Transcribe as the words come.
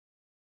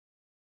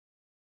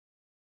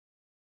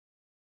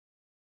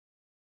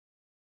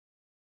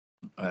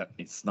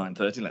It's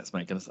 9:30. Let's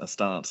make a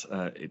start.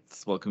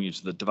 It's welcome you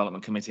to the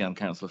Development Committee. I'm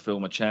Councillor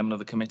Filmer, Chairman of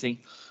the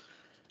committee.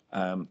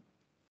 Can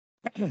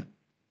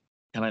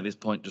I at this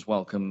point just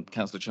welcome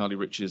Councillor Charlie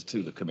Riches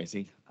to the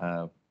committee.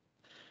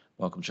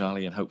 Welcome,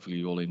 Charlie, and hopefully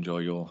you all enjoy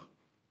your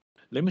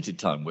limited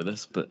time with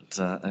us, but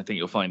I think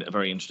you'll find it a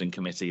very interesting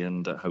committee,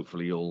 and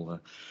hopefully you'll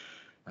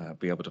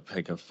be able to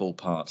take a full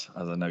part,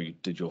 as I know you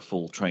did your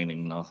full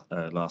training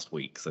last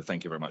week. So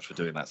thank you very much for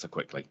doing that so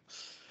quickly.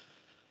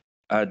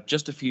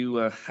 Just a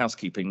few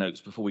housekeeping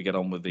notes before we get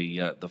on with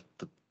the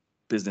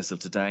business of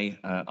today.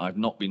 I've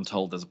not been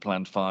told there's a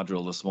planned fire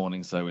drill this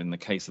morning, so in the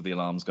case of the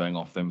alarms going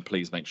off, then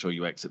please make sure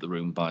you exit the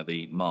room by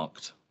the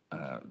marked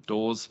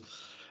doors.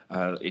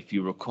 If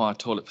you require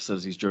toilet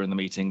facilities during the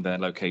meeting, they're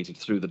located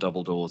through the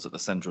double doors at the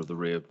centre of the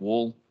rear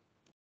wall.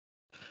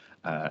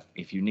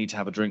 If you need to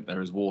have a drink,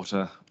 there is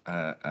water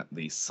at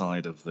the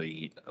side of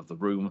the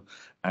room.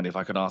 And if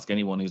I could ask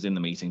anyone who's in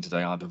the meeting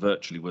today, either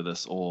virtually with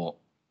us or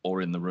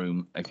in the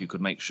room, if you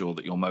could make sure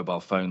that your mobile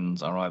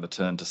phones are either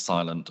turned to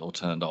silent or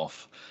turned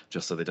off,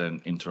 just so they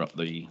don't interrupt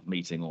the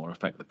meeting or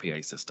affect the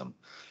PA system.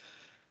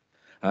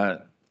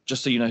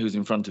 Just so you know who's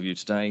in front of you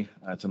today,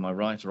 to my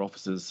right are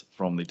officers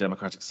from the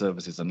Democratic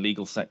Services and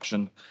Legal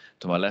section.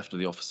 To my left are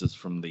the officers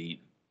from the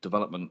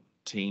Development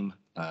team,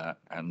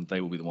 and they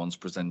will be the ones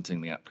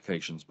presenting the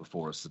applications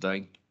before us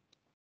today.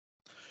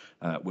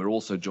 We're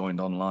also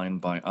joined online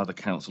by other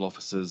council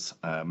officers,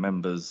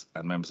 members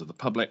of the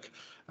public,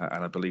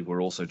 and I believe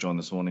we're also joined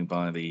this morning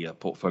by the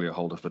portfolio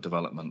holder for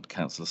development,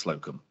 Councillor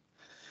Slocum.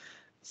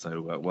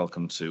 So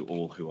welcome to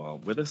all who are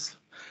with us.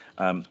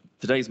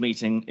 Today's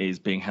meeting is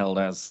being held,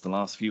 as the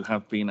last few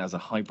have been, as a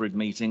hybrid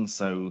meeting,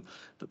 so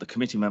that the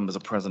committee members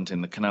are present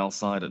in the canal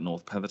side at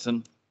North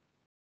Petherton.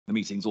 The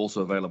meeting is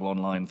also available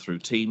online through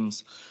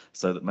Teams,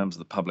 so that members of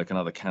the public and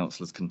other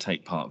councillors can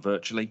take part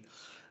virtually.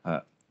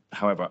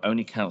 However,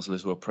 only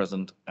councillors who are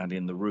present and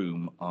in the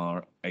room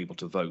are able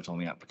to vote on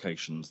the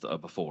applications that are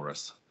before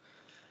us.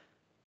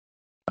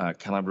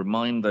 Can I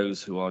remind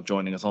those who are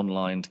joining us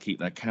online to keep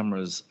their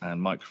cameras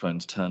and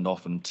microphones turned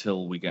off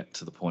until we get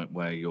to the point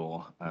where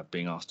you're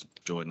being asked to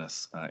join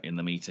us in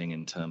the meeting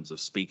in terms of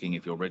speaking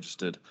if you're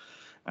registered.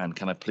 And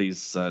can I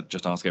please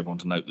just ask everyone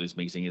to note that this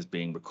meeting is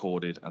being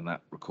recorded, and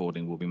that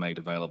recording will be made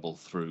available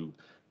through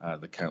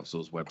the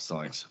council's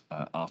website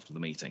after the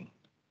meeting.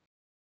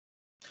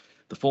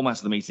 The format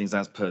of the meeting is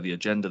as per the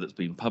agenda that's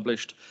been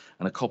published,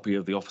 and a copy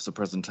of the officer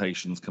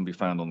presentations can be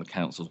found on the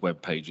council's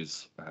web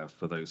pages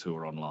for those who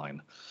are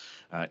online.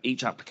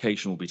 Each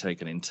application will be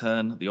taken in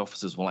turn. The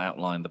officers will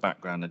outline the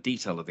background and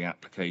detail of the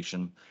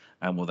application,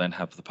 and will then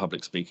have the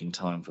public speaking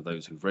time for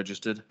those who've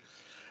registered.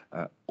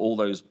 All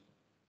those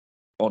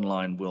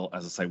online will,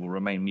 as I say, will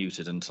remain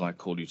muted until I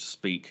call you to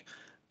speak,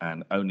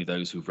 and only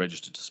those who've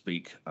registered to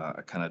speak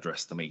can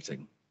address the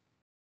meeting.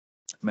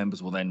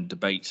 Members will then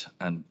debate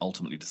and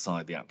ultimately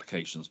decide the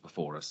applications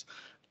before us.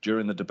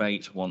 During the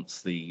debate,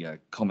 once the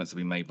comments have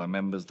been made by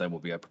members, there will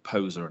be a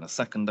proposer and a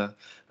seconder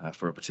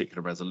for a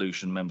particular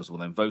resolution. Members will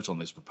then vote on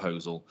this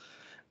proposal,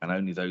 and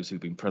only those who've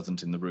been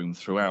present in the room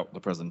throughout the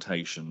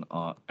presentation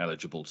are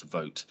eligible to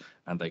vote,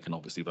 and they can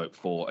obviously vote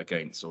for,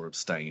 against or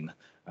abstain.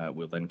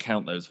 We'll then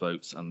count those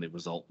votes and the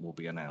result will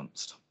be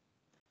announced.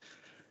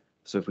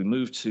 So if we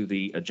move to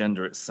the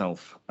agenda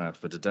itself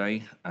for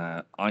today,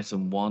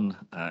 item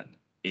 1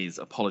 is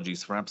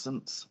apologies for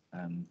absence,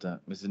 and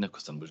Mrs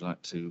Nicholson, would you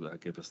like to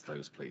give us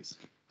those, please?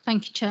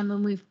 Thank you,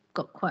 Chairman. We've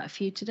got quite a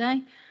few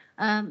today.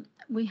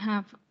 We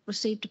have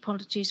received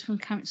apologies from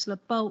Councillor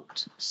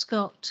Bolt,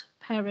 Scott,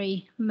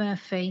 Perry,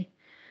 Murphy,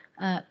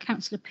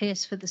 Councillor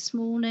Pearce for this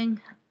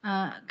morning,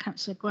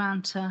 Councillor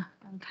Granter,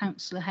 and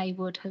Councillor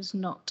Haywood has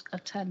not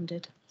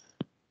attended.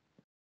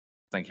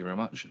 Thank you very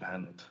much,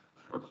 and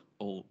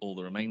all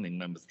the remaining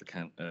members of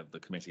the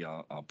committee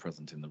are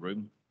present in the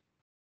room.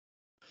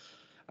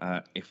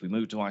 If we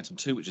move to item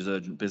 2, which is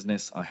urgent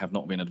business, I have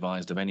not been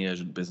advised of any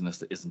urgent business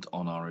that isn't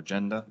on our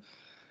agenda.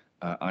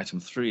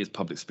 Item 3 is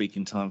public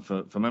speaking time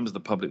for members of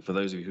the public. For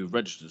those of you who've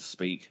registered to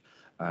speak,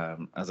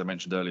 as I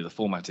mentioned earlier, the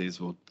format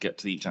is we'll get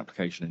to each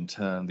application in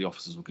turn. The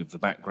officers will give the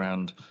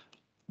background.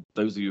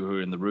 Those of you who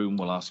are in the room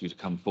will ask you to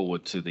come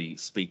forward to the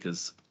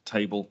speakers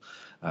table.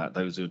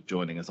 Those who are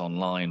joining us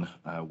online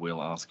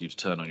will ask you to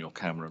turn on your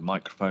camera and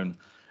microphone.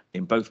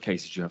 In both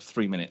cases, you have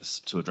 3 minutes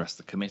to address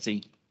the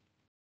committee.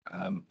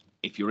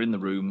 If you're in the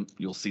room,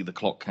 you'll see the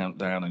clock count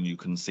down and you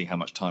can see how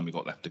much time we've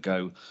got left to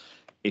go.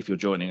 If you're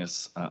joining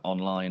us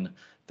online,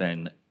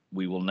 then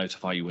we will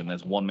notify you when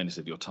there's 1 minute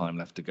of your time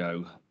left to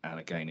go. And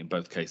again, in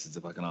both cases,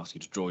 if I can ask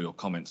you to draw your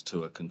comments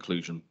to a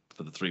conclusion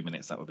for the 3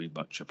 minutes, that would be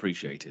much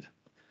appreciated.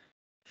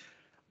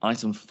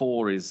 Item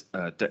 4 is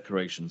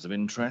declarations of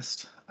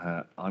interest.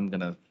 I'm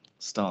going to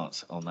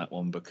start on that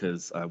one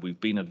because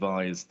we've been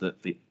advised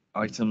that the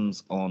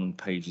items on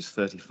pages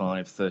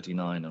 35,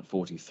 39 and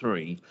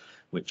 43,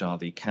 which are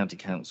the County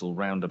Council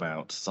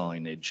roundabout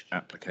signage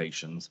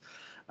applications,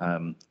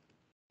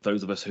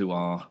 those of us who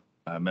are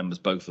members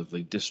both of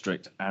the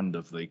district and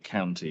of the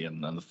county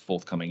and the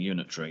forthcoming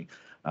unitary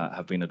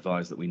have been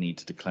advised that we need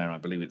to declare, I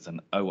believe it's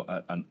an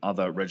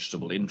other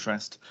registrable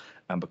interest,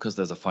 and because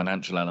there's a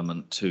financial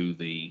element to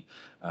the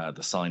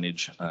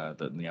signage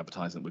that the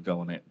advertisement would go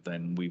on it,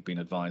 then we've been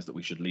advised that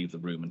we should leave the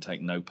room and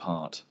take no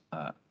part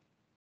at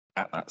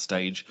that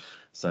stage.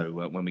 So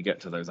when we get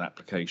to those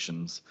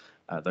applications,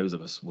 those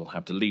of us will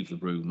have to leave the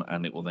room,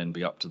 and it will then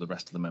be up to the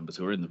rest of the members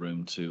who are in the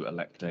room to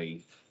elect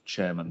a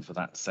chairman for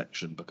that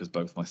section, because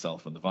both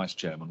myself and the vice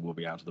chairman will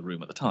be out of the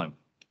room at the time.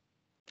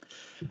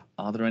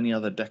 Are there any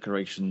other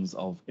declarations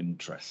of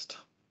interest?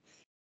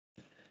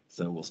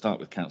 So we'll start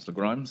with Councillor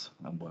Grimes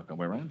and work our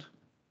way around.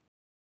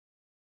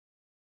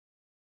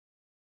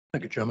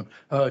 Thank you, Chairman.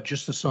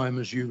 Just the same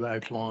as you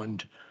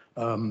outlined,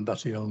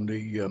 that's the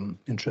only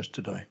interest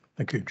today.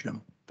 Thank you,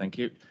 Chairman. Thank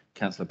you.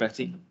 Councillor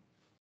Betty.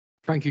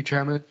 Thank you,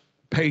 Chairman.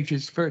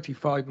 Pages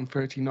 35 and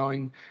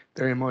 39,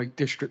 they're in my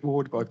district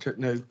ward, but I took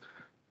no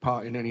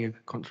part in any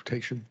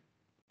consultation.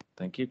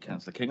 Thank you.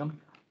 Councillor Kingham.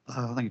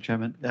 Thank you,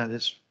 Chairman.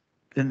 This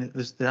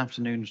the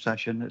afternoon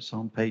session. It's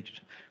on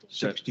page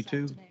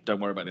 62.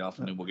 Don't worry about the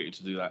afternoon. We'll get you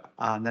to do that.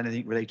 And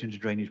anything relating to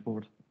drainage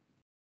board.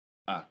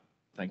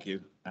 Thank you.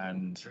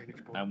 And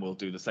we'll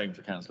do the same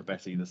for Councillor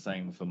Betty, the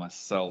same for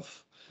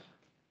myself,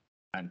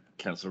 and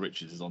Councillor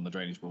Richards is on the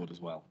drainage board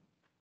as well.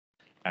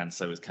 And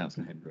so is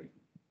Councillor Henry.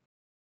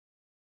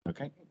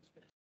 Okay.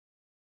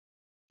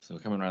 So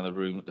we're coming around the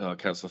room.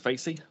 Councillor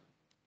Facey.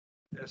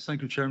 Yes,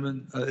 thank you,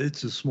 Chairman.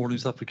 It's this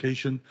morning's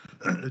application.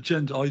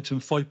 Agenda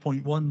item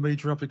 5.1,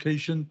 major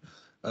application.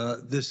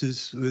 This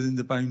is within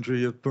the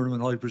boundary of Burnham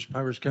and Highbridge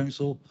Parish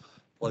Council.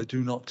 I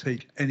do not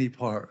take any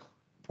part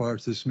prior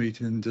to this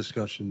meeting in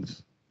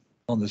discussions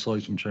on this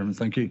item, Chairman.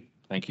 Thank you.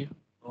 Thank you.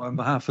 On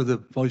behalf of the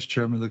Vice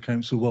Chairman of the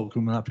Council,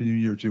 welcome and Happy New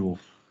Year to you all.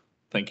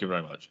 Thank you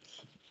very much.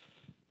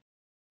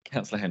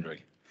 Councillor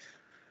Henry.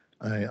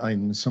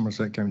 I'm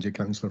Somerset County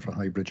Councillor for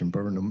Highbridge and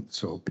Burnham,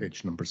 so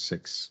page number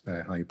 6,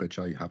 Highbridge.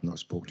 I have not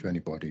spoke to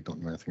anybody,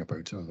 don't know anything about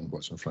it and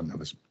what's in front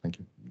of us. Thank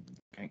you.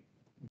 Okay.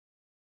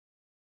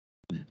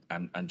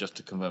 And just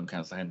to confirm,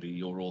 Councillor Henry,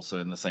 you're also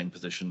in the same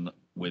position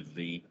with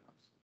the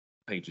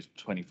pages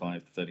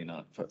 25,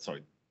 39,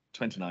 sorry,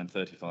 29,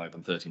 35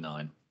 and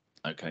 39.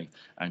 Okay.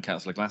 And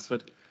Councillor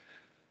Glassford?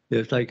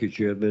 Yes, thank you,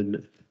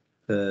 Chairman.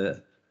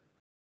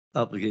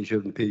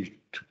 Application page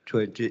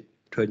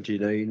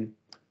 29.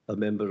 A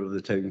member of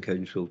the Town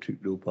Council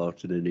took no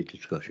part in any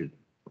discussion.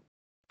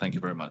 Thank you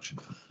very much.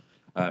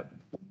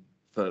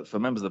 For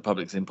members of the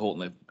public, it's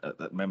important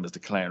that members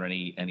declare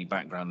any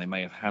background they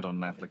may have had on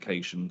an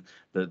application.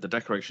 The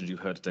declarations you've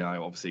heard today, I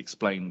obviously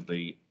explained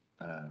the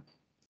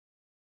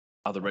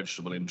other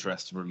registrable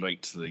interests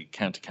relate to the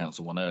county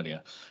council one earlier,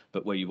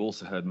 but where you've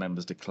also heard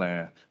members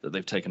declare that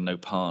they've taken no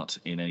part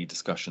in any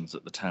discussions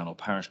at the town or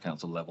parish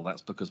council level,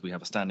 that's because we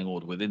have a standing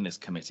order within this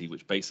committee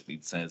which basically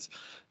says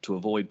to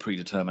avoid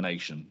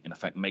predetermination, in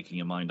effect making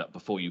your mind up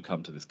before you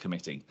come to this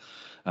committee,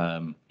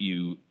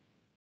 you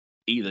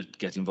either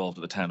get involved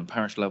at the town and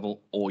parish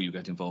level or you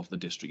get involved in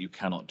the district. You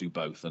cannot do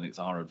both, and it's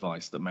our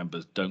advice that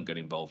members don't get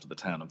involved at the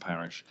town and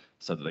parish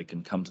so that they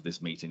can come to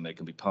this meeting, they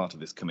can be part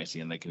of this committee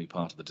and they can be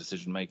part of the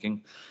decision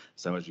making.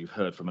 So as you've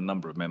heard from a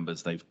number of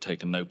members, they've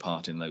taken no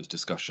part in those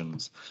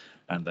discussions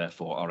and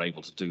therefore are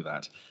able to do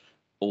that.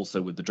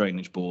 Also with the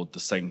drainage board,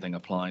 the same thing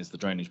applies. The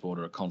drainage board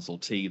are a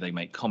consultee, they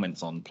make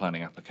comments on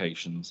planning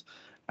applications,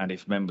 and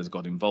if members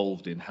got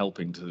involved in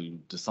helping to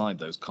decide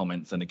those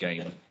comments, then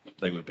again,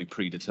 they would be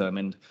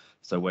predetermined.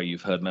 So where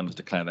you've heard members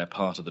declare they're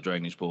part of the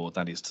drainage board,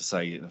 that is to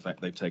say, in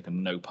effect, they've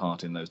taken no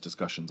part in those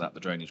discussions at the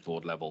drainage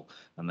board level,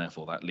 and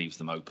therefore that leaves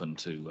them open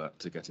to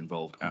get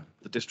involved at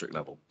the district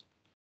level.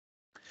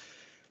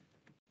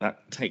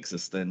 That takes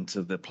us then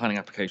to the planning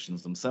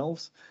applications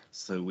themselves.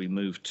 So we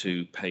move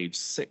to page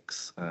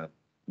 6.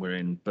 We're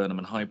in Burnham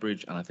and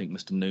Highbridge, and I think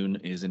Mr. Noon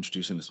is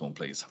introducing this one,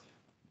 please.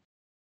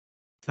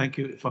 Thank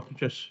you. If I could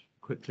just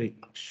quickly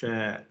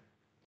share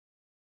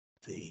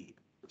the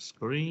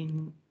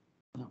screen,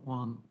 that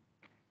one.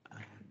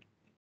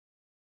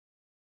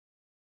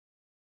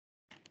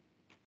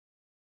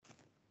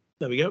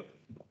 There we go.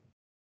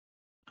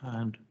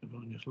 And if I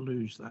can just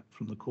lose that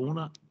from the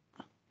corner.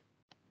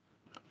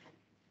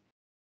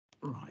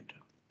 Right.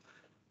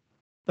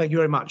 Thank you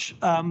very much.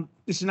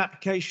 This is an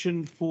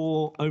application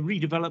for a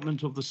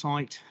redevelopment of the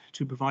site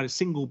to provide a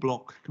single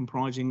block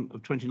comprising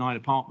of 29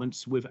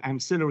 apartments with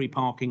ancillary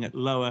parking at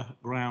lower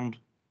ground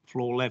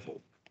floor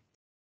level.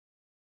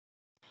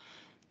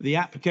 The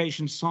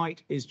application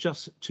site is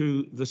just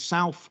to the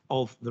south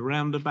of the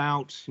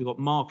roundabout. You've got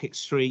Market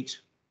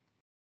Street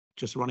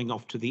just running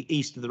off to the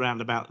east of the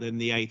roundabout, then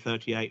the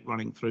A38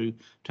 running through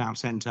town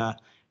centre.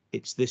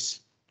 It's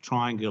this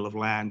triangle of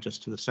land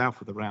just to the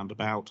south of the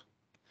roundabout.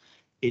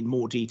 In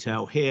more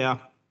detail here,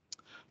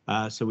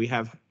 so we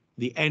have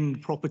the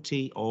end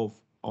property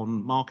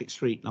on Market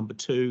Street number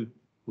 2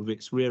 with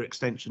its rear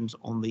extensions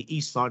on the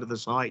east side of the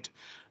site,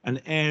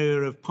 an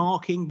area of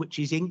parking which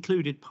is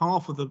included.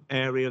 Half of the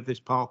area of this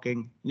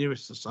parking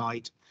nearest the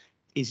site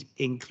is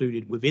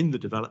included within the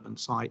development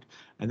site,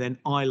 and then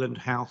Island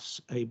House,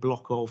 a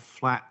block of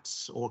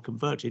flats or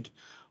converted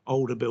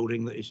older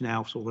building that is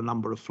now sort of a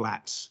number of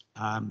flats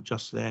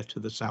just there to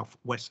the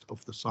southwest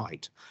of the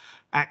site.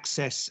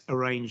 Access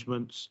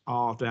arrangements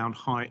are down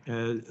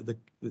the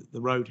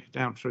road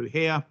down through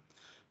here.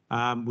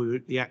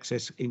 With the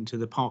access into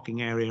the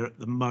parking area at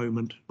the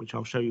moment, which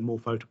I'll show you more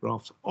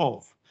photographs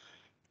of.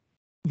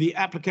 The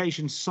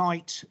application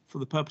site, for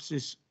the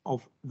purposes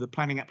of the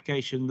planning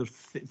application, the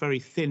very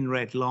thin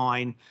red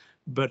line,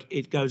 but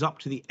it goes up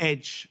to the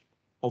edge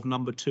of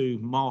number 2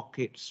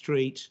 Market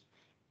Street.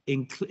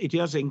 It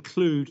does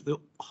include the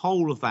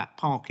whole of that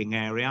parking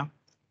area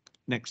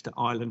next to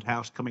Island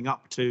House, coming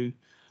up to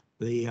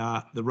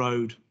the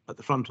road at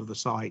the front of the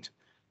site,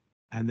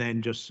 and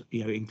then just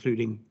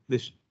including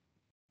this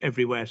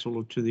everywhere sort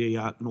of to the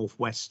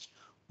northwest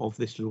of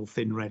this little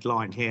thin red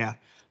line here,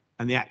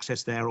 and the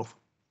access there off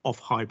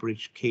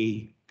Highbridge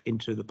Quay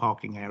into the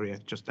parking area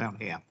just down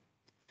here.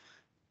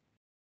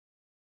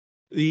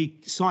 The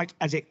site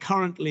as it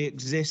currently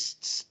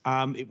exists,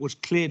 it was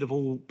cleared of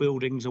all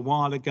buildings a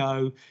while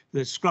ago.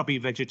 There's scrubby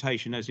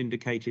vegetation as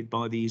indicated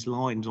by these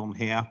lines on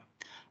here,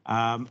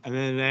 and then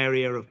an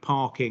area of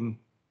parking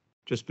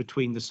just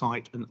between the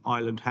site and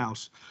Island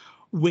House,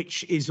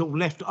 which is all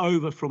left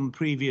over from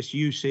previous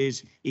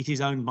uses. It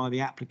is owned by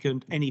the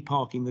applicant. Any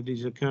parking that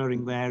is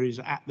occurring there is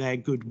at their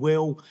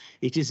goodwill.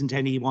 It isn't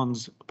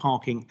anyone's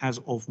parking as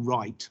of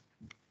right.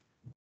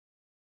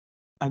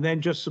 And then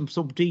just some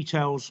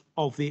details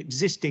of the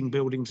existing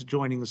buildings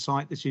adjoining the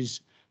site. This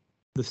is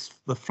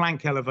the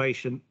flank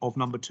elevation of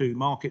number 2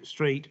 Market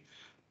Street.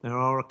 There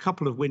are a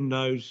couple of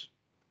windows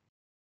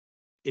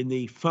in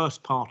the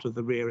first part of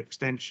the rear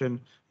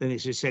extension. Then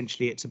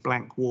it's a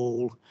blank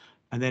wall.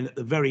 And then at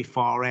the very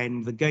far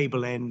end, the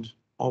gable end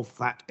of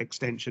that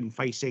extension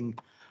facing,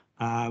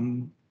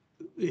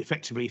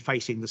 effectively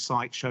facing the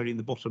site, shown in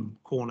the bottom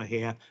corner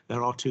here,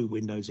 there are 2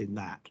 windows in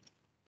that.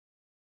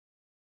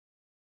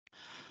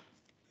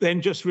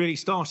 Then just really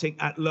starting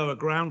at lower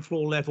ground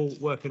floor level,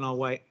 working our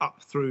way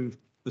up through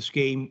the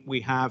scheme, we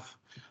have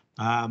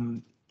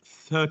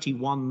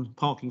 31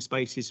 parking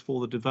spaces for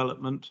the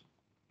development,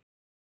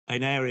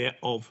 an area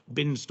of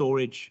bin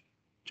storage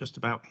just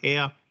about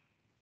here,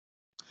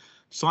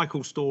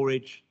 cycle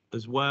storage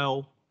as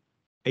well,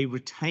 a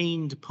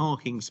retained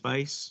parking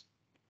space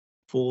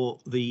for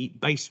the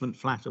basement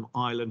flat of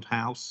Island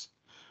House,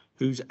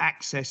 whose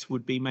access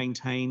would be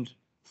maintained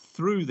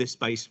through this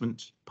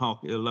basement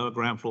lower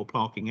ground floor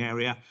parking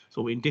area,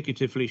 so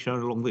indicatively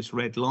shown along this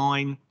red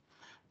line,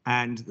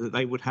 and that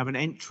they would have an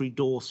entry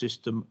door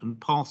system and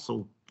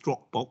parcel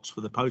drop box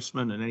for the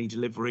postman and any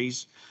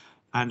deliveries,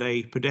 and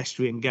a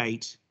pedestrian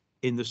gate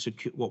in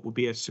the what would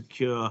be a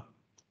secure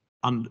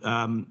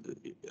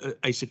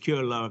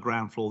lower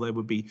ground floor. There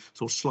would be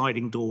sort of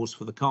sliding doors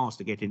for the cars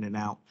to get in and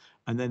out,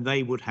 and then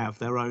they would have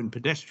their own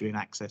pedestrian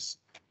access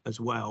as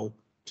well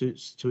to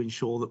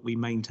ensure that we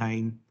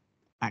maintain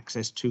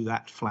access to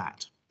that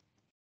flat.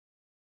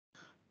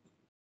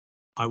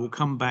 I will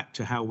come back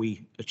to how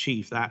we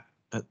achieve that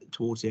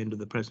towards the end of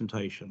the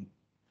presentation.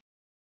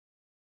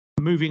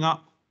 Moving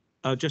up,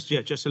 just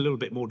a little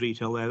bit more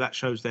detail there. That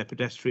shows their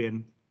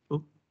pedestrian.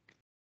 Oh,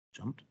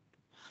 jumped.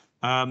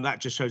 That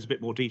just shows a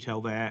bit more detail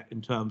there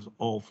in terms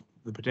of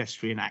the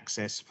pedestrian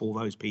access for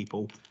those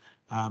people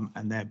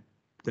and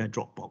their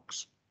drop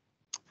box.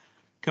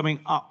 Coming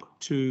up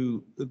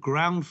to the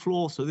ground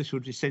floor, so this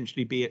would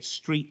essentially be at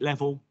street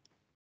level.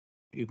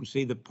 You can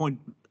see the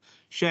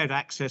shared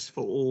access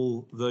for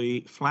all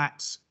the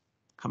flats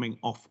coming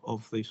off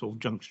of the sort of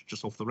junction,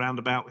 just off the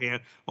roundabout here,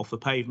 off the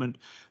pavement.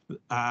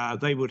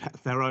 They would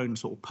have their own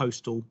sort of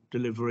postal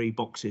delivery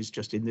boxes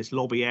just in this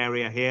lobby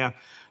area here.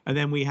 And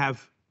then we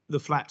have the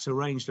flats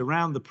arranged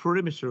around the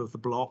perimeter of the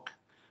block,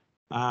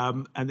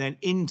 and then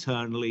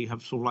internally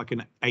have sort of like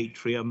an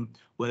atrium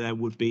where there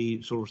would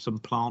be sort of some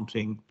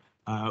planting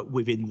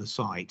within the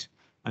site.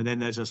 And then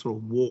there's a sort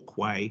of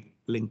walkway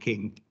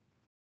linking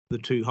the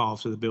 2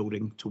 halves of the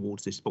building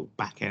towards this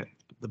back at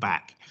the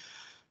back.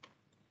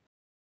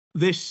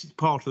 This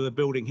part of the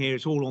building here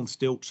is all on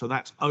stilts, so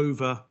that's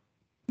over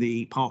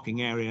the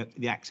parking area.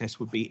 The access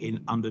would be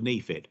in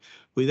underneath it.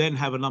 We then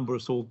have a number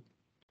of sort of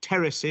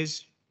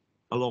terraces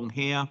along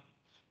here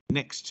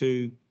next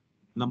to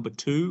number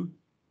 2,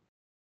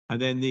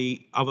 and then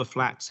the other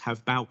flats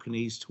have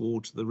balconies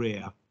towards the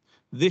rear.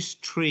 This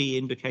tree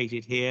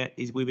indicated here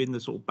is within the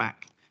sort of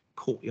back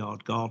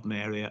courtyard garden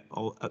area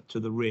to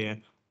the rear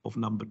of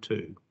number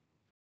 2.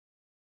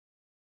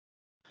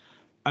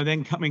 And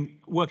then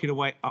working our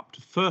way up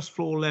to first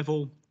floor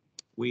level,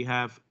 we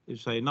have,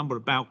 say, a number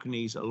of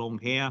balconies along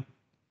here.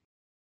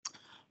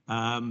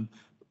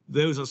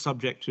 Those are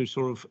subject to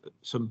sort of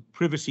some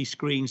privacy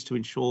screens to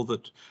ensure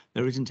that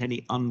there isn't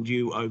any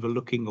undue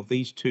overlooking of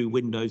these 2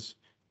 windows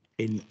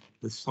in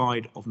the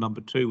side of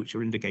number 2, which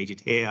are indicated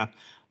here,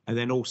 and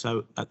then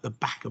also at the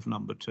back of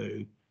number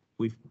 2.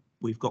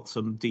 We've got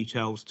some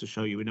details to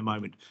show you in a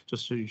moment,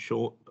 just to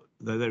ensure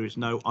that there is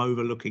no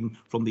overlooking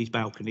from these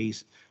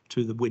balconies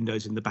to the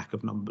windows in the back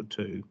of number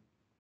 2.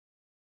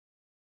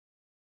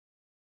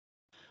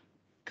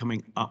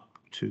 coming up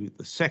to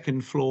the second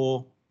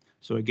floor.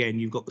 So again,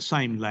 you've got the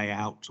same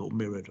layout or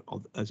mirrored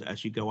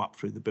as you go up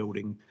through the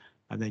building,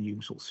 and then you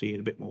can sort of see in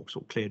a bit more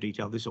sort of clear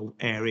detail this whole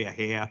area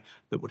here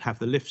that would have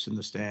the lifts and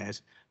the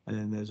stairs, and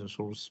then there's a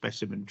sort of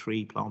specimen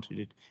tree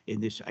planted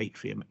in this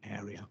atrium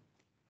area.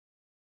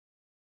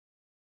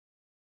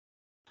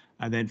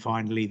 And then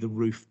finally the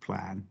roof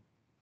plan,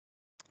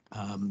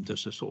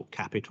 just to sort of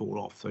cap it all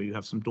off. So you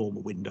have some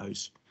dormer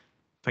windows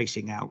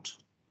facing out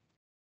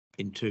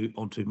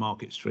onto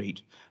Market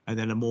Street, and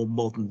then a more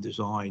modern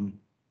design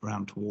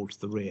around towards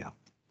the rear.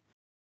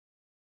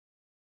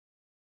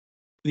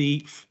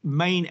 The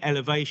main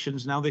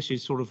elevations, now this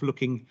is sort of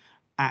looking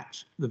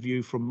at the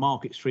view from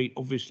Market Street.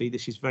 Obviously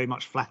this is very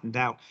much flattened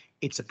out.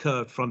 It's a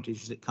curved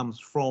frontage as it comes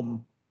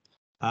from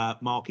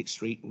Market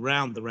Street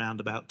round the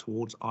roundabout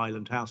towards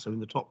Island House. So in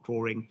the top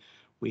drawing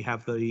we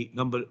have the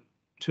number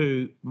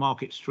 2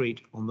 Market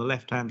Street on the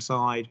left hand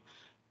side,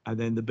 and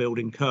then the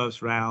building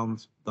curves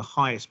round the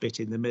highest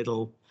bit in the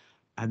middle,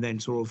 and then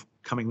sort of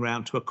coming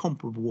round to a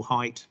comparable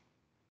height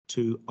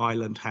to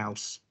Island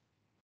House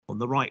on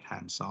the right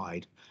hand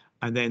side.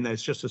 And then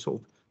there's just a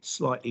sort of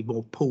slightly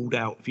more pulled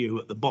out view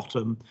at the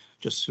bottom,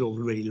 just sort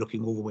of really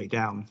looking all the way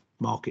down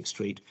Market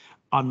Street.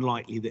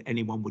 Unlikely that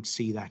anyone would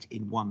see that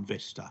in one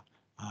vista.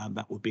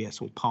 That would be a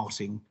sort of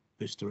passing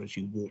vista as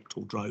you walked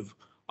or drove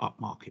up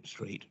Market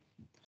Street.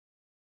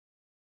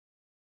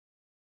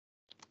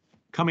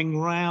 Coming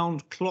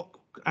round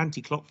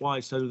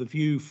anti-clockwise, so the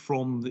view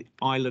from the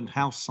Island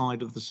House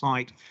side of the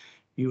site,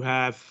 you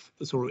have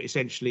sort of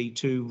essentially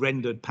 2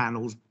 rendered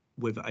panels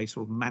with a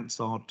sort of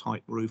mansard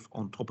type roof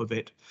on top of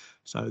it.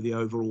 So the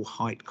overall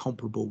height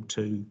comparable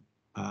to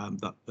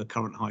the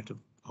current height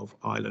of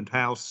Island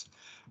House.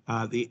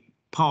 The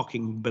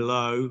parking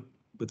below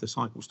with the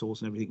cycle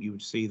stores and everything you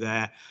would see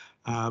there.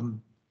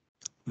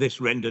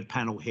 This rendered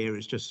panel here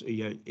is just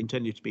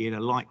intended to be in a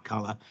light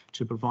colour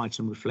to provide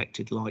some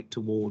reflected light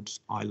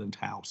towards Island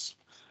House,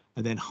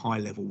 and then high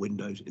level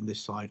windows in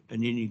this side.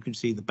 And then you can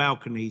see the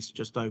balconies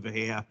just over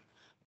here,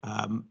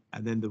 and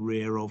then the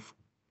rear of,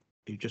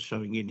 just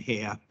showing in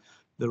here,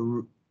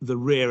 the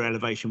rear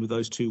elevation with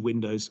those 2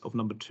 windows of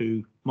number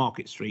 2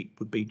 Market Street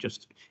would be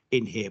just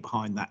in here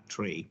behind that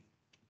tree.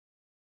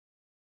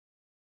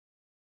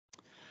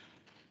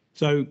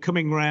 So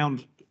coming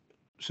round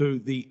to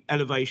the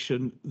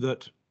elevation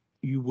that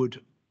you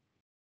would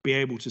be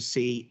able to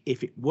see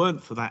if it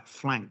weren't for that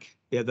flank,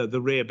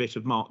 the rear bit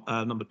of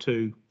number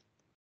 2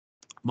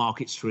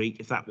 Market Street,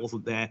 if that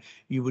wasn't there,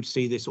 you would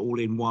see this all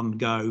in one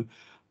go.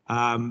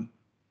 The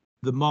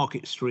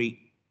Market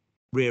Street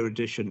rear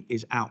addition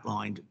is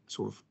outlined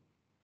sort of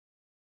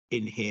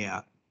in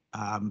here.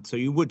 So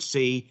you would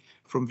see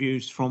from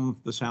views from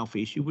the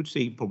southeast, you would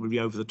see probably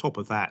over the top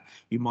of that,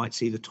 you might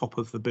see the top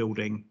of the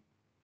building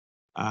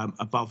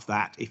above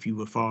that if you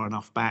were far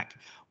enough back.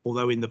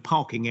 Although in the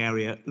parking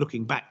area,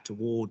 looking back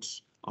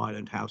towards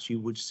Island House, you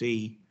would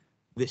see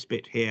this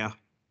bit here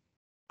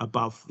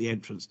above the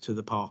entrance to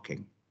the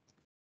parking.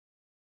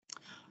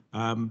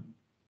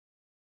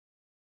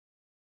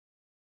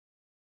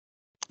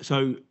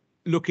 So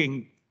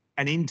looking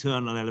an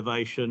internal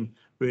elevation,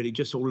 really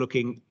just all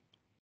looking,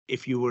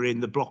 if you were in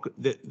the block,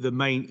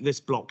 this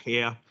block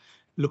here,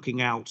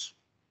 looking out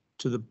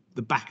to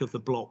the back of the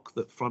block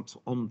that fronts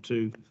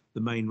onto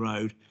the main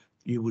road,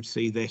 you would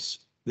see this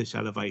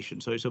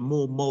elevation. So it's a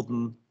more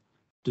modern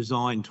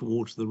design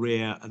towards the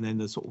rear, and then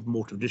the sort of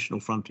more traditional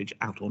frontage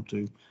out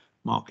onto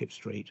Market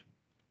Street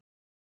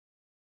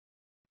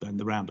and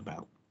the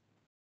roundabout.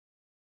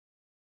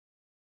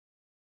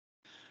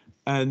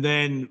 And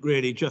then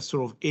really just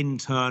sort of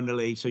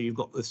internally, so you've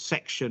got the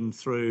section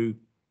through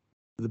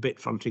the bit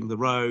fronting the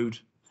road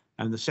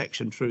and the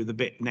section through the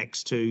bit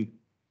next to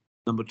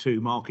number 2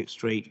 Market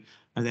Street,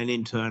 and then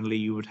internally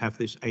you would have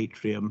this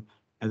atrium,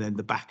 and then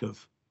the back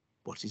of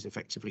what is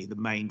effectively the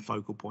main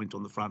focal point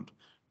on the front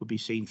would be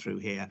seen through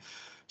here.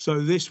 So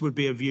this would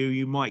be a view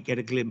you might get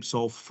a glimpse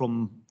of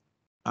from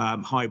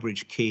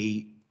Highbridge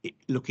Quay,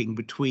 looking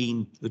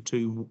between the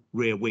 2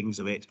 rear wings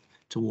of it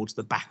towards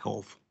the back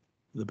of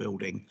the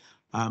building.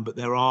 But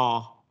there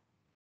are,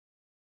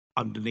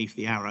 underneath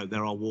the arrow,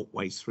 there are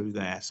walkways through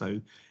there.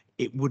 So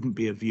it wouldn't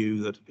be a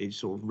view that is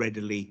sort of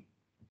readily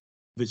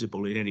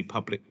visible in any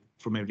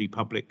from any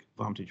public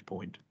vantage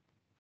point.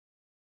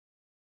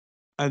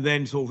 And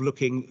then sort of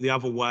looking the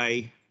other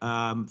way,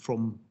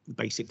 from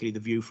basically the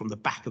view from the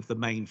back of the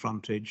main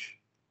frontage,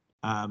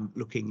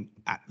 looking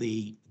at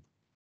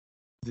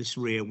this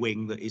rear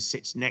wing that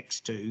sits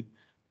next to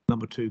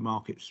number 2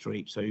 Market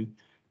Street. So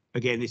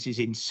again, this is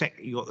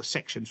you got the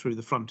section through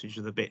the frontage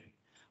of the bit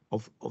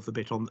of the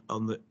bit on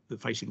the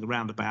facing the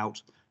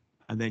roundabout,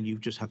 and then you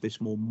just have this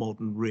more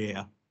modern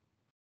rear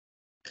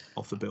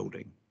of the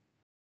building.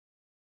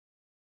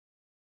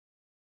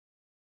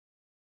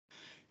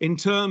 In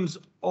terms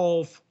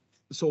of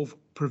sort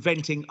of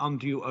preventing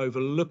undue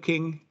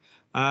overlooking,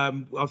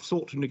 I've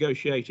sought to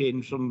negotiate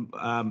in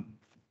some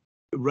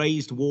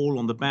raised wall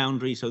on the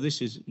boundary. So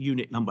this is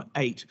unit number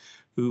 8,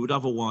 who would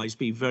otherwise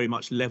be very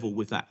much level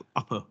with that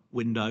upper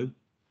window.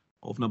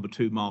 of number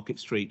 2 Market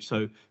Street.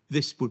 So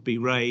this would be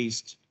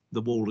raised,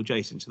 the wall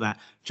adjacent to that,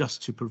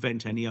 just to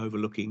prevent any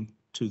overlooking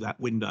to that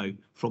window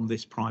from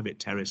this private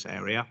terrace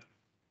area.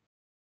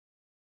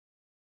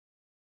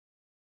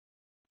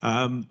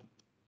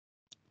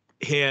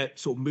 Here,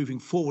 sort of moving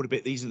forward a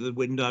bit, these are the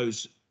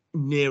windows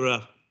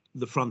nearer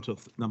the front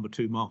of number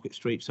 2 Market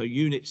Street. So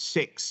unit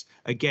 6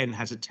 again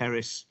has a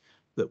terrace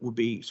that would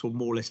be sort of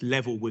more or less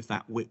level with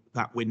that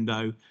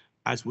window,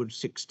 as would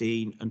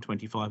 16 and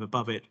 25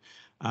 above it.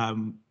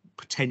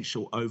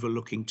 Potential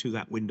overlooking to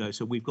that window.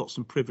 So we've got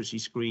some privacy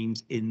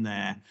screens in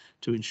there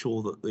to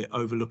ensure that the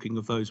overlooking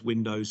of those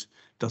windows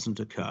doesn't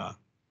occur.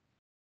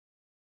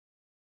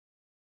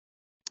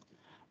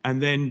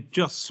 And then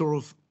just sort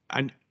of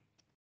an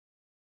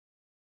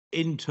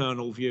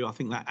internal view, I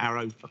think that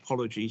arrow,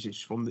 apologies,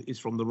 is from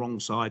the wrong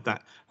side.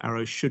 That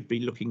arrow should be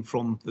looking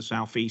from the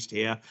southeast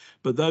here,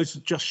 but those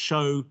just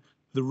show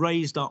the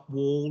raised up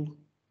wall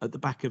at the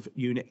back of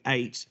unit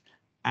 8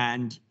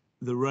 and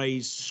the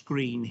raised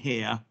screen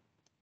here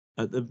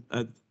at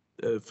the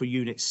for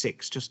unit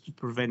 6, just to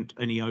prevent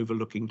any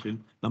overlooking to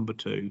number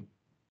 2.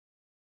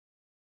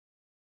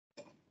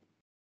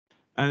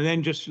 And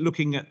then just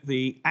looking at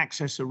the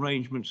access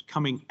arrangements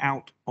coming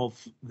out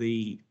of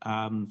the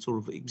sort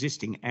of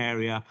existing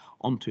area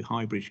onto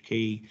Highbridge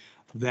Quay,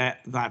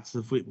 that's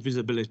the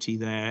visibility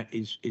there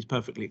is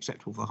perfectly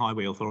acceptable for the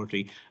Highway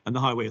Authority, and the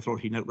Highway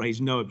Authority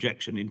raised no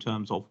objection in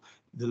terms of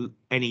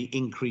any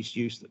increased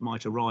use that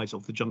might arise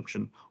of the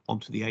junction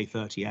onto the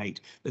A38.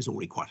 There's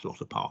already quite a lot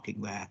of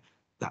parking there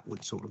that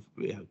would sort of,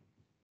 you know,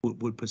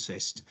 would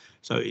persist.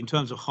 So in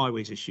terms of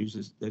highways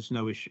issues, there's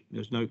no issue.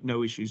 There's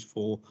no issues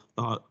for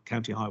the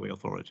County Highway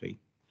Authority.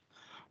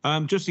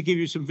 Just to give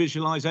you some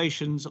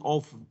visualizations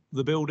of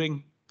the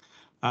building,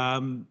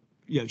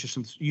 just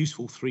some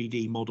useful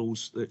 3D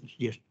models that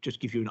just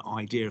give you an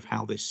idea of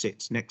how this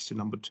sits next to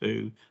number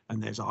 2,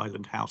 and there's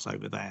Island House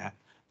over there,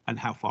 and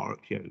how far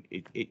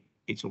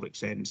it sort of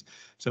extends.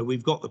 So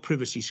we've got the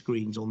privacy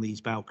screens on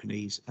these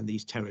balconies and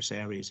these terrace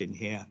areas in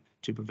here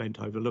to prevent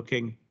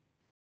overlooking.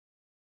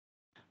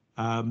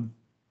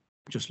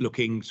 Just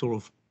looking sort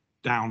of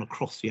down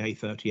across the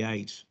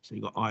A38, so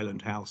you've got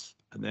Island House,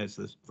 and there's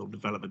the sort of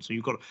development. So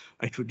you've got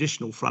a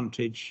traditional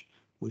frontage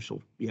with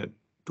sort of,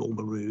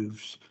 dormer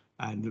roofs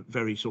and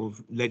very sort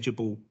of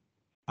legible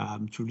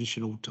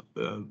traditional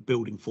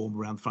building form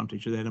around the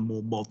frontage, and then a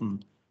more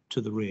modern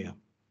to the rear.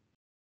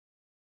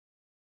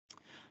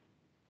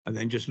 And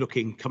then just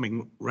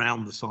coming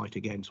round the site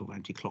again, sort of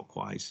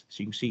anti-clockwise.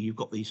 So you can see you've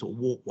got these sort of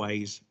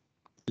walkways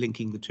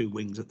linking the 2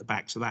 wings at the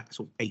back. So that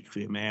sort of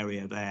atrium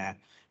area there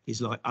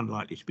is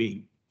unlikely to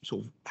be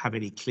sort of have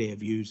any clear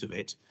views of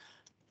it.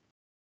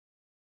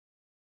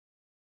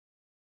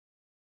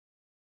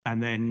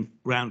 And then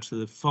round to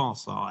the far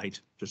side,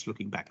 just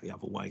looking back the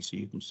other way, so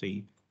you can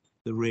see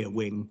the rear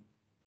wing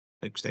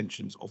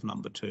extensions of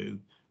number 2,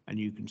 and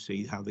you can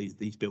see how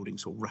these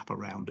buildings sort of wrap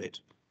around it.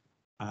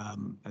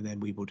 And then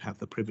we would have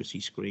the privacy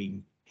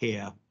screen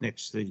here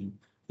next to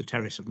the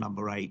terrace of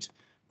number 8,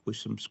 with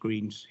some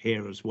screens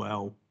here as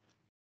well.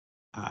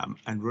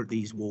 And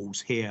these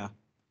walls here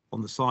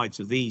on the sides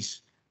of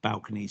these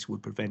balconies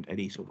would prevent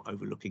any sort of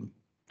overlooking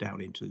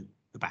down into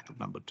the back of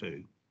number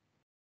 2.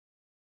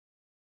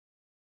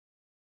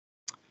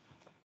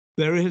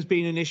 There has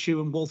been an issue,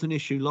 and was an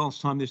issue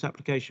last time this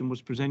application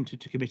was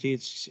presented to committee.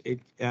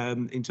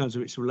 In terms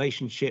of its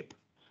relationship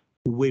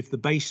with the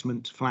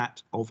basement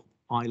flat of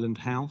Island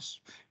House.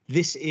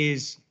 This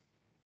is,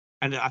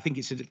 and I think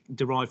it's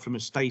derived from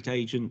estate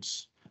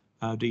agents'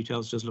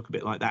 details, does look a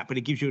bit like that, but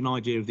it gives you an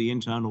idea of the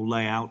internal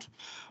layout.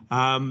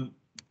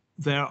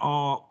 There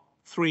are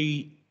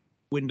 3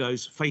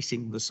 windows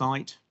facing the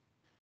site.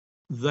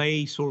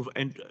 They sort of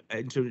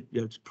enter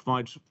to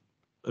provide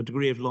a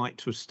degree of light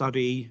to a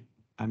study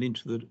and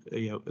into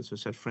the, as I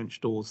said,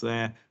 French doors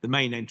there. The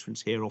main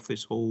entrance here off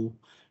this hall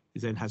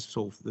then has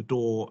sort of the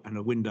door and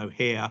a window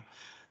here.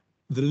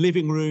 The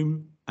living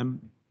room and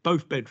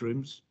both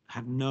bedrooms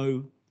have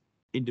no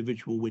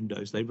individual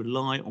windows. They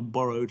rely on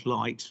borrowed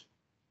light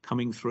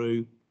coming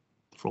through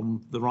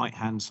from the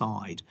right-hand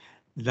side.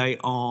 They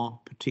are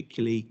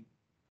particularly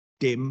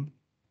dim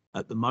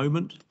at the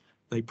moment.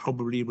 They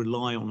probably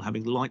rely on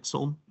having lights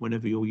on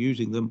whenever you're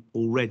using them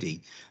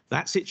already.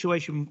 That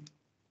situation,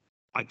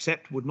 I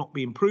accept, would not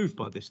be improved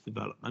by this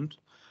development,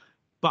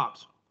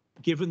 but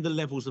given the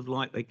levels of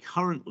light they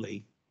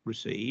currently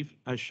receive,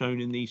 as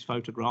shown in these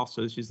photographs,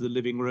 so this is the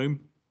living room.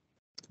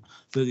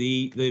 So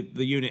the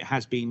unit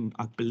has been,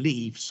 I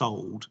believe,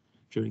 sold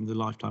during the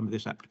lifetime of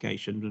this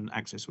application, and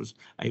access was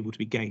able to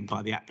be gained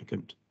by the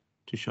applicant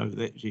to show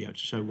that, to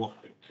show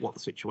what the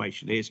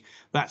situation is.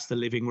 That's the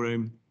living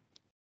room.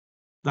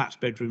 That's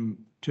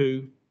bedroom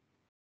 2.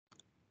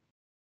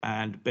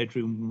 And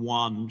bedroom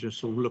 1, just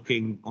sort of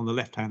looking on the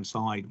left-hand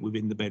side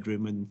within the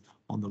bedroom, and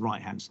on the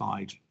right-hand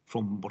side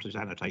from what is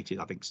annotated,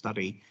 I think,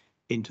 study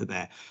into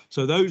there.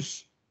 So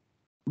those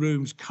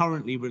rooms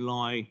currently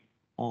rely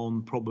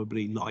on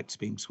probably lights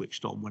being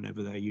switched on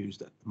whenever they're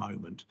used at the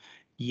moment.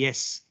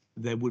 Yes,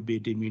 there would be a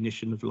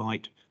diminution of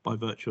light by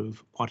virtue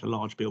of quite a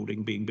large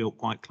building being built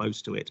quite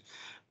close to it.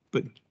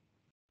 But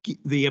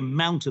the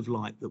amount of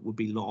light that would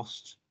be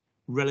lost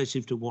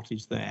relative to what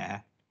is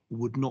there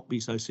would not be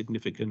so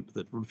significant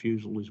that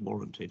refusal is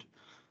warranted.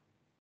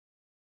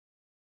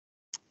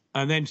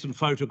 And then some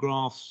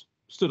photographs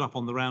stood up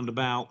on the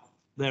roundabout.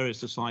 There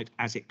is the site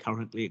as it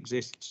currently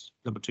exists.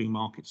 Number 2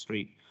 Market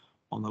Street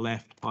on the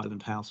left,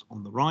 Island House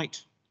on the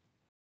right.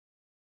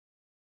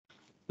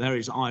 There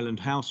is Island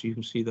House. You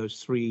can see those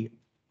 3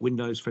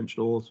 windows, French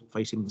doors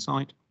facing the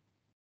site.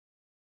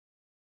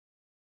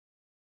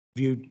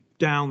 Viewed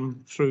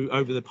down through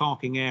over the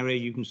parking area,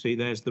 you can see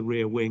there's the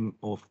rear wing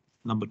of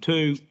number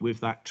 2 with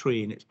that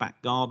tree in its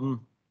back garden.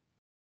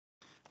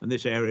 And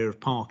this area of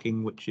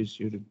parking, which is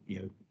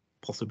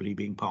possibly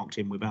being parked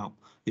in without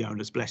the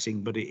owner's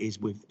blessing, but it is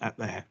at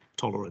their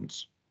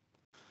tolerance.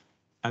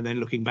 And then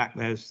looking back,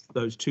 there's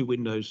those 2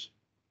 windows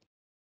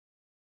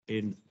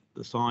in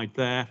the side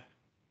there.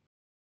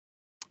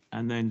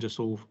 And then just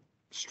all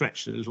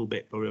stretched a little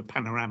bit for a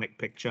panoramic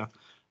picture.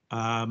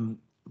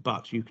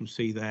 But you can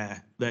see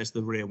there's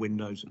the rear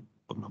windows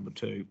of number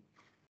 2.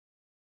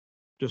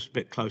 Just a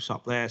bit close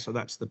up there. So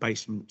that's the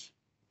basement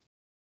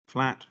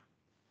flat.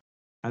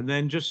 And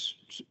then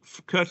just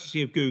for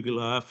courtesy of Google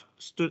Earth,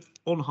 stood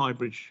on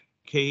Highbridge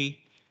Quay,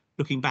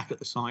 looking back at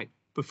the site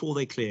before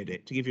they cleared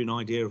it to give you an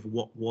idea of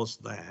what was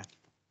there.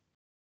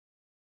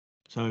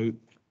 So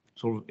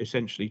sort of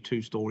essentially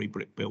 2-story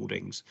brick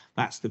buildings.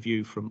 That's the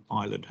view from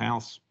Island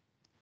House.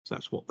 So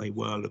that's what they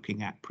were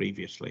looking at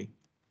previously.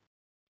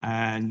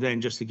 And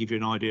then just to give you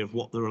an idea of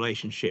what the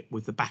relationship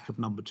with the back of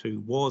number 2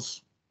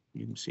 was,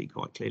 you can see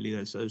quite clearly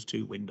there's those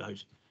 2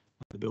 windows,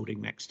 the building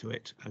next to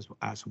it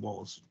as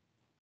was.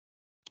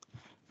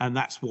 And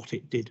that's what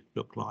it did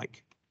look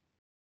like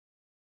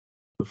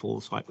before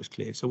the site was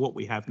cleared. So what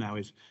we have now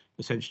is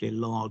essentially a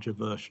larger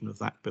version of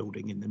that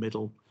building in the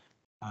middle,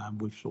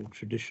 with sort of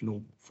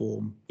traditional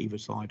form either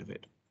side of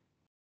it.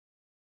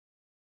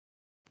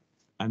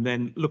 And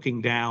then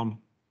looking down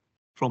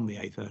from the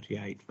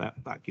A38,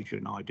 that gives you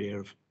an idea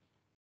of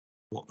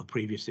what the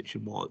previous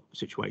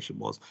situation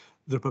was.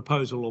 The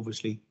proposal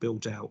obviously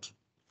built out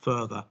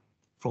further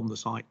from the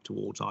site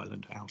towards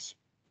Island House.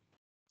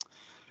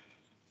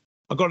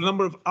 I've got a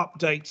number of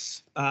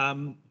updates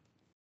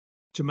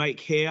to make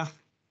here.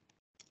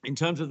 In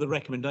terms of the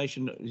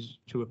recommendation is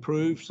to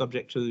approve,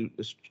 subject to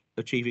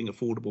achieving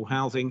affordable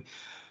housing,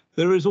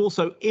 there is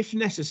also, if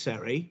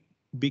necessary,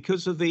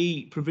 because of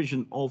the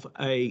provision of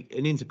an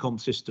intercom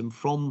system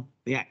from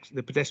the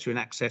pedestrian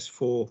access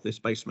for this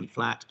basement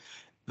flat,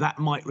 that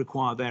might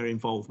require their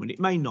involvement. It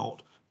may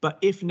not, but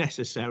if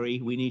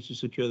necessary, we need to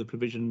secure the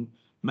provision,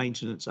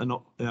 maintenance, and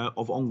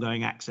of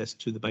ongoing access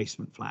to the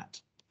basement flat.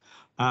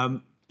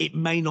 It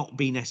may not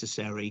be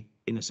necessary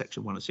in a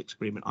Section 106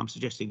 agreement. I'm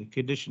suggesting a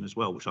condition as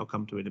well, which I'll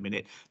come to in a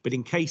minute. But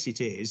in case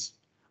it is,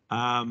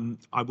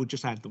 I would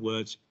just add the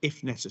words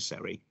 "if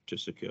necessary" to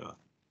secure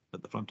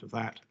at the front of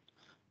that.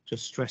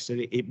 Just stress that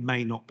it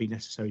may not be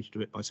necessary to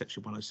do it by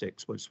Section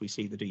 106 once we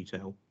see the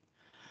detail.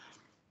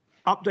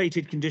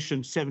 Updated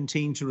condition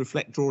 17 to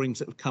reflect drawings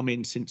that have come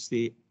in since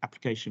the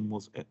application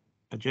was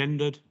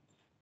agendaed.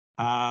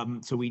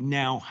 So we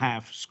now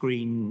have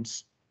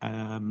screens,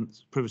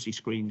 privacy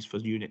screens for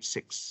units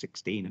 6,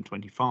 16 and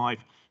 25.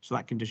 So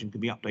that condition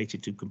can be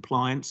updated to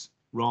compliance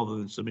rather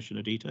than submission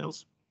of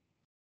details.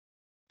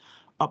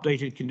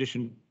 Updated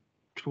condition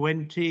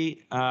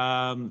 20,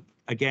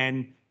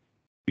 again,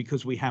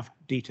 because we have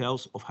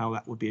details of how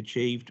that would be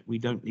achieved, we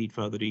don't need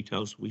further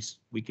details.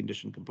 We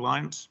condition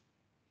compliance.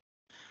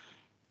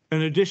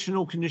 An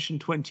additional condition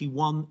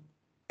 21,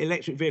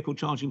 electric vehicle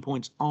charging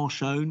points are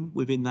shown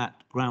within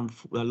that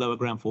lower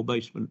ground floor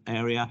basement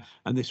area,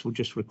 and this will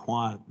just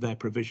require their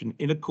provision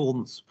in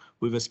accordance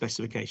with a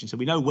specification. So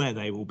we know where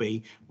they will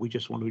be. We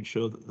just want to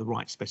ensure that the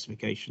right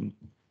specification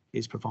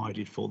is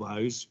provided for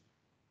those.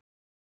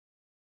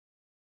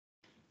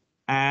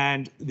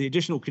 And the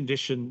additional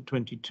condition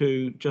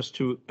 22, just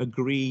to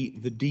agree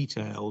the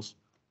details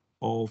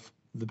of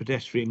the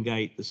pedestrian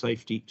gate, the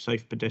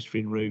safe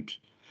pedestrian route,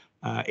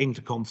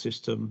 intercom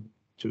system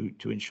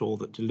to ensure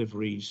that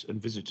deliveries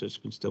and visitors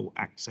can still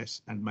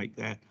access and make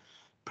their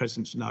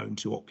presence known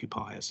to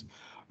occupiers.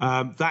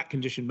 That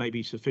condition may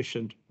be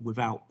sufficient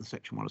without the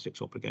Section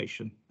 106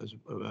 obligation,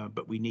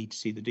 but we need to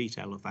see the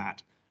detail of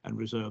that and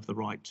reserve the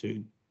right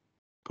to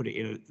put it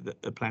in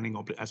a planning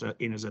as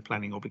a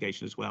planning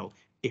obligation as well,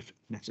 if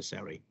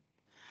necessary.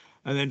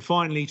 And then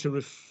finally,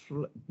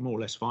 more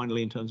or less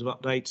finally in terms of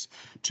updates,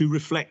 to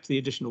reflect the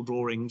additional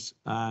drawings,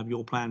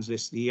 your plans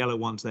list, the yellow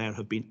ones there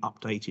have been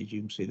updated. You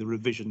can see the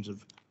revisions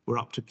were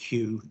up to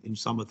Q in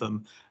some of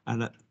them,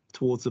 and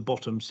towards the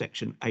bottom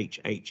section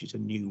HH is a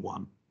new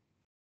one.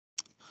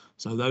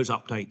 So those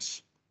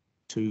updates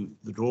to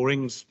the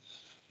drawings.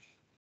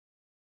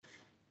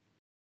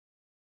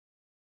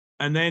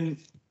 And then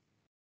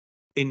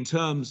in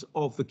terms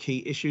of the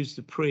key issues,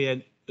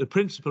 the the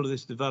principle of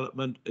this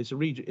development is a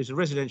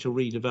residential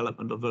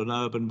redevelopment of an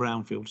urban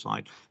brownfield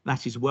site.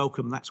 That is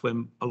welcome. That's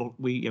when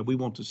we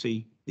want to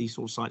see these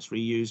sort of sites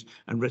reused,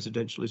 and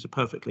residential is a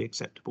perfectly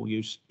acceptable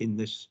use in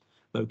this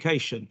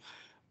location.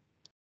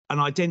 An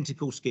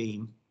identical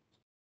scheme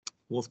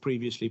was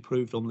previously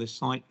approved on this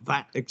site.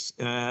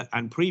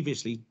 And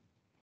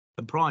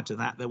prior to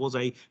that, there was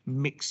a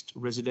mixed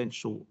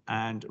residential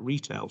and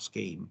retail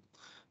scheme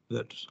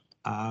that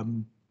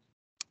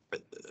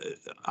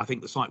I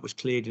think the site was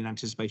cleared in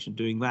anticipation of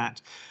doing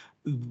that.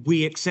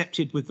 We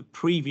accepted with the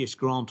previous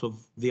grant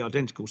of the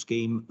identical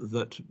scheme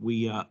that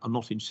we are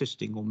not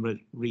insisting on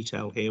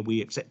retail here. We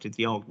accepted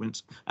the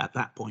arguments at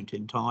that point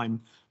in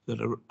time that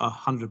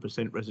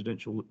 100%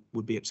 residential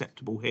would be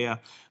acceptable here.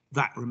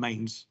 That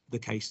remains the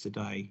case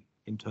today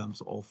in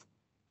terms of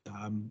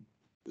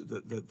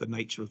the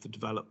nature of the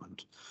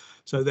development.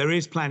 So there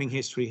is planning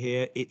history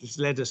here. It has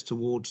led us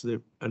towards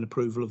an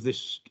approval of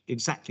this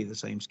exactly the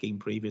same scheme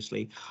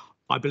previously.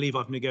 I believe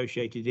I've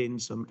negotiated in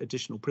some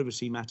additional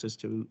privacy matters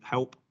to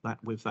help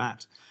with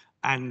that,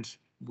 and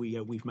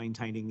we've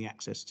maintaining the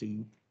access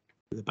to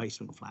the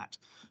basement flat.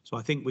 So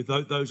I think with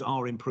those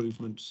are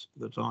improvements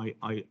that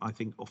I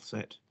think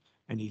offset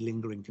any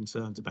lingering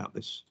concerns about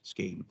this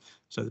scheme.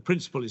 So the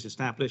principle is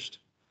established.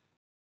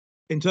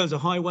 In terms of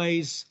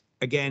highways,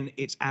 again,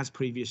 it's as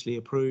previously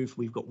approved.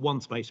 We've got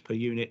one space per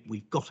unit.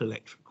 We've got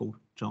electrical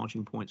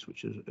charging points,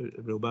 which is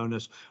a real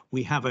bonus.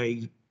 We have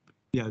a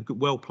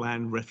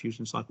well-planned refuse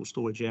and cycle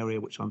storage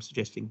area, which I'm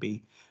suggesting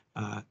be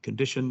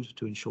conditioned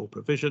to ensure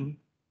provision.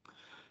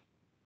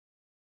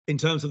 In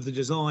terms of the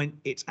design,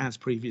 it's as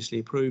previously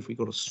approved. We've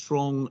got a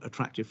strong,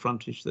 attractive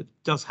frontage that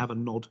does have a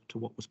nod to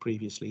what was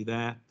previously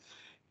there.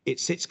 It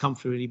sits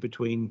comfortably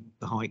between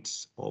the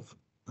heights of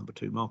number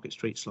 2 Market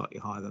Street, slightly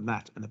higher than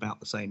that, and about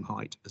the same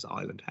height as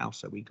Island House.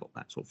 So we got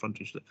that sort of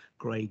frontage that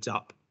grades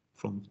up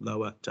from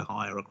lower to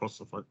higher across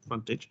the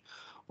frontage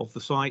of the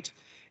site.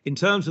 In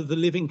terms of the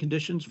living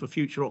conditions for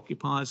future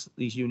occupiers,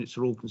 these units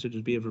are all considered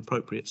to be of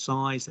appropriate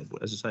size.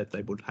 As I said,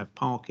 they would have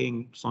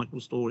parking, cycle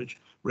storage,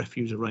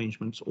 refuse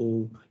arrangements,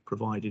 all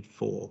provided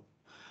for.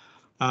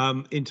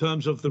 In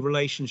terms of the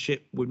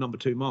relationship with number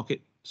 2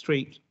 Market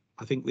Street,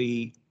 I think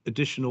the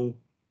additional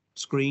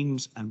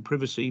screens and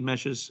privacy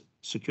measures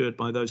secured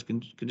by those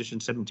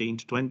conditions 17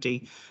 to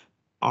 20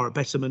 are a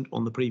betterment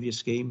on the previous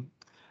scheme.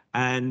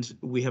 And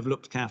we have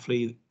looked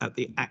carefully at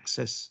the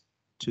access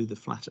to the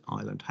flat at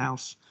Island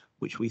House,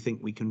 which we think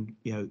we can,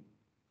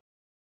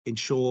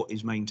 ensure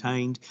is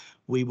maintained.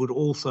 We would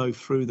also,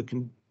 through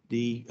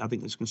I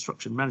think there's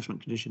construction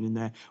management condition in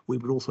there, we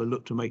would also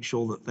look to make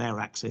sure that their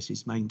access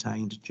is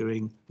maintained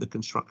during the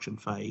construction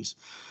phase.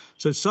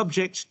 So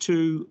subject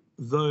to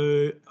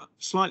the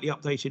slightly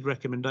updated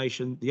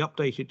recommendation, the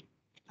updated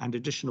and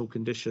additional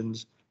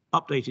conditions,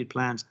 updated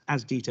plans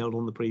as detailed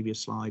on the previous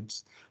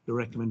slides, the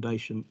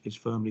recommendation is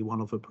firmly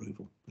one of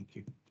approval. Thank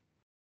you.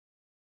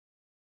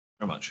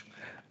 Very much.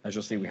 As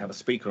you'll see, we have a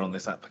speaker on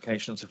this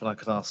application. So if I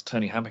could ask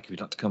Tony Hammack, if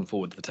you'd like to come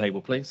forward to the table,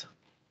 please.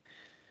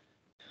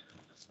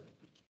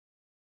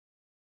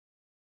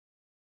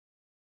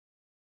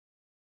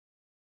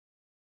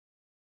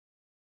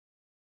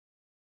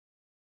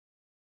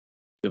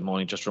 Good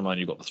morning. Just to remind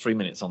you, you've got the 3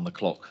 minutes on the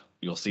clock.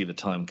 You'll see the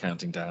time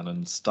counting down,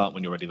 and start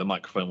when you're ready. The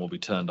microphone will be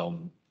turned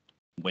on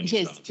when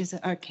you start. Yes,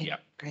 okay. Yeah.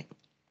 Great.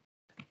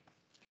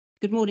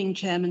 Good morning,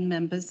 Chairman,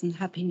 members, and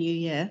Happy New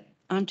Year.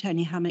 I'm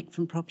Tony Hammack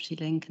from Property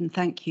Link, and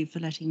thank you for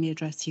letting me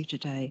address you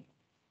today.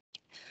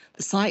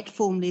 The site,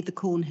 formerly the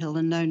Cornhill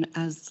and known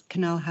as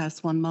Canal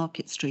House 1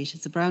 Market Street,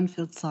 is a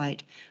brownfield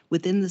site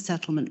within the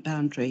settlement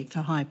boundary for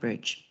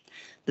Highbridge.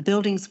 The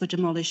buildings were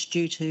demolished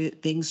due to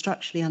being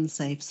structurally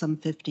unsafe some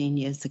 15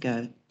 years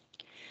ago.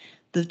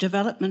 The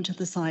development of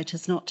the site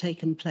has not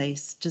taken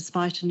place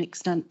despite an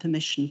extant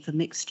permission for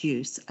mixed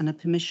use and a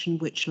permission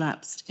which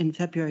lapsed in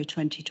February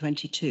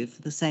 2022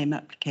 for the same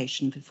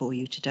application before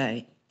you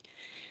today.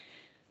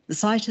 The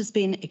site has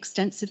been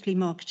extensively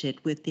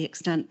marketed with the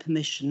extant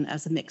permission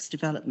as a mixed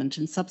development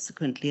and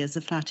subsequently as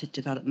a flatted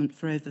development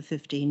for over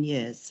 15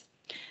 years.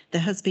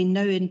 There has been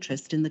no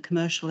interest in the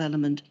commercial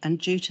element, and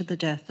due to the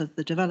death of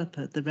the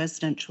developer, the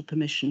residential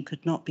permission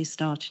could not be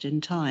started in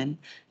time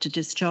to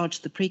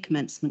discharge the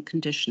pre-commencement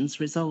conditions,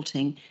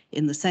 resulting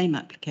in the same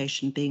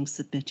application being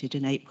submitted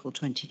in April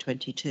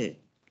 2022.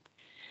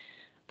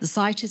 The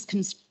site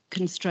is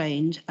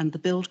constrained and the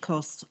build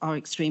costs are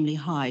extremely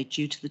high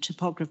due to the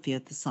topography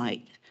of the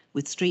site,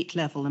 with street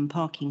level and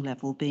parking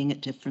level being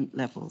at different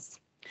levels.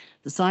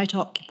 The site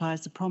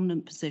occupies a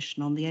prominent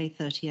position on the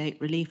A38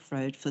 relief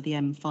road for the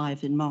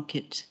M5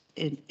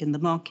 in the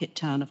market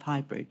town of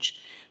Highbridge.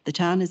 The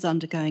town is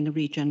undergoing a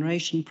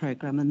regeneration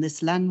programme, and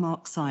this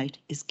landmark site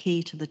is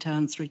key to the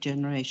town's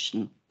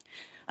regeneration.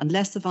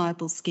 Unless a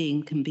viable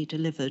scheme can be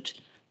delivered,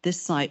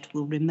 this site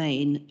will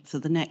remain for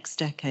the next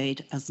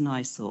decade as an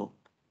eyesore.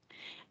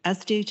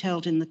 As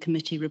detailed in the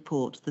committee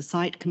report, the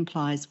site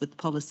complies with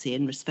policy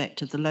in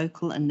respect of the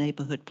local and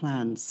neighbourhood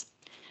plans.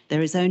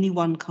 There is only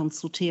one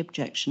consultee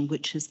objection,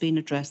 which has been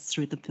addressed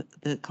through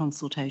the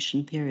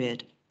consultation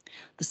period.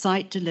 The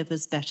site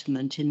delivers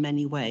betterment in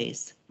many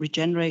ways: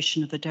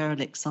 regeneration of a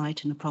derelict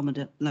site in a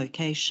prominent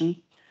location,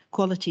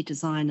 quality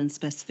design and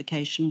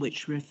specification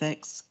which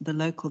reflects the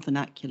local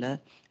vernacular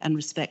and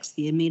respects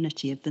the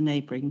amenity of the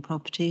neighbouring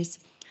properties,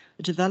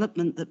 a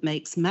development that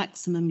makes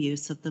maximum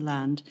use of the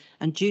land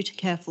and, due to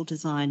careful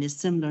design, is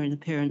similar in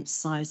appearance,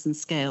 size and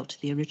scale to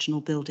the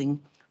original building,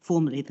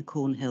 formerly the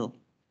Cornhill.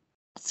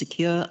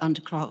 Secure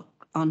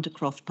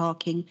undercroft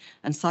parking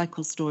and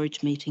cycle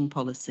storage meeting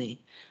policy.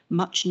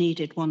 Much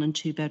needed 1 and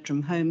 2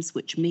 bedroom homes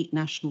which meet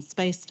national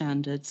space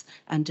standards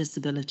and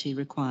disability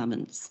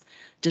requirements.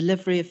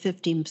 Delivery of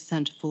 15%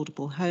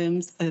 affordable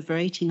homes. Over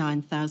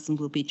 89,000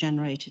 will be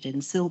generated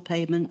in SIL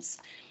payments.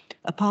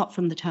 Apart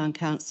from the Town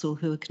Council,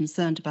 who are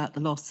concerned about the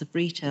loss of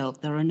retail,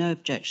 there are no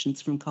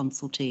objections from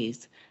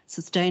consultees.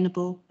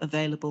 Sustainable,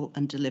 available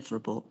and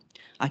deliverable.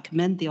 I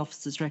commend the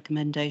officer's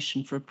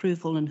recommendation for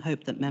approval and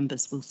hope that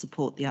members will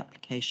support the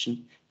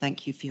application.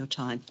 Thank you for your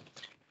time.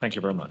 Thank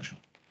you very much.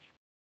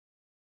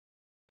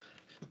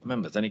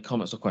 Members, any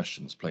comments or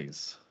questions,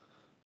 please?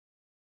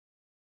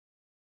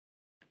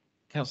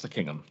 Councillor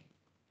Kingham.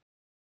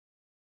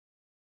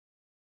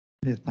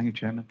 Yeah, thank you,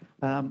 Chairman.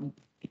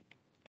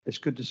 It's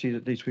good to see that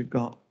at least we've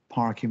got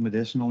parking with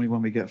this, and only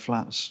when we get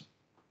flats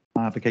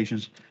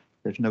applications,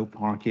 there's no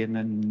parking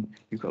and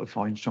you've got to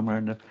find somewhere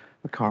in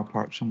a car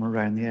park somewhere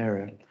around the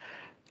area.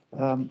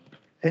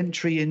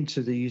 Entry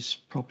into these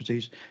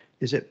properties,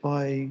 is it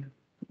by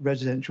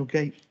residential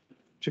gate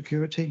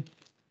security?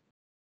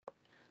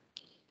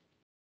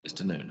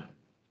 Mr. Noon.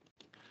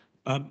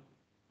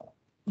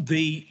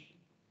 The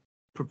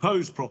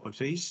proposed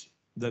properties,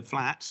 the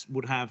flats,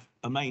 would have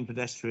a main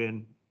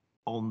pedestrian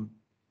on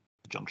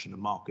the junction of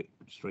Market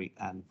Street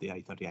and the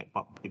A38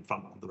 in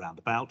front of the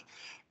roundabout.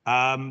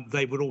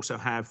 They would also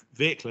have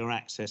vehicular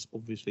access,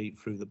 obviously,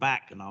 through the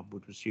back, and I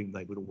would assume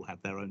they would all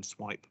have their own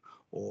swipe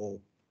or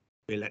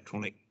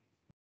electronic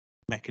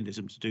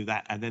mechanism to do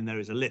that. And then there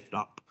is a lift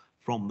up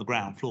from the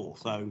ground floor.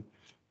 So,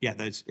 yeah,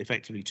 there's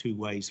effectively 2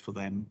 ways for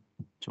them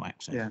to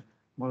access. Yeah.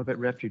 What about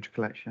refuge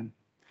collection?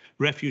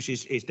 Refuge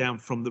is down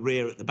from the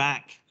rear at the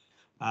back.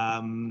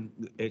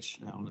 It's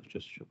now, let's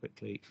just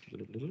quickly.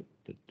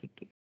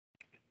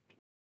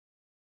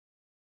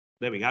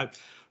 There we go.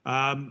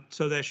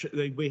 So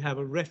we have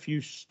a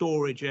refuse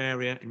storage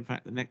area. In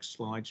fact, the next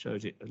slide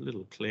shows it a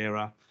little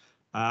clearer.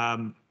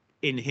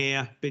 In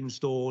here, bin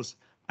stores,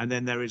 and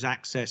then there is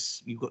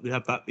access. You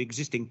have that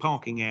existing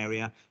parking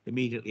area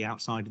immediately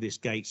outside of this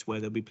gates, where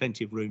there'll be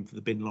plenty of room for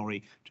the bin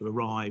lorry to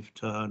arrive,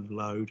 turn,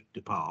 load,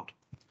 depart.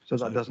 So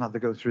that doesn't have to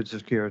go through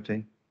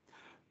security?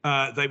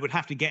 They would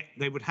have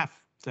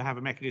to have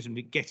a mechanism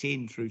to get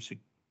in through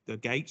the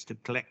gates to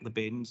collect the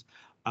bins.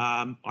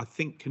 I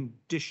think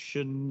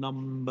condition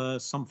number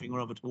something or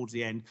other towards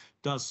the end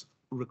does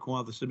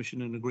require the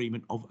submission and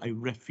agreement of a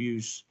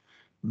refuse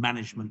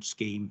management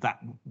scheme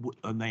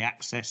and the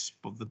access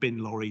of the bin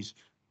lorries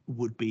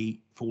would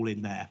fall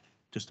in there,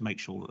 just to make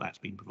sure that that's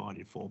been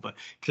provided for. But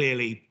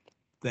clearly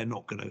they're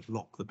not going to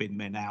lock the bin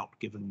men out,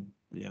 given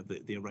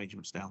the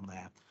arrangements down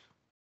there.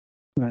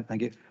 Right,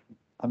 thank you.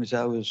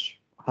 I was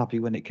happy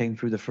when it came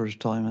through the first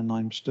time, and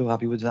I'm still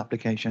happy with the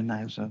application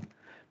now. So.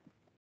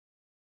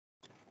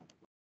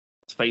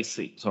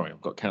 Facey, sorry,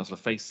 I've got Councillor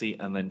Facey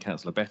and then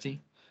Councillor Betty.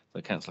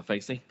 So Councillor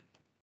Facey.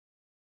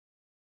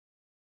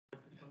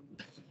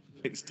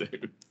 Please do.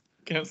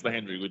 Councillor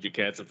Henry, would you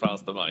care to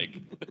pass the mic?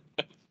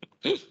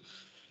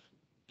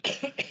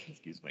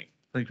 Excuse me.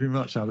 Thank you very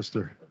much,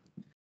 Alistair.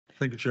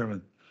 Thank you,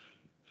 Chairman.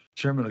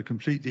 Chairman, I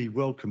completely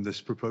welcome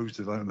this proposed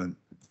development,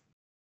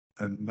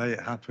 and may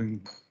it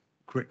happen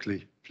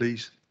quickly,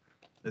 please.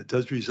 It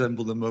does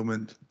resemble the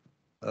moment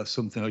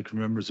something I can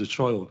remember as a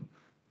child,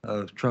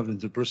 travelling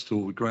to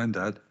Bristol with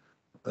Grandad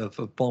of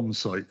a bomb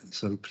site.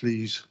 So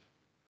please,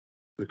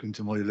 looking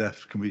to my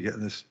left, can we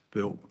get this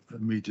built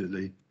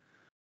immediately?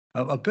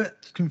 I'm a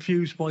bit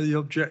confused by the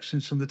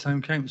objections from the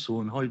Town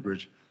Council and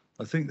Highbridge.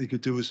 I think they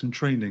could do with some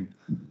training.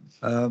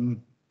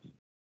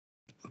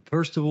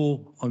 First of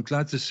all, I'm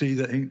glad to see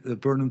that the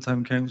Burnham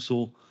Town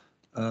Council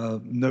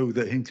know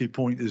that Hinkley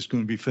Point is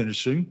going to be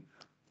finished soon,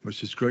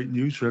 which is great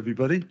news for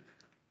everybody.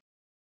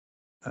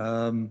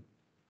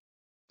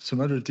 Some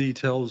other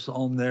details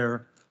on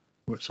there,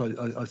 which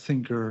I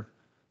think are,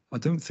 I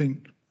don't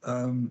think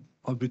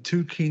I'd be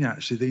too keen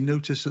actually. They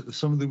notice that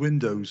some of the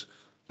windows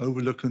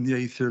overlooking the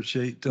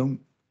A38 don't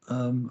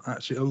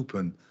actually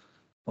open.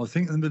 I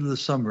think in the middle of the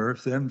summer,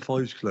 if the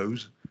M5's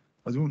closed,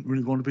 I don't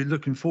really want to be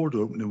looking forward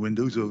to opening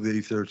windows over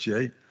the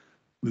A38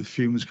 with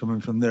fumes coming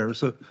from there.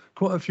 So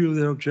quite a few of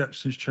their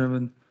objections,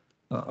 Chairman,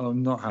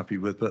 I'm not happy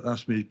with, but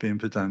that's me being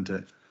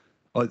pedantic.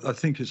 I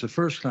think it's a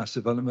first-class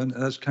development.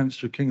 As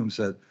Councillor Kingham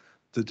said,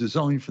 the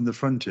design from the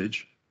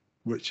frontage,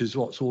 which is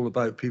what's all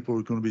about, people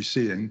are going to be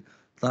seeing,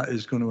 that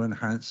is going to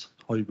enhance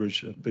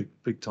Highbridge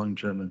big time,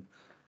 Chairman.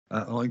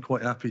 I'm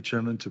quite happy,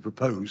 Chairman, to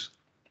propose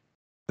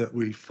that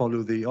we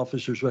follow the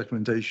officer's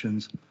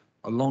recommendations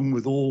along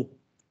with all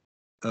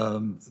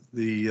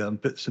the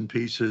bits and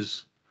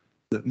pieces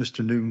that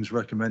Mr. Noon's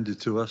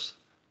recommended to us,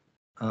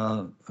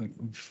 I'm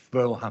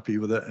very happy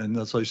with it. And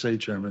as I say,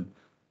 Chairman,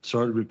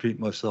 sorry to repeat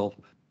myself,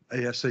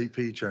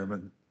 ASAP,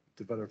 Chairman,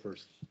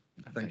 developers.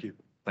 Thank you.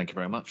 Thank you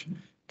very much.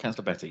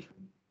 Councillor Betty.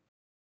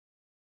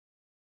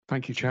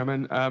 Thank you,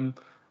 Chairman.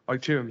 I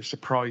too am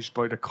surprised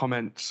by the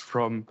comments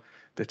from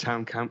the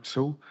town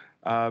council,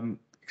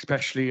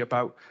 especially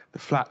about the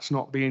flats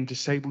not being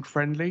disabled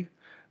friendly.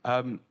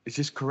 Is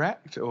this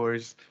correct, or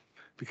is,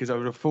 because I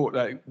would have thought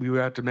that we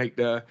would have to make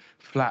the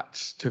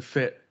flats to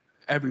fit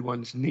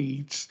everyone's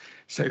needs.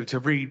 So to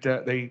read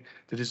that the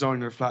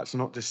design of the flats are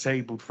not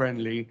disabled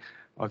friendly,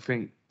 I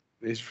think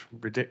is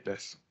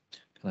ridiculous.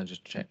 Can I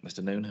just check,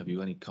 Mr. Noon, have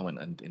you any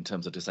comment in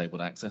terms of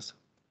disabled access?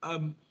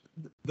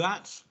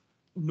 That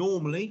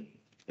normally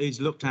is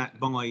looked at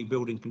by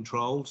building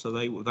control, so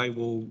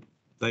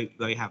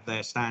they have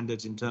their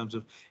standards in terms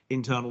of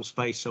internal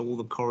space, so all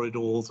the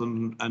corridors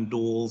and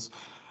doors.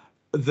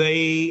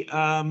 The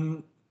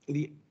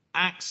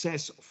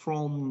access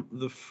from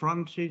the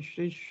frontage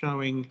is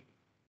showing.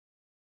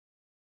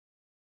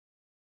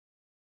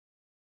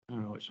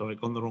 Oh, sorry,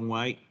 gone the wrong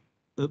way.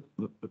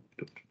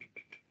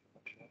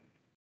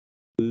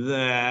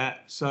 There,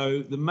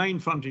 so the main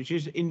frontage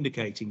is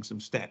indicating some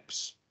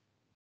steps.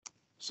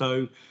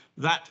 So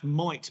that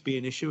might be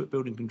an issue at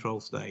building control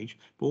stage,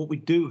 but what we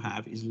do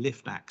have is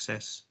lift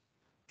access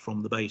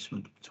from the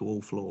basement to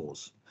all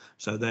floors.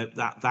 So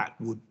that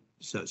would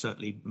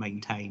certainly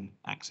maintain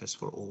access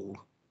for all.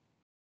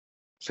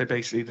 So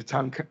basically the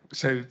town,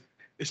 so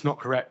it's not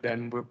correct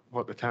then with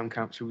what the town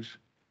council's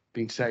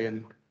been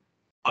saying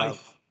about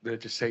the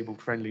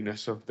disabled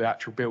friendliness of the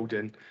actual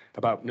building,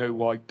 about no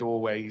wide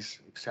doorways,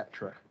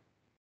 etc.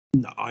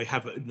 No, I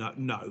haven't.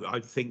 No, I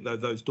think that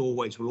those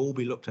doorways will all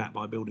be looked at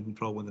by building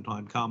control when the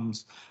time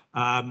comes.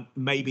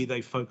 Maybe they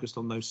focused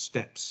on those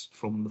steps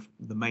from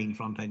the main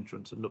front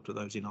entrance and looked at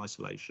those in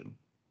isolation.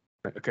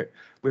 Okay,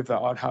 with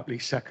that, I'd happily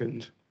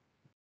second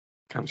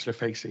Councillor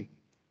Facey.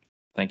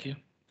 Thank you.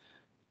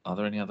 Are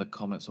there any other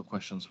comments or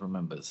questions from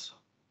members?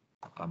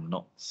 I'm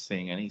not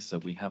seeing any, so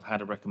we have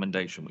had a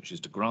recommendation, which is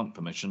to grant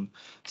permission,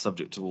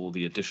 subject to all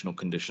the additional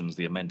conditions,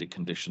 the amended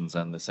conditions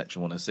and the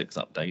Section 106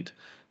 update.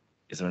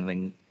 Is there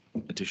anything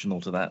additional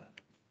to that?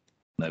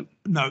 No.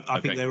 No, I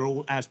Okay. think they're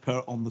all as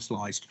per on the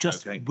slides,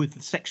 just Okay. with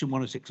the Section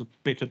 106 a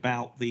bit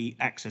about the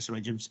access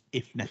arrangements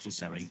if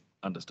necessary.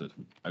 Understood.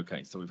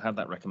 Okay, so we've had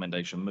that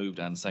recommendation moved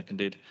and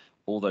seconded.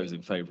 All those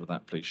in favour of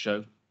that, please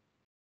show.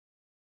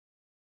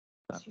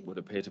 That would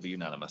appear to be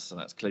unanimous, and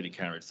that's clearly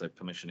carried, so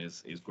permission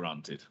is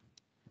granted.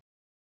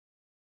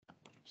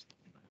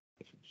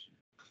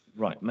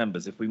 Right,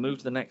 members, if we move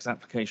to the next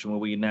application where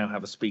we now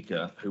have a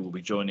speaker who will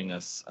be joining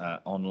us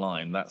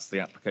online, that's the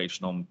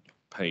application on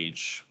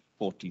page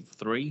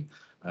 43,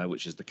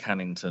 which is the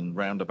Cannington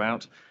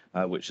roundabout,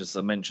 which, as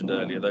I mentioned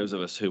earlier, those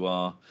of us who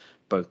are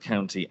both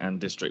county and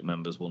district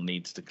members will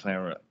need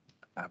to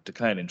have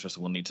declared interest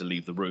and will need to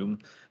leave the room.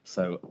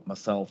 So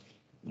myself,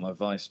 my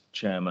vice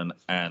chairman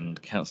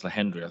and Councillor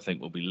Hendry, I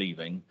think, will be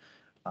leaving.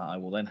 I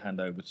will then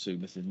hand over to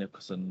Mrs.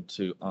 Nicholson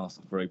to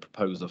ask for a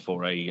proposer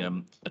for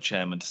a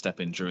chairman to step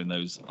in during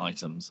those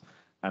items.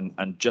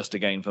 And just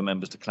again for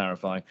members to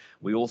clarify,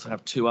 we also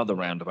have two other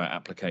roundabout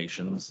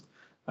applications,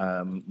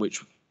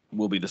 which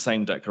will be the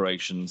same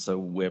declaration. So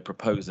we're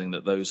proposing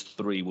that those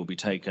three will be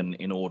taken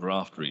in order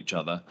after each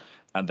other,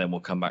 and then we'll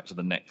come back to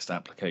the next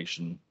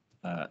application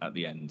at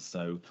the end.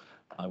 So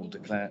I will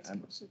declare.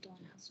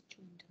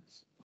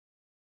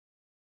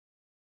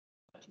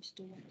 Do you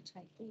still want to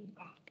take the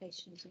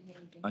applications in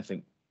order? I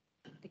think,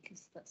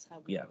 because that's how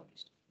we. yeah,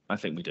 I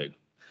think we do.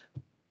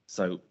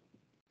 So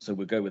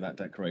we'll go with that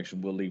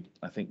declaration. We'll leave.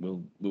 I think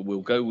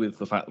we'll go with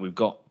the fact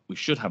that we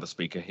should have a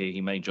speaker here.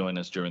 He may join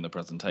us during the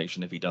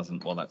presentation. If he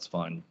doesn't, well, that's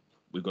fine.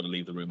 We've got to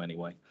leave the room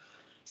anyway.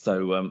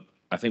 So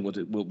I think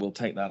we'll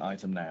take that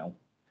item now.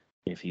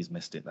 If he's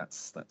missed it,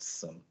 that's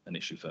an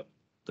issue for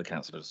the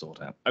councillor to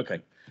sort out.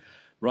 Okay,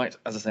 right.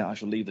 As I say, I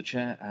shall leave the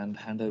chair and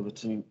hand over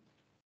to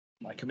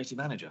my committee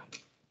manager.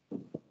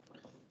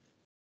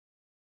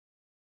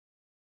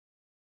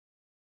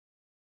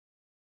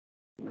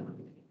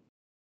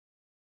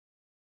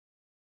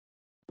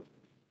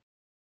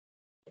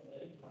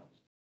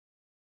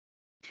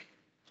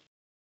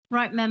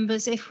 Right,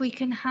 members, if we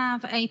can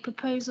have a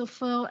proposal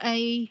for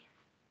a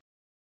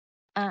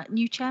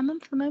new chairman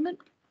for the moment.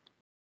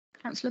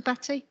 Councillor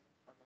Betty.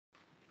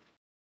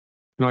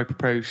 Can I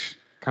propose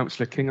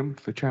Councillor Kingham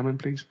for chairman,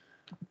 please?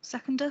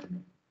 Seconder.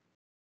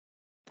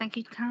 Thank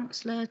you,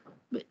 Councillor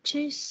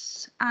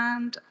Riches.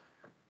 And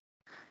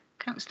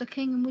Councillor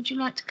Kingham, would you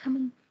like to come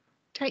and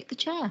take the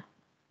chair?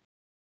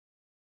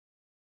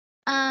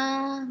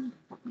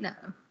 No,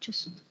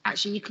 just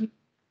actually you can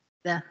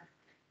there.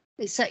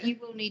 It's that you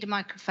will need a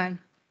microphone.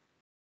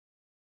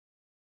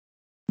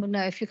 Well,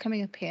 no, if you're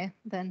coming up here,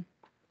 then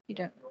you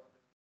don't.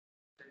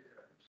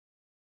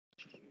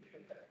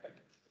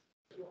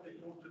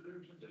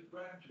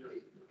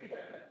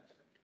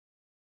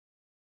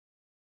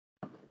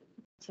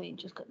 So you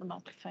just got the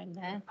microphone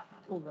there.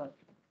 All right.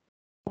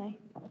 Okay.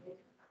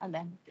 And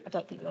then I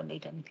don't think you'll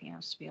need anything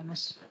else, to be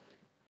honest.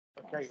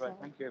 Okay, right,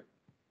 thank you.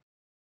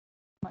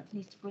 Might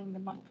need to bring the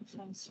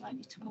microphone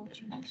slightly towards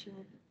you. Make sure.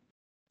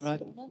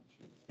 Right.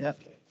 Yeah.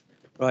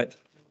 Right.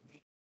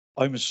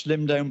 I'm a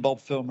slim down Bob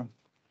Filmer.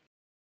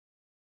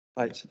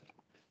 Right.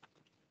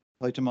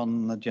 Item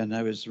on the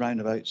agenda is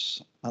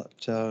roundabouts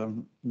at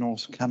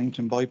North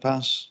Cannington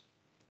bypass.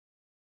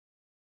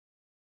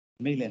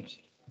 Millions.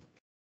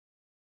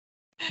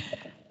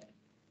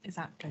 Is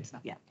that close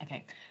enough? Yeah,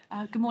 okay.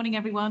 Good morning,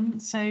 everyone.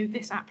 So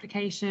this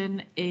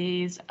application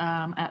is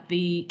at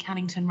the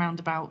Cannington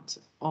roundabout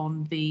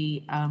on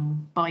the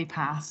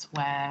bypass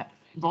where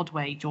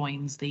Rodway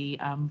joins the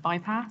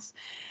bypass.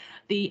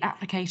 The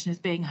application is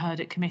being heard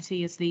at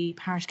committee as the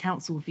parish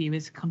council view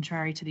is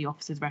contrary to the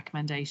officer's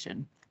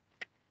recommendation.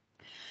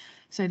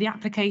 So the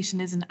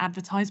application is an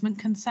advertisement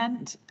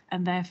consent,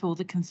 and therefore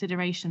the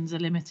considerations are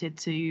limited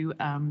to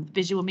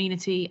visual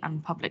amenity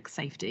and public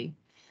safety.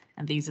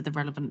 And these are the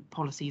relevant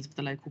policies of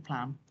the local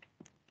plan.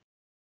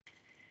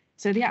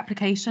 So the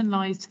application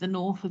lies to the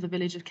north of the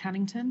village of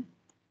Cannington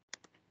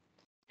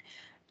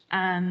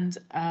and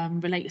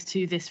relates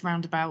to this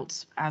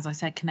roundabout, as I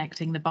said,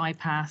 connecting the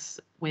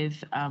bypass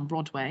with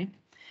Rodway.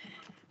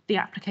 The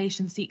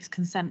application seeks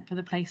consent for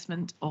the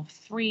placement of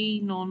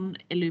 3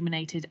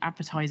 non-illuminated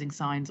advertising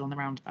signs on the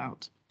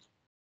roundabout.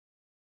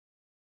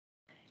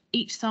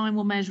 Each sign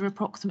will measure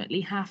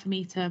approximately 0.5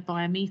 metre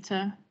by 1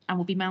 metre and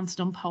will be mounted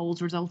on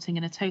poles, resulting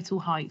in a total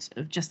height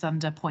of just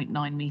under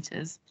 0.9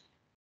 metres.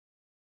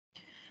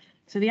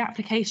 So the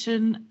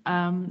application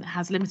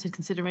has limited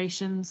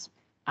considerations,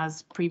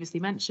 as previously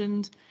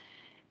mentioned.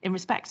 In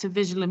respect of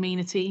visual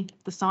amenity,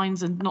 the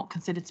signs are not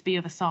considered to be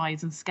of a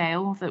size and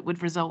scale that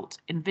would result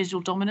in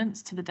visual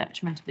dominance to the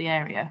detriment of the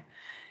area.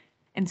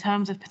 In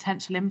terms of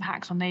potential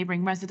impact on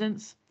neighbouring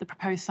residents, the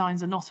proposed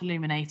signs are not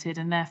illuminated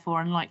and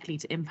therefore unlikely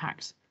to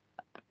impact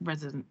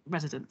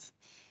residents.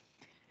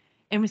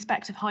 In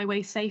respect of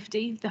highway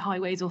safety, the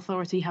Highways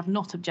Authority have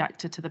not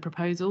objected to the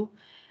proposal,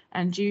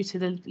 and due to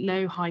the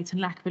low height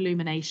and lack of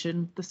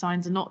illumination, the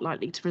signs are not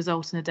likely to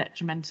result in a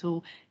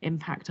detrimental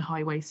impact to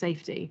highway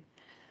safety.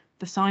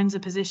 The signs are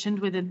positioned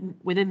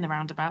within the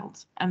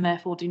roundabout and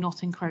therefore do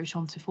not encroach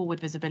onto forward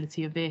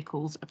visibility of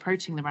vehicles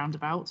approaching the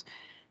roundabout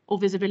or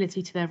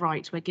visibility to their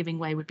right where giving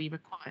way would be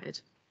required.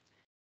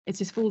 It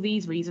is for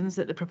these reasons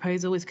that the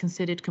proposal is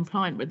considered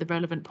compliant with the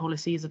relevant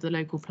policies of the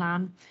local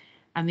plan,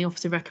 and the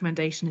officer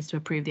recommendation is to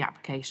approve the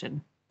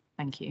application.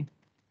 Thank you.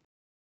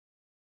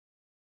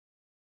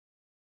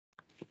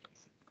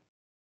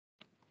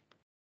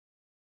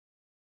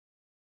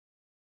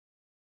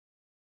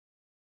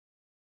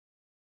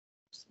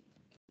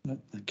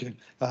 Thank you.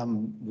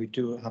 We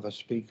do have a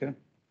speaker,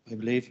 I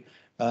believe.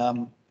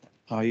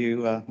 Are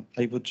you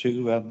able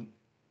to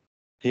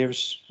hear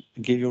us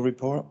and give your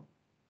report?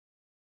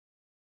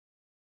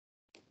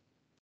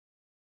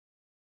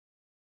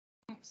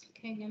 Thanks,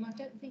 Kenyon. I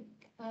don't think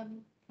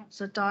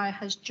Councillor Dyer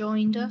has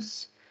joined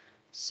us,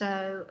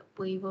 so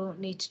we will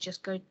need to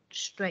just go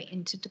straight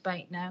into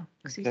debate now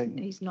because Okay.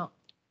 he's not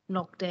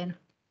logged in.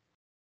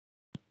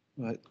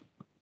 Right,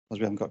 as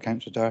we haven't got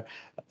Councillor Dyer.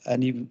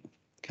 Any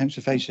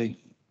Councillor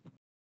Facey?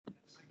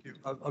 Thank you.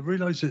 I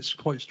realise it's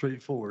quite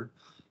straightforward,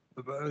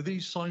 but are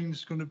these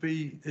signs going to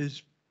be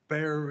as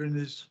bare and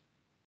as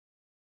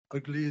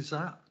ugly as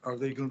that? Are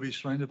they going to be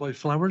surrounded by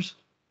flowers?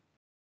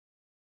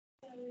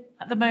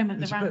 At the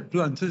moment, It's a bit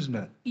blunt, isn't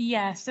it?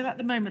 Yeah, so at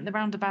the moment the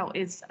roundabout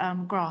is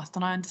grassed,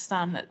 and I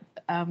understand that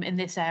in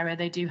this area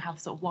they do have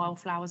sort of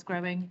wildflowers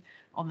growing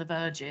on the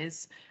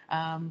verges,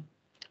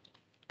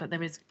 but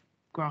there is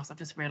grass. I've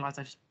just realised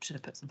I should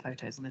have put some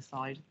photos on this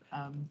side,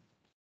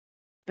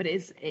 but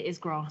it is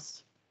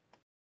grass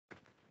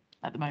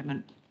at the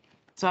moment.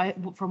 So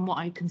from what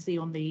I can see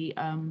on the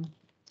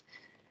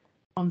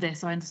on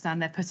this, I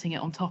understand they're putting it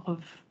on top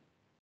of.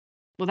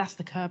 Well, that's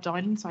the curbed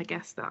island, so I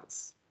guess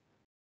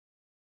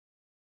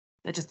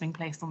they're just being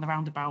placed on the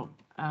roundabout.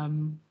 I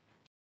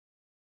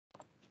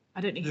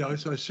don't know. Yeah, I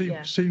see,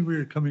 Yeah. see where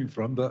you're coming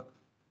from, but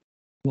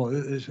well,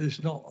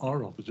 it's not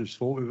our officer's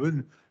fault. It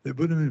would have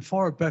been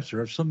far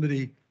better if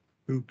somebody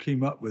who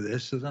came up with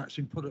this had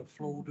actually put a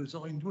floral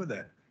design with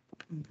it,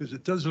 because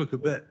it does look a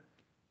bit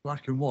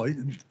black and white.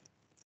 And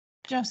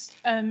Just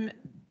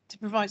to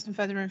provide some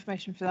further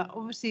information for that,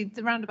 obviously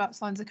the roundabout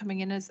signs are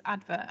coming in as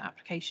advert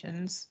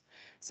applications.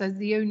 So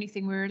the only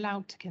thing we're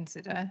allowed to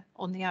consider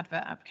on the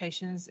advert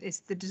applications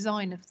is the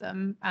design of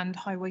them and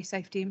highway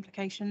safety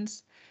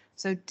implications.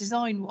 So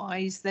design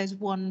wise, there's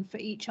one for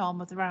each arm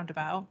of the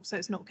roundabout, so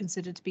it's not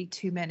considered to be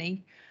too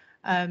many.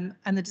 And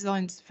the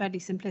design's fairly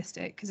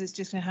simplistic because it's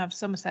just going to have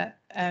Somerset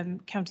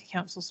County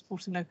Council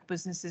supporting local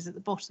businesses at the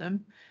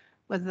bottom.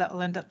 Whether that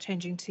will end up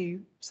changing to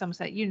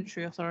Somerset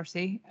Unitary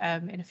Authority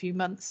in a few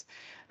months.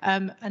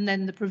 And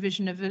then the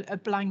provision of a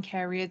blank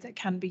area that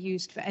can be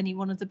used for any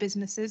one of the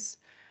businesses.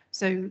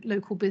 So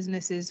local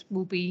businesses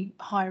will be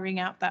hiring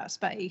out that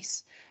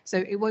space.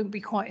 So it won't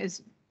be quite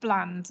as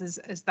bland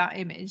as that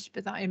image,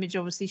 but that image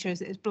obviously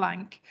shows it as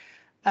blank.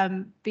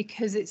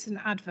 Because it's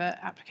an advert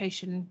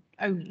application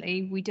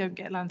only, we don't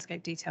get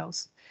landscape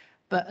details.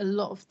 But a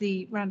lot of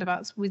the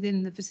roundabouts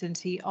within the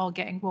vicinity are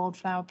getting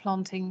wildflower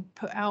planting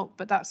put out,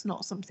 but that's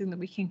not something that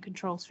we can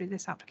control through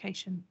this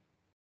application.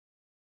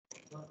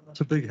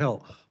 That's a big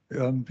help,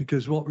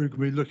 because what we're going to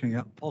be looking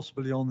at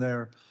possibly on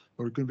there,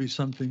 are going to be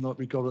something like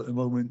we got at the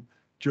moment,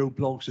 Joe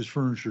Bloggs'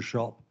 furniture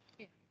shop,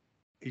 Yeah.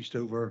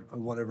 Eastover or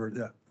whatever.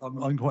 Yeah,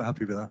 I'm quite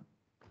happy with that.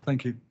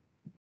 Thank you.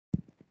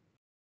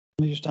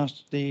 Can I just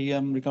ask the,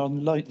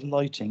 regarding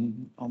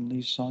lighting on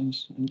these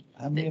signs?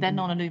 How many of They're them?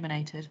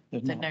 non-illuminated,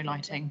 They're so not. no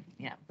lighting,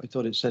 yeah. I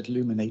thought it said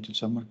illuminated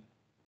somewhere.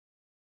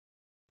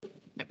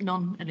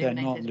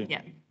 Non-illuminated,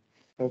 yeah.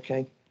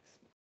 Okay.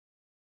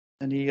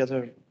 Any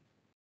other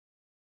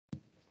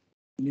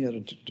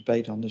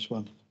debate on this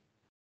one?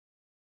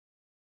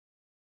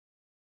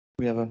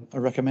 We have a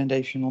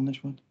recommendation on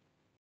this one?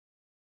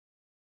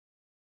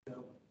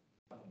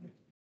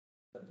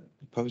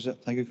 Oppose it,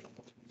 thank you.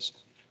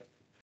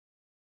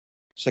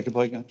 Second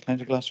by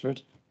Councillor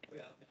Glassford.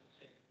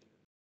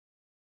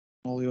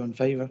 All you in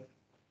favour?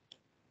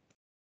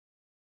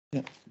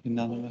 Yeah,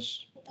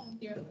 unanimous.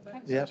 Yeah,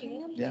 yeah,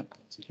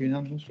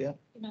 unanimous, yeah.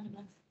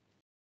 Unanimous.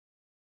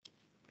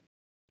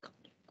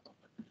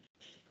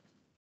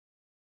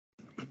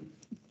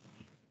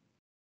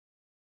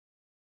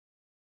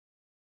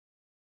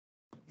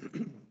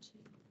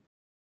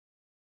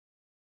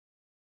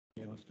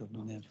 Yeah, what's going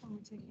on there?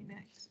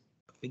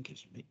 I think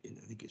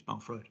it's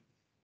Bath Road.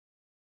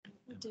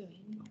 We're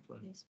doing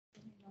is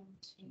putting on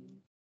to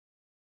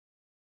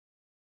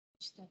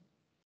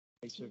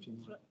Page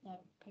 13. no,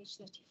 page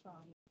 35.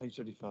 Page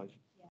 35.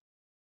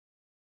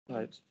 Yeah.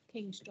 Right.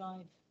 King's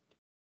Drive.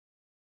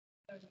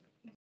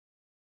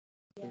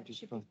 Yeah, it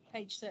should be 35.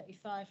 page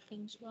 35,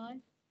 King's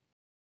Drive.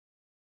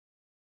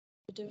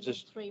 We're doing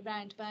Just- 3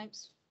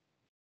 roundabouts.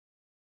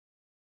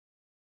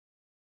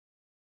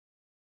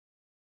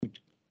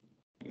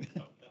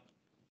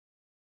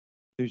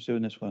 Who's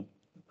doing this one?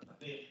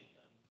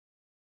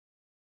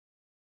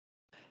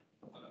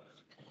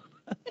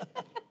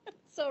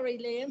 Sorry,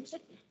 Liam. So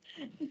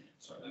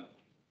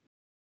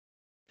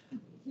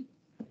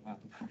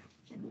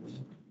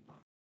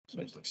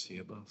it's like see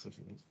above, isn't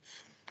it?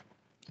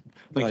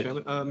 Right. Thank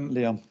you, Chairman.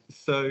 Leon.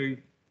 So,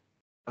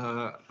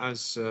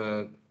 as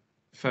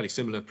fairly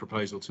similar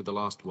proposal to the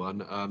last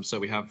one, so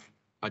we have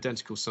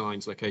identical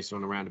signs located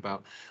on a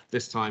roundabout.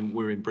 This time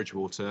we're in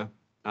Bridgewater.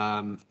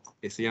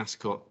 It's the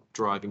Ascot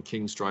Drive and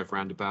Kings Drive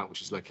roundabout,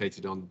 which is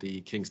located on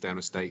the Kingsdown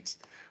estate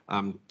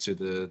to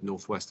the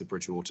northwest of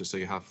Bridgewater. So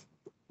you have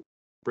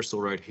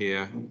Bristol Road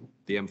here,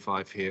 the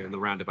M5 here, and the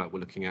roundabout we're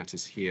looking at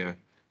is here.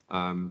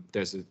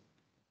 There's an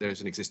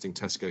existing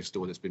Tesco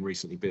store that's been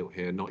recently built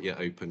here, not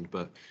yet opened,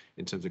 but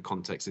in terms of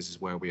context, this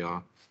is where we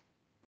are.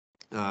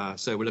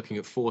 So we're looking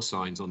at 4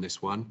 signs on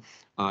this one.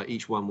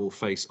 Each one will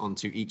face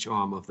onto each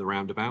arm of the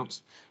roundabout.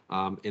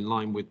 In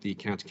line with the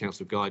County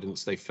Council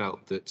guidance, they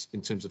felt that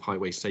in terms of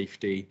highway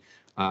safety,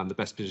 the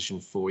best position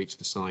for each of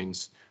the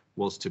signs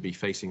was to be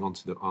facing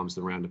onto the arms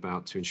of the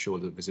roundabout to ensure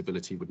that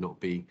visibility would not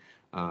be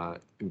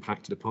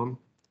impacted upon.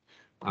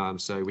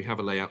 So we have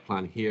a layout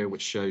plan here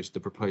which shows the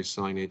proposed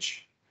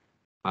signage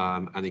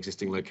and the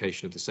existing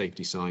location of the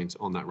safety signs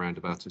on that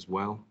roundabout as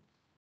well.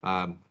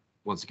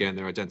 Once again,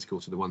 they're identical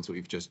to the ones that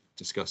we've just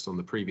discussed on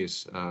the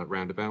previous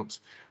roundabout.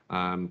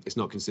 It's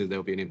not considered there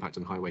will be an impact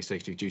on highway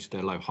safety due to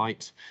their low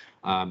height.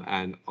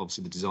 And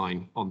obviously the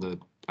design on the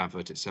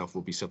advert itself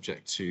will be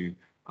subject to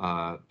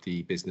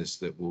the business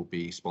that will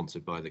be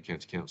sponsored by the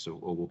County Council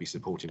or will be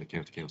supporting the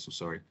County Council,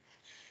 sorry.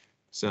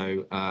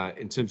 So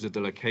in terms of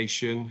the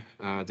location,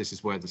 this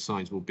is where the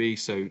signs will be.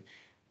 So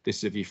this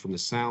is a view from the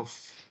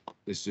south,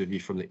 this is a view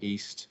from the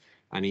east,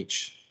 and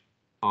each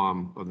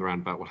arm of the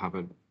roundabout will have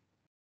a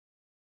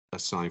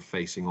sign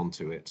facing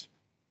onto it.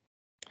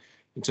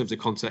 In terms of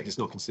context, it's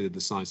not considered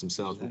the signs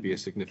themselves will be a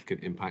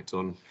significant impact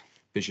on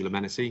visual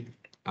amenity,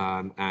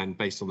 and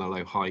based on their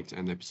low height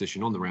and their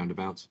position on the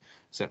roundabout,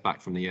 set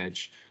back from the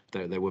edge,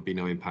 there would be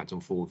no impact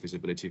on forward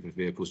visibility for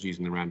vehicles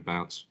using the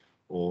roundabout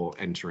or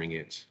entering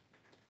it.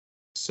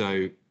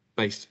 So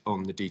based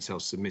on the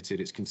details submitted,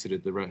 it's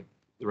considered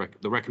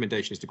the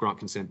recommendation is to grant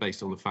consent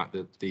based on the fact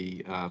that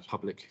the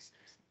public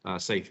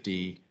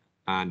safety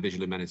and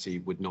visual amenity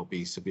would not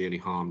be severely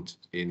harmed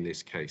in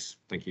this case.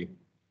 Thank you.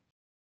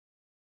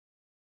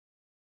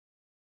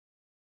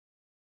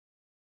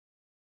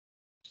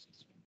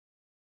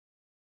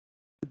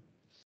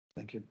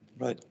 Thank you.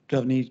 Right, do you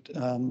have any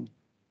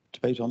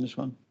debate on this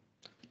one?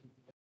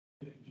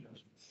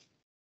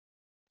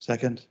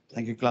 Second,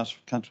 thank you,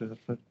 Councillor.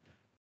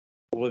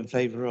 All in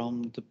favour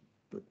on the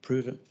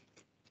approve it?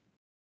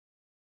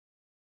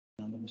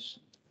 Unanimous.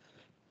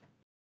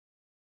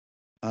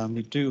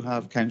 We do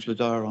have Councillor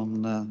Dyer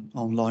on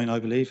online, I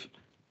believe.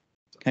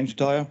 Councillor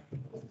Dyer?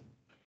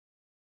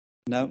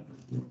 No?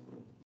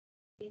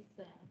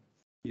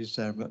 He's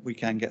there, but we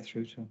can get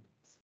through to him.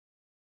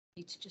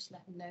 Need to just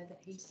let him know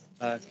that he's.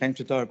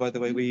 Councillor Dyer, by the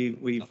way,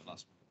 we've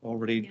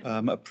already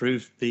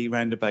approved the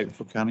roundabout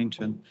for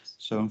Cannington,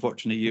 so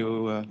unfortunately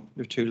you're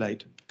too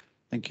late.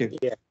 Thank you.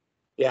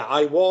 Yeah,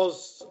 I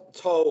was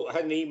told, I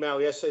had an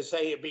email yesterday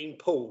saying it had been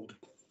pulled.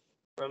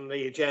 from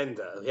the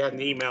agenda? We had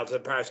an email to the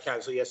parish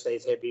council yesterday,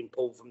 it had been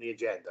pulled from the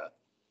agenda.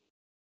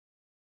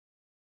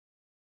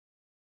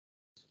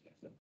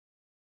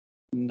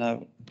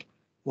 No,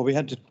 well, we've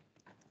had to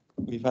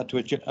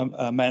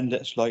amend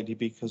it slightly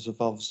because of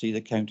obviously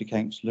the county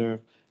councillor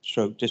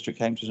stroke district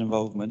council's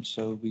involvement,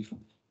 so we've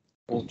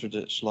altered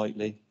it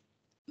slightly.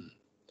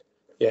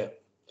 Yeah,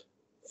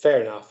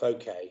 fair enough.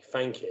 Okay,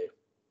 thank you.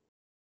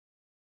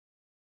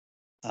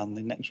 And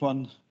the next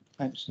one,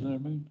 Councillor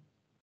Moon.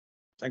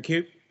 Thank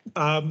you.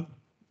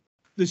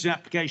 This is an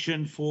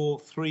application for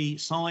 3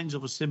 signs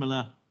of a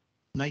similar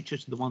nature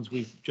to the ones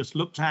we've just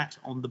looked at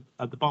on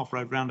the Bath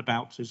Road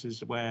roundabout. This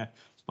is where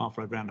Bath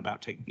Road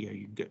roundabout you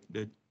can get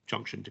the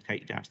junction to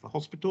take you down to the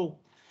hospital.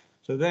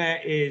 So there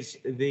is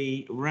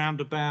the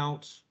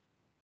roundabout,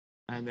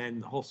 and then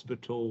the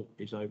hospital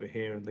is over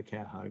here and the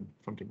care home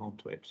fronting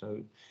onto it.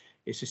 So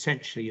it's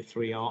essentially a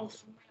 3-arc.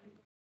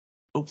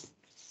 Oh,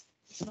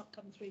 It's not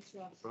come through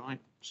to us. right,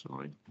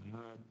 sorry,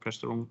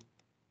 pressed the wrong.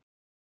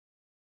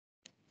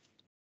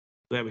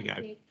 There we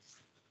go.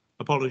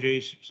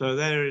 Apologies. So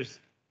there is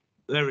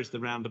the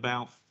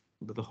roundabout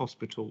with the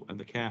hospital and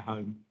the care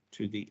home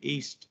to the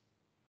east.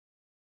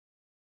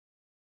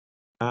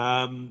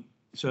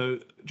 So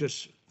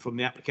just from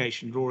the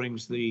application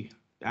drawings, the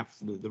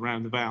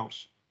roundabout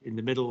in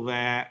the middle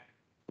there,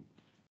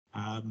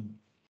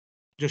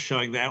 just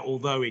showing there,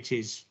 although it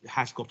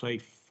has got a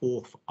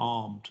 4th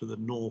arm to the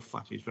north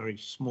that is very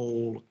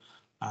small,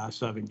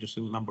 serving just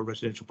a number of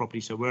residential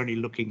properties. So we're only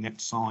looking at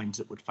signs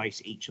that would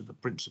face each of the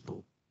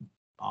principal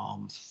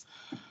arms.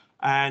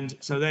 And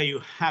so there you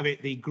have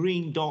it. The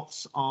green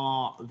dots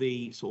are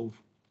the sort of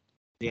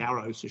the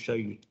arrows to tell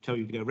you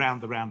to go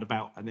round the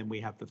roundabout, and then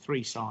we have the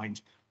 3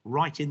 signs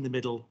right in the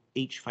middle,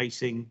 each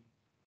facing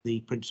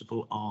the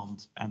principal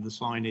arms, and the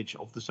signage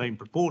of the same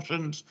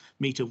proportions,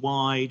 metre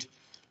wide,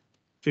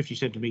 50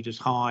 centimetres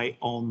high,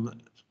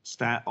 on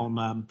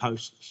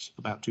posts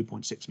about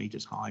 2.6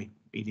 metres high,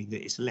 meaning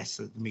that it's less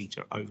than a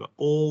metre over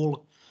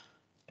all,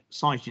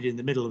 sited in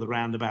the middle of the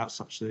roundabout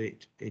such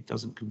that it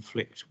doesn't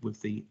conflict with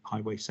the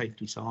highway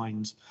safety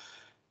signs.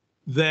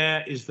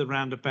 There is the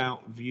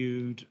roundabout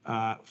viewed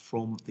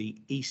from the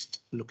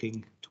east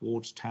looking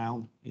towards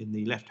town in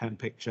the left-hand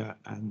picture,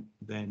 and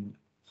then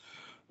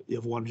the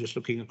other one just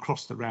looking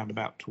across the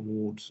roundabout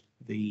towards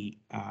the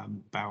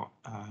Bower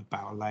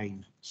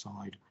Lane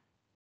side.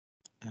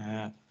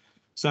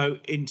 So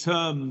in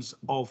terms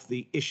of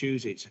the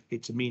issues,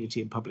 it's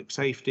amenity and public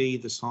safety.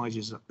 The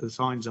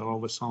signs are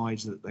of a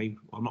size that they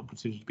are not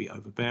considered to be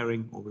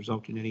overbearing or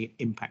result in any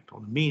impact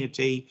on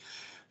amenity.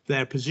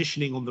 Their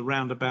positioning on the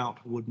roundabout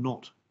would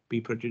not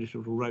be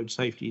prejudicial to road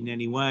safety in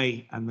any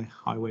way, and the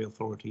Highway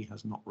Authority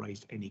has not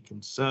raised any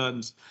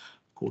concerns.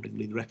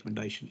 Accordingly, the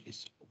recommendation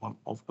is one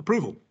of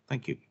approval.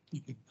 Thank you.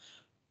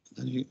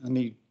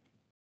 Any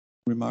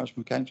remarks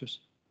from councillors?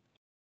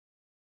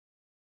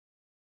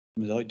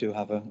 I do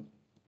have a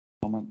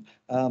comment.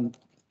 I'm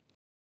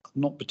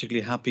not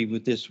particularly happy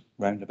with this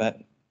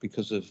roundabout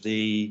because of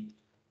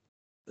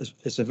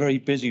it's a very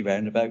busy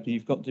roundabout, and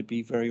you've got to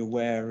be very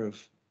aware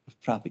of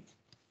traffic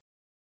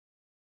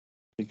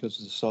because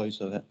of the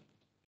size of it.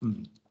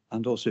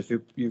 And also, if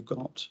you've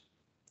got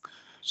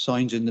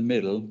signs in the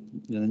middle,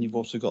 and then you've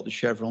also got the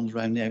chevrons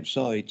around the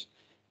outside.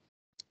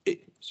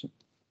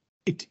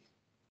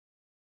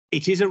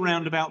 It is a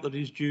roundabout that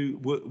is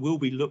will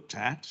be looked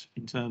at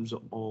in terms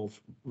of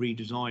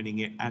redesigning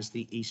it as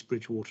the East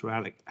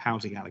Bridgewater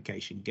housing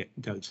allocation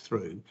goes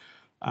through.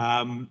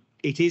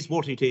 It is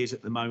what it is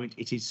at the moment.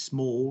 It is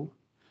small.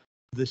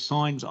 The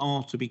signs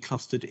are to be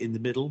clustered in the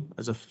middle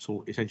as a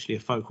sort, essentially a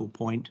focal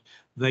point.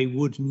 They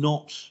would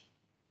not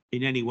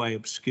in any way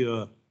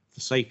obscure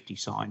the safety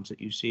signs that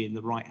you see in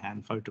the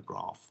right-hand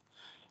photograph.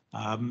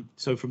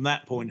 So from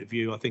that point of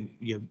view, I think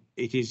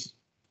it is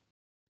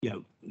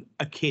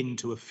akin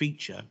to a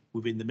feature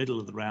within the middle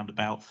of the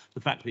roundabout. The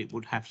fact that it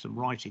would have some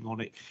writing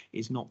on it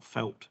is not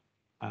felt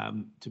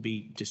to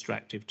be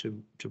distractive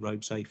to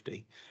road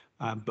safety.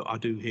 But I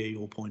do hear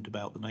your point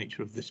about the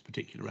nature of this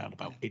particular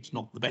roundabout. It's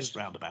not the best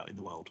roundabout in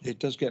the world. It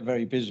does get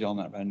very busy on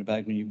that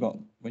roundabout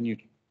when you're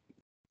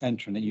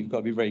entering it. You've got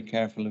to be very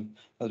careful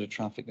of the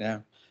traffic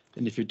there.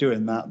 And if you're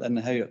doing that, then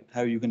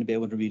how are you going to be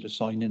able to read a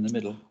sign in the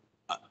middle?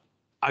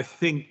 I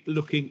think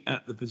looking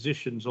at the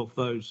positions of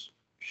those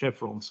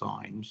chevron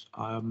signs,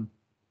 I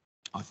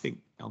think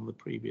on the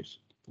previous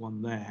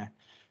one there,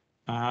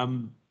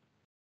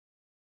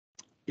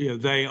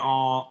 they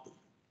are.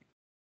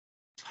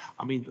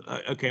 I mean,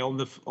 okay, on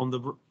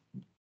the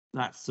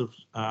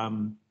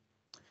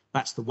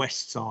that's the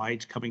west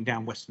side coming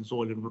down Western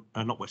Soil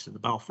and not Western, the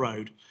Bath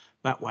Road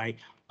that way.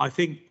 I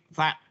think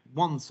that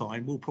one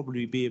sign will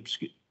probably be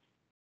obscure,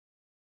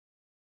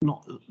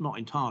 not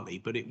entirely,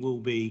 but it will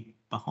be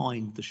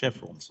behind the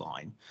chevron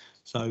sign.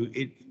 So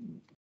it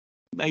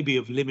may be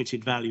of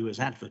limited value as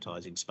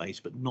advertising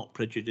space, but not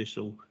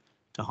prejudicial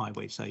to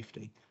highway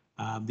safety.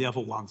 The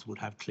other ones would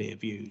have clear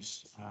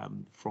views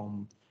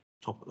from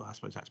top of, I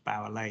suppose that's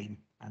Bower Lane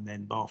and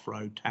then Bath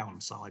Road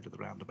town side of the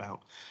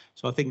roundabout.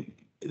 So I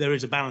think there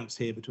is a balance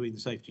here between the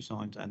safety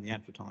signs and the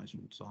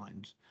advertisement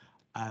signs.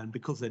 And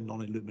because they're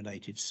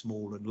non-illuminated,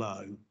 small and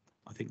low,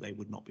 I think they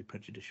would not be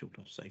prejudicial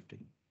to safety.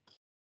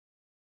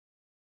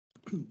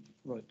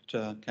 Right,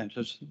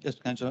 councillors. Yes,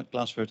 councillor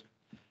Glassford.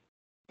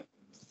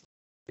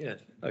 Yes,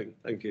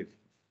 thank you.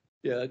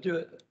 Yeah, I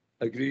do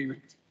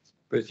agree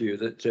with you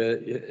that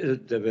it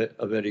isn't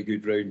a very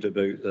good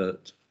roundabout,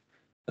 that.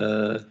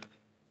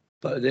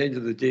 But at the end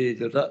of the day,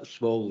 they're that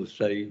small, the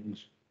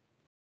signs.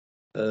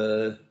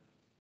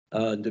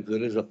 And if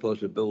there is a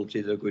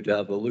possibility they're going to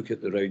have a look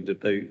at the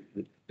roundabout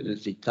in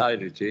its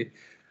entirety,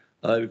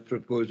 I would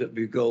propose that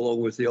we go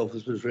along with the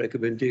officer's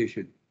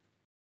recommendation.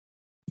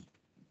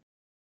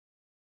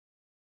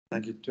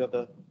 Thank you. Do you have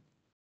a...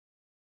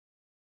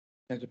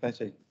 Councillor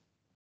Petty?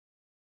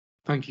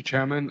 Thank you,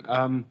 Chairman.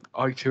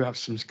 I too have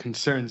some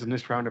concerns on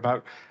this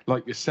roundabout,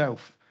 like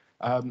yourself.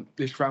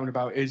 This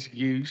roundabout is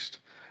used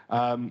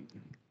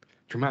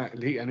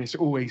dramatically, and it's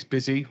always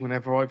busy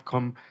whenever I've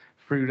come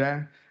through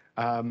there.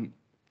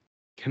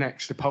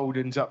 Connects the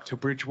Poldens up to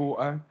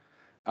Bridgewater.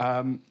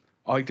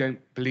 I don't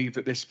believe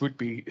that this would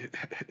be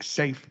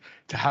safe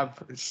to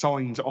have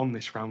signs on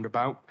this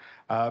roundabout.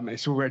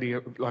 It's already,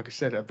 like I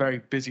said, a very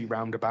busy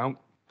roundabout,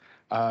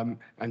 and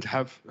to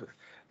have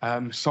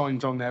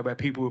signs on there where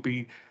people will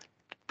be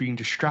being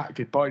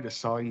distracted by the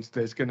signs,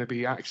 there's going to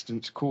be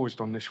accidents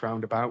caused on this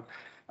roundabout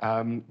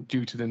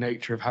due to the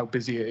nature of how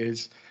busy it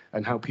is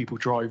and how people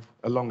drive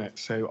along it.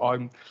 So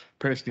I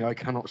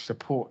cannot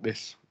support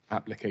this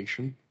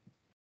application.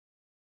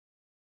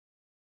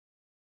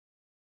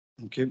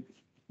 Thank you.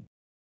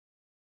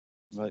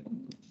 Right.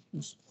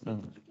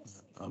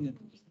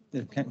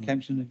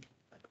 Councillor.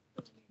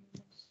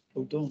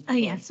 Oh,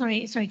 yeah,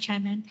 sorry,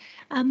 Chairman.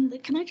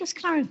 Can I just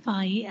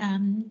clarify,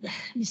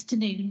 Mr.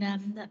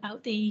 Noon,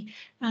 about the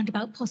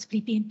roundabout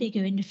possibly being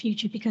bigger in the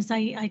future? Because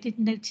I did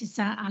notice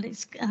that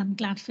Alex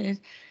Gladford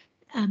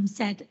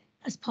said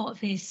as part of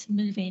his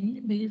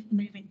moving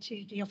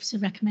to the officer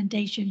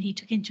recommendation, he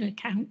took into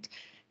account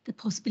the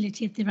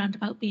possibility of the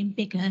roundabout being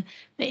bigger.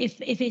 But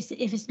if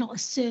it's not a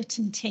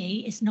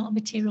certainty, it's not a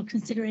material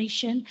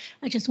consideration.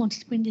 I just wanted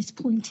to bring this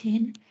point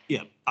in.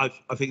 Yeah, I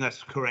think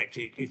that's correct.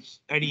 It's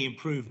any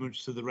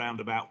improvements to the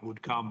roundabout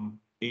would come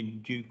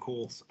in due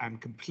course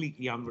and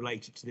completely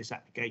unrelated to this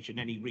application.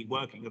 Any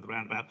reworking of the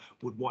roundabout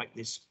would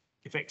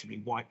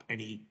effectively wipe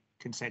any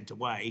consent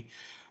away.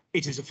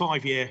 It is a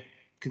 5-year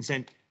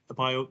consent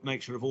by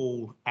nature of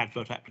all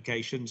advert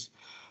applications.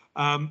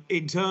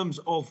 In terms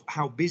of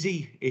how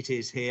busy it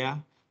is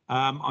here,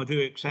 I do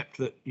accept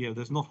that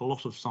there's not a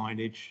lot of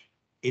signage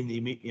in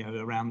the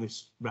around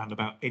this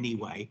roundabout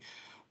anyway.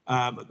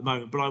 At the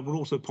moment, but I will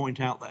also point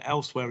out that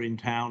elsewhere in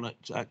town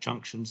at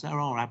junctions there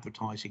are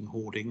advertising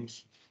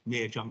hoardings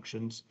near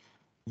junctions.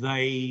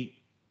 In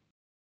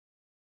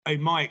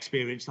my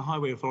experience, the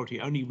Highway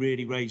Authority only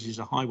really raises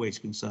a highways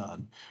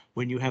concern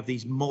when you have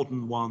these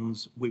modern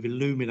ones with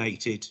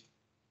illuminated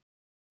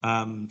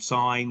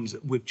signs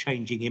with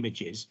changing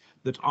images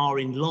that are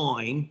in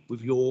line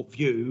with your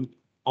view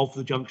of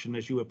the junction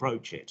as you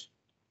approach it.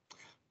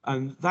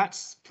 And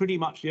that's pretty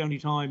much the only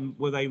time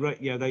where they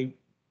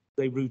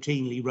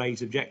routinely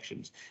raise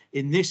objections.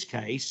 In this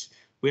case,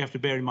 we have to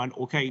bear in mind,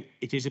 okay,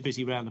 it is a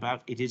busy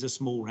roundabout, it is a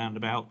small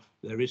roundabout,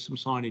 there is some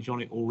signage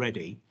on it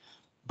already,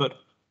 but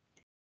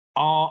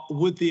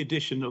would the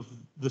addition of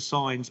the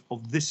signs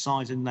of this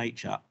size and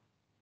nature,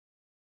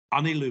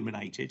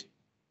 unilluminated,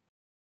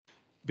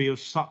 be of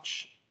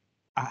such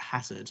a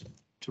hazard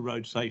to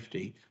road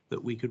safety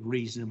that we could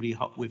reasonably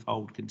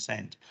withhold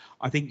consent?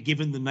 I think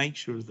given the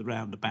nature of the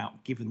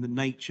roundabout, given the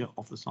nature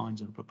of the signs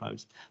that are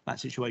proposed, that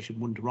situation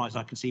wouldn't arise.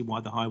 I can see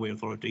why the Highway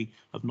Authority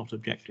have not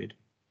objected.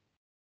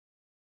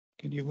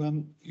 Can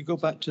you go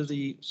back to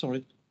the,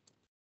 sorry,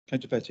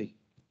 Councillor Petty.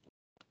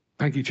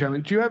 Thank you,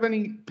 Chairman. Do you have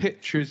any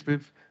pictures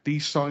with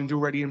these signs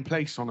already in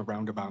place on a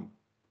roundabout,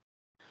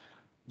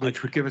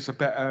 which would give us a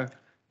better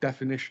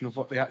definition of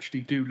what they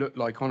actually do look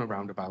like on a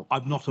roundabout?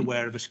 I'm not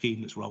aware of a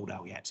scheme that's rolled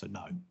out yet, so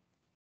no.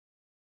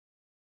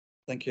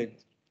 Thank you.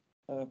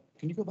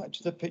 Can you go back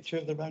to the picture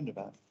of the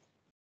roundabout?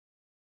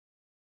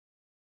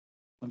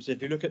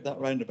 If you look at that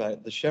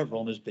roundabout, the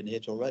chevron has been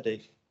hit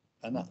already,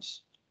 and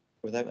that's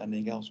without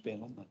anything else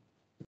being on there.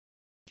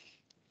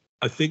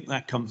 I think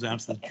that comes down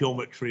to the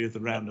geometry of the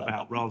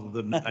roundabout rather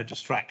than a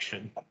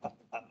distraction.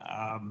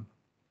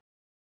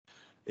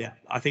 Yeah,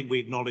 I think we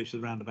acknowledge the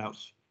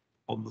roundabouts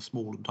on the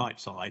small and tight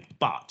side,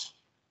 but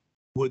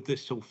would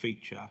this sort of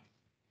feature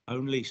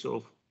only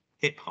sort of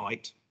hip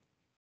height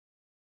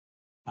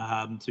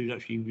to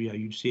actually,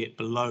 you'd see it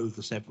below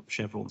the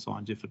chevron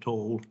signs, if at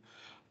all.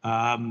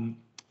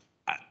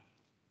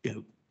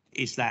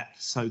 Is that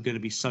going to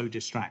be so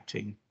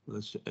distracting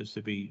as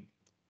to be?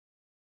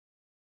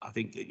 I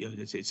think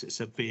it's a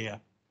severe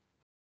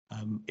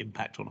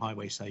impact on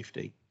highway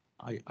safety.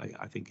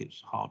 I think it's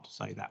hard to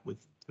say that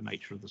with the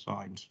nature of the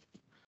signs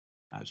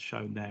as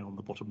shown there on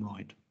the bottom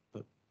right.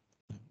 But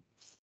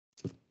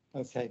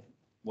okay,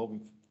 well,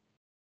 we've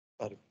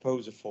had a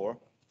proposal for,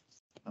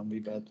 and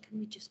we've had. Can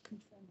we just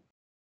confirm?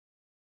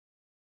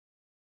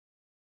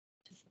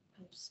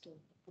 still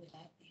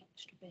without the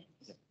extra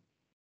bits.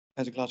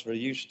 Councillor Glasgow, are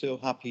you still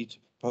happy to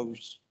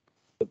propose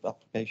the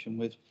application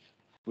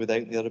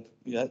without the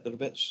other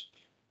bits?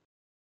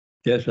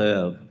 Yes, I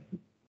am.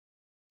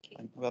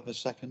 And we have a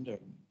seconder.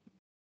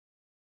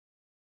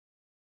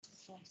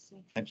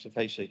 Councillor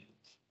Facey.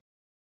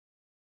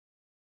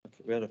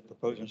 Okay, we had a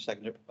proposal and a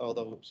seconder. All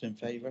those in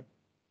favour?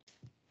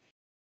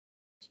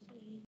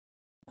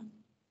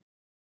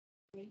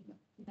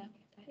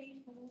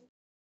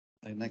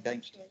 And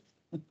against?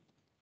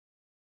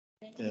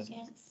 Yeah.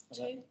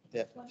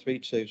 Yeah,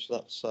 3-2,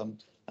 so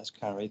that's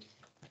carried.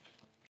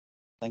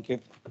 Thank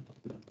you.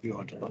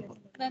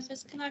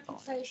 Members, can I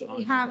propose that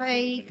we have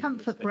a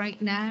comfort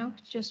break now,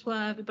 just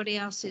while everybody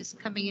else is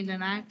coming in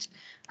and out?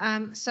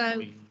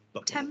 So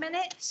 10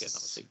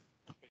 minutes?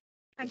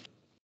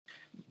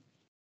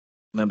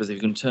 Members, if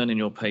you can turn in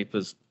your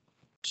papers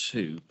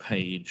to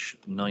page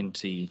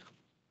 99.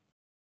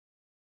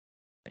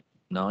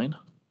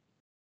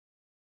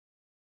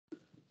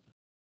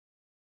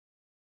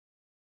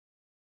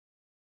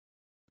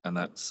 And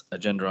that's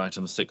agenda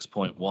item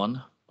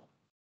 6.1,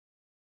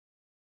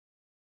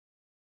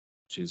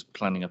 which is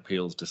planning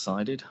appeals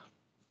decided.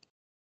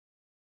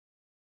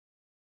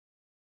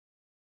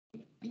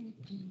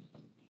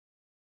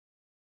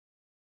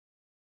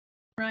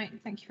 Right,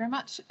 thank you very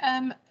much.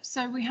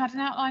 So we had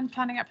an outline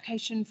planning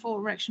application for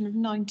erection of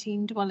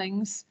 19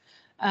 dwellings.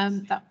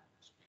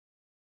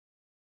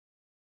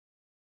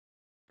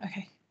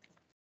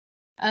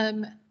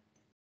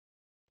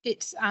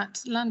 It's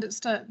at land at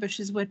Sturt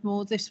Bushes,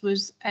 Wedmore. This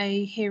was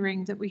a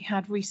hearing that we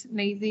had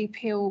recently. The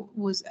appeal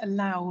was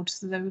allowed,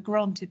 so they were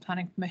granted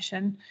planning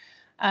permission.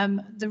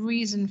 The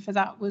reason for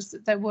that was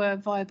that there were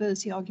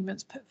viability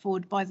arguments put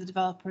forward by the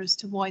developer as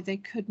to why they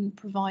couldn't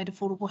provide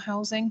affordable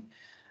housing.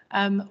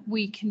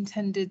 We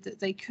contended that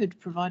they could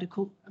provide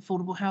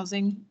affordable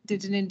housing,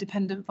 did an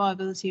independent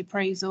viability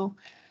appraisal.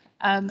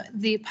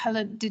 The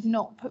appellant did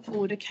not put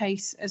forward a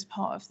case as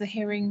part of the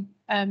hearing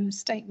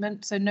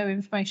statement, so no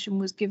information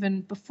was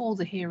given before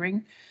the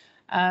hearing.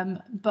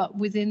 But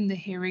within the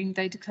hearing,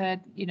 they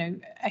declared,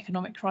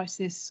 economic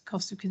crisis,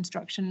 cost of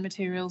construction,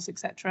 materials,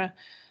 etc.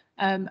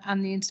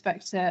 And the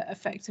inspector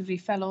effectively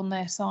fell on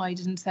their side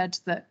and said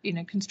that,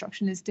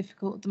 construction is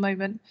difficult at the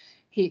moment.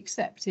 He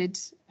accepted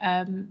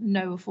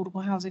no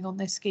affordable housing on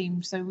this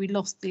scheme. So we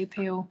lost the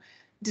appeal,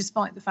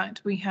 despite the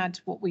fact we had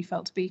what we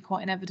felt to be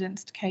quite an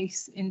evidenced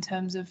case in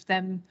terms of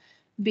them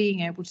being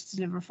able to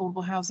deliver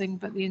affordable housing,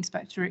 but the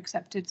inspector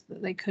accepted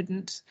that they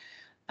couldn't.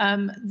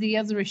 The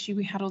other issue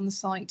we had on the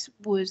site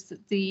was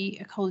that the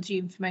ecology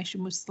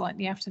information was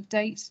slightly out of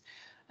date.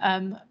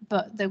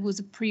 But there was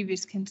a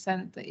previous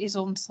consent that is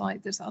on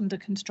site that's under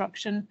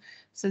construction.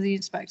 So the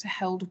inspector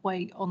held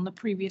weight on the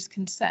previous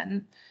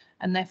consent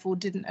and therefore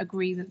didn't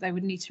agree that they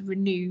would need to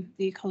renew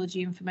the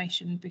ecology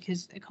information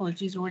because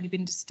ecology has already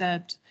been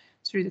disturbed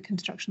through the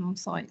construction on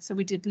site. So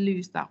we did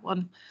lose that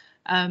one.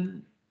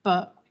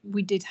 But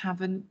we did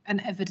have an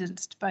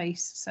evidenced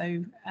base.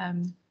 So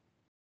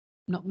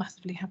not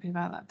massively happy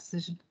about that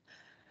decision.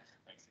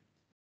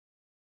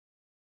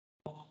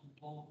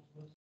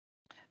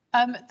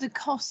 The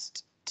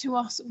cost to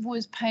us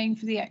was paying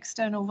for the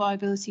external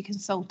viability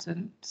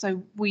consultant.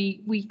 So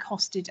we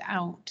costed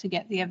out to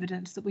get the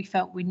evidence that we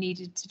felt we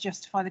needed to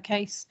justify the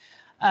case.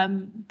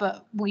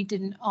 But we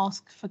didn't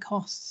ask for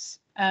costs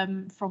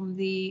from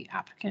the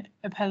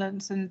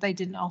appellants and they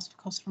didn't ask for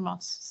costs from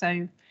us.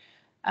 So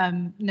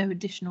no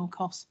additional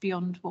costs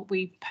beyond what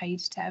we paid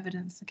to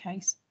evidence the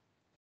case.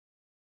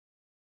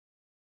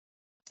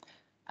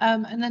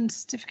 And then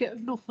certificate of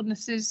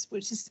lawfulnesses,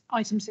 which is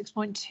item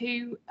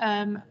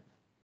 6.2.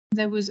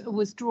 There was a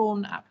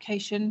withdrawn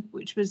application,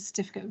 which was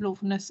certificate of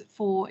lawfulness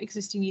for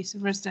existing use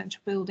of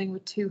residential building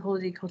with 2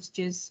 holiday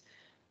cottages,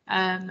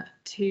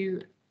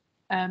 2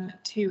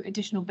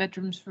 additional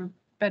bedrooms for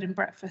bed and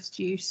breakfast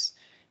use,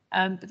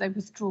 but they've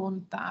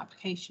withdrawn that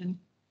application.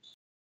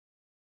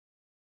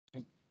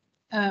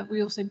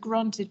 We also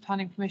granted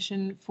planning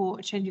permission for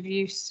a change of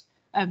use,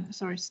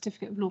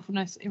 certificate of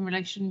lawfulness in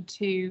relation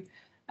to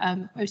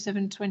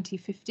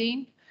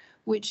 07/2015,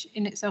 which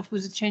in itself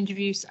was a change of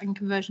use and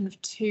conversion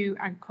of 2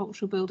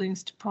 agricultural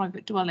buildings to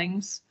private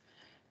dwellings.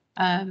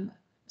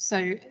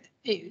 So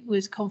it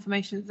was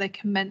confirmation that they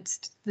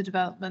commenced the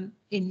development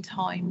in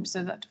time,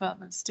 so that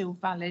development's still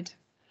valid.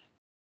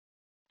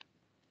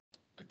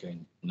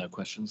 Again, no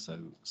questions, so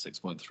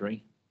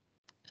 6.3.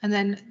 And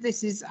then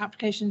this is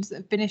applications that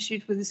have been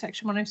issued with the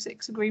Section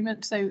 106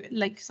 agreement. So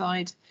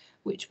Lakeside,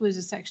 which was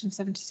a Section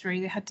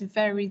 73, they had to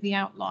vary the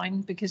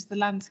outline because the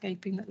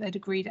landscaping that they'd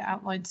agreed at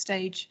outline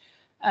stage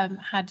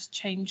had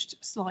changed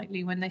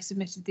slightly when they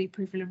submitted the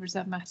approval of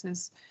reserve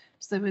matters.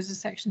 So there was a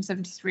Section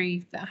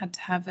 73 that had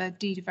to have a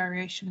deed of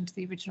variation to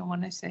the original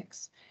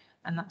 106,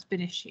 and that's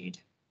been issued.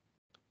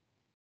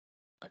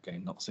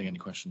 Again, not seeing any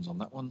questions on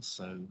that one,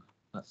 so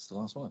that's the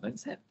last one, I think.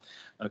 That's it.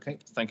 Okay,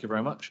 thank you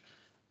very much.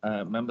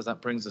 Members,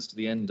 that brings us to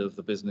the end of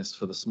the business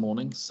for this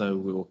morning, so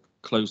we will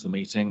close the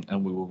meeting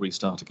and we will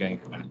restart again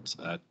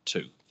at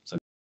 2.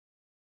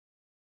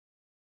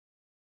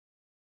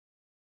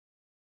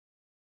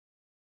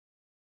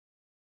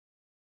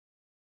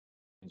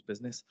 morning's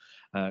business.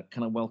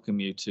 Can I welcome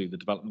you to the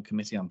Development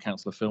Committee? I'm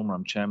Councillor Filmer,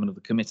 I'm chairman of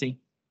the committee.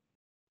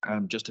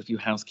 Just a few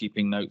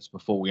housekeeping notes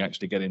before we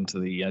actually get into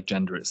the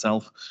agenda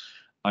itself.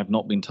 I've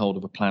not been told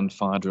of a planned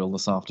fire drill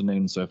this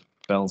afternoon, so if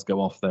bells go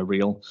off, they're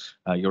real.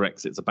 Your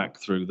exits are back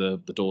through the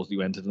doors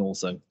you entered and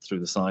also through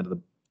the side of the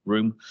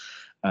room.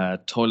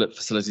 Toilet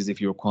facilities,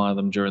 if you require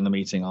them during the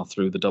meeting, are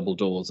through the double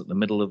doors at the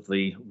middle of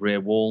the rear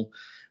wall.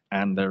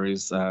 And there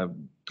is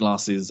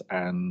glasses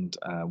and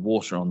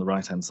water on the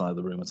right-hand side of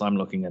the room as I'm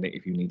looking at it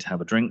if you need to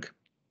have a drink.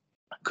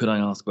 Could I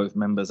ask both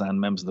members and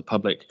members of the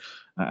public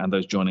and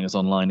those joining us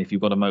online, if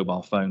you've got a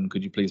mobile phone,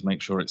 could you please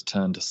make sure it's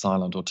turned to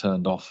silent or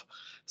turned off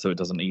so it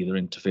doesn't either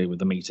interfere with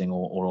the meeting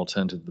or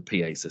alternatively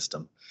the PA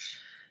system.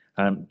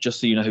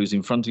 Just so you know who's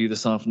in front of you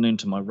this afternoon,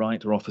 to my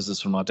right are officers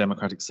from our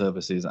Democratic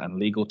Services and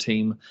Legal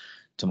team.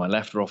 To my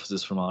left are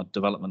officers from our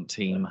development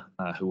team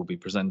who will be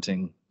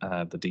presenting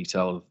the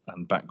detail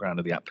and background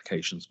of the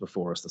applications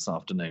before us this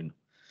afternoon.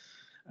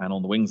 And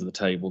on the wings of the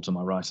table to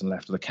my right and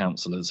left are the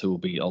councillors who will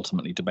be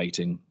ultimately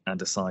debating and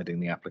deciding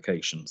the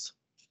applications.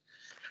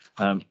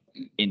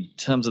 In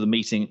terms of the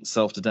meeting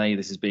itself today,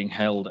 this is being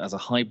held as a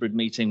hybrid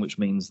meeting, which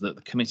means that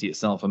the committee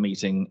itself are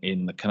meeting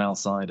in the canal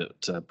side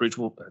at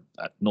Bridgewater,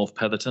 at North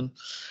Petherton.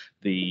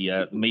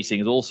 The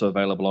meeting is also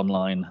available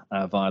online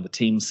via the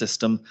Teams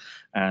system,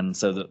 and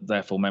so that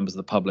therefore members of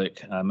the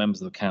public,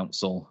 members of the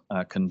council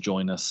can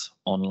join us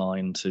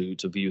online to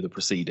view the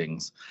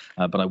proceedings.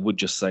 But I would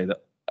just say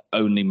that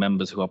only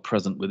members who are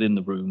present within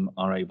the room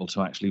are able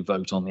to actually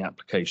vote on the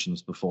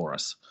applications before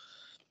us.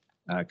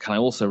 Can I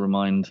also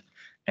remind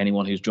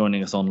anyone who's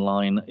joining us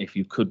online, if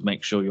you could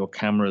make sure your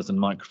cameras and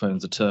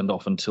microphones are turned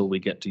off until we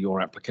get to your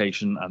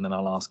application, and then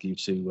I'll ask you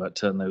to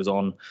turn those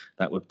on.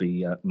 That would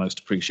be most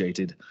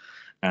appreciated.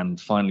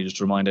 And finally, just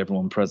to remind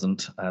everyone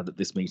present that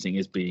this meeting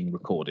is being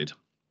recorded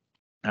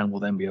and will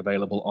then be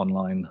available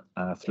online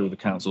through the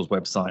council's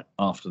website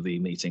after the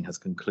meeting has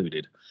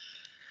concluded.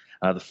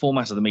 The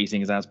format of the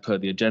meeting is as per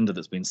the agenda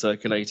that's been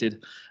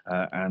circulated,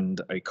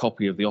 and a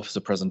copy of the officer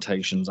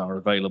presentations are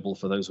available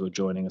for those who are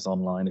joining us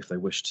online. If they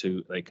wish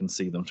to, they can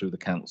see them through the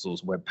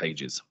council's web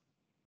pages.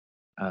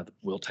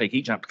 We'll take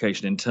each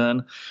application in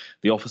turn.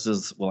 The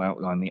officers will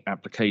outline the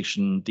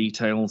application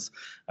details.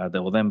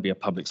 There will then be a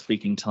public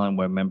speaking time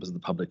where members of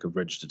the public have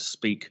registered to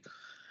speak.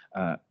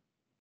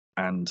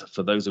 And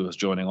for those of us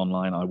joining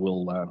online, I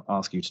will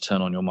ask you to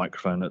turn on your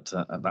microphone at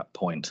that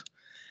point.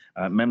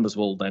 Members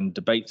will then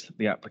debate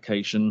the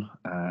application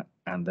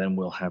and then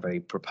we'll have a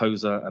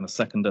proposer and a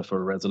seconder for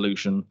a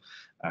resolution,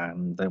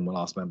 and then we'll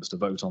ask members to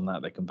vote on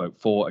that. They can vote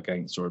for,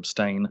 against or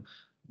abstain.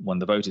 When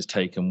the vote is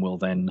taken, we'll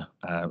then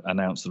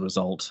announce the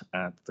result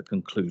at the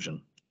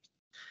conclusion.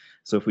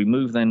 So if we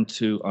move then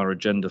to our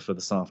agenda for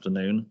this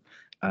afternoon,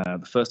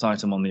 the first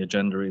item on the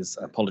agenda is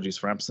apologies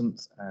for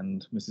absence,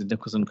 and Mrs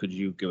Nicholson, could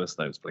you give us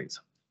those, please?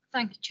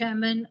 Thank you,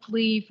 Chairman.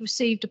 We've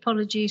received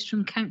apologies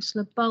from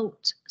Councillor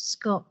Bolt,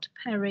 Scott,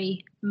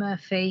 Perry,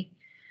 Murphy,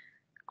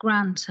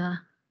 Granter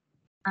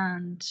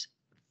and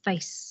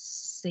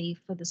Facey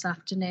for this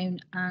afternoon,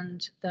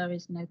 and there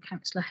is no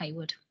Councillor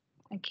Hayward.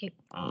 Thank you.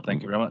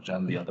 Thank you very much,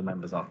 and the other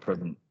members are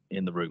present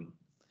in the room.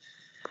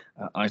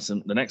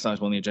 The next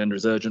item on the agenda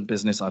is urgent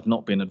business. I've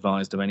not been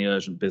advised of any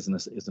urgent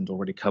business that isn't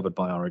already covered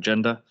by our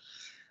agenda.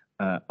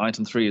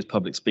 Item 3 is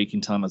public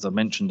speaking time. As I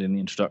mentioned in the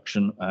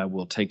introduction,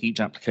 we'll take each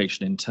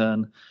application in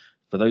turn.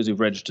 For those who've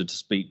registered to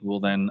speak, we'll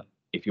then,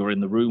 if you're in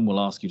the room, we'll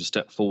ask you to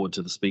step forward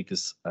to the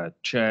speaker's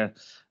chair.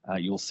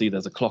 You'll see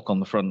there's a clock on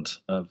the front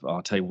of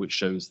our table which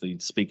shows the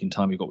speaking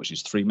time you've got, which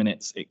is 3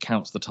 minutes. It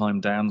counts the time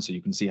down so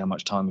you can see how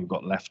much time you've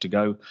got left to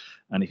go.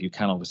 And if you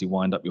can obviously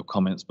wind up your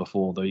comments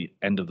before the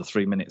end of the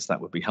 3 minutes, that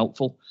would be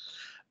helpful.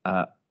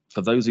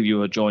 For those of you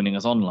who are joining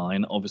us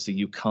online, obviously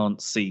you can't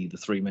see the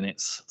 3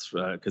 minutes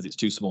because it's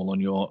too small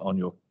on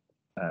your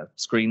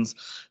screens.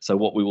 So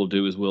what we will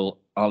do is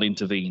I'll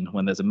intervene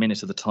when there's a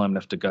minute of the time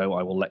left to go.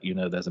 I will let you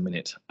know there's a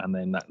minute, and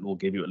then that will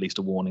give you at least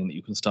a warning that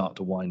you can start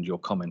to wind your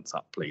comments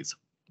up, please.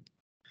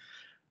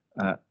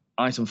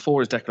 Item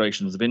 4 is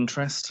declarations of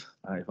interest.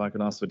 If I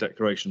can ask for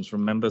declarations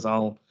from members,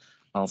 I'll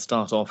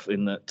start off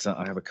in that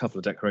I have a couple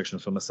of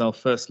declarations for myself.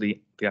 Firstly,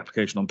 the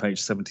application on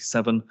page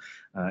 77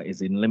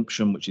 is in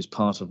Limpsham, which is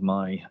part of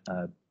my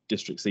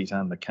district seat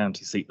and the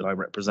county seat that I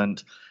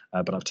represent,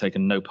 but I've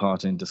taken no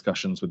part in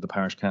discussions with the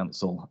parish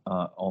council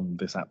on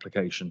this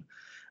application.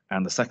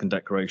 And the second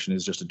declaration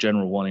is just a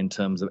general one in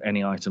terms of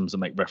any items that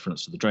make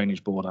reference to the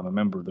Drainage Board. I'm a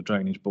member of the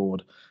Drainage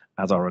Board,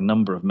 as are a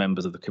number of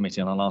members of the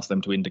committee, and I'll ask them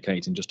to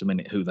indicate in just a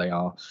minute who they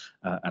are.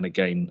 And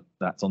again,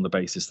 that's on the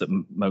basis that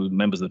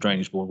members of the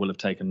Drainage Board will have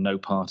taken no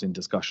part in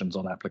discussions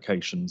on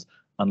applications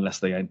unless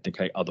they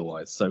indicate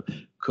otherwise. So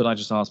could I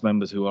just ask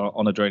members who are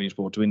on a Drainage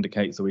Board to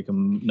indicate so we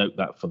can note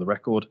that for the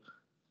record?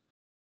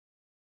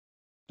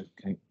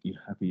 Okay, you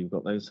happy you've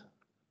got those?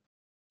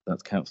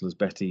 That's councillors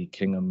Betty,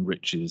 Kingham,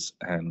 Riches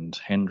and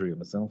Hendry and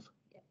myself.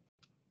 Yep.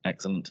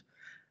 Excellent.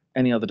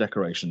 Any other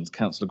declarations?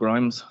 Councillor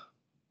Grimes.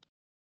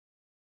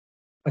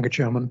 Thank you,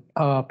 Chairman.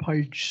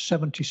 Page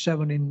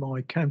 77 in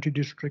my county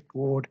district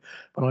ward,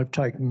 but I've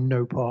taken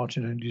no part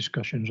in any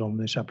discussions on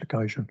this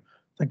application.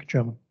 Thank you,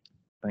 Chairman.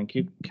 Thank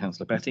you.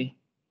 Councillor Betty.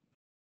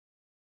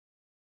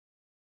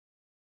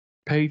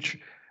 Page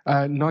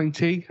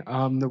 90,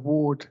 I'm the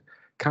ward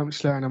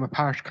councillor and I'm a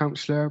parish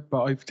councillor,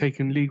 but I've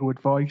taken legal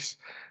advice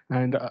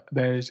and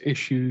there's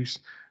issues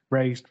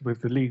raised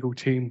with the legal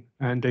team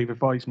and they've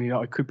advised me that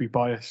I could be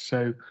biased,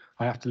 so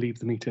I have to leave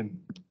the meeting.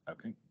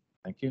 Okay,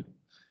 thank you.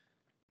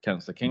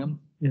 Councillor Kingham.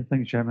 Yeah,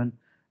 thank you, Chairman.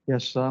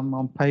 Yes,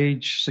 on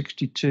page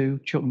 62,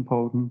 Chiltern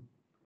Polden,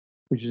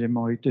 which is in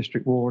my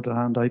district ward,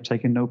 and I've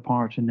taken no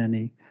part in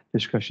any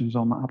discussions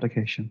on that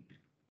application.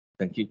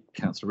 Thank you.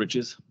 Councillor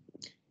Richards.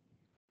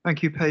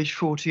 Thank you. Page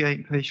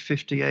 48, page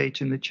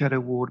 58 in the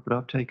Cheddar ward, but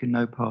I've taken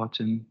no part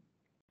in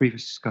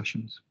previous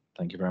discussions.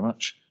 Thank you very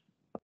much.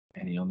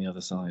 Any on the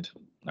other side?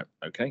 No.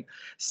 Okay.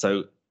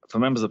 So for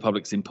members of the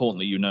public, it's important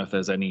that you know if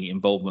there's any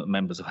involvement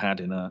members have had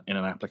in an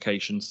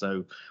application.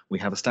 So we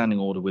have a standing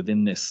order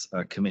within this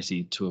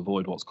committee to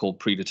avoid what's called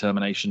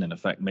predetermination, in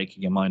effect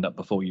making your mind up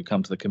before you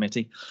come to the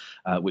committee,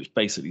 which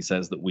basically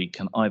says that we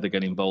can either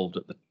get involved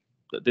at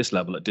this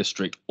level at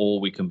district, or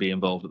we can be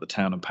involved at the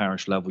town and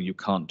parish level. You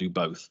can't do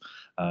both,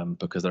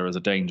 because there is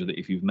a danger that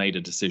if you've made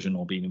a decision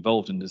or been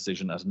involved in a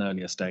decision at an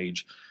earlier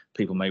stage,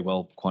 people may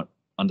well quite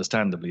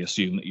understandably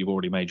assume that you've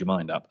already made your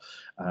mind up.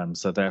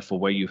 So therefore,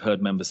 where you've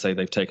heard members say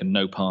they've taken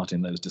no part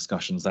in those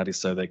discussions, that is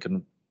so they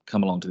can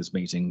come along to this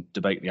meeting,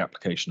 debate the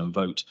application and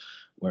vote.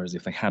 Whereas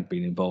if they had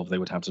been involved, they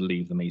would have to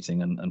leave the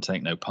meeting and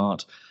take no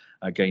part.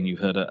 Again, you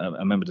heard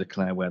a member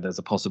declare where there's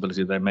a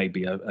possibility there may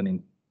be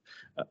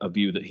a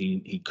view that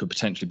he could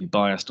potentially be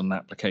biased on the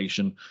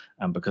application,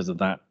 and because of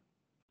that,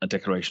 a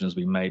declaration has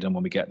been made, and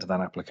when we get to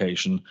that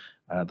application,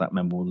 that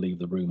member will leave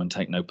the room and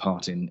take no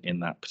part in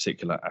that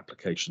particular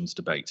application's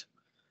debate.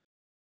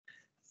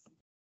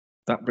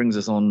 That brings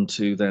us on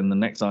to then the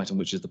next item,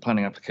 which is the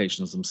planning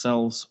applications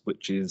themselves,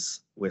 which is,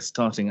 we're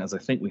starting, as I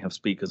think we have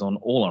speakers on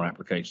all our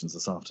applications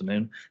this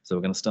afternoon. So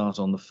we're going to start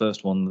on the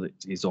first one that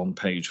is on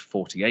page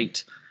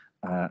 48.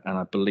 And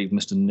I believe,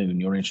 Mr.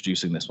 Noon, you're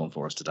introducing this one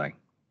for us today.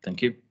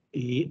 Thank you.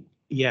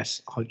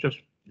 Yes, I'll just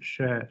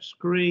share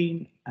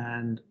screen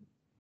and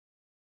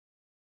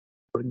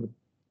bring the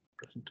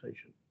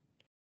presentation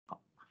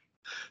up.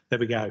 There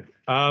we go.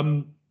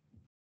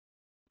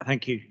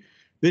 Thank you.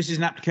 This is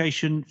an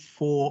application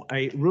for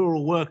a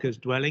rural workers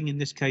dwelling, in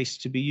this case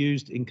to be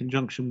used in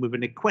conjunction with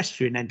an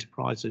equestrian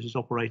enterprise that is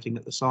operating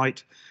at the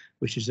site,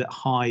 which is at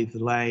Hythe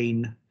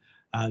Lane,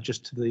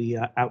 just to the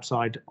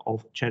outside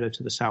of Cheddar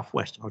to the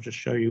southwest. I'll just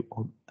show you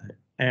on an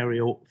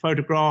aerial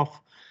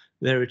photograph.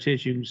 There it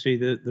is. You can see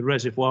the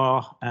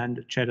reservoir,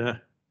 and Cheddar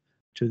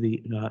to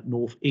the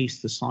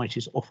northeast. The site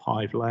is off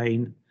Hythe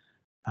Lane,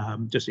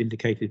 just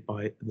indicated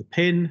by the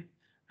pin.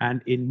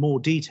 And in more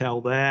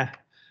detail there,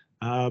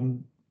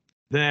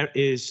 there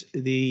is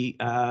the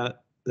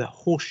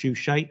horseshoe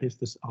shape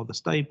are the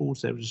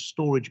stables. There is a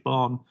storage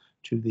barn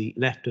to the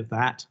left of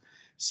that.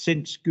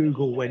 Since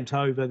Google went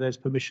over, there's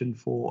permission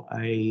for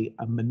a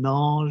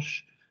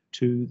menage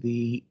to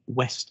the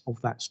west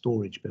of that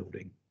storage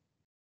building.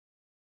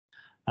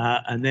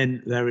 And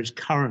then there is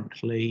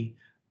currently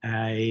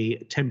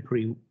a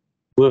temporary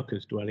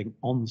workers dwelling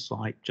on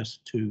site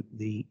just to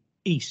the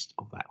east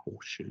of that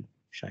horseshoe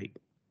shape.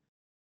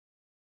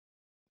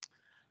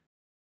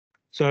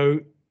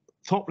 So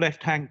top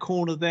left-hand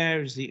corner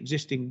there is the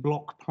existing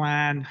block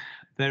plan.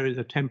 There is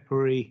a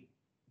temporary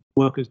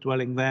workers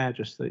dwelling there,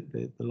 just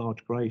the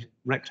large grey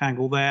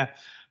rectangle there.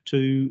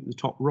 To the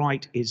top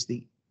right is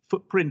the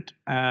footprint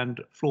and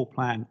floor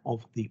plan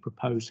of the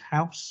proposed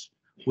house,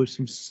 with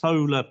some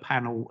solar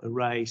panel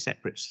array,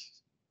 separate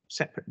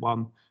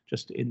one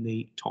just in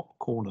the top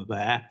corner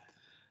there.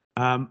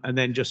 And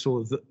then just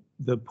sort of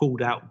the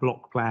pulled out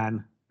block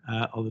plan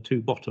of the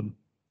two bottom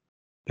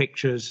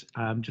pictures,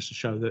 just to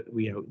show that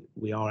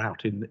we are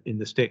out in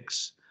the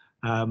sticks.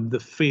 The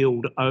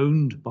field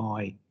owned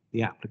by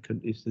the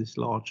applicant is this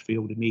large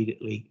field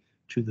immediately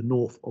to the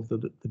north of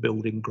the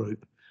building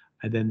group,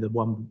 and then the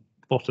one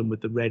bottom with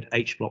the red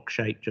H block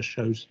shape just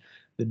shows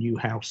the new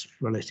house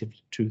relative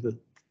to the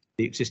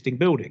existing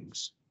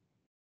buildings.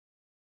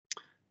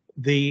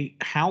 The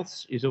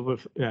house is of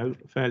a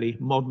fairly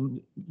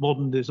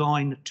modern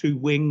design, two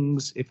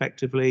wings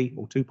effectively,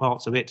 or two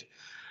parts of it.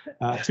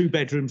 Two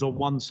bedrooms on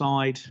one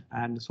side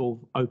and sort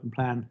of open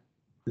plan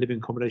living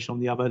accommodation on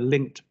the other,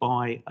 linked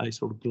by a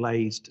sort of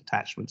glazed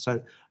attachment.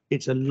 So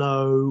it's a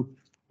low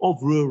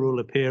of rural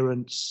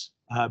appearance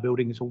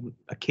building. Is all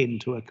akin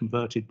to a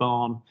converted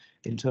barn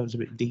in terms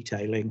of its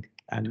detailing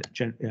and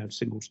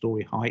single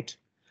story height.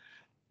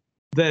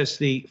 There's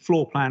the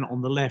floor plan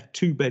on the left,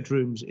 two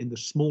bedrooms in the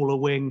smaller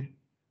wing,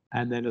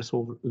 and then a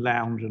sort of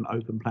lounge and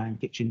open plan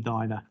kitchen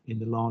diner in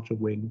the larger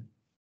wing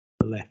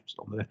on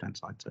the left hand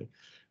side. So,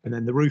 and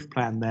then the roof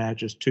plan there,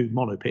 just two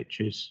mono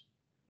pitches,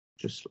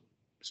 just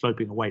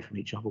sloping away from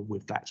each other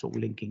with that sort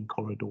of linking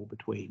corridor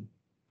between.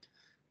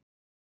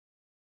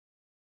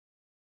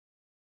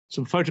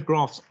 Some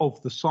photographs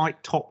of the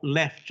site, top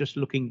left, just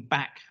looking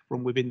back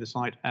from within the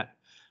site at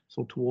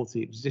sort of towards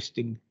the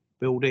existing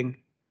building,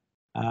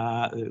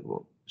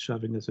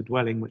 serving as a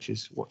dwelling, which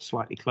is what's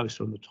slightly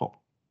closer on the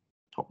top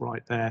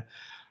right there.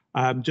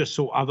 Just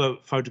saw other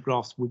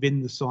photographs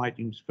within the site.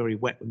 It was very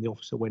wet when the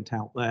officer went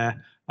out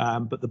there.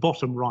 But the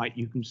bottom right,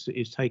 you can see,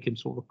 is taken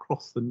sort of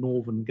across the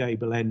northern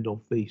gable end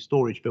of the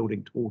storage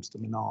building towards the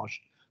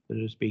menage that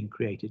has been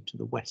created to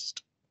the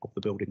west of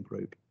the building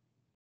group.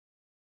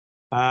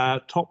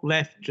 Top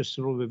left, just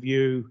sort of a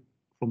view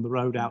from the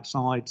road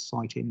outside,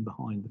 site in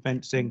behind the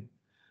fencing.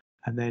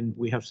 And then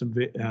we have some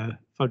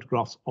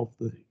photographs of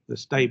the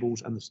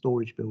stables and the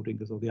storage building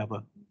as are the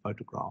other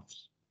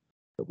photographs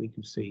that we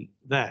can see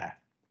there.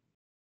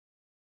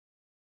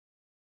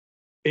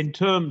 In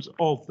terms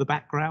of the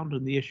background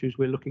and the issues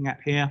we're looking at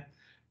here,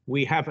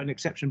 we have an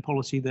exception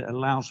policy that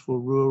allows for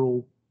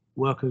rural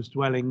workers'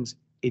 dwellings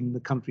in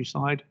the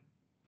countryside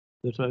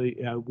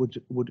that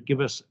would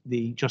give us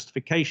the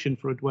justification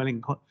for a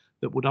dwelling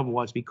that would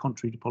otherwise be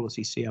contrary to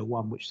policy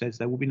CO1, which says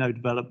there will be no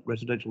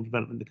residential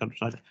development in the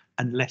countryside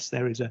unless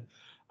there is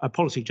a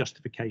policy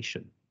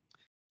justification.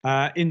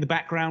 In the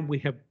background, we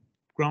have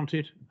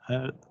granted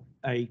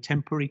a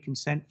temporary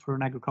consent for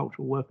an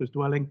agricultural workers'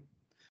 dwelling,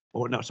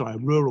 or no, sorry, a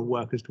rural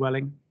workers'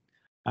 dwelling,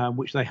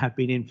 which they have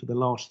been in for the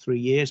last 3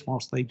 years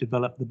whilst they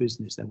developed the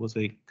business. There was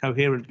a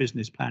coherent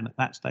business plan at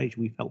that stage.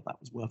 We felt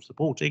that was worth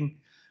supporting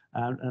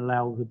and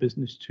allow the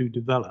business to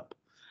develop.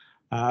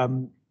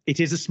 It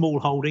is a small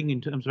holding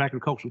in terms of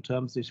agricultural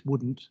terms. This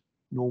wouldn't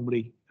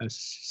normally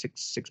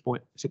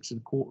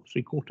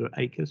 6.3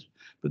 acres,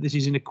 but this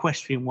is an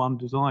equestrian one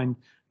designed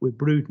with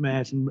brood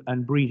mares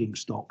and breeding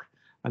stock.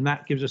 And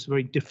that gives us a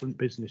very different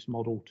business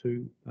model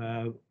to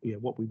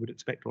what we would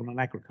expect on an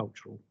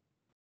agricultural,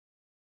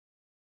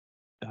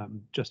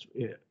 in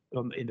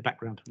the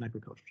background of an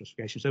agricultural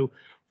justification. So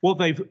what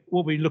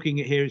we're looking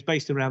at here is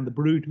based around the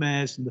brood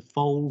mares and the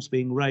foals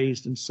being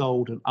raised and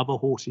sold, and other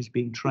horses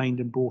being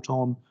trained and brought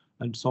on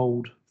and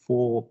sold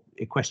for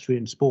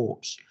equestrian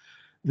sports.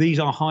 These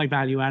are high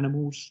value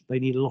animals. They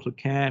need a lot of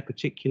care,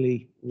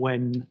 particularly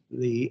when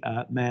the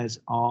mares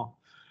are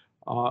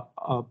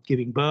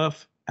giving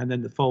birth, and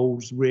then the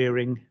foals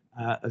rearing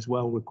as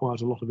well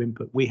requires a lot of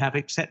input. We have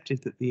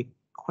accepted that the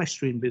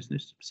equestrian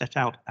business set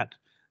out at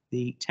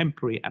the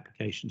temporary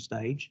application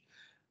stage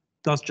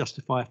does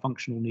justify a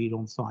functional need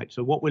on site.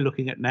 So what we're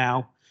looking at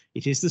now,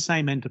 it is the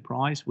same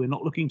enterprise. We're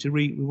not looking to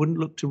we wouldn't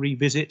look to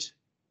revisit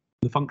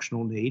the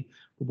functional need,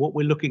 but what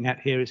we're looking at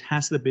here is,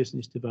 has the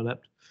business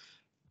developed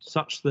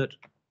such that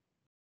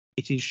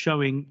it is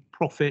showing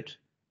profit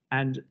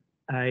and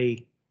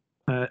a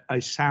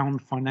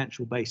sound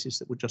financial basis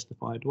that would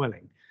justify a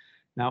dwelling.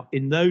 Now,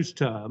 in those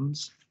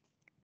terms,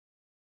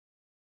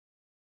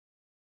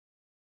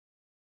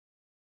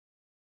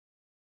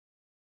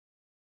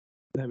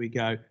 there we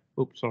go.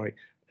 Oops, sorry.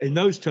 In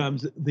those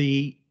terms,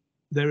 we've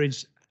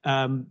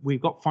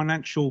got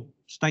financial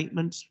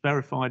statements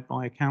verified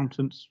by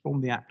accountants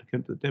from the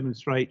applicant that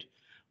demonstrate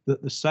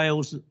that the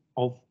sales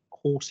of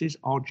horses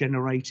are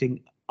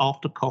generating,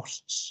 after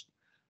costs,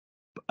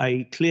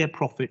 a clear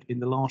profit in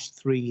the last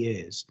 3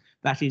 years.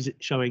 That is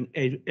showing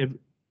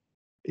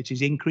it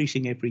is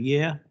increasing every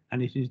year,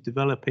 and it is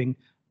developing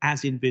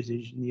as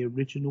envisaged in the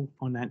original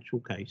financial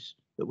case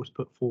that was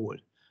put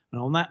forward.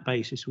 And on that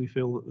basis, we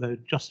feel that the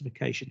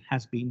justification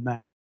has been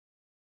made.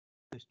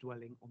 This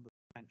dwelling on the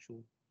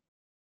financial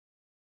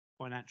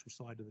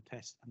side of the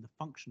test, and the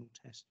functional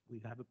test we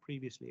have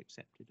previously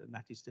accepted, and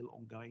that is still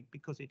ongoing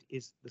because it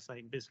is the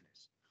same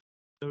business.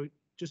 So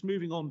just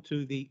moving on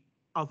to the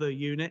other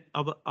unit,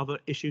 other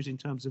issues in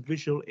terms of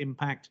visual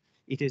impact.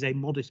 It is a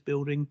modest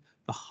building.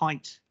 The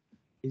height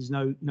is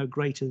no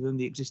greater than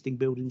the existing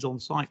buildings on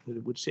site, but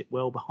it would sit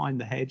well behind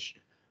the hedge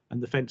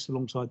and the fence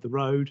alongside the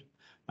road.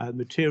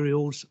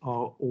 Materials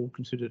are all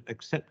considered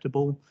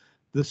acceptable.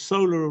 The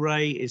solar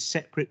array is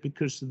separate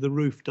because the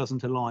roof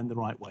doesn't align the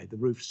right way. The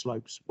roof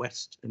slopes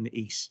west and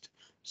east,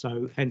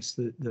 so hence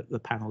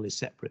the panel is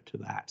separate to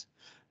that.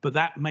 But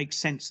that makes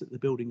sense that the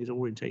building is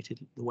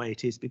orientated the way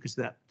it is, because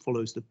that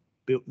follows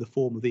the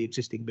form of the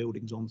existing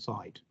buildings on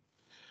site.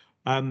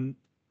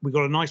 We've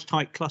got a nice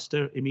tight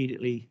cluster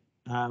immediately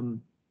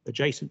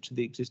adjacent to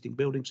the existing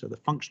building, so the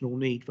functional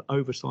need for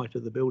oversight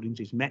of the buildings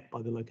is met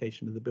by the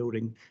location of the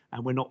building,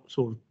 and we're not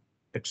sort of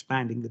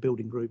expanding the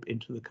building group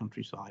into the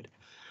countryside.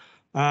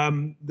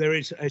 There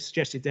is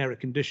suggested there a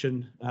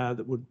condition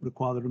that would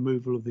require the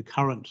removal of the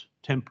current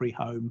temporary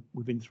home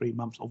within 3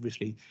 months.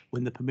 Obviously,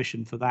 when the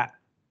permission for that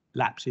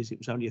lapses, it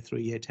was only a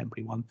 3-year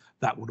temporary one.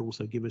 That would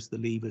also give us the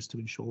levers to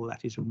ensure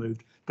that is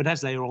removed. But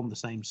as they are on the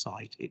same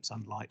site, it's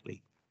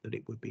unlikely that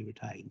it would be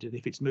retained. And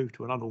if it's moved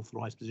to an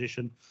unauthorised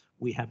position,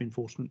 we have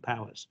enforcement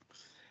powers.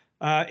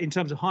 In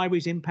terms of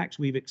highways impacts,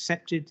 we've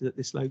accepted that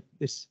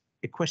this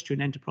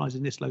equestrian enterprise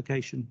in this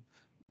location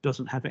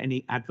doesn't have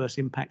any adverse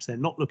impacts. They're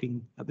not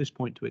looking at this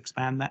point to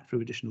expand that through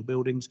additional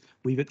buildings.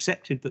 We've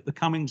accepted that the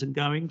comings and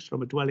goings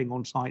from a dwelling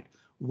on site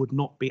would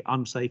not be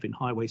unsafe in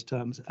highways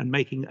terms, and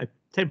making a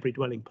temporary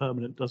dwelling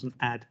permanent doesn't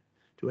add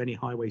to any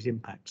highways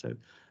impact. So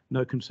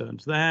no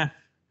concerns there.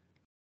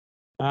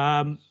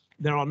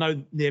 There are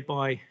no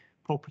nearby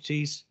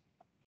properties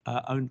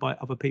owned by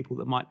other people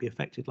that might be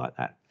affected like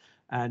that.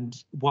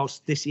 And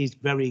whilst this is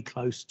very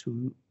close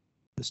to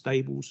the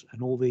stables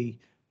and all the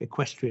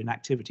equestrian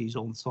activities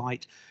on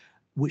site,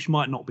 which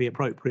might not be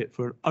appropriate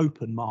for an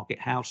open market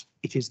house.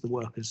 It is the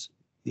workers,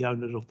 the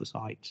owners of the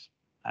site,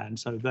 and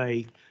so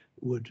they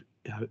would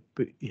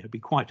be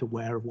quite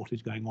aware of what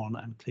is going on,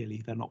 and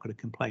clearly they're not going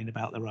to complain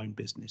about their own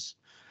business.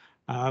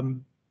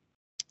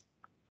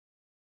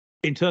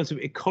 In terms of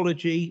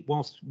ecology,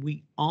 whilst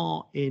we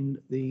are in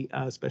the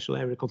special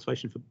area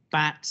conservation for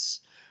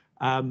bats,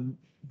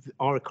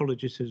 our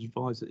ecologist has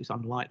advised that it's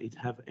unlikely to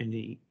have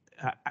any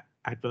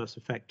adverse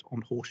effect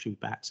on horseshoe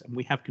bats, and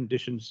we have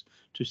conditions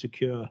to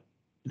secure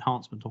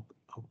enhancement of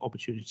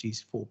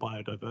opportunities for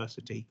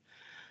biodiversity.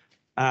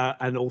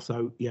 And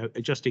also,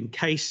 just in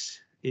case,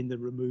 in the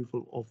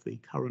removal of the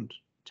current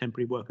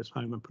temporary workers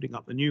home and putting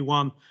up the new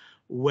one,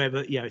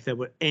 whether if there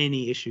were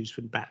any issues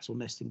from bats or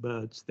nesting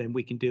birds, then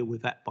we can deal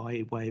with that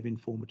by way of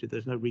informative.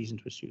 There's no reason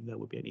to assume there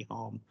would be any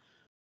harm.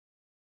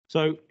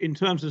 So in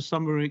terms of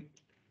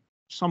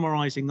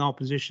summarising our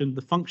position,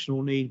 the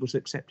functional need was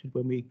accepted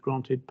when we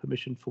granted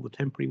permission for the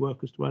temporary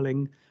workers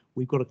dwelling.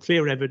 We've got a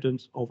clear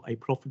evidence of a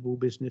profitable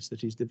business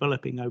that is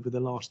developing over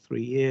the last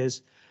 3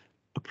 years,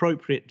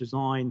 appropriate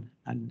design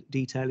and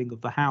detailing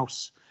of the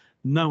house,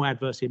 no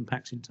adverse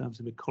impacts in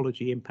terms of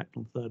ecology, impact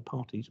on third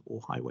parties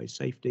or highway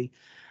safety,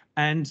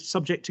 and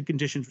subject to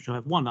conditions, which I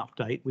have one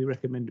update, we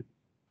recommend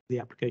the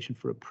application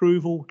for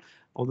approval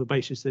on the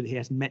basis that he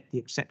has met the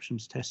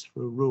exceptions test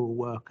for a rural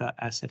worker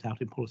as set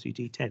out in policy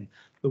D10.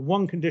 The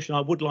one condition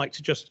I would like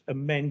to just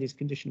amend is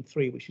condition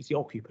 3, which is the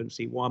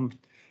occupancy one.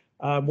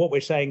 What we're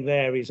saying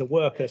there is a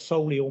worker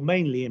solely or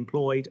mainly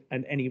employed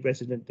and any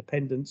resident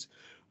dependents.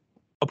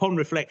 Upon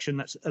reflection,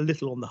 that's a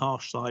little on the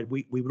harsh side.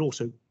 We would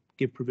also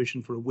give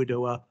provision for a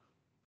widower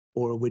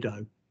or a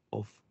widow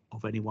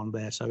of anyone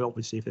there. So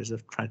obviously, if there's a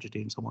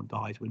tragedy and someone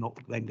dies, we're not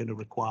then going to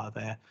require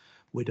their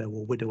widow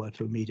or widower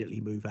to immediately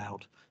move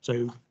out.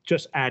 So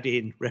just add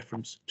in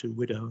reference to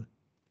widow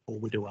or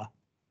widower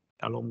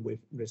along with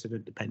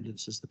resident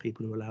dependents as the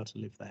people who are allowed to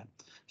live there.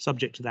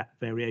 Subject to that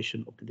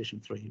variation of condition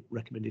 3,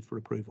 recommended for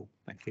approval.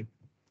 Thank you.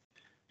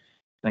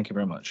 Thank you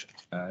very much.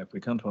 If we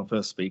come to our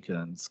first speaker,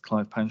 and it's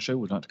Clive Panshaw,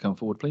 would you like to come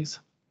forward, please?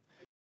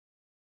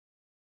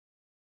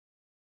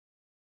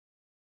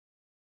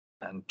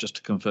 And just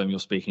to confirm, you're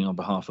speaking on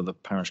behalf of the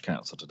Parish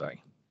Council today.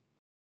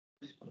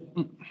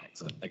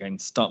 So again,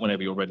 start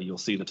whenever you're ready. You'll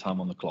see the time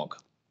on the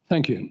clock.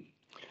 Thank you.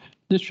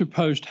 This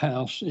proposed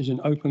house is in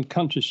open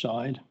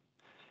countryside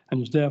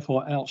and is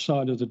therefore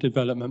outside of the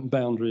development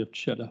boundary of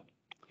Cheddar.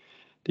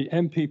 The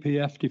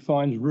NPPF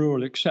defines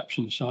rural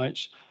exception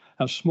sites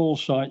as small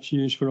sites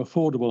used for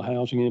affordable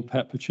housing in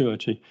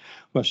perpetuity,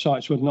 where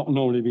sites would not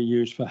normally be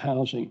used for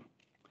housing.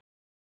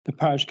 The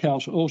Parish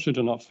Council also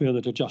do not feel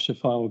that a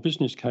justifiable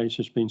business case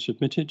has been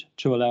submitted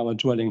to allow a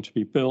dwelling to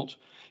be built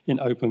in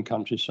open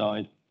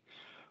countryside.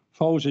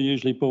 Foals are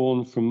usually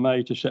born from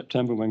May to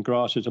September when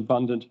grass is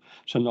abundant,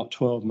 so not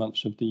 12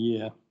 months of the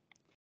year.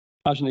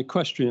 As an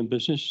equestrian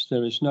business,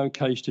 there is no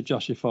case to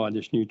justify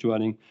this new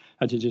dwelling,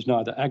 as it is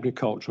neither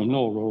agricultural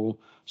nor rural,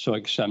 so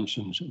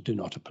exemptions do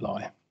not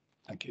apply.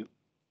 Thank you.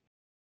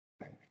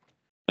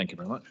 Thank you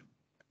very much.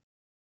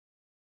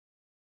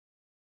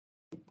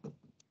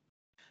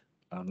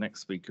 Our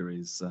next speaker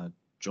is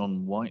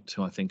John White,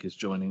 who I think is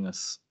joining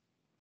us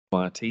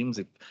via Teams.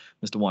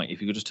 Mr. White,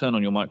 if you could just turn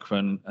on your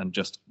microphone and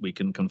we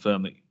can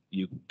confirm that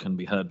you can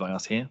be heard by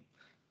us here.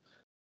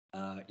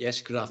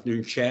 Yes, good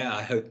afternoon, Chair.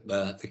 I hope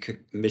the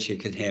committee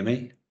can hear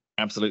me.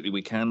 Absolutely,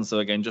 we can. So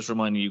again, just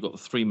reminding you, you've got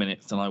 3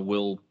 minutes, and I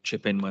will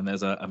chip in when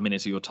there's a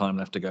minute of your time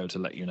left to go to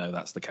let you know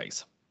that's the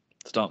case.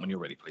 Start when you're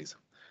ready, please.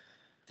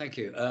 Thank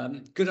you.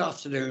 Good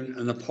afternoon,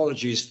 and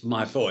apologies for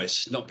my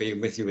voice not being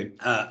with you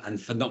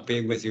and for not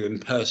being with you in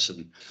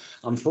person.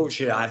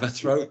 Unfortunately, I have a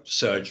throat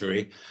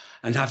surgery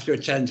and have to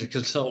attend a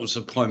consultant's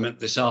appointment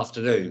this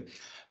afternoon.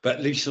 But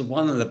at least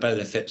one of the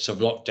benefits of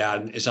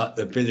lockdown is the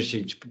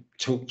ability to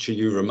talk to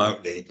you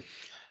remotely.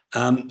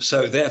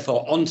 So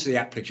therefore, on to the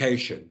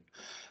application.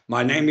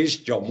 My name is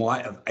John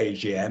White of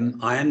AGM.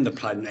 I am the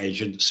planning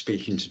agent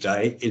speaking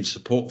today in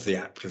support of the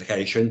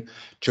application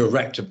to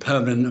erect a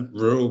permanent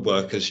rural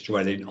workers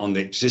dwelling on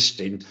the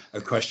existing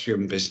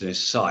equestrian business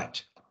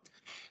site.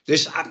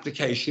 This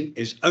application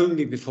is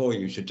only before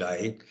you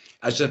today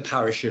as the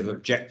parish have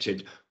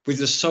objected with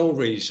the sole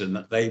reason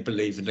that they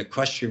believe an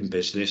equestrian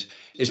business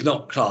is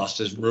not classed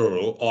as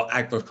rural or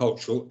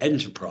agricultural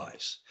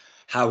enterprise.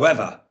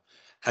 However,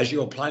 as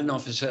your planning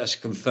officer has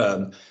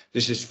confirmed,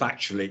 this is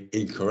factually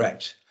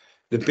incorrect.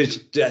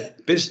 The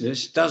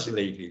business does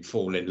legally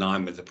fall in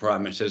line with the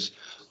parameters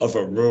of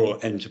a rural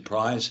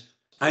enterprise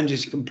and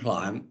is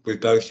compliant with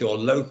both your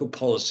local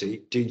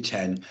policy,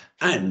 D10,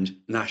 and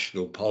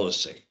national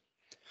policy.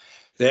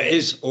 There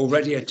is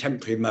already a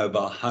temporary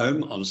mobile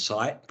home on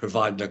site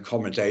providing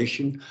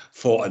accommodation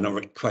for an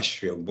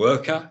equestrian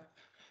worker.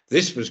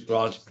 This was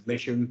granted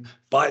permission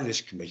by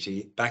this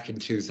committee back in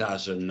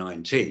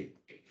 2019.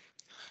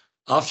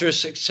 After a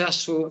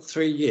successful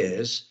 3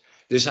 years,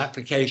 this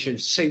application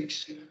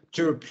seeks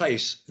to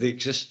replace the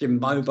existing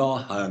mobile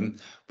home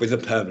with a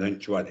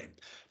permanent dwelling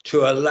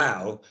to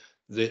allow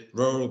the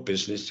rural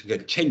business to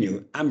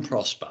continue and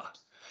prosper.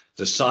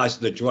 The size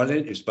of the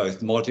dwelling is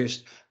both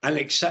modest and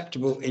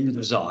acceptable in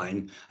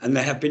design, and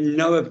there have been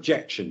no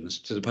objections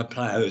to the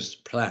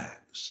proposed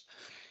plans.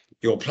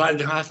 Your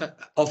planning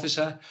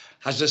officer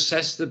has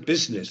assessed the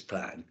business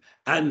plan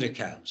and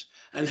accounts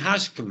and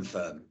has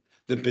confirmed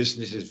the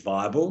business is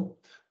viable,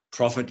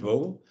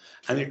 profitable,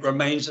 and it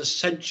remains an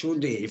essential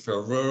need for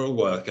a rural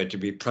worker to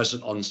be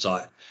present on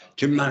site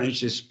to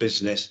manage this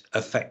business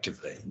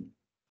effectively.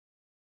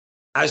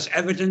 As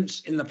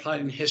evidenced in the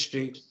planning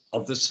history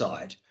of the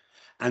site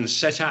and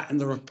set out in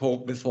the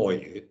report before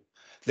you,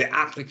 the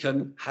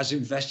applicant has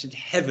invested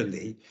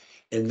heavily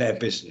in their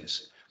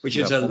business, which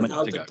has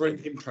allowed the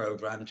breeding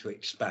programme to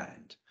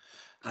expand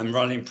and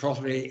running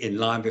properly in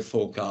line with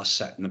forecasts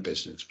set in the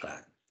business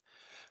plan.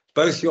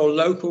 Both your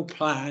local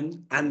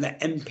plan and the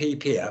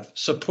MPPF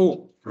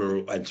support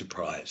rural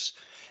enterprise.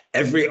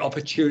 Every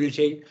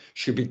opportunity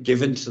should be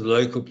given to the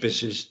local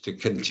business to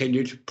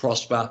continue to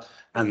prosper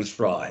and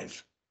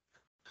thrive.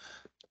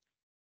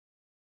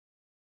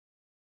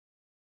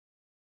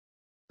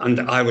 And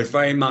I would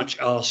very much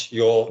ask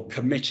your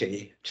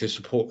committee to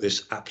support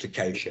this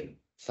application.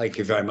 Thank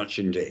you very much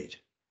indeed.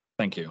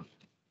 Thank you.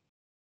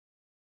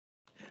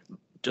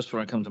 Just before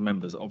I come to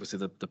members, obviously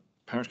the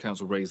Parish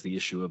Council raised the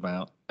issue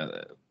about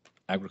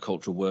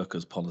agricultural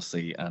workers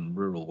policy and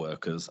rural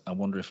workers. I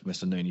wonder if,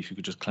 Mr. Noon, if you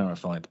could just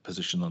clarify the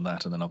position on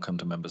that, and then I'll come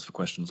to members for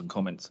questions and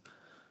comments.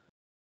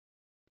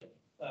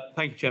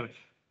 Thank you, Chairman.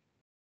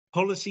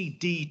 Policy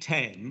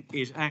D10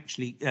 is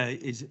actually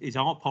is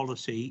our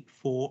policy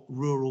for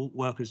rural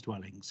workers'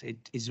 dwellings.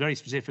 It is very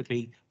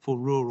specifically for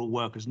rural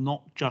workers,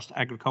 not just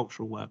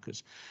agricultural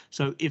workers.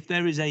 So if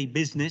there is a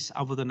business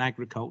other than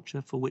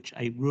agriculture for which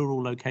a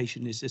rural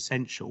location is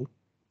essential,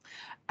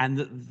 and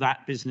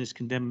that business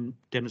can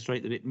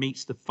demonstrate that it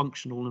meets the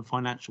functional and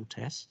financial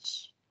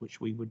tests,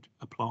 which we would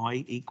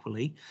apply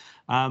equally,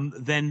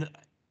 then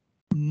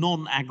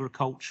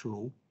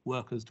non-agricultural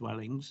workers'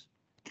 dwellings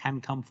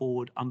can come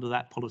forward under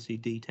that policy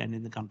D10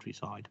 in the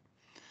countryside.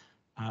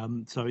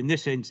 So in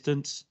this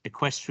instance,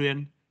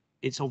 equestrian,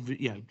 it's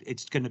obvious,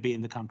 it's going to be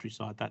in the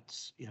countryside.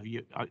 That's,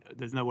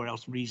 there's nowhere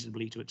else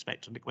reasonably to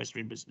expect an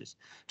equestrian business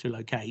to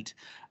locate.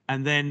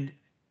 And then,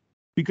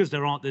 because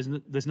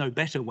there's no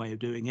better way of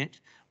doing it,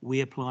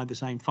 we apply the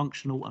same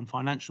functional and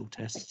financial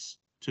tests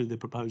to the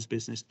proposed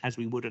business as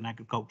we would an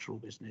agricultural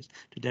business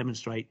to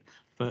demonstrate,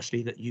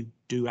 firstly, that you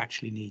do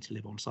actually need to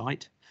live on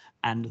site,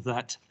 and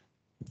that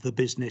the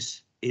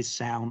business is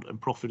sound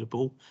and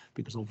profitable,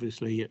 because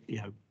obviously,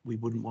 we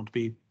wouldn't want to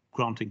be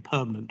granting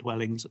permanent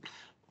dwellings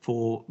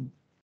for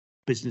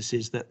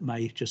businesses that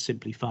may just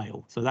simply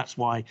fail. So that's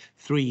why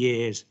 3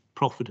 years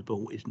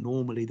profitable is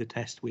normally the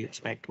test we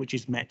expect, which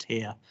is met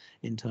here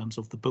in terms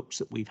of the books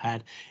that we've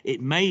had.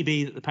 It may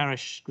be that the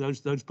parish,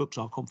 those books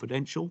are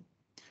confidential.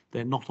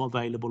 They're not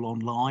available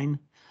online.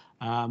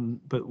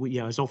 But we,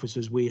 as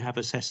officers, we have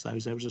assessed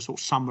those. There was a sort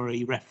of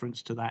summary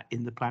reference to that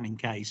in the planning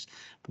case.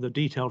 But the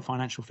detailed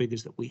financial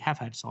figures that we have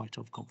had sight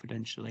of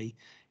confidentially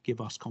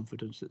give us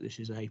confidence that this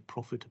is a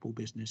profitable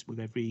business with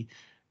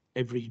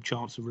every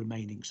chance of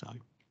remaining so.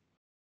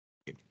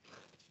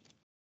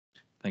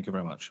 Thank you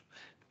very much.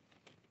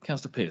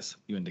 Councillor Pearce,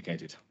 you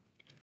indicated.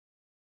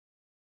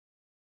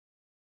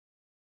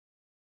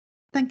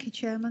 Thank you,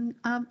 Chairman.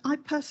 I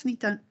personally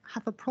don't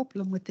have a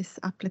problem with this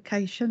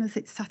application as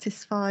it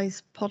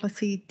satisfies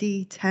policy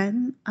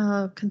D10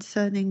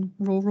 concerning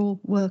rural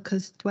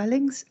workers'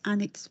 dwellings,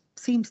 and it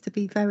seems to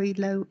be very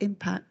low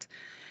impact.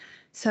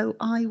 So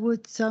I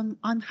would,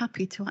 I'm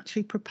happy to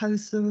actually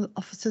propose the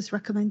officer's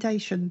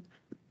recommendation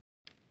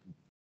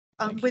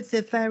with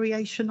the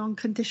variation on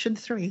condition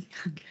 3.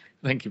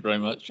 Thank you very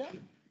much.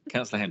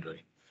 Councillor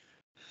Hendry.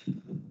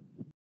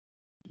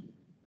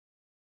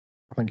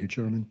 Thank you,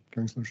 Chairman,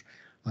 councillors.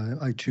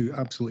 I too,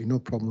 absolutely no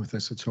problem with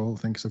this at all. I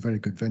think it's a very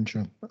good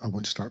venture. I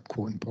won't start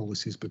quoting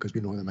policies because we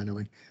know them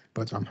anyway,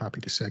 but I'm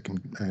happy to second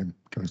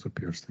Councillor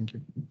Pearce. Thank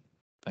you.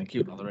 Thank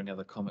you. Are there any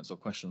other comments or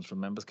questions from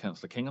members?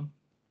 Councillor Kingham.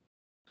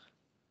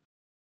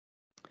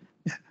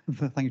 Yeah,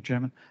 thank you,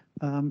 Chairman.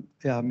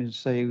 Yeah, I mean,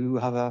 say we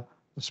have a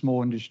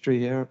small industry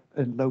here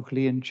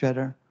locally in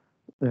Cheddar.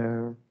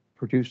 They're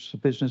produced a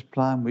business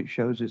plan which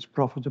shows it's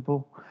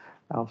profitable.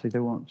 Obviously, they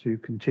want to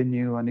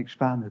continue and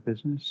expand their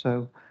business.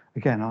 So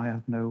again, I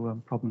have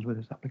no problems with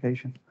this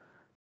application.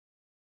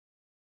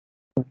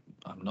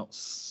 I'm not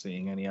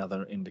seeing any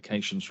other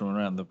indications from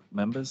around the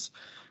members.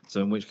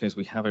 So in which case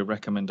we have a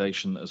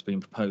recommendation that has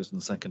been proposed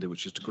and seconded,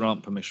 which is to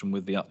grant permission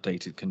with the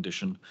updated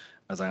condition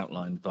as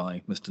outlined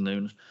by Mr.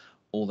 Noon.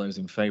 All those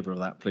in favour of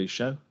that, please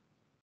show.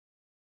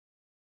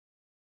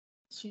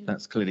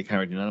 That's clearly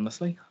carried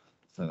unanimously.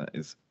 So that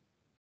is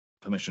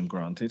permission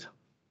granted.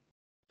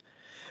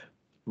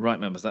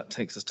 Right, members, that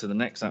takes us to the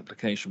next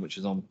application, which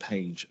is on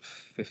page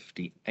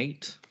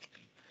 58.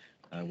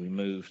 We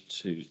move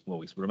to, well,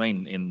 we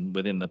remain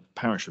within the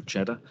parish of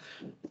Cheddar.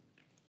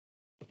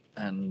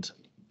 And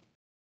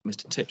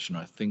Mr. Titchener,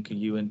 I think, are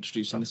you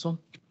introducing this one?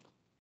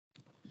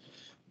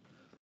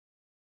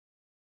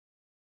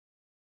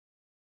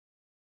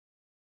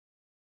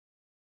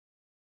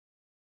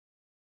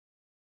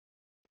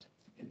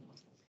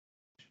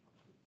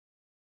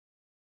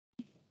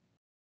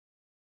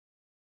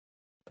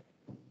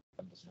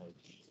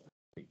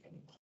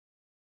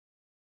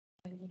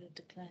 They would have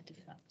declared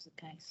if that was the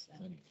case.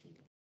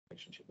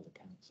 Relationship with the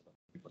council.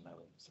 People know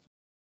him.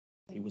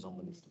 He was on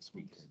the list of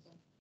speakers.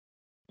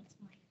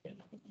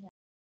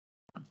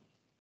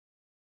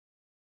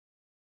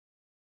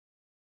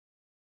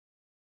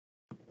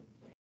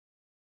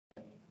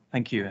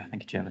 Thank you,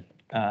 Chairman.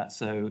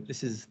 So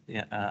this is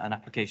an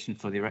application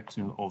for the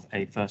erection of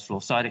a first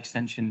floor side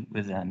extension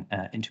with an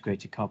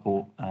integrated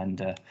carport and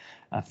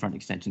a front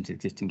extension to the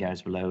existing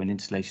garage below, and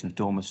installation of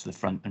dormers to the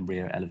front and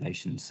rear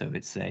elevations. So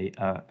it's a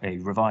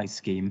revised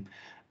scheme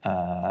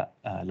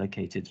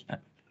located.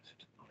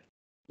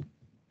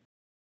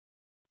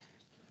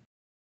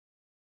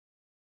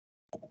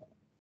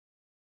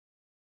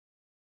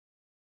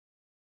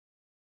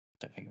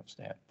 Don't think I'll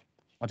stay up.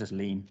 I'll just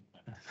lean.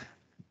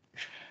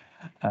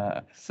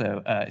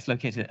 It's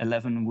located at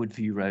 11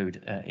 Woodview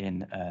Road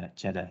in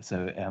Cheddar.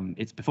 So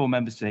it's before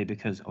members today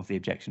because of the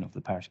objection of the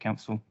parish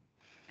council.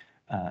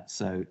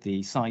 So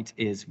the site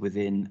is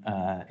within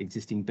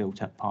existing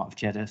built-up part of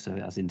Cheddar, so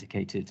as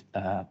indicated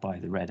by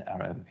the red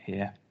arrow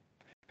here.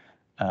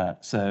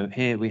 So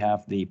here we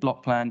have the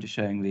block plan just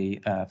showing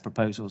the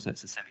proposals.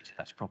 It's a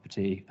semi-detached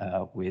property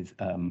with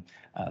the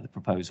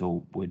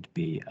proposal would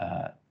be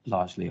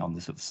largely on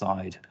the sort of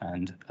side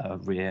and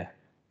rear.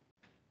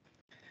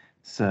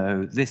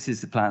 So this is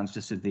the plans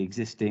just of the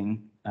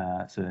existing,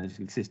 so it's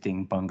an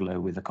existing bungalow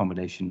with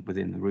accommodation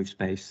within the roof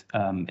space.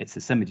 It's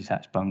a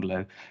semi-detached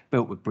bungalow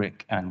built with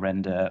brick and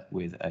render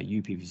with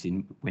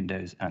UPVC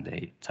windows and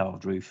a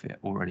tiled roof. It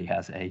already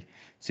has a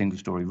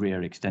single-story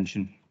rear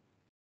extension.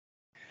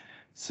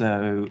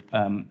 So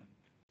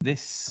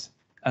this,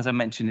 as I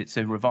mentioned, it's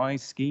a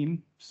revised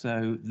scheme.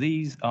 So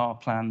these are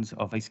plans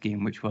of a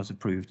scheme which was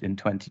approved in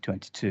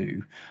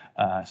 2022.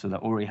 So that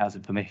already has a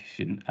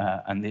permission,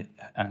 and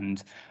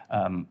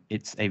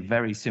it's a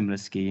very similar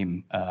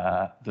scheme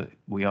that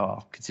we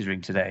are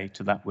considering today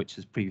to that which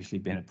has previously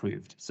been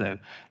approved. So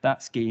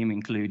that scheme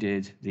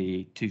included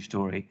the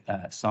two-story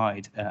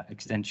side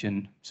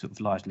extension, sort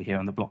of largely here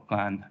on the block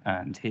plan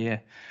and here,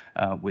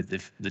 with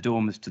the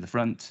dormers to the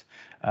front,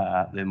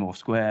 the more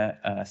square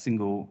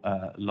single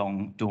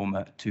long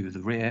dormer to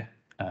the rear,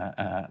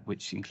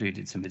 which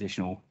included some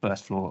additional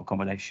first floor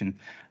accommodation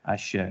as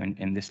shown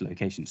in this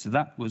location. So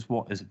that was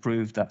what is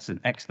approved. That's an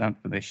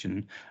excellent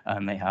permission,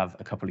 and they have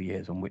a couple of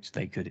years on which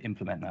they could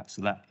implement that.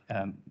 So that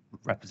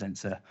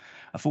represents a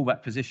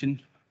fallback position.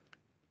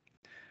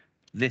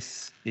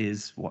 This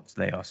is what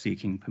they are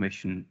seeking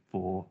permission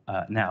for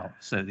now.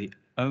 So the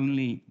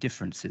only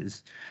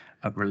differences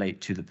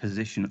relate to the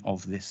position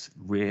of this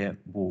rear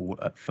wall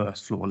at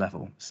first floor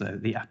level. So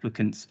the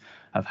applicants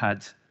have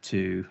had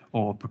to,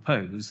 or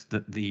propose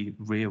that the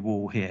rear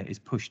wall here is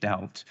pushed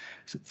out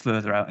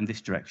further out in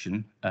this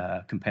direction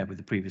compared with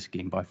the previous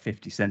scheme by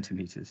 50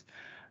 centimetres.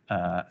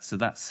 So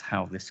that's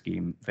how this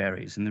scheme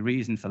varies. And the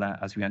reason for that,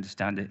 as we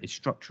understand it, is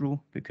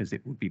structural, because it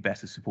would be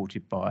better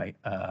supported by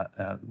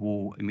a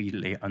wall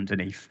immediately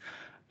underneath.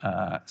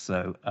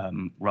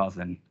 Rather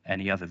than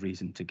any other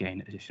reason to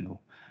gain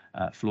additional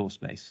floor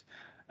space.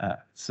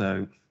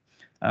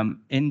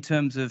 In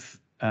terms of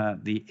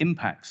the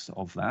impacts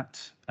of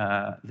that,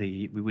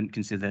 we wouldn't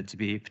consider that to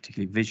be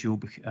particularly visual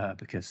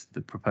because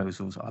the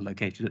proposals are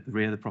located at the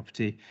rear of the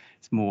property.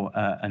 It's more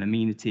an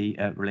amenity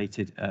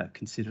related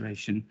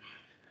consideration.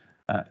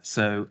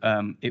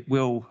 It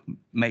will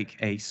make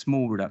a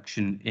small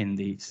reduction in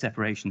the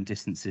separation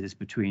distances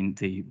between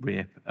the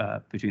rear,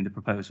 between the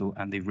proposal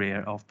and the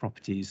rear of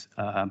properties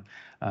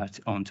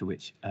onto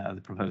which the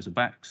proposal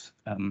backs.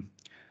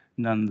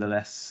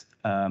 Nonetheless,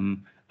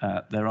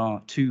 there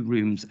are two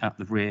rooms at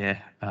the rear,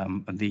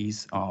 and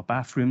these are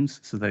bathrooms,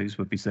 so those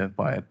would be served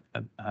by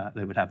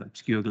they would have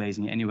obscure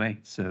glazing anyway,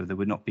 so there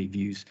would not be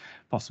views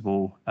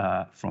possible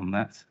from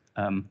that.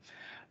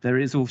 There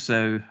is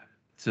also,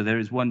 so there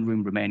is one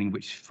room remaining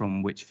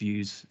from which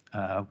views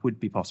would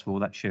be possible.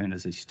 That's shown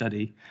as a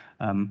study.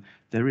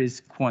 There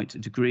is quite a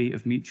degree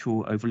of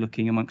mutual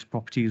overlooking amongst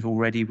properties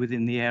already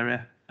within the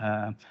area.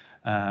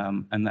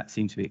 And that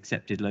seems to be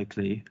accepted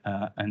locally.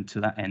 And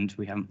to that end,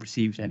 we haven't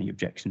received any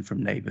objection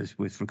from neighbours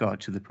with regard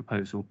to the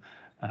proposal.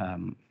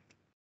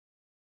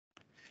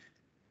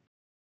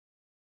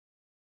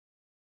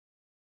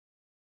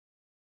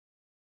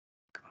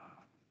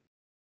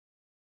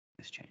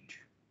 Let's change.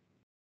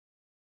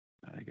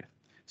 There we go.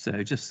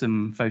 So just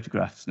some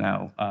photographs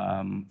now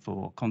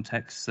for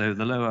context. So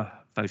the lower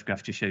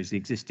photograph just shows the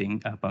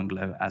existing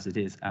bungalow as it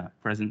is at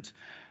present.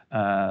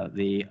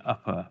 The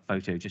upper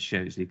photo just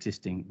shows the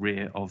existing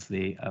rear of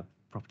the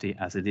property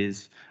as it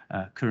is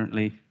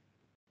currently.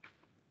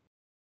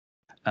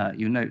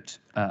 You'll note,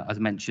 as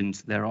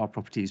mentioned, there are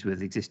properties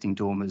with existing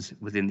dormers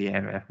within the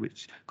area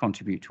which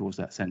contribute towards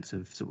that sense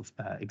of sort of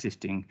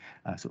existing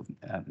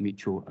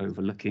mutual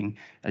overlooking.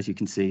 As you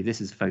can see,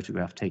 this is a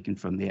photograph taken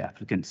from the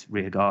applicant's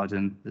rear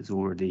garden. There's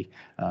already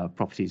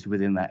properties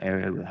within that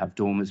area that have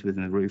dormers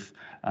within the roof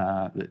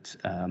that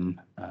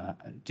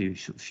do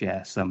sort of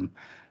share some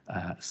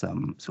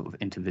sort of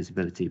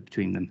intervisibility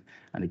between them.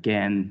 And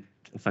again,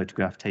 a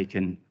photograph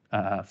taken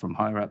from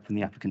higher up in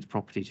the applicant's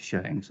property to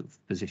showing sort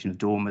of position of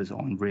dormers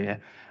on rear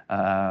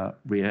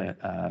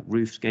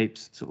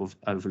roofscapes, sort of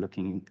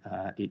overlooking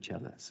each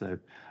other. So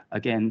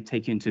again,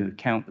 taking into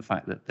account the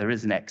fact that there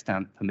is an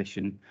extant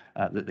permission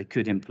that they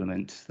could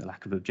implement, the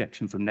lack of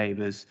objection from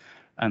neighbours,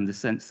 and the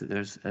sense that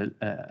there's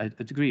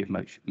a degree of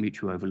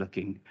mutual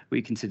overlooking,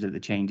 we consider the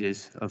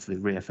changes of the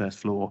rear first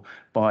floor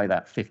by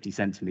that 50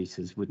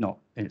 centimetres would not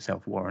in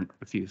itself warrant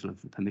refusal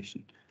of the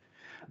permission.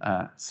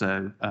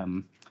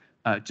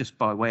 Just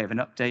by way of an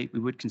update, we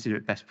would consider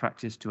it best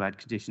practice to add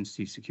conditions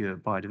to secure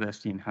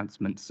biodiversity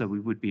enhancement. So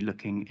we would be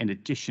looking, in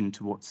addition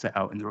to what's set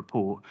out in the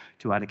report,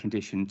 to add a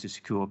condition to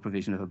secure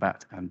provision of a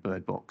bat and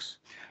bird box.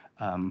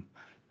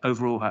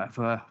 Overall,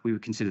 however, we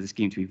would consider the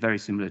scheme to be very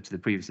similar to the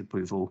previous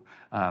approval.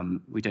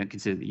 We don't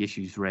consider the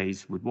issues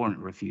raised would warrant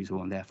a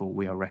refusal, and therefore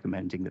we are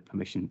recommending that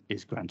permission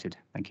is granted.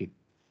 Thank you.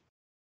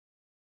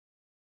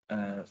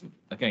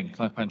 Again,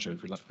 Clive Pancho,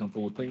 if you'd like to come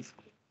forward, please.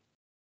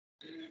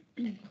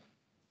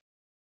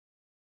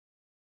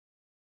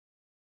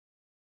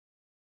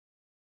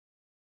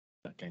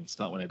 Again,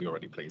 start whenever you're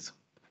ready, please.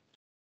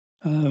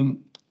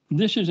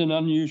 This is an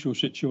unusual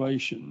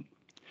situation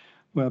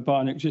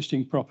whereby an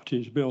existing property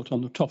is built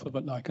on the top of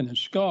it like an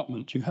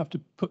escarpment. You have to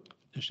put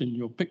this in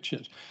your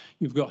pictures.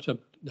 You've got the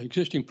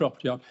existing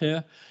property up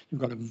here.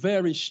 You've got a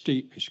very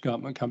steep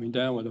escarpment coming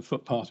down with a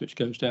footpath which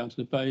goes down to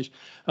the base,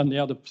 and the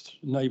other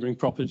neighbouring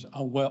properties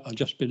are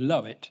just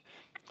below it.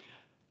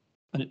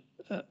 And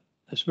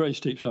it's very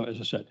steep slope, as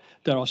I said.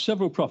 There are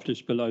several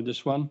properties below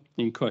this one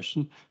in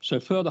question, so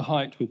further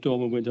height with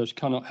dormer windows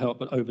cannot help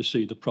but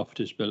oversee the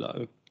properties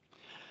below.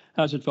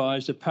 As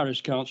advised, the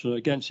Parish Council are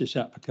against this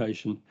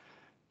application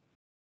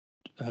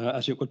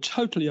as it would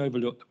totally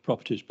overlook the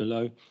properties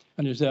below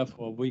and is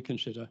therefore, we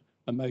consider,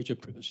 a major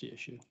privacy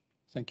issue.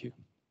 Thank you.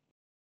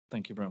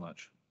 Thank you very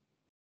much.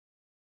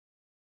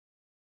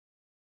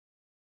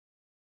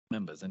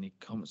 Members, any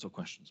comments or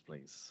questions,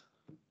 please?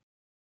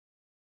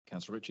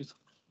 Councillor Riches?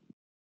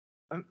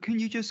 Can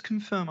you just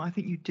confirm, I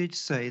think you did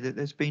say that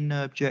there's been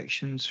no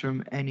objections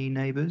from any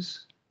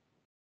neighbours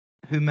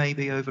who may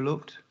be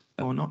overlooked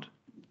or not?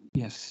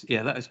 Yes,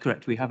 yeah, that is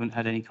correct. We haven't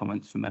had any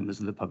comments from members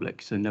of the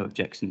public, so no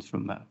objections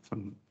from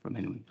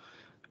anyone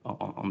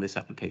on this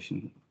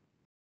application.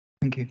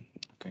 Thank you.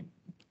 Okay.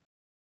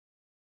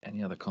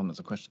 Any other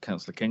comments or questions?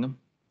 Councillor Kingham?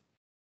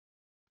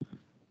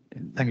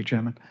 Thank you,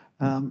 Chairman.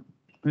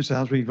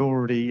 As we've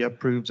already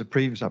approved the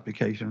previous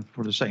application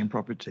for the same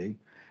property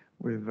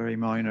with very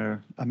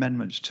minor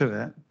amendments to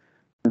it,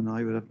 then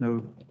I would have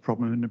no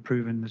problem in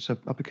approving this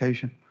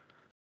application.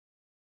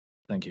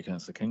 Thank you,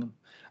 Councillor Kingham.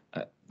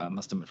 I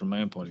must admit, from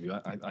my own point of view,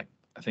 I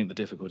think the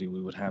difficulty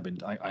we would have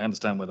I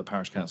understand where the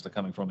parish council are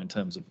coming from in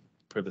terms of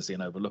privacy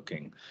and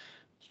overlooking,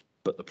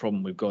 but the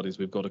problem we've got is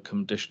we've got a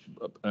condition,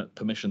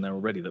 permission there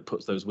already that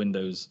puts those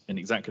windows in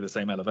exactly the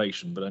same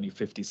elevation, but only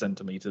 50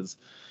 centimetres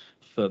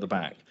further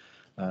back,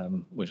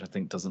 which I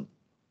think doesn't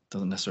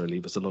necessarily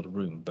leave us a lot of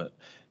room. But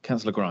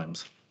Councillor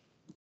Grimes.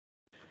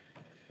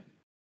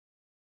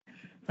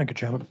 Thank you,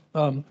 Chairman.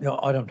 Yeah,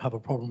 I don't have a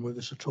problem with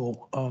this at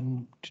all.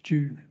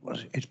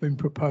 It's been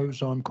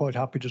proposed. I'm quite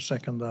happy to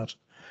second that.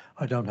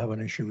 I don't have an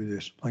issue with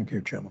this. Thank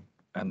you, Chairman.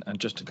 And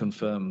just to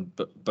confirm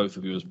that both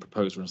of you as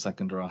proposer and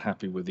seconder are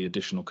happy with the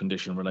additional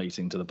condition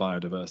relating to the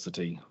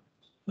biodiversity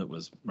that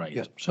was raised?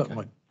 Yeah,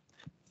 certainly. Okay.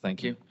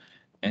 Thank you.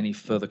 Any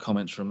further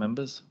comments from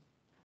members?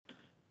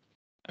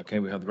 Okay,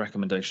 we have the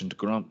recommendation to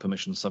grant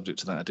permission subject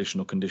to that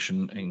additional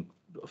condition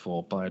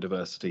for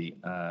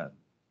biodiversity,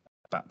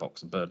 bat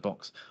box and bird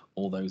box.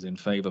 All those in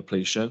favour,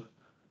 please show.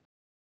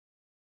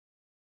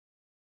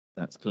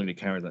 That's clearly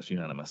carried. That's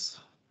unanimous.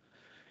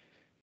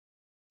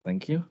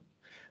 Thank you.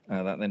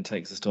 That then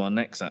takes us to our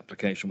next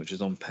application, which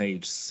is on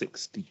page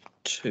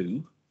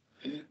 62.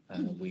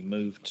 We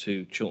move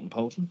to Chiltern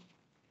Poulton.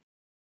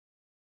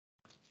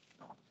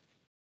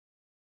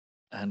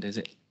 And is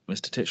it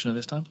Mr. Titchener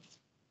this time?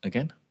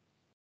 Again?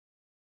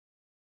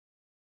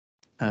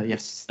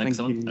 Yes,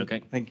 excellent. Thank you.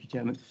 Okay. Thank you,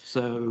 Chairman.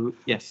 So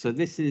yes, so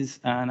this is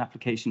an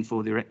application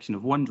for the erection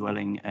of one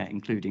dwelling,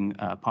 including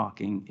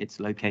parking. It's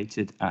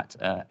located at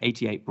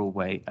 88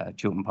 Broadway,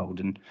 Chiltern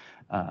Poulton.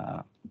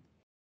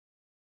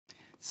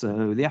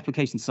 So the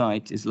application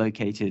site is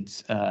located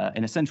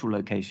in a central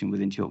location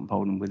within Chiltern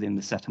Poulton, within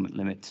the settlement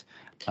limit.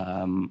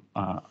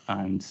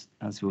 And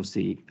as you'll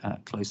see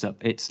close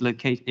up, it's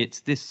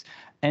this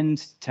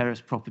end terrace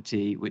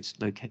property which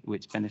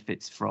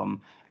benefits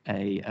from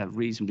a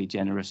reasonably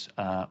generous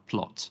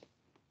plot.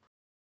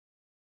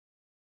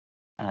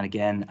 And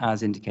again,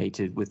 as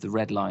indicated with the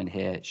red line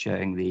here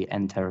showing the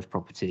end terrace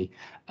property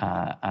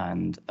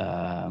and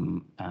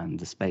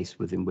the space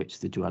within which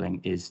the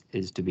dwelling is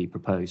to be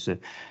proposed. So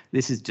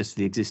this is just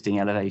the existing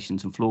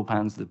elevations and floor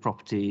plans of the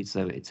property.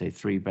 So it's a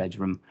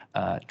 3-bedroom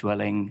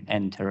dwelling,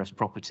 end terrace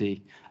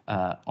property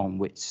on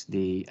which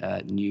the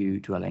new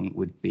dwelling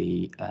would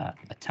be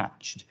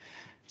attached.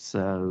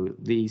 So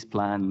these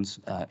plans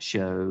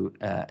show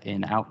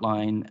in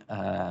outline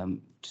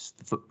just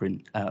the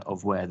footprint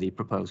of where the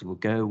proposal will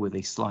go, with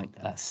a slight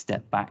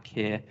step back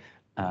here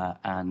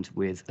and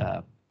with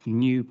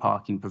new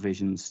parking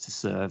provisions to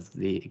serve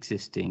the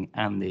existing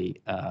and the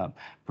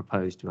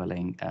proposed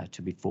dwelling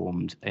to be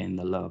formed in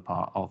the lower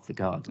part of the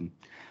garden.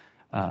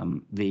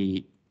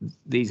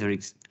 These are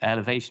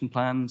elevation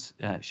plans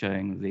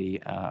showing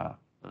the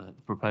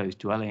proposed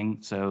dwelling.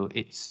 So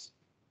it's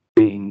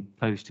being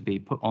proposed to be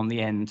put on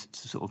the end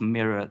to sort of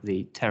mirror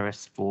the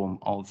terrace form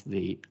of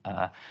the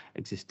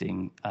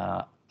existing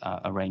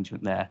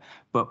arrangement there,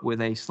 but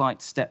with a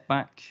slight step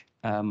back.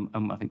 And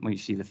I think when you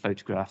see the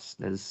photographs,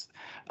 there's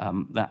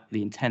that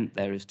the intent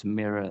there is to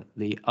mirror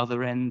the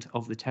other end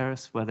of the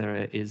terrace, where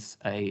there is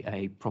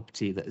a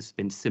property that has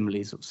been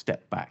similarly sort of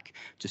stepped back,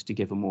 just to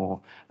give a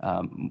more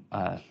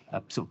a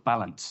sort of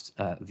balanced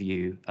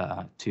view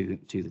to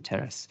the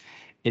terrace.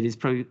 It is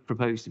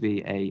proposed to be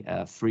a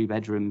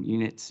 3-bedroom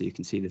unit, so you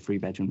can see the 3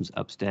 bedrooms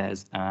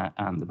upstairs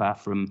and the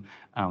bathroom,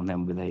 and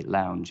then with a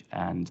lounge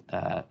and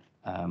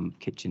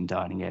kitchen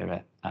dining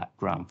area at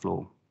ground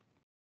floor.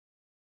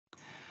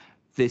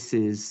 This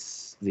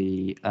is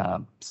the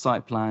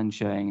site plan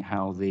showing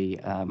how the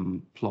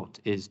plot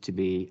is to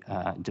be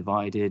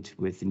divided,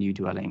 with the new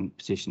dwelling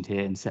positioned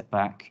here and set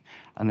back,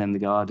 and then the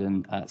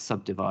garden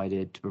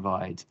subdivided to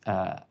provide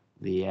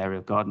the area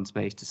of garden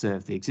space to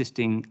serve the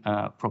existing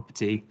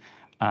property,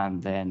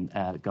 and then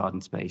garden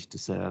space to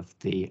serve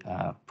the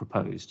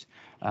proposed.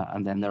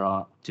 And then there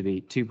are to be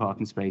 2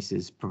 parking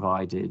spaces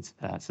provided.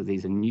 So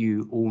these are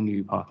all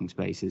new parking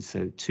spaces.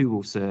 So 2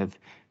 will serve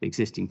the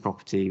existing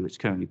property, which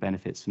currently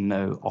benefits from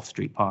no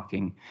off-street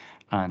parking,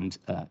 and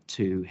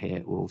 2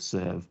 here will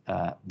serve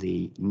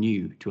the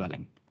new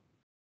dwelling.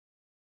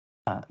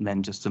 And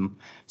then just some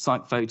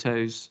site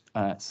photos.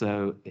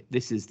 So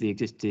this is the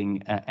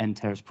existing end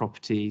terrace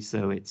property.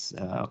 So it's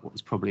what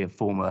was probably a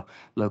former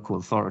local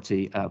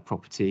authority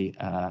property,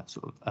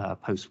 sort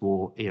of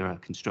post-war era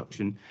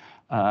construction.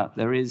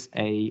 There is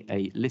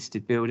a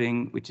listed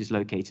building which is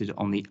located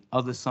on the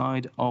other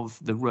side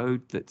of the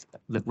road that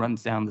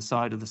runs down the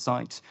side of the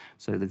site.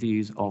 So the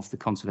views of the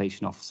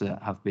conservation officer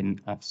have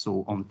been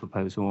sought on the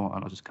proposal,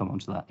 and I'll just come on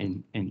to that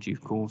in due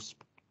course.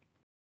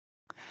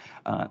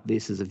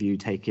 This is a view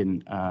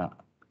taken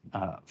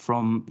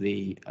from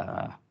the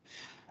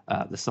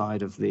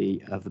side of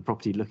the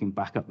property, looking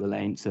back up the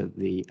lane. So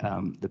the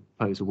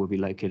proposal will be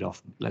located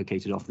off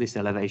this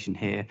elevation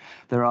here.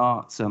 There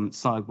are some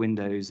side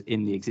windows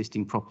in the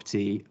existing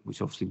property,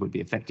 which obviously would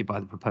be affected by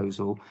the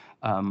proposal.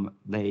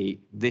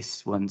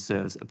 This one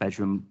serves a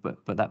bedroom, but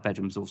that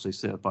bedroom is also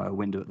served by a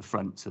window at the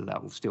front, so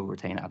that will still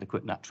retain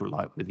adequate natural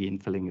light with the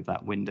infilling of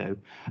that window.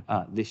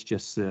 This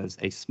just serves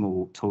a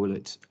small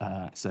toilet,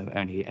 so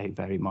only a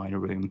very minor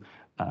room.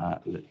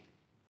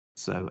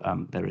 So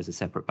there is a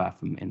separate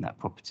bathroom in that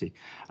property.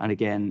 And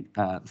again,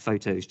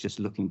 photos just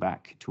looking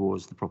back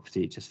towards the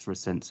property, just for a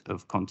sense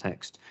of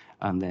context.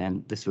 And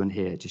then this one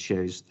here just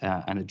shows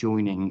an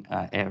adjoining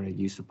area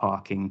used for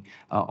parking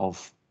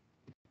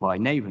by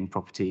neighbouring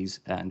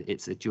properties, and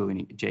it's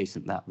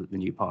adjacent that the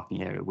new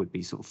parking area would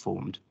be sort of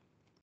formed.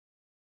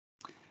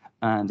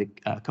 And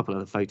a couple of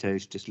the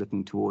photos just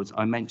looking towards.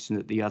 I mentioned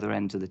that the other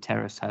end of the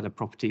terrace had a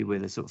property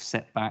with a sort of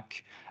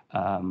setback,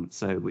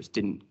 which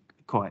didn't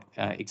quite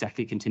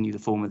exactly continue the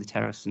form of the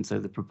terrace, and so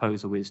the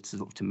proposal is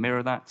to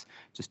mirror that,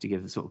 just to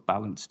give a sort of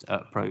balanced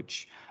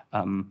approach.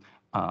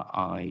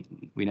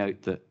 We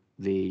note that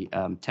the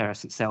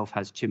terrace itself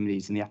has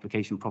chimneys, and the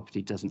application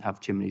property doesn't have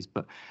chimneys,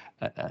 but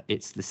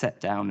it's the set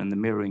down and the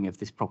mirroring of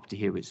this property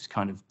here which has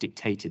kind of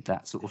dictated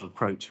that sort of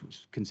approach, which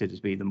is considered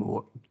to be the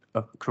more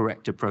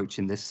correct approach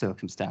in this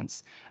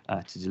circumstance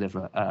to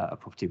deliver a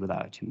property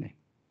without a chimney.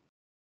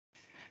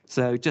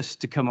 So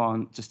just to come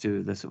on, just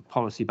to the sort of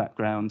policy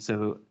background.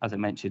 So as I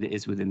mentioned, it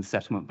is within the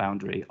settlement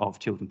boundary of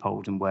Chiltern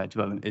Poldham, where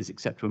development is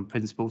acceptable in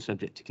principle,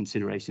 subject to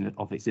consideration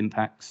of its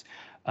impacts.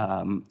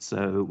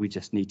 So we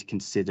just need to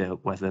consider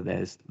whether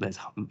there's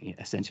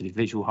essentially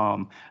visual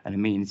harm and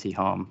amenity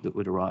harm that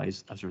would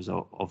arise as a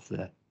result of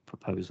the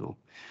proposal.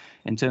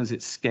 In terms of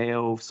its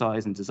scale,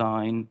 size, and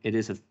design,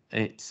 it's a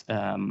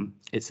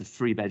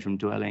 3-bedroom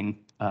dwelling.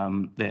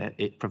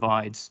 It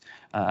provides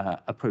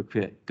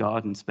appropriate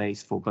garden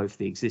space for both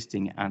the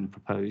existing and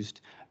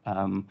proposed.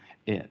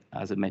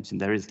 As I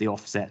mentioned, there is the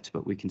offset,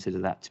 but we consider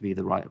that to be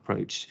the right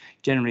approach.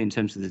 Generally, in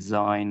terms of the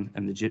design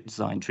and the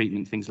design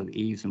treatment, things like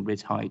eaves and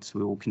ridge heights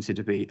we will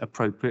consider to be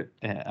appropriate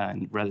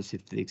and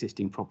relative to the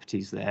existing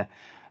properties there.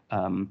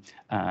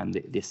 And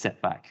the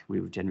setback we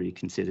would generally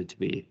consider to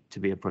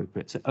be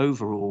appropriate. So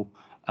overall,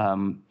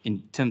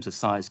 in terms of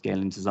size, scale,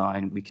 and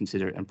design, we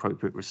consider it an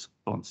appropriate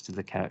response to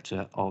the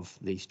character of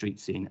the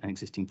street scene and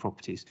existing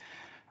properties.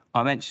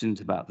 I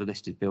mentioned about the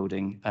listed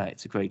building.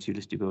 It's a Grade 2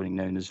 listed building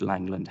known as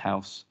Langland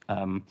House.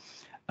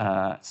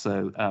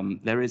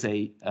 There is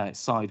a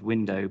side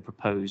window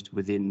proposed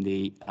within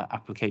the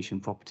application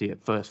property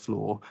at first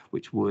floor,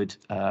 which would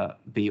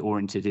be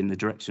oriented in the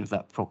direction of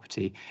that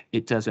property.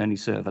 It does only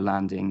serve a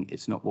landing.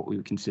 It's not what we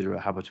would consider a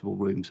habitable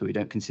room, so we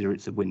don't consider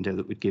it's a window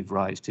that would give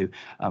rise to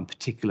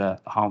particular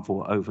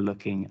harmful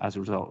overlooking as a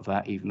result of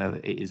that, even though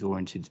it is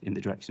oriented in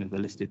the direction of the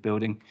listed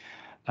building.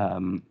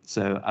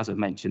 So as I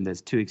mentioned,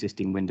 there's 2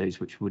 existing windows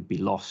which would be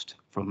lost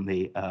from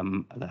the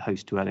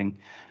host dwelling.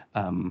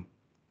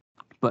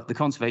 But the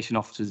conservation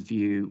officer's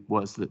view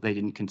was that they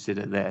didn't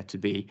consider there to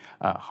be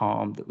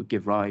harm that would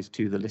give rise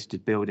to the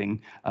listed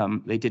building.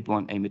 They did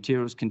want a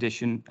materials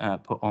condition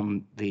put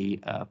on the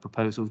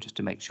proposal just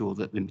to make sure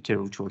that the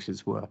material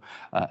choices were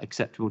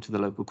acceptable to the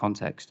local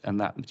context, and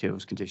that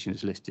materials condition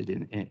is listed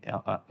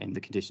in the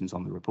conditions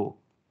on the report.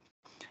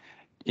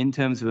 In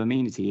terms of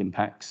amenity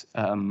impacts,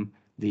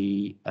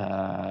 the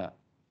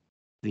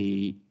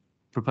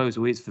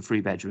proposal is for 3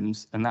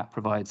 bedrooms, and that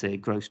provides a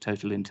gross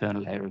total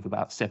internal area of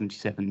about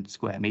 77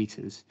 square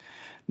metres.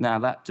 Now,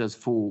 that does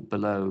fall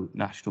below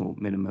national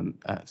minimum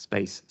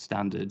space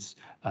standards,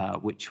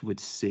 which would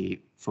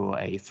see for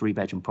a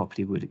 3-bedroom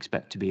property would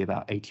expect to be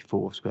about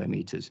 84 square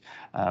metres.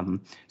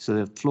 So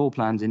the floor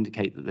plans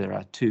indicate that there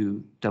are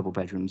 2 double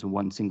bedrooms and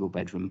 1 single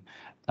bedroom,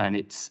 and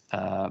it's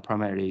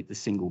primarily the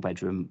single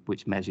bedroom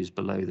which measures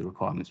below the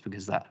requirements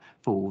because that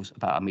falls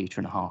about 1.5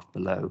 metres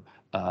below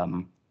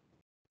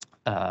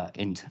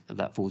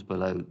that falls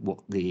below what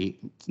the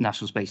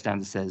national space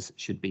standard says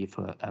should be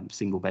for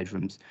single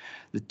bedrooms.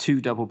 The 2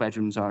 double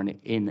bedrooms are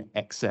in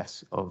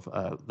excess of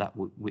that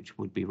which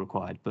would be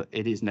required, but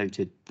it is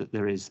noted that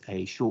there is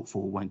a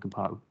shortfall when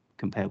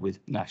compared with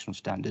national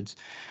standards.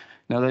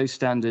 Now, those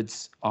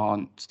standards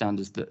aren't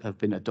standards that have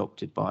been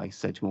adopted by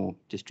Sedgemoor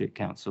District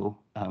Council.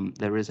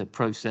 There is a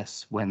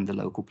process when the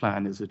local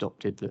plan is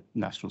adopted that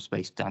national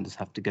space standards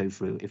have to go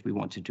through if we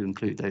wanted to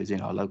include those in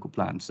our local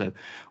plan. So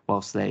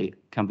whilst they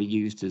can be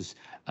used as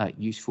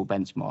useful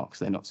benchmarks,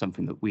 they're not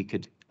something that we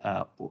could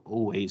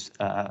always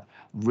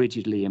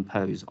rigidly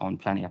impose on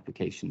planning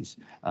applications.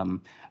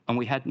 And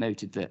we had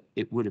noted that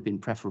it would have been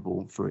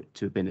preferable for it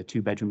to have been a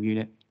 2-bedroom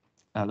unit.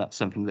 That's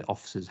something that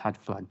officers had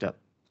flagged up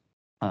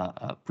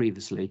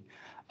previously,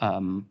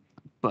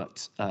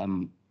 but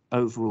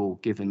overall,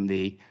 given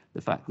the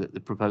fact that the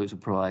proposal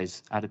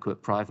provides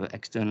adequate private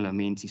external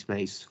amenity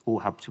space, all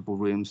habitable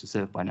rooms are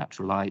served by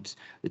natural light,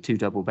 the 2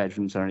 double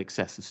bedrooms are in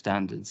excess of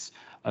standards.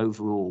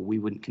 Overall, we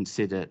wouldn't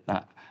consider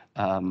that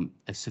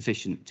as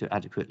sufficient to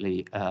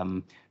adequately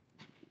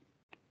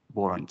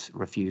warrant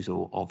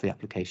refusal of the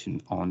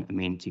application on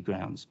amenity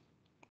grounds.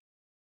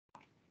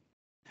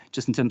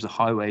 Just in terms of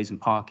highways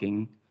and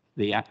parking,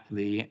 the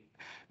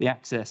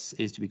access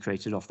is to be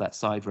created off that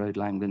side road,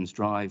 Langlands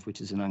Drive,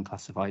 which is an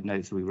unclassified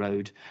no-through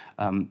road.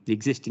 The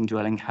existing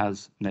dwelling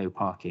has no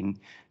parking.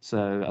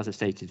 So as I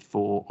stated,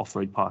 4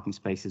 off-road parking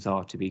spaces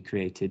are to be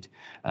created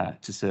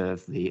to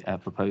serve the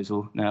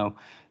proposal. Now,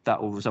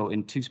 that will result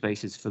in 2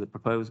 spaces for the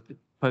proposed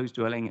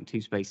dwelling and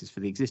 2 spaces for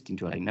the existing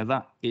dwelling. Now,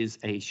 that is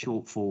a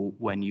shortfall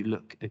when you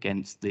look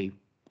against the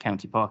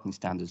county parking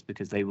standards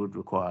because they would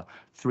require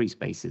 3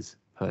 spaces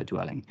per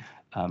dwelling.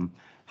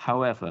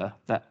 However,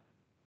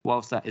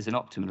 whilst that is an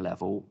optimum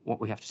level, what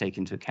we have to take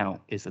into account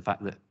is the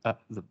fact that at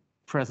the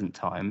present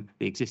time,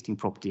 the existing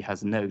property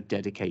has no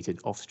dedicated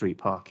off-street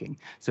parking.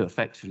 So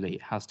effectively,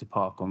 it has to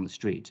park on the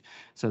street.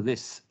 So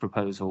this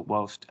proposal,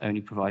 whilst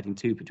only providing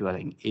 2 per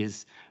dwelling,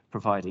 is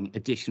providing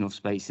additional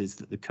spaces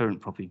that the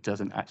current property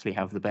doesn't actually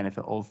have the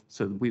benefit of.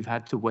 So we've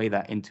had to weigh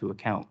that into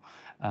account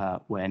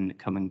when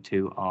coming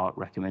to our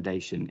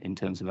recommendation in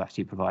terms of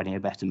actually providing a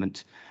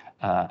betterment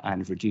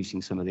and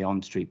reducing some of the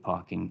on-street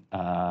parking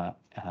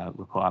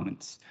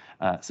requirements.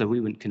 So we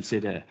wouldn't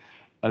consider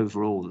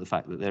overall the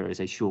fact that there is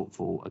a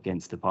shortfall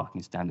against the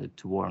parking standard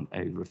to warrant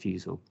a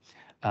refusal.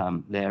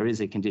 There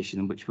is a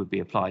condition which would be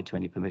applied to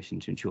any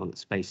permission to ensure that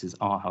spaces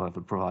are, however,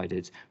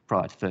 provided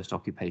prior to first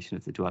occupation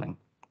of the dwelling.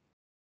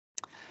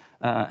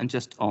 And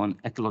just on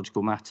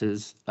ecological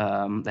matters,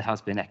 there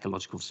has been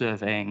ecological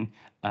surveying.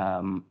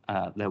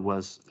 There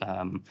was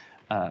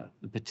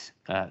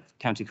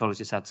county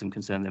ecologists had some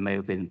concern there may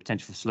have been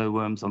potential for slow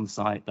worms on the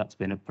site. That's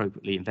been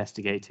appropriately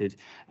investigated,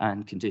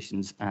 and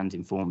conditions and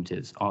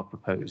informatives are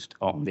proposed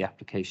on the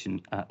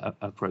application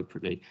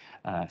appropriately,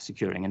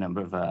 securing a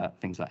number of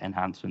things like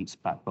enhancements,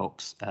 back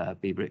box,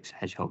 bee bricks,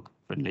 hedgehog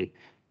friendly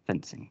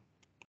fencing.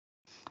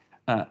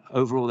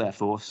 Overall,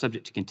 therefore,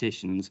 subject to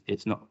conditions,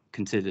 it's not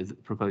considered that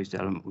the proposed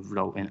element would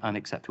result in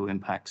unacceptable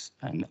impacts,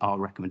 and our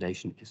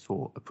recommendation is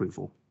for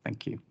approval.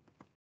 Thank you.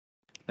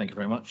 Thank you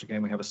very much.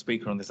 Again, we have a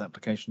speaker on this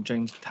application,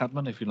 James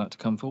Tadman, if you'd like to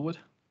come forward.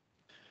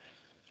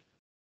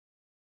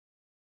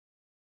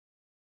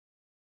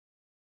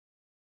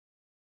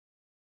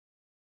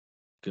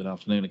 Good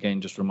afternoon.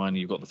 Again, just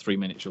reminding you've got the 3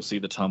 minutes. You'll see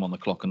the time on the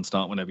clock and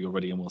start whenever you're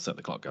ready, and we'll set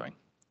the clock going.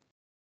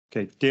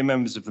 Okay, dear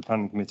members of the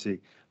planning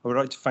committee, I would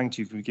like to thank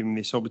you for giving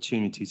me this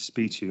opportunity to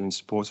speak to you in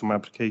support of my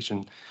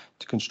application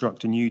to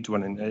construct a new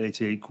dwelling at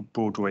 88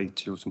 Broadway,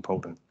 Chiltern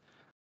Polden.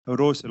 I would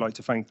also like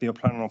to thank the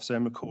planning officer,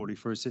 Emma Corley,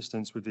 for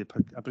assistance with the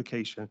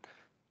application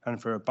and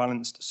for a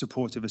balanced,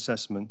 supportive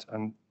assessment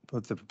and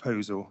of the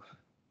proposal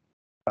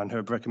and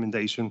her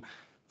recommendation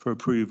for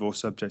approval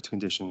subject to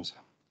conditions.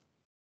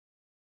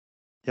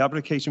 The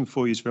application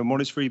before you is for a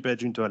modest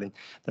 3-bedroom dwelling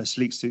that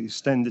seeks to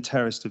extend the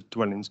terrace of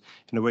dwellings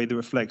in a way that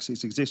reflects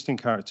its existing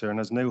character and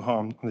has no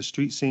harm on the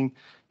street scene,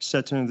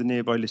 setting of the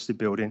nearby listed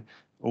building,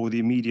 or the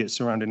immediate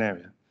surrounding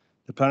area.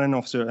 The planning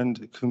officer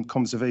and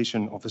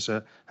conservation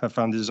officer have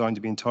found the design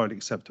to be entirely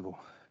acceptable.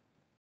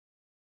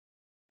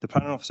 The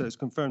planning officer has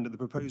confirmed that the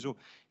proposal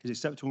is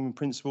acceptable in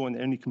principle and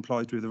only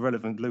complies with the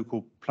relevant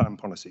local plan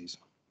policies.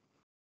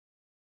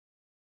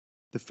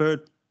 The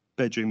third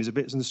bedroom is a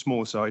bit on the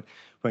small side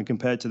when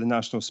compared to the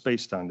national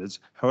space standards.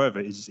 However,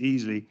 it is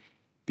easily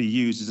be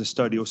used as a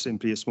study or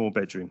simply a small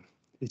bedroom.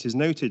 It is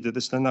noted that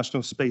the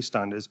national space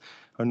standards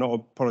are not a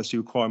policy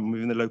requirement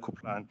within the local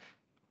plan,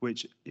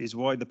 which is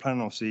why the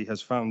planning officer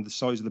has found the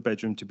size of the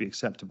bedroom to be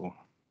acceptable.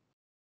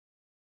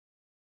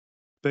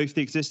 Both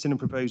the existing and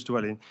proposed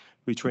dwelling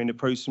retain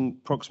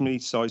approximately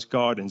sized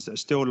gardens that are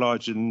still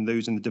larger than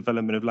those in the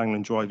development of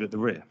Langland Drive at the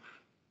rear.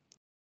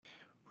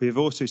 We have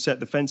also set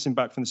the fencing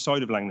back from the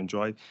side of Langland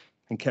Drive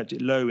and kept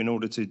it low in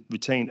order to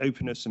retain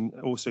openness and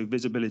also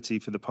visibility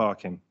for the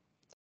parking.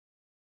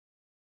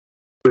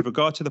 With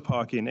regard to the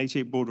parking,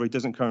 88 Broadway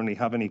doesn't currently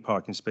have any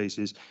parking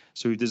spaces,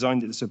 so we've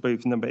designed it so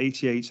both number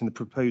 88 and the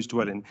proposed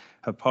dwelling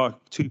have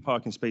two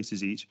parking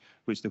spaces each,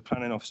 which the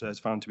planning officer has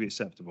found to be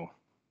acceptable.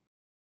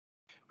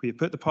 We have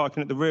put the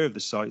parking at the rear of the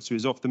site, so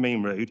it's off the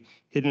main road,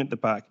 hidden at the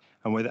back,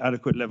 and where the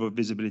adequate level of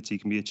visibility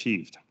can be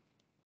achieved.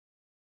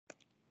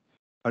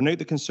 I note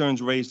the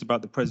concerns raised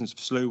about the presence of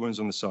slow worms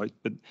on the site,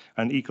 but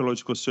an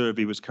ecological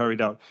survey was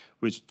carried out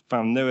which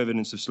found no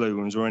evidence of slow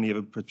worms or any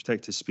other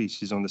protected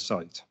species on the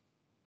site.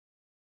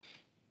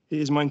 It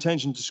is my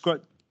intention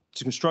to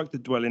construct the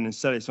dwelling and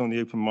sell it on the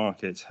open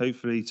market,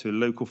 hopefully to a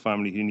local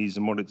family who needs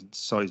a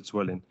moderate-sized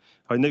dwelling.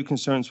 I note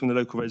concerns from the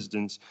local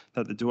residents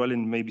that the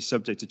dwelling may be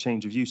subject to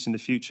change of use in the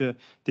future.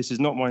 This is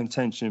not my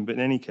intention, but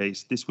in any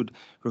case, this would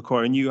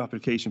require a new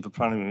application for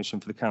planning permission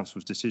for the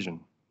council's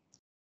decision.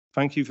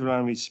 Thank you for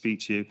allowing me to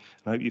speak to you, and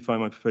I hope you find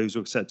my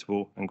proposal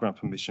acceptable and grant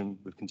permission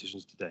with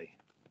conditions today.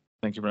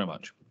 Thank you very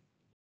much.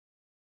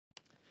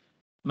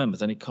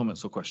 Members, any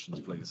comments or questions,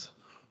 please?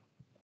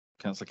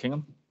 Councillor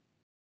Kingham.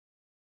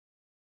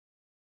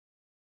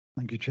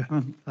 Thank you,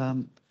 Chairman.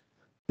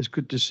 It's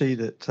good to see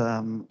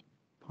that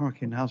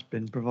parking has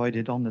been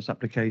provided on this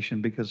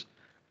application, because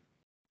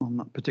on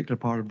that particular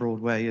part of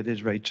Broadway, it is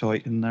very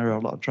tight and there are a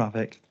lot of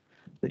traffic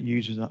that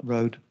uses that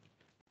road.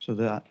 So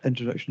the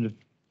introduction of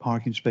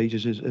parking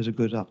spaces is a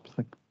good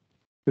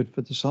good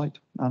for the site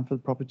and for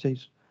the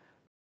properties,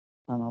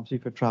 and obviously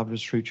for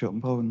travellers through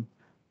Chiltern Bowen.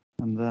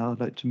 And I'd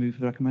like to move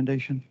the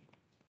recommendation.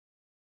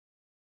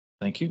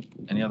 Thank you.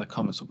 Any other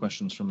comments or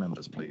questions from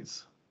members,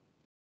 please?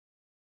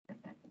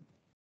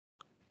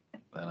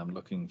 Then I'm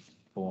looking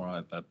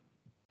for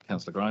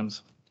Councillor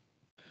Grimes.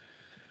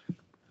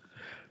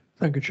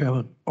 Thank you,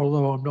 Chairman.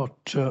 Although I'm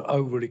not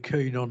overly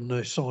keen on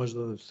the size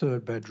of the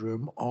third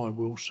bedroom, I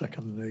will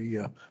second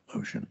the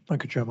motion.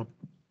 Thank you, Chairman.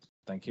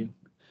 Thank you.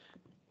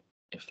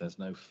 If there's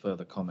no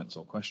further comments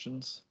or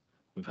questions,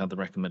 we've had the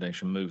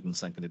recommendation moved and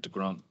seconded to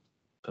grant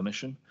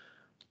permission.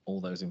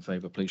 All those in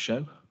favour, please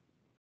show.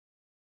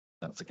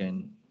 That's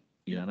again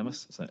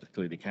unanimous, so it's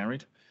clearly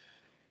carried.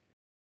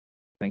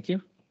 Thank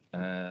you.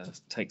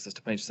 Takes us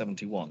to page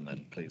 71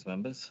 then, please,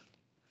 members,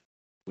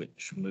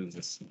 which moves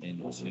us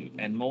into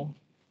Enmore.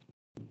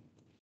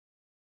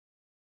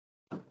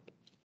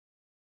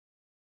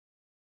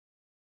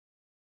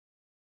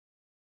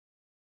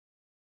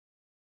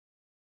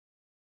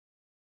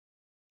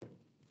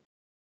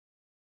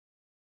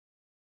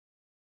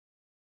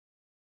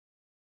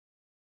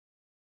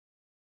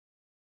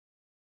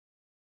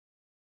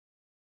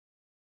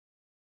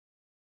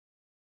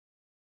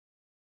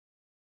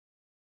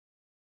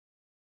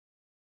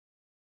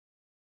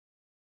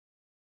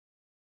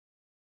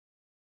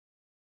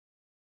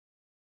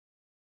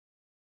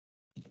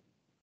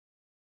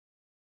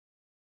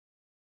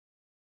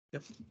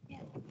 Yep.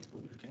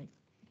 Okay.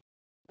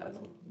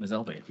 Ms.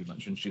 Elby, if you'd like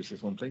to introduce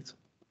this one, please.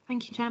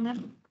 Thank you,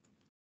 Chairman.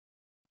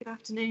 Good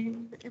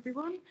afternoon,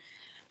 everyone.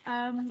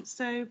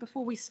 So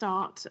before we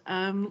start,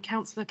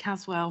 Councillor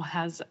Caswell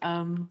has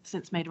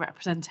since made a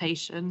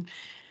representation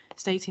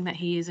stating that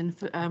he is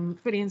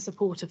fully in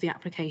support of the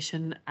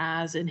application,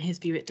 as in his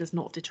view it does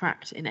not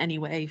detract in any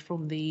way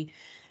from the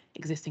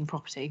existing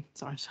property.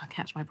 Sorry, I'll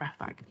catch my breath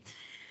back.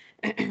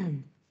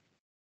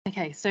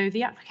 Okay, so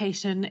the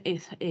application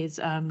is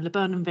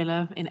Laburnum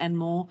Villa in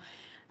Enmore,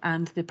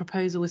 and the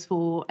proposal is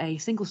for a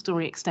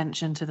single-storey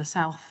extension to the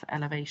south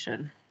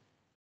elevation.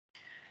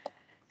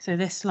 So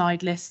this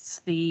slide lists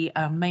the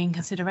main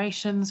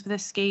considerations for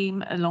this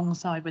scheme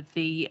alongside with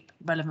the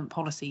relevant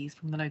policies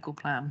from the local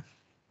plan.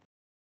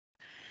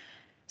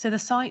 So the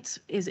site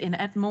is in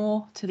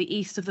Edmore, to the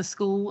east of the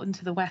school and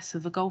to the west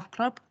of the golf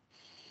club.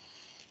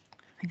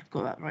 I think I've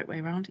got that the right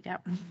way around, yeah.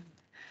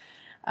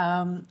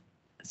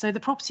 So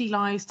the property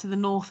lies to the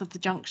north of the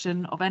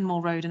junction of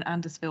Enmore Road and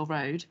Andersville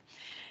Road,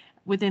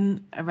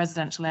 within a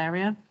residential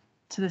area.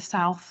 To the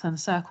south and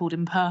circled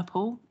in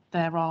purple,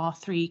 there are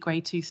 3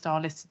 Grade 2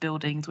 star listed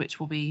buildings, which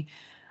will be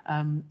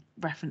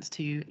referenced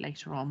to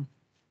later on.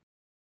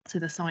 So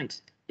the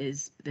site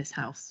is this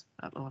house,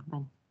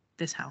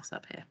 this house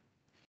up here.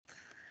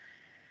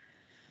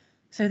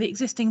 So the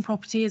existing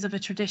property is of a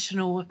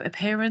traditional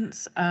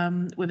appearance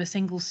with a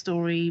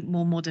single-storey,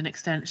 more modern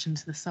extension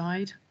to the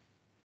side.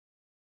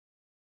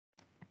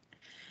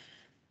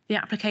 The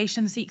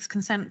application seeks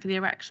consent for the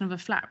erection of a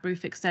flat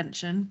roof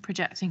extension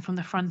projecting from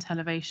the front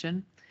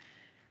elevation.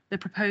 The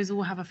proposal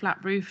will have a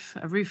flat roof,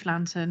 a roof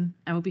lantern,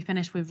 and will be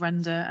finished with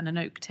render and an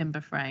oak timber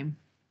frame.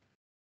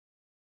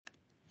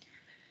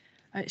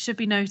 It should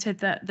be noted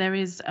that there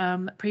is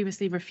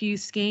previously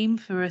refused scheme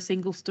for a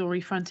single-storey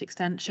front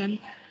extension.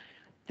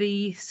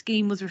 The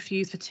scheme was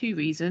refused for two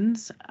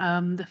reasons.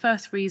 The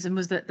first reason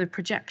was that the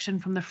projection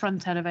from the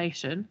front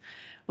elevation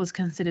was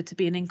considered to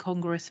be an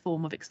incongruous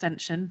form of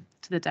extension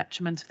to the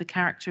detriment of the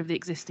character of the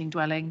existing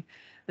dwelling,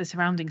 the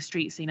surrounding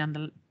street scene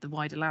and the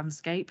wider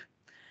landscape.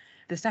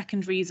 The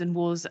second reason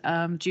was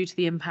due to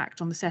the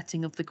impact on the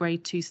setting of the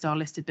Grade 2 star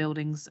listed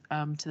buildings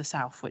to the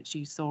south, which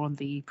you saw on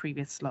the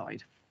previous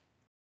slide.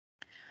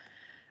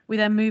 We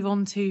then move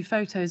on to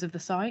photos of the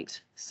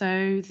site.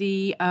 So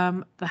the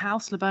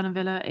house, Laburnum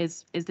Villa,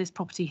 is this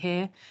property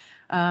here.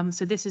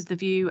 So this is the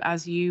view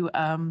as you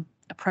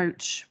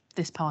approach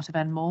this part of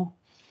Enmore.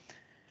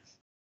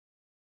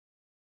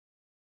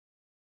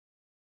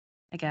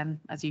 Again,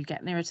 as you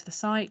get nearer to the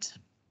site.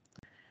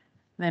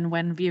 Then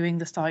when viewing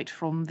the site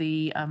from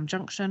the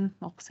junction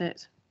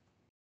opposite.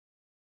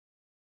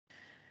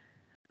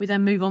 We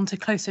then move on to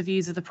closer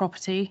views of the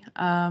property.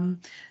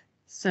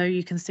 So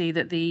you can see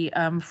that the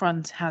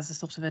front has a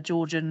sort of a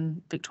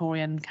Georgian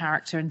Victorian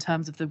character in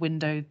terms of the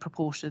window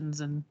proportions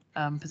and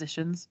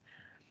positions.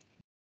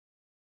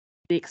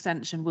 The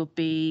extension will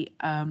be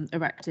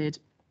erected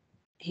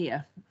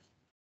here.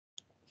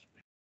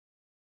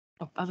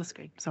 Oh, other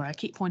screen. Sorry, I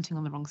keep pointing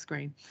on the wrong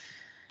screen.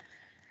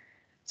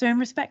 So in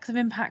respect of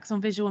impacts on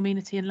visual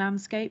amenity and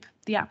landscape,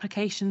 the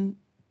application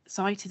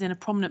site is in a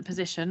prominent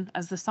position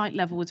as the site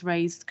level is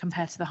raised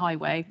compared to the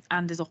highway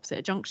and is opposite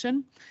a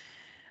junction.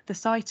 The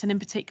site, and in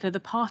particular the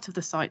part of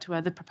the site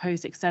where the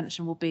proposed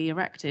extension will be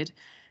erected,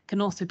 can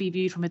also be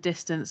viewed from a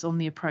distance on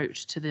the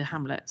approach to the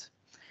hamlet.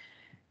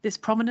 This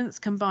prominence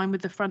combined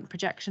with the front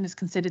projection is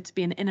considered to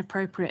be an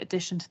inappropriate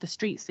addition to the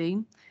street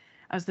scene,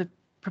 as the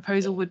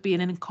proposal would be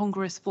an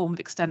incongruous form of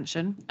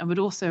extension and would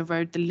also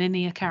erode the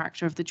linear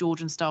character of the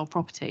Georgian style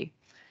property.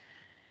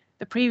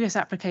 The previous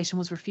application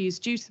was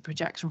refused due to the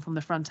projection from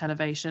the front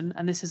elevation,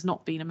 and this has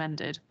not been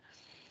amended.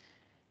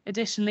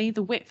 Additionally,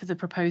 the width of the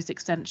proposed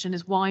extension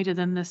is wider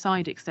than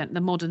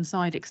the modern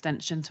side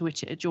extension to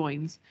which it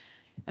adjoins,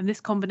 and this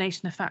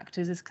combination of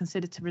factors is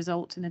considered to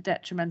result in a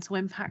detrimental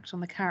impact on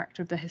the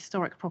character of the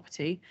historic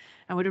property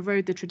and would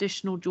erode the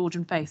traditional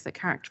Georgian face that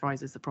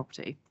characterises the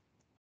property.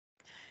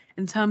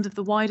 In terms of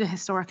the wider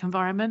historic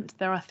environment,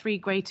 there are 3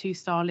 Grade 2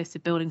 star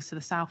listed buildings to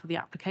the south of the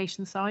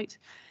application site,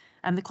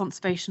 and the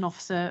Conservation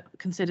Officer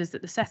considers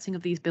that the setting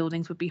of these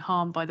buildings would be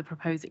harmed by the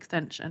proposed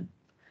extension.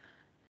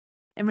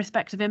 In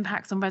respect of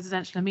impacts on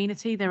residential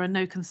amenity, there are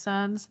no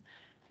concerns.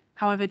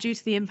 However, due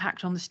to the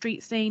impact on the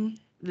street scene,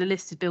 the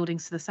listed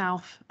buildings to the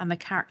south, and the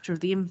character of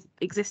the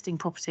existing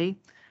property,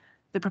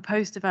 the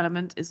proposed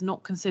development is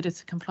not considered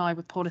to comply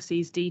with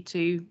policies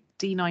D2,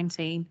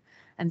 D19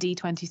 and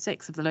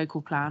D26 of the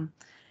local plan,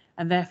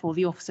 and therefore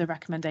the officer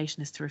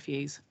recommendation is to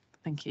refuse.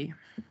 Thank you.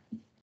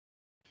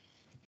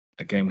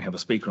 Again, we have a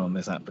speaker on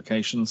this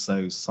application,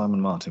 so Simon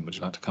Martin, would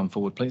you like to come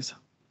forward, please?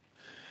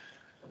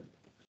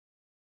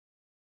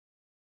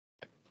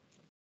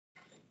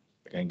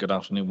 Again, good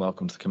afternoon,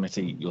 welcome to the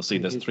committee. You'll see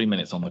there's 3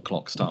 minutes on the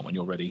clock. Start when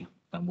you're ready,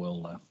 and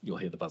you'll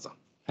hear the buzzer.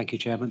 Thank you,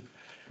 Chairman.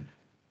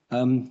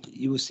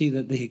 You will see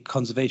that the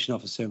Conservation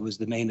Officer was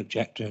the main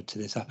objector to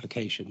this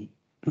application.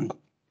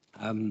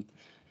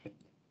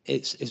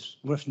 It's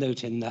worth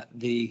noting that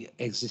the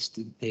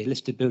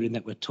listed building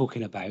that we're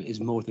talking about is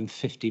more than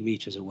 50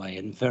 metres away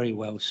and very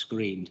well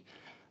screened.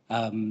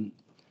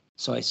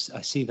 So I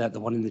see that the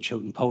one in the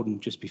Chiltern Polden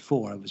just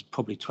before was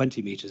probably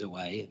 20 metres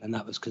away, and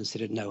that was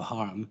considered no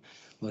harm.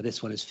 Well,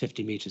 this one is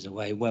 50 metres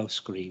away, well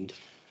screened.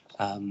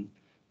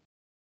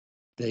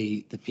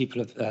 The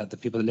people that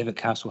live at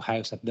Castle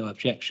House have no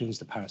objections.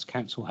 The Parish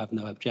Council have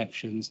no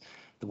objections.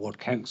 The Ward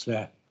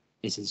Councillor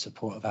is in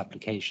support of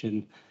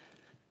application.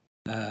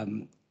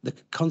 The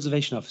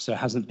Conservation Officer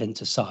hasn't been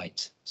to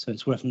site, so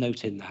it's worth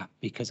noting that,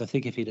 because I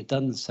think if he'd have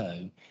done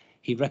so,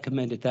 he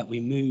recommended that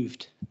we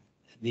moved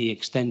the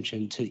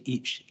extension to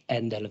each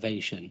end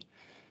elevation.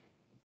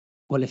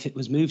 Well, if it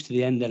was moved to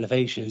the end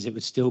elevations, it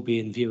would still be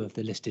in view of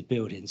the listed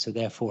building, so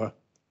therefore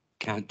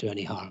can't do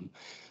any harm.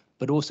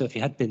 But also, if he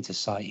had been to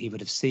site, he would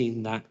have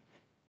seen that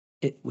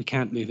we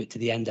can't move it to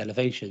the end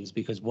elevations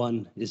because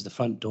one is the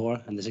front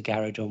door and there's a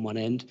garage on one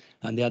end,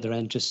 and the other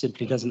end just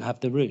simply doesn't have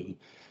the room.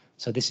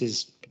 So this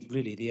is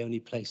really the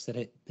only place that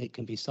it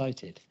can be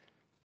sited.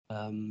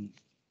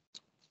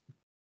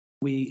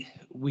 We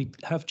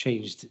have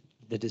changed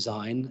the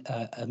design.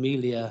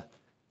 Amelia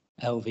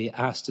LV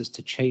asked us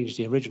to change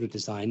the original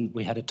design.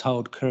 We had a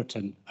tiled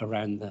curtain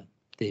around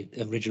the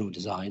original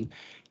design,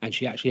 and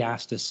she actually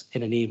asked us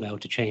in an email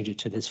to change it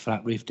to this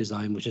flat roof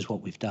design, which is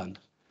what we've done.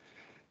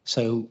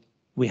 So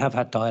we have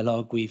had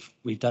dialogue.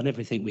 We've done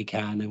everything we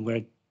can, and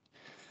we're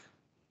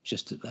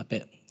just a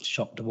bit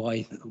shocked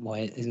why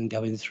it isn't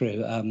going through.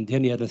 The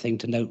only other thing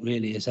to note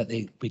really is that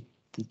we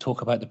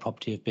talk about the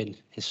property have been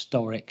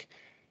historic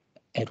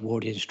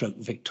Edwardian stroke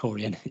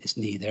Victorian. It's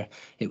neither.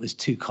 It was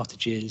 2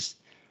 cottages,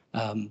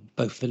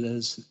 both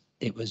villas.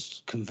 It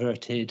was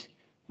converted.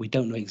 We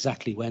don't know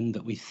exactly when,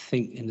 but we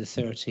think in the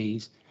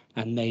 30s,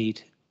 and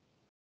made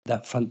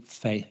that front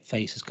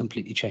face has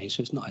completely changed.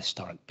 So it's not a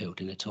historic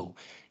building at all.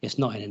 It's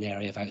not in an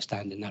area of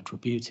outstanding natural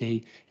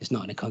beauty. It's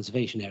not in a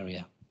conservation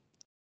area.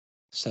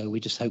 So we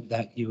just hope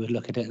that you would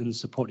look at it and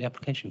support the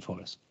application for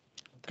us.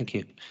 Thank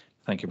you.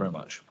 Thank you very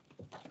much.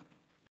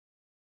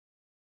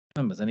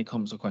 Members, any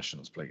comments or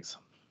questions, please?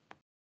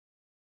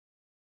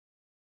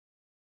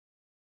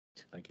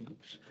 Thank you.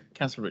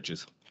 Councillor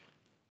Richards.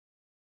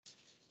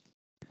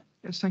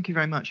 Yes, thank you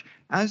very much.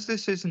 As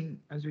this isn't,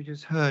 as we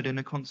just heard, in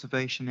a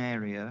conservation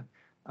area,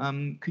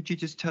 could you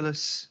just tell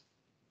us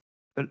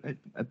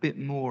a bit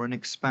more and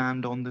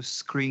expand on the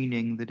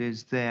screening that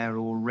is there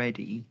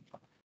already,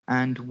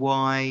 and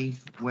why,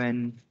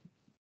 when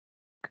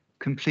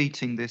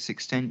completing this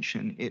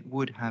extension, it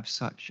would have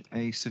such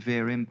a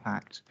severe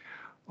impact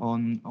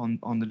on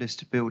the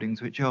list of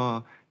buildings, which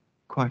are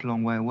quite a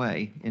long way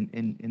away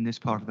in this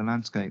part of the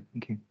landscape?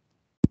 Thank you.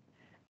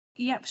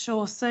 Yep,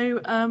 sure. So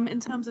in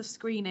terms of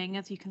screening,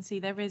 as you can see,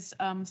 there is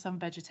some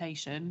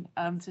vegetation.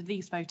 So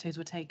these photos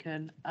were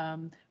taken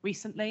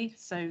recently,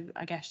 so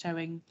I guess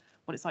showing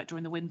what it's like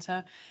during the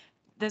winter.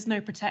 There's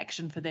no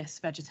protection for this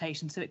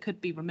vegetation, so it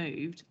could be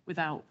removed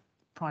without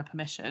prior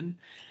permission.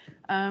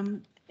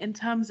 In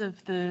terms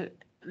of the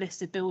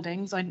listed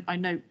buildings, I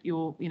note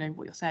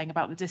what you're saying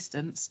about the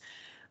distance.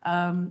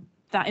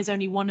 That is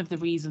only one of the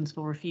reasons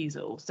for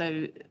refusal.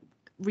 So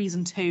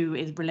reason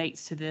 2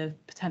 relates to the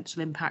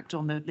potential impact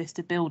on the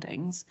listed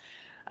buildings.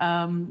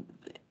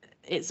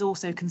 It's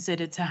also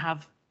considered to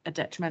have a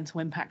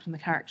detrimental impact on the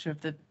character of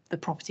the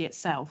property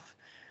itself,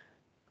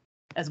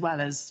 as well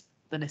as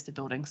the listed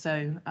building.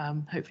 So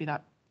hopefully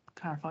that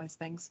clarifies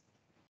things.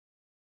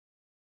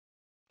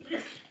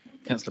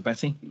 Councillor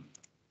Betty.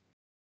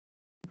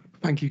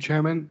 Thank you,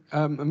 Chairman.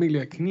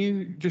 Amelia, can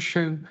you just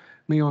show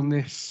me on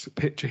this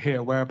picture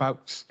here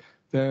whereabouts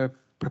the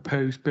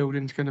proposed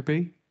building's going to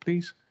be,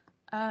 please?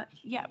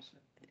 Yeah,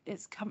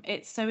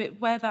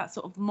 where that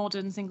sort of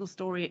modern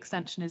single-story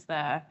extension is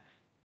there.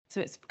 So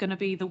it's going to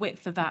be the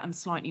width of that and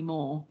slightly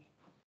more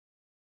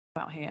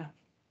about here.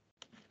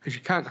 Because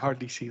you can't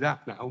hardly see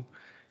that now.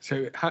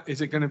 So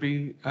is it going to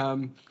be,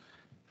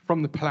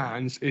 from the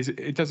plans,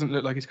 it doesn't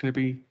look like it's going to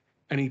be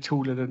any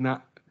taller than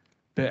that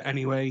bit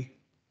anyway.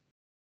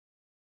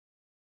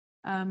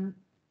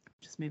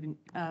 Just moving,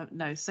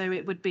 no, so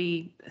it would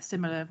be a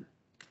similar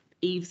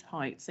eaves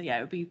height. So yeah,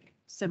 it would be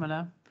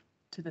similar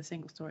to the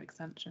single story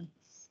extension.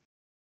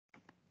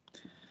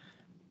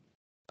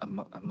 I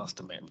must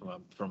admit,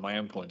 from my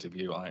own point of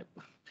view, I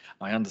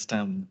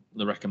understand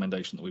the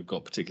recommendation that we've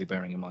got, particularly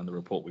bearing in mind the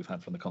report we've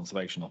had from the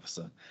conservation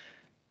officer.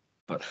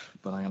 But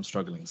I am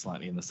struggling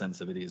slightly in the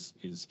sense of it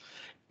is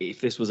if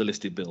this was a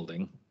listed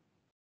building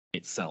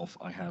itself,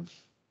 I have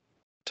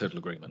total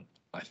agreement.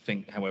 I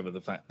think, however, the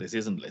fact this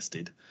isn't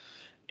listed,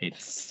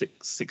 it's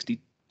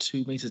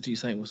 62 metres, do you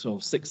say? It was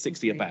sort of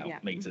 660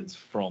 about metres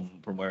from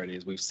where it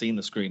is. We've seen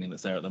the screening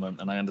that's there at the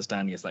moment, and I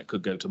understand, yes, that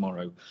could go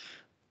tomorrow,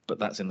 but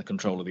that's in the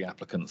control of the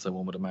applicant, so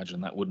one would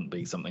imagine that wouldn't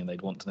be something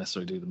they'd want to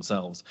necessarily do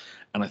themselves.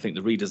 And I think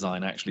the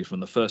redesign actually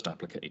from the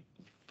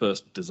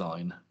first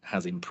design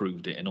has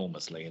improved it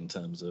enormously in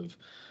terms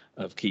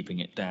of keeping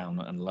it down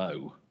and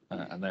low,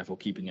 and therefore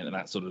keeping it at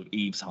that sort of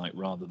eaves height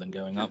rather than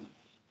going up.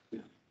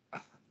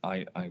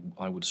 I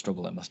would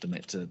struggle, I must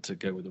admit, to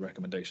go with the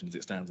recommendation as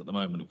it stands at the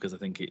moment, because I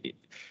think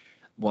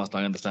whilst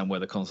I understand where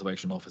the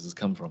conservation officers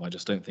come from, I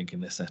just don't think in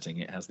this setting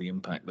it has the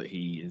impact that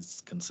he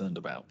is concerned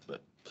about.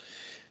 But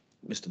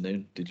Mr.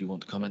 Noon, did you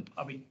want to comment?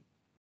 I mean,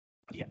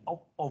 yeah,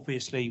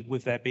 obviously,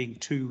 with there being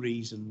 2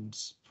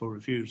 reasons for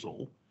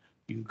refusal,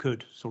 you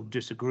could sort of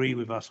disagree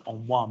with us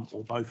on one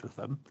or both of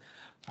them,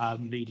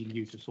 leading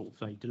you to sort of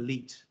say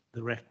delete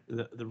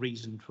the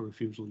reason for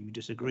refusal you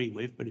disagree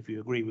with. But if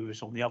you agree with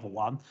us on the other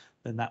one,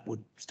 then that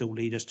would still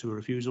lead us to a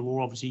refusal.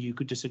 Or obviously you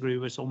could disagree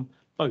with us on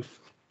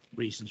both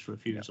reasons for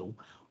refusal.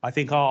 Yeah. I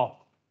think our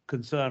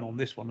concern on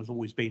this one has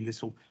always been this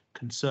sort of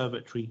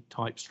conservatory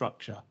type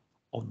structure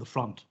on the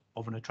front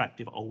of an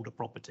attractive older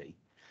property.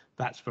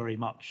 That's very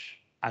much,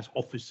 as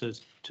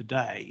officers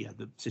today,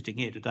 sitting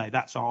here today,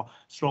 that's our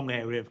strong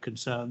area of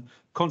concern.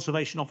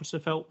 Conservation officer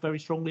felt very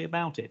strongly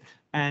about it,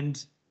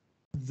 and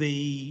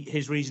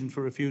his reason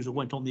for refusal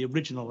went on the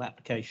original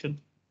application,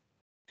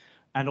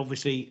 and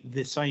obviously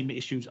the same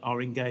issues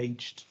are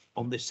engaged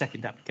on this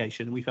second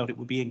application, and we felt it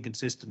would be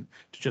inconsistent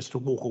to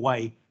walk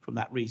away from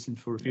that reason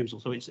for refusal.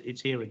 So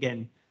it's here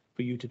again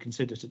for you to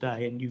consider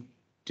today, and you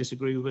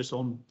disagree with us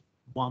on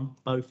one,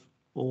 both,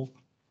 or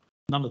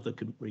none of the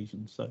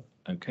reasons. So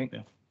okay,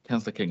 yeah.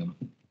 Councillor Kingham.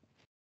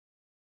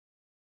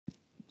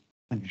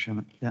 Thank you,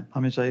 Chairman. Yeah, I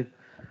mean, say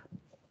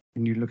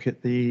when you look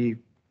at the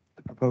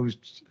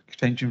proposed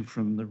extension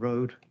from the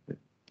road,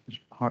 it's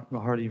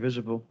hardly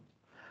visible.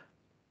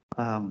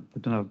 I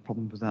don't have a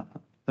problem with that.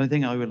 The only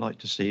thing I would like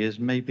to see is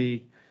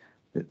maybe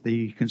that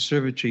the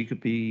conservatory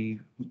could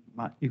be,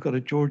 you've got a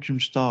Georgian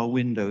style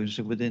windows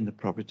within the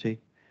property.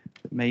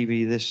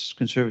 maybe this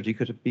conservatory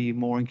could be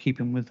more in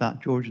keeping with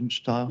that Georgian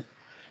style,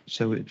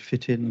 so it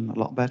fit in a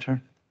lot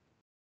better.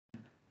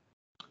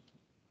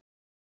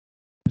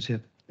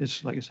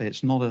 It's like I say,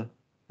 it's not a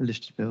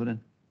listed building,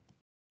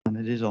 and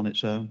it is on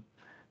its own.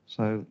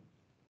 So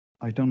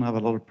I don't have a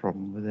lot of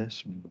problem with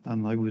this,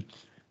 and I would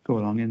go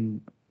along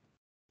and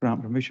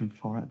grant permission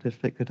for it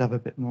if it could have a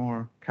bit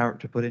more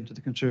character put into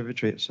the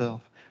conservatory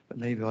itself. But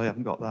maybe I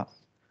haven't got that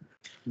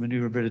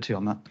maneuverability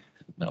on that.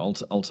 No,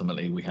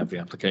 ultimately, we have the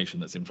application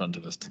that's in front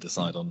of us to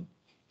decide on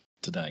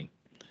today.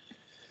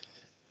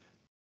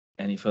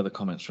 Any further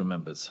comments from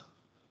members?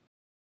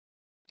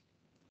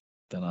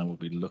 Then I will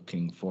be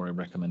looking for a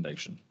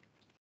recommendation.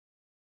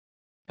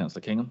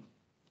 Councillor Kingham.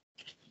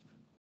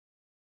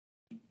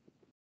 I'd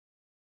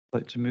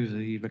like to move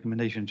the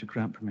recommendation to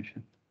grant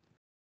permission.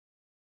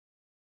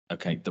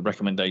 Okay, the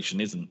recommendation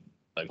isn't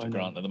though to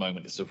grant at the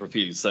moment, it's to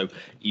refuse. So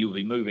you will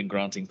be moving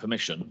granting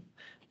permission,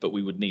 but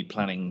we would need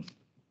planning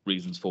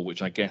reasons for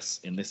which I guess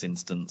in this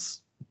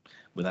instance,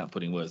 without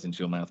putting words into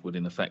your mouth, would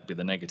in effect be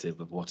the negative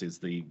of what is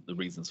the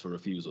reasons for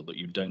refusal, that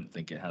you don't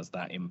think it has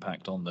that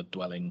impact on the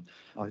dwelling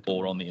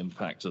or on the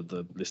impact of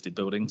the listed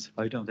buildings?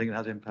 I don't think it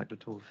has impact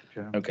at all,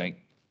 Chair. Okay,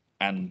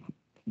 and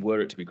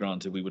were it to be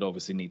granted, we would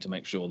obviously need to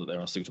make sure that there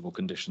are suitable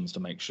conditions to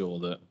make sure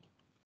that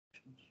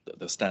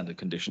the standard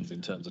conditions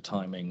in terms of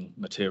timing,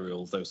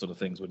 materials, those sort of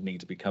things would need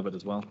to be covered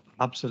as well?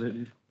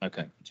 Absolutely.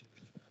 Okay.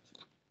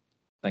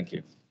 Thank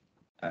you.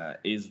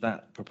 Is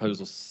that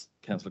proposal,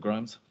 Councillor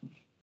Grimes?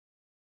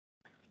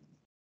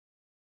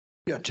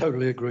 Yeah,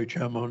 totally agree,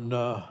 Chairman.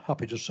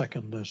 Happy to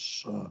second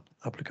this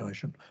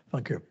application.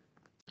 Thank you.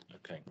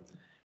 Okay.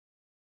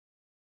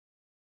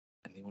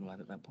 Anyone like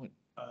at that point?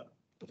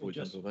 Before we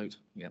jump to a vote?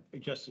 Yeah.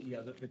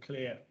 The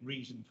clear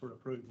reason for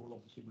approval,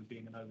 obviously with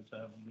being an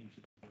overturn, we need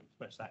to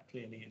express that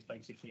clearly. It's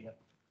basically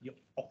the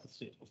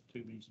opposite of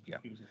two reasons for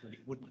refusal, that it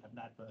wouldn't have an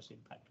adverse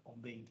impact on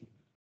the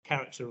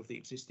character of the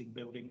existing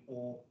building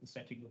or the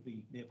setting of the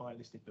nearby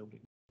listed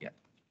building. Yeah.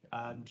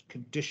 And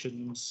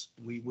conditions,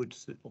 we would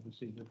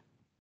obviously the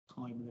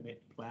time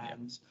limit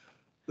plans.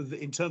 Yeah.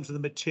 In terms of the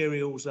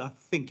materials, I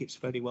think it's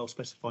fairly well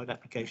specified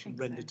application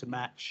rendered to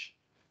match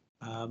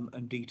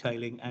and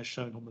detailing as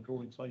shown on the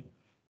drawing. So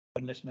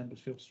unless members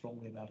feel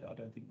strongly about it, I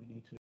don't think we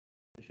need to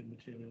condition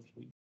materials.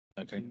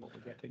 Okay. What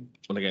we're getting.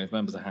 Well, again, if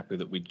members are happy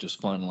that we just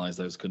finalise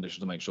those conditions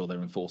to make sure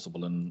they're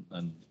enforceable and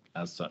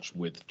as such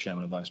with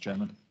Chairman and Vice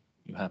Chairman,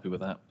 you happy with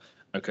that?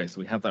 Okay,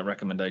 so we have that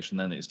recommendation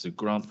then is to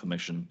grant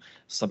permission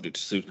subject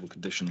to suitable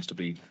conditions to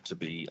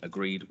be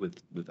agreed with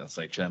let's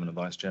say Chairman and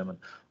Vice Chairman.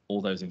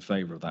 All those in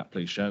favour of that,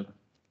 please show.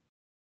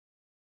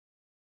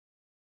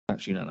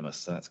 That's unanimous,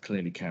 so that's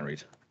clearly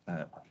carried.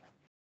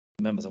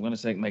 Members, I'm going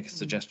to make a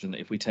suggestion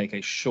that if we take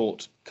a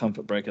short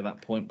comfort break at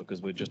that point,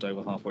 because we're just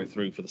over halfway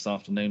through for this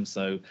afternoon.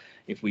 So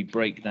if we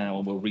break now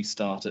and we'll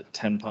restart at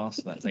 10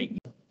 past, that's 8.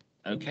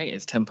 Okay,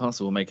 it's 10 past,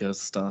 so we'll make a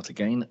start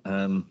again.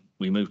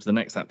 We move to the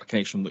next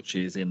application, which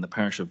is in the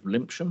parish of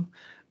Limpsham.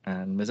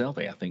 And Ms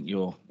Elvey, I think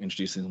you're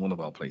introducing one of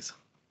our, please.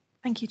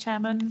 Thank you,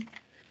 Chairman.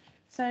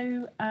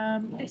 So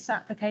this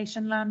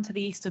application, land to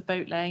the east of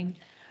Boat Lane,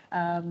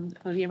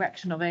 for the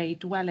erection of a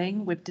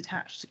dwelling with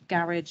detached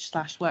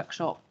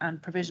garage/workshop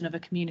and provision of a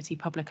community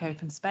public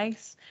open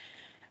space.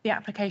 The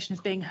application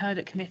is being heard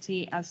at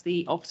committee as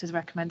the officer's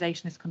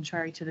recommendation is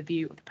contrary to the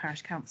view of the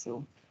parish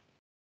council.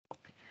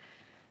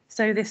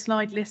 So this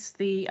slide lists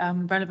the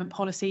relevant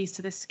policies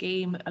to this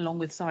scheme along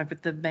with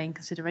the main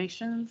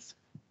considerations.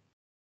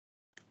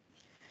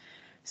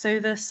 So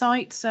the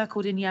site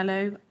circled in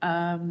yellow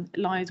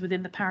lies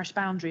within the parish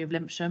boundary of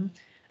Limpsham,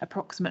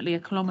 approximately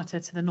 1 kilometre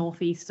to the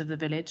northeast of the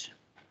village.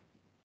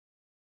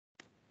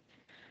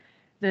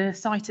 The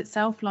site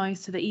itself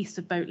lies to the east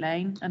of Boat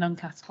Lane, an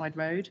unclassified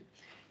road.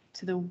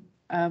 To the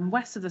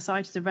west of the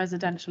site is a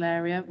residential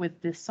area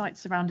with the site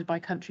surrounded by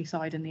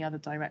countryside in the other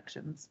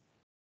directions.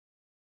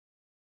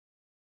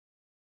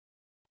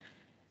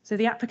 So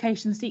the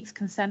application seeks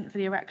consent for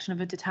the erection of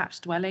a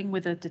detached dwelling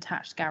with a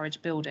detached garage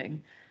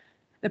building.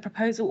 The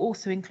proposal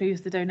also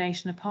includes the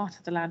donation of part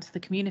of the land to the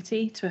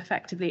community to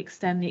effectively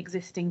extend the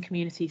existing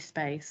community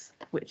space,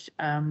 which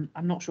I'm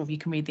not sure if you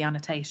can read the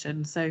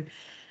annotation. So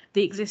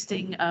the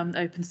existing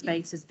open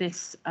space is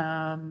this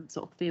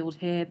sort of field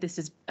here. This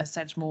is a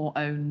Sedgemoor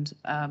owned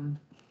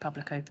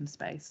public open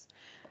space.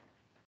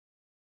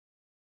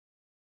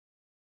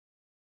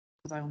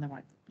 Was I on the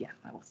right? Yeah,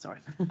 I was, sorry.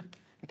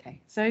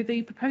 Okay, so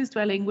the proposed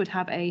dwelling would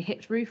have a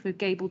hitched roof with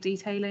gable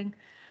detailing.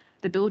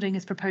 The building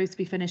is proposed to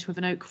be finished with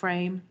an oak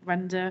frame,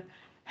 render,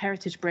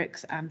 heritage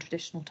bricks and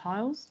traditional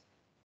tiles.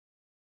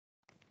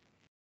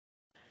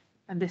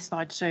 And this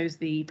slide shows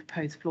the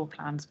proposed floor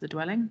plans for the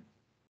dwelling.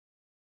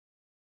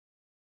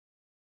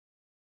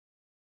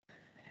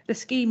 The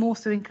scheme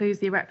also includes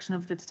the erection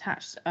of the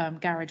detached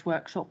garage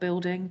workshop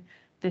building.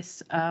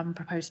 This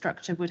proposed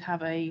structure would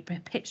have a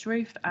pitched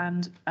roof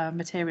and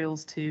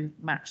materials to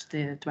match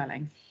the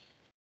dwelling.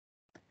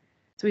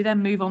 So we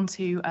then move on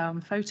to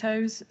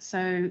photos.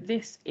 So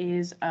this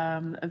is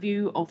a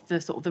view of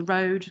the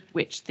road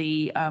which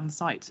the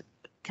site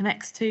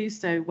connects to.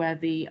 So where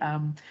the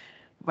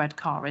red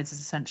car is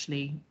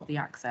essentially the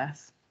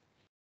access.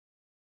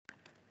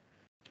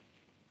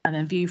 And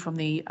then view from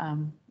the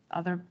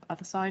other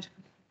side.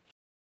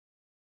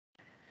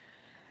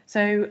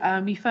 So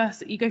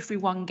you go through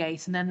one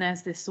gate, and then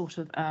there's this sort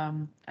of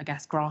I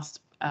guess grass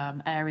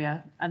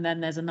area, and then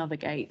there's another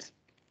gate.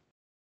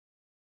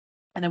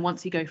 And then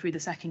once you go through the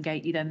second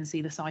gate, you then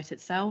see the site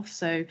itself.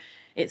 So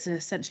it's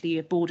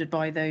essentially bordered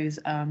by those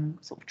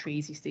sort of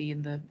trees you see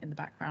in the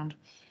background.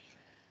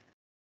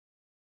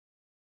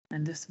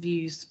 And this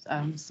view's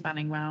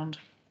spanning round,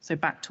 so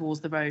back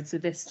towards the road. So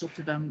this sort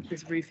of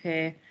this roof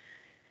here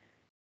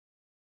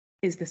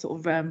is the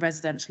sort of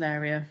residential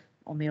area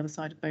on the other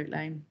side of Boat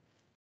Lane.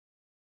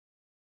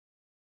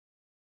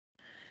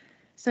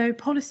 So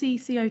policy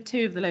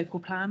CO2 of the local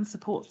plan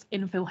supports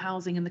infill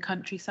housing in the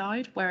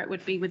countryside, where it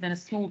would be within a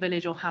small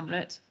village or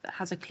hamlet that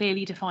has a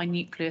clearly defined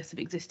nucleus of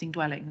existing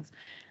dwellings,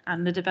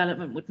 and the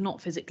development would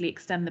not physically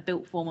extend the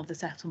built form of the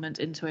settlement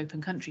into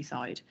open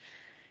countryside.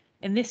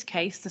 In this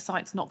case, the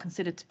site's not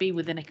considered to be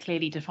within a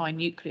clearly defined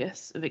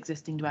nucleus of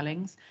existing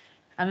dwellings,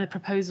 and the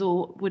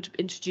proposal would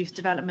introduce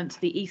development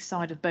to the east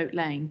side of Boat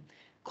Lane,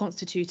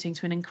 constituting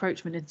to an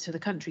encroachment into the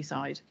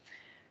countryside.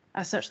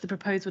 As such, the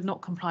proposed would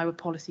not comply with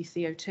policy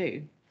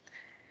CO2.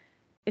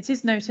 It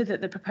is noted that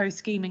the proposed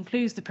scheme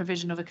includes the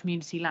provision of a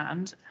community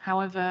land.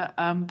 However,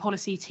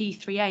 policy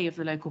T3A of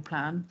the local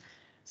plan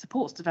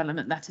supports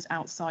development that is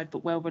outside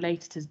but well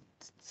related to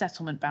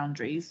settlement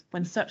boundaries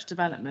when such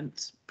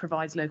development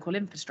provides local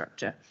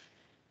infrastructure.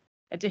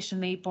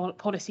 Additionally,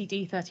 policy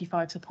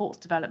D35 supports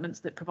developments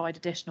that provide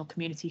additional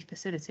community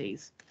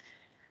facilities.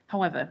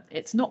 However,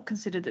 it's not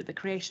considered that the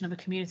creation of a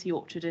community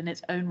orchard in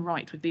its own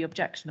right would be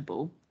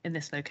objectionable in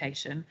this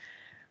location,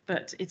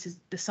 but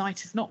the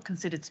site is not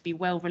considered to be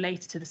well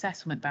related to the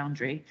settlement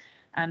boundary,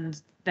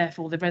 and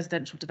therefore the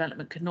residential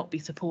development could not be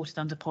supported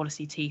under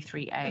policy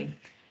T3A.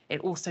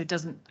 It also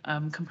doesn't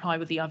comply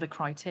with the other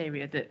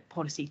criteria that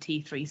policy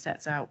T3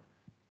 sets out.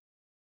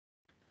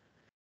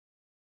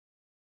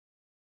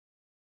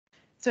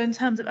 So in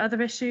terms of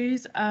other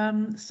issues,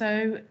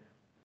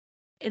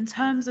 in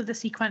terms of the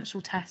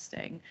sequential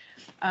testing,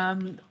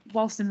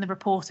 whilst in the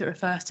report it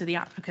refers to the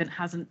applicant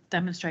hasn't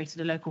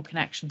demonstrated a local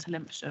connection to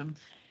Limpsham,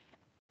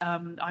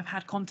 I've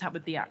had contact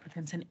with the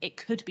applicant and it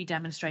could be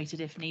demonstrated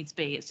if needs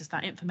be. It's just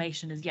that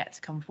information is yet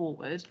to come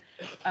forward.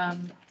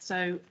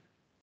 So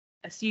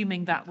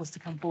assuming that was to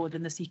come forward,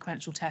 then the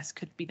sequential test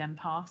could be then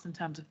passed in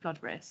terms of flood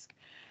risk,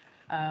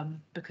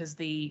 because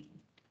the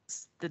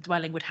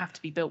dwelling would have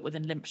to be built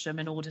within Limpsham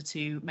in order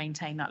to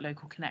maintain that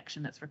local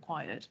connection that's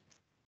required.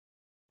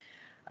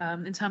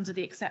 In terms of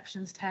the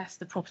exceptions test,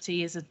 the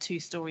property is a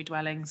two-storey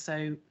dwelling,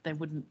 so there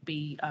wouldn't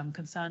be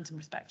concerns in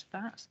respect of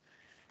that.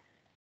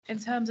 In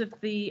terms of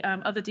the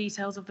other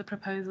details of the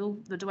proposal,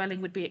 the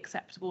dwelling would be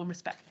acceptable in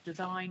respect of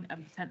design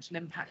and potential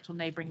impact on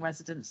neighbouring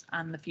residents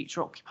and the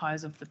future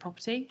occupiers of the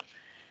property.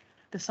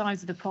 The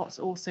size of the plots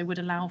also would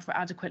allow for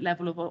adequate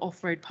level of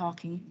off-road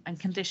parking, and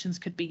conditions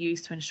could be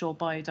used to ensure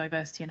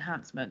biodiversity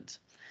enhancement.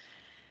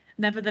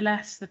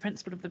 Nevertheless, the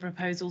principle of the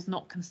proposal is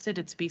not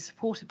considered to be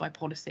supported by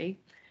policy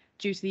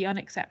due to the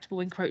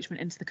unacceptable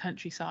encroachment into the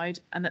countryside,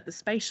 and that the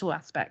spatial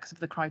aspects of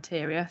the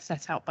criteria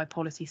set out by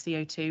policy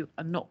CO2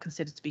 are not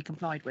considered to be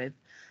complied with.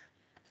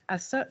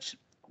 As such,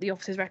 the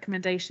officer's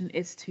recommendation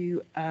is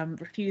to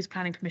refuse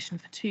planning permission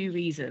for two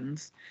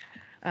reasons.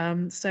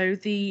 So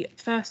the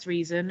first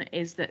reason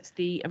is that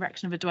the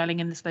erection of a dwelling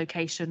in this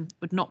location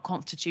would not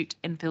constitute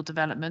infill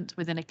development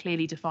within a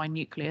clearly defined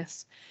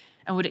nucleus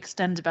and would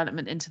extend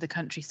development into the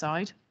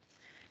countryside.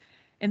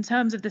 In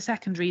terms of the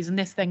second reason,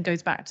 this then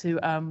goes back to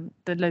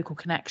the local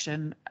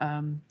connection.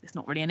 It's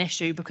not really an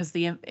issue because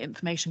the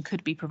information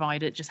could be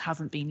provided, it just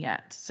hasn't been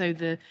yet. So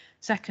the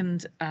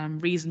second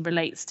reason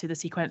relates to the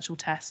sequential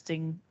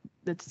testing,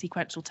 the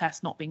sequential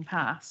test not being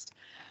passed.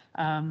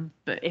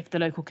 But if the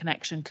local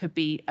connection could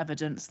be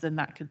evidence, then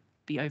that could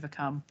be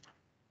overcome.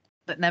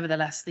 But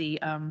nevertheless, the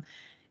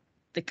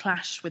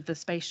clash with the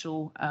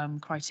spatial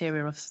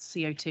criteria of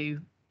CO2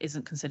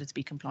 isn't considered to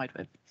be complied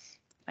with.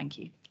 Thank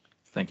you.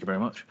 Thank you very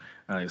much.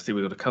 You'll see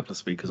we've got a couple of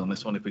speakers on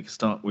this one. If we could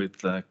start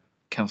with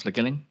Councillor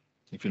Gilling,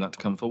 if you'd like to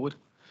come forward.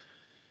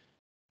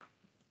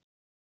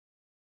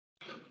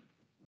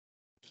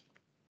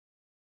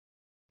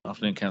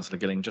 Afternoon, Councillor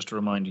Gilling. Just a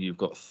reminder, you've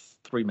got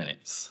 3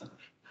 minutes.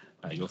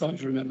 Trying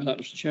to remember that,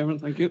 Mr. Chairman.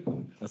 Thank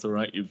you. That's all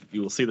right.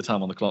 You will see the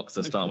time on the clock,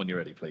 so start when you're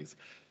ready, please.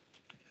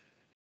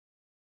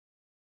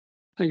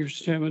 Thank you,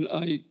 Mr. Chairman.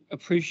 I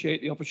appreciate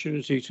the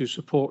opportunity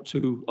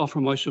to offer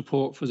my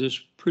support for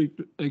this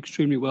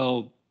extremely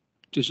well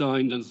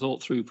designed and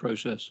thought through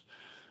process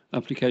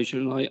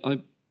application. I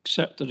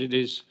accept that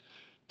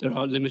there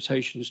are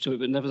limitations to it,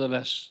 but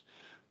nevertheless,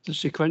 the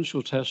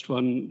sequential test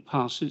one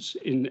passes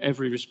in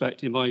every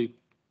respect, in my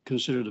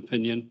considered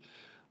opinion.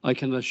 I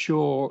can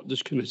assure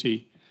this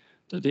committee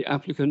that the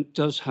applicant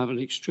does have an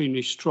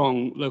extremely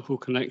strong local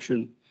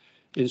connection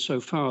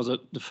insofar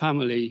that the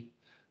family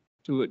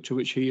to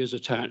which he is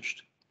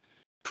attached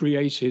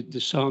created the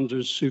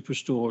Sanders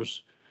superstores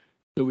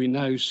that we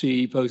now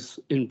see both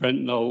in Brent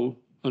Knoll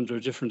under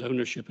a different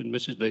ownership,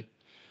 admittedly,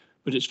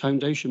 but its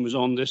foundation was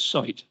on this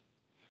site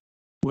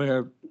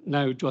where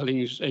now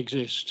dwellings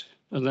exist,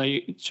 and they,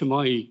 to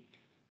my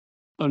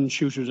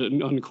untutored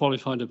and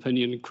unqualified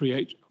opinion,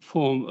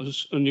 form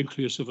as a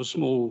nucleus of a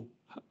small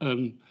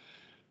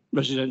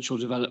residential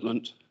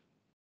development.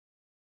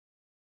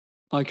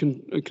 I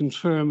can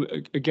confirm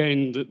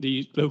again that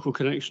the local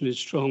connection is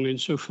strong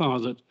insofar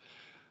that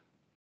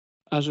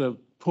as a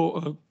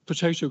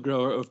potato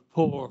grower of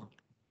poor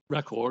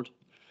record,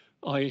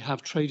 I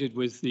have traded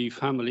with the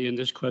family in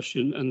this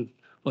question and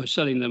by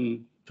selling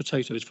them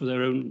potatoes for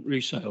their own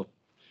resale.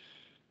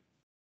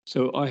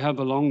 So I have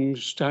a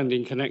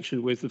long-standing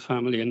connection with the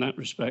family in that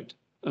respect,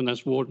 and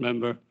as ward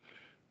member,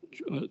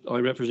 I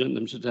represent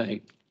them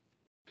today.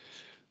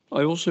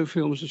 I also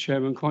feel, Mr.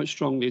 Chairman, quite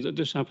strongly that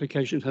this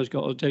application has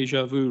got a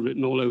déjà vu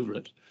written all over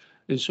it,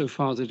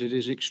 insofar that it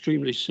is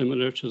extremely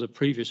similar to the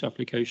previous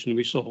application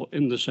we saw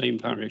in the same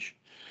parish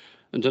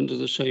and under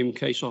the same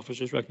case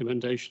officer's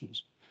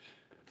recommendations.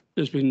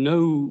 There's been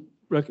no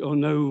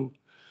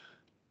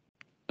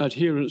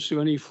adherence to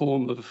any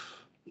form of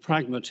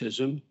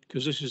pragmatism,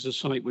 because this is a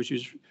site which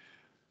is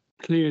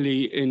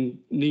clearly in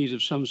need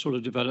of some sort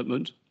of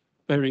development,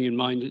 bearing in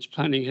mind its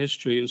planning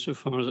history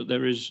insofar that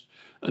there is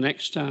an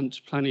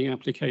extant planning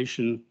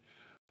application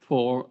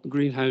for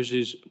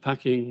greenhouses,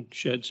 packing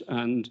sheds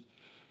and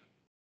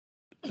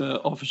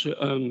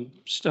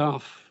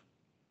staff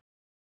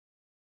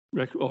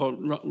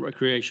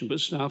recreation, but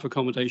staff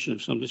accommodation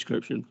of some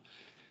description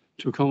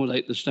to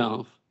accommodate the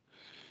staff.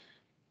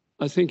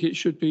 I think it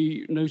should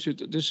be noted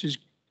that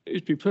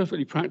it'd be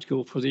perfectly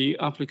practical for the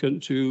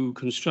applicant to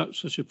construct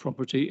such a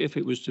property if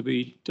it was to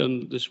be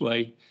done this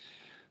way,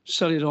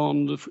 sell it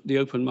on the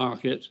open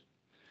market.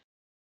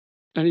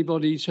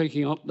 Anybody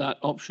taking up that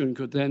option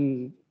could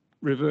then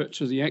revert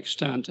to the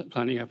extant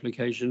planning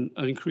application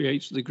and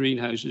create the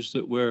greenhouses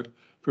that were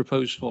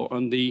proposed for.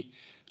 And the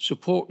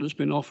support that's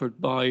been offered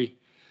by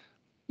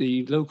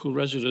the local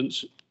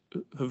residents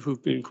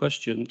who've been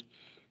questioned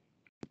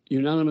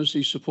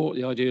unanimously support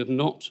the idea of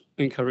not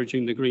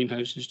encouraging the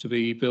greenhouses to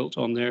be built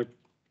on their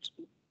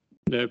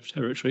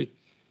territory.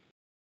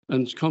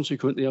 And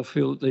consequently, I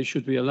feel that they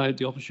should be allowed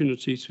the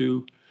opportunity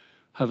to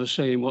have a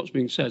say in what's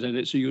being said. And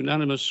it's a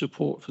unanimous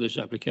support for this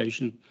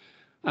application,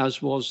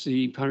 as was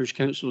the parish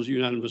council's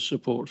unanimous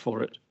support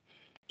for it,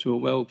 to a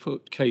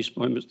well-put case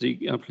by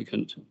the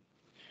applicant.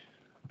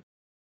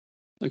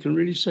 I can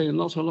really say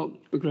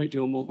a great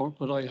deal more,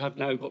 but I have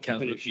now got to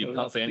finish. You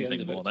can't say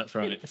anything more, that's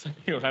right.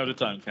 You're out of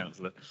time,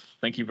 councillor.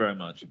 Thank you very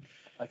much.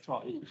 I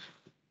tried.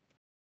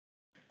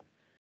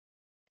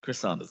 Chris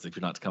Sanders, if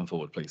you'd like to come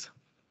forward, please.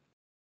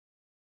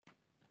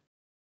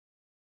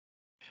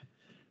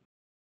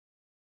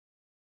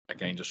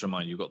 Again, just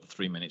remind you, you've got the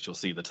 3 minutes. You'll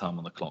see the time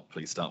on the clock.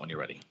 Please start when you're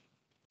ready.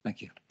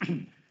 Thank you.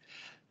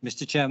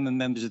 Mr. Chairman,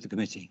 members of the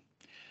committee,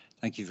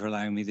 thank you for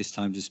allowing me this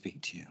time to speak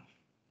to you.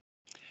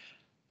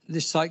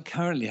 This site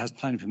currently has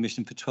planning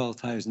permission for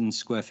 12,000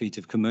 square feet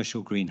of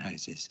commercial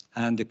greenhouses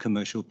and a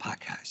commercial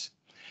pack house.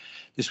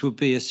 This would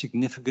be a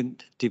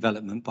significant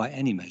development by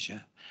any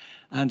measure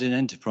and an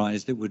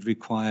enterprise that would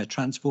require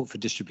transport for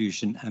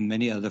distribution and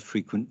many other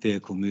frequent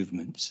vehicle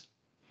movements.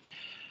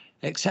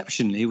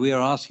 Exceptionally, we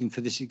are asking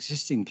for this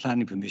existing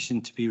planning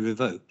permission to be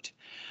revoked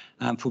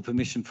and for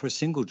permission for a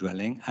single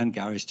dwelling and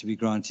garage to be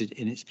granted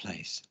in its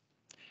place.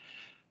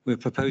 We're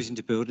proposing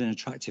to build an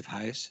attractive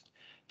house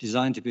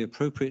designed to be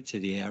appropriate to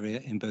the area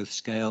in both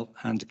scale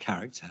and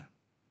character.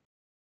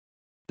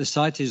 The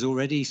site is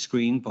already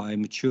screened by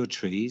mature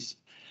trees,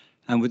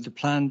 and with the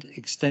planned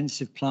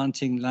extensive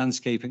planting,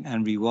 landscaping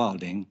and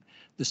rewilding,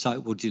 the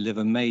site will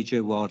deliver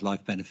major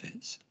wildlife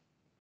benefits.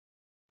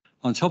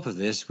 On top of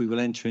this, we will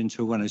enter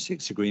into a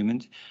 106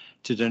 agreement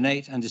to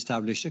donate and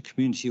establish a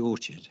community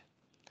orchard.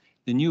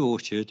 The new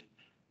orchard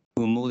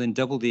will more than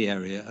double the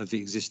area of the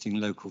existing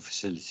local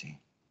facility.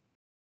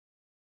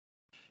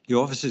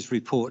 Your officer's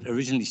report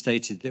originally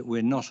stated that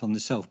we're not on the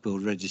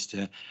self-build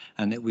register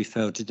and that we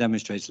failed to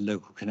demonstrate a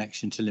local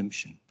connection to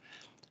Lympsham.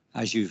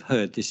 As you've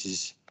heard, this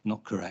is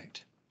not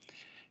correct.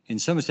 In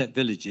Somerset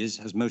villages,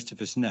 as most of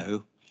us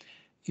know,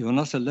 you are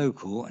not a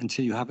local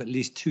until you have at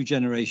least 2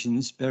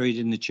 generations buried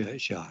in the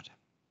churchyard.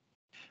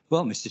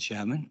 Well, Mr.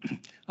 Chairman,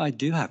 I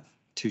do have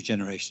 2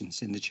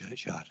 generations in the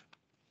churchyard.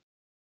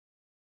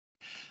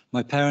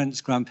 My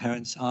parents,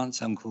 grandparents,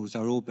 aunts, uncles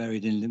are all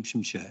buried in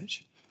Lympsham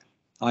Church.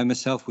 I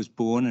myself was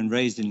born and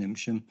raised in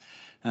Lympsham,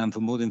 and for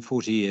more than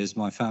 40 years,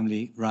 my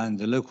family ran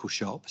the local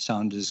shop,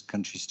 Sanders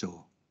Country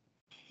Store.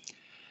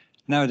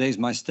 Nowadays,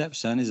 my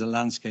stepson is a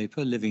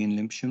landscaper living in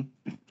Lympsham.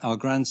 Our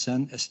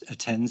grandson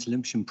attends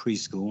Lympsham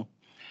Preschool,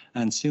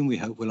 and soon we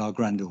hope will our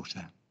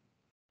granddaughter.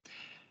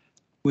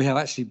 We have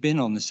actually been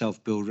on the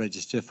self-build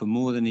register for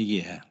more than a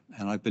year,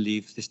 and I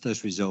believe this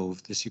does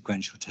resolve the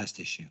sequential test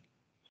issue.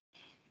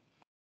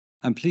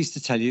 I'm pleased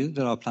to tell you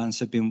that our plans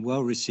have been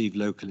well received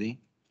locally.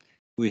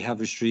 We have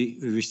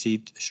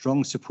received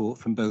strong support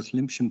from both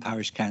Lympsham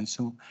Parish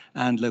Council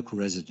and local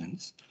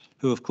residents,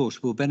 who of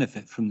course will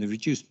benefit from the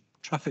reduced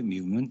traffic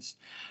movements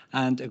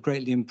and a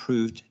greatly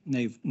improved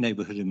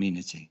neighbourhood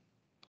amenity.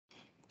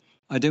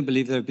 I don't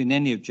believe there have been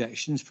any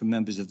objections from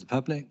members of the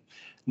public,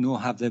 nor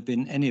have there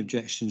been any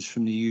objections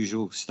from the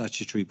usual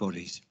statutory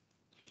bodies.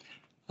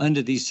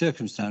 Under these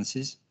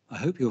circumstances, I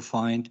hope you'll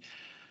find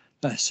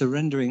that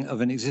surrendering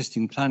of an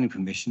existing planning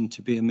permission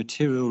to be a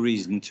material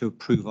reason to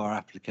approve our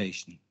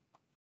application.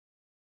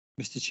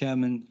 Mr.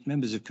 Chairman,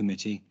 members of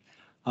committee,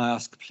 I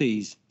ask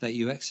please that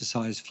you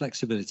exercise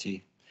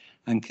flexibility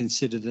and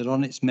consider that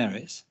on its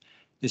merits,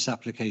 this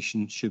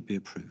application should be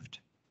approved.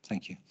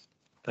 Thank you.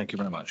 Thank you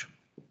very much.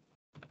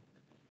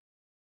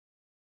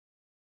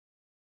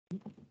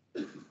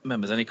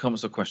 Members, any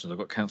comments or questions? I've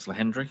got Councillor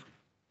Hendry.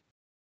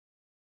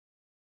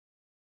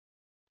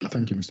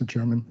 Thank you, Mr.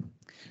 Chairman.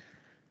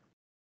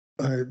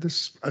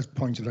 This, as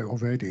pointed out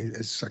already,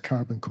 is a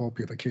carbon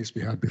copy of a case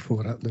we had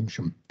before at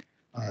Lymsham.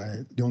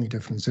 The only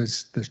difference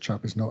is this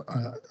chap is not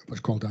what's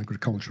called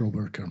agricultural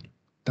worker.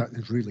 That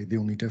is really the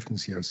only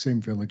difference here.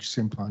 Same village,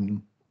 same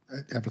plan,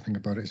 everything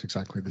about it is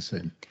exactly the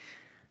same.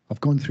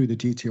 I've gone through the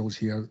details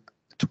here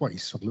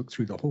twice. I've looked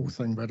through the whole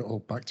thing, read it all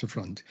back to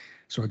front,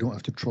 so I don't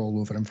have to trawl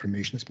over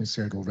information that's been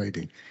said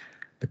already.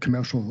 The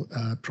commercial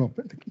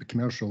the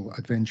commercial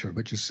adventure,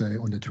 which is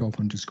on the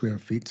 1,200 square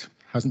feet,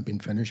 hasn't been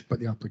finished, but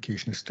the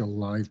application is still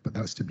live, but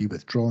that's to be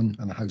withdrawn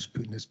and a house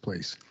put in its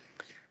place.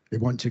 They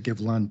want to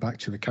give land back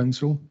to the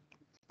council.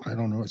 I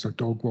don't know, it's a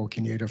dog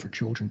walking area for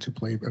children to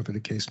play, whatever the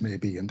case may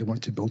be, and they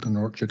want to build an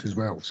orchard as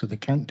well. So they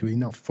can't do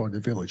enough for the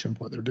village and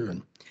what they're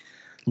doing.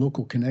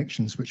 Local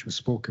connections, which was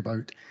spoke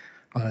about,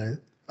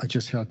 I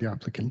just heard the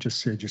applicant just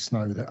say just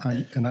now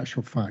that in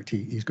actual fact,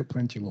 he's got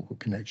plenty of local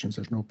connections.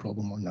 There's no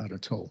problem on that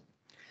at all.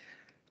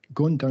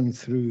 Going down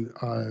through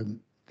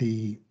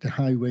the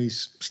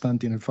highways,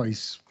 standing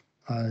advice,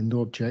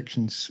 no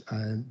objections.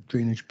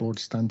 Drainage board,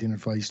 standing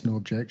advice, no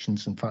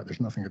objections. In fact,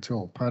 there's nothing at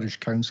all. Parish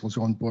council's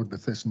on board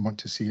with this and want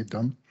to see it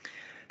done.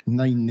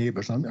 9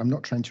 neighbours. I'm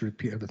not trying to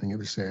repeat everything that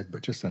was said,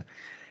 but just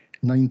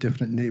 9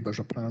 different neighbours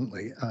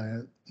apparently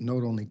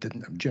not only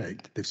didn't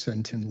object, they've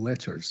sent in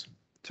letters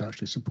to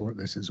actually support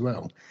this as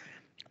well.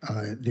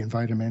 The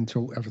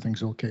environmental,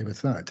 everything's okay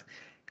with that.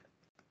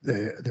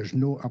 There's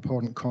no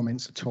abhorrent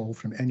comments at all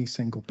from any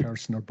single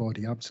person or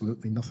body,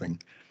 absolutely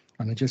nothing.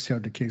 And I just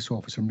heard the case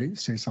officer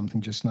say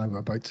something just now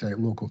about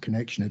local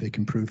connection. If they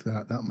can prove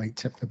that, that might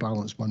tip the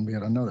balance one way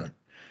or another.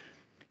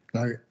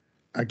 Now,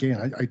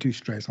 again, I do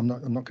stress, I'm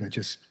not going to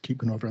just keep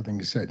going over everything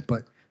you said,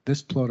 but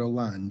this plot of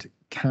land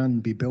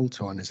can be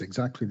built on is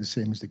exactly the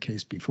same as the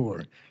case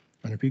before.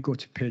 And if we go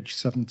to page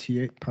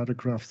 78,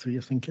 paragraph 3,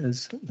 I think it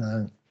is,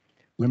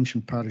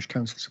 Lymsham Parish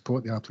Council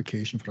support the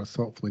application for a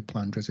thoughtfully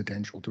planned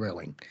residential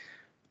dwelling.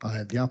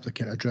 The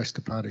applicant addressed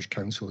the Parish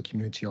Council, the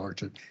community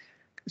orchard.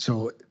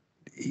 So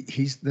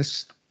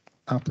this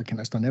applicant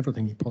has done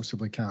everything he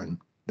possibly can.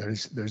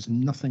 There's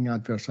nothing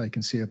adverse I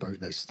can say about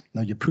this.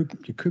 Now you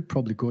could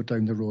probably go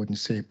down the road and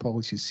say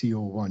policy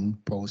CO1,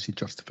 policy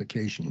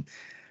justification.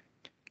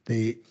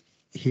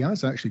 He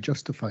has actually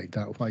justified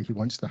that why he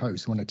wants the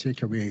house. They want to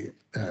take away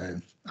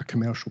a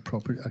commercial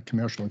property, a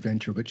commercial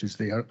adventure which is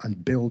there,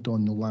 and build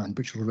on the land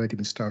which has already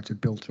been started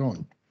built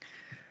on.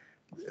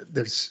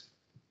 There's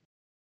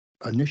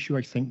an issue,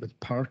 I think, with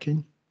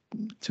parking,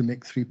 to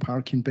make 3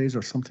 parking bays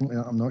or something like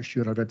that. I'm not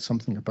sure. I read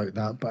something about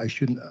that, but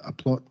a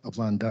plot of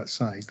land that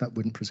size, that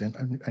wouldn't present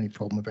any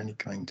problem of any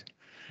kind.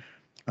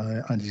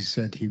 And as he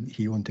said,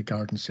 he owned the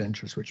garden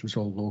centres, which was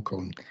all local.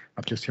 And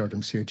I've just heard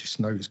him say just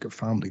now he's got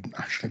family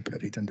actually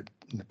buried in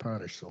the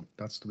parish. So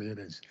that's the way it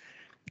is.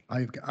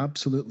 I've got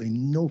absolutely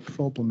no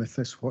problem with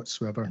this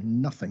whatsoever.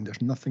 Nothing.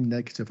 There's nothing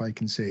negative I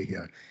can say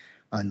here.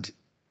 And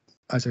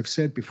as I've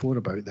said before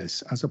about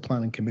this, as a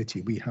planning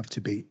committee, we have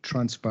to be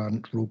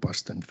transparent,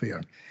 robust and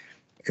fair.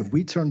 If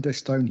we turn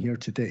this down here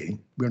today,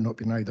 we're not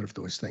being either of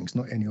those things,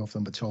 not any of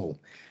them at all.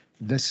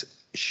 This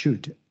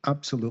should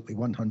absolutely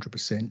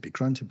 100% be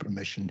granted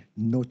permission,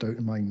 no doubt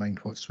in my mind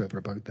whatsoever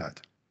about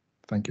that.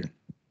 Thank you.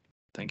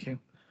 Thank you.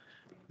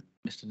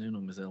 Mr. Noon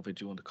or Ms. Elvey,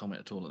 do you want to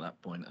comment at all at that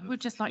point? I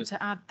would just like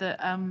to add that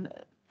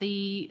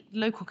the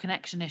local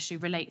connection issue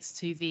relates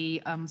to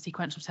the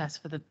sequential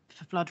test for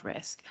flood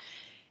risk.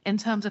 In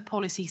terms of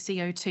policy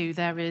CO2,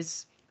 there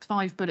is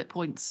 5 bullet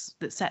points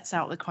that sets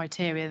out the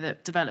criteria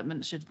that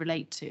development should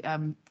relate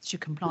to,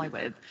 should comply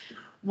with.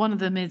 One of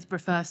them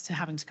refers to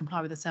having to comply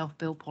with the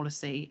self-build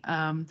policy,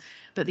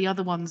 but the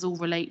other ones all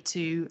relate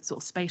to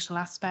sort of spatial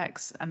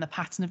aspects and the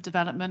pattern of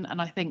development.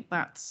 And I think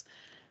that's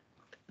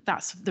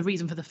the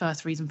reason for the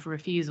first reason for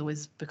refusal,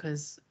 is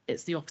because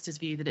it's the officer's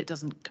view that it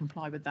doesn't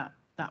comply with that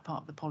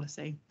part of the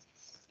policy.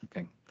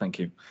 Okay, thank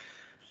you.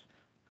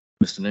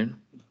 Mr. Noon.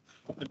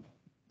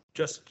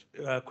 Just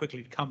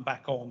quickly to come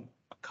back on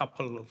a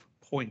couple of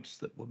points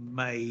that were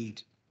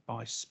made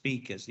by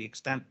speakers, the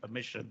extant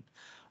permission.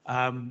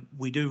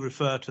 We do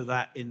refer to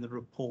that in the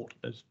report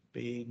as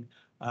being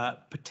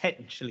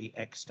potentially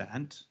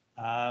extant.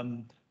 As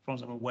far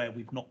as I'm aware,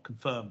 we've not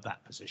confirmed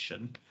that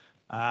position.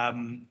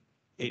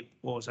 It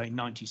was a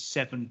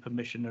 97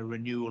 permission, a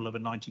renewal of a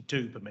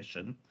 92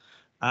 permission.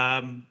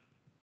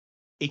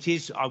 It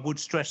is, I would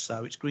stress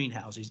though, it's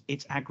greenhouses,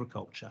 it's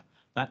agriculture.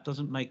 That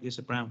doesn't make this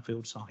a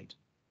brownfield site.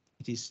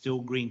 it is still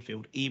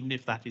greenfield, even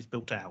if that is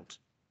built out.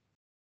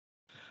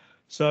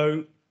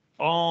 So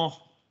and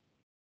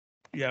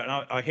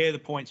I hear the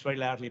points very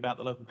loudly about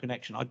the local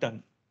connection. I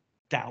don't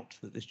doubt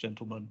that this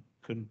gentleman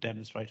can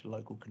demonstrate a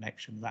local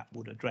connection that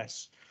would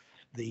address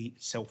the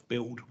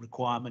self-build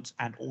requirements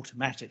and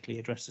automatically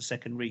address the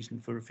second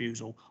reason for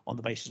refusal on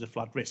the basis of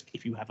flood risk.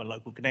 If you have a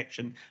local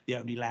connection, the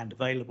only land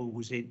available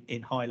was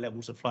in high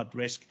levels of flood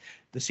risk,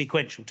 the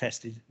sequential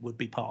test would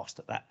be passed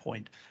at that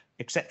point.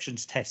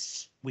 Exceptions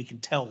tests, we can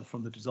tell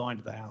from the design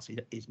of the house,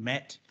 is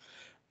met.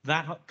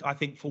 That, I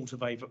think, falls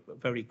away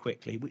very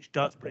quickly, which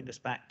does bring us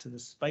back to the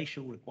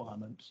spatial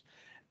requirements.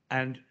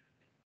 And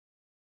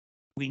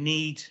we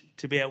need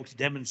to be able to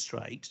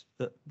demonstrate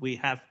that we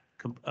have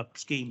a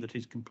scheme that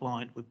is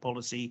compliant with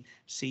policy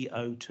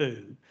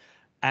CO2.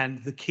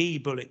 And the key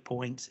bullet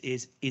points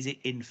is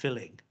it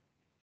infilling?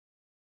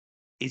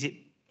 Is it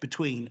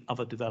between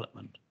other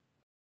development?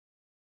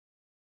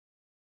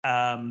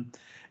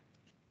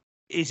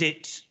 Is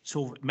it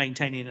sort of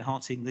maintaining and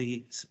enhancing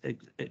the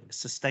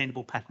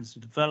sustainable patterns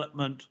of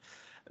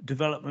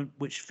development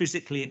which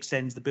physically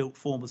extends the built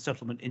form of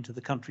settlement into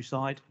the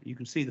countryside? You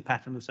can see the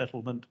pattern of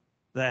settlement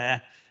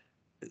there.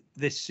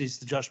 This is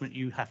the judgment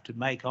you have to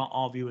make.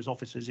 Our view as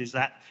officers is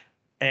that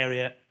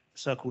area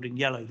circled in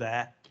yellow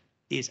there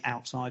is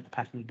outside the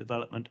pattern of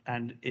development,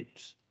 and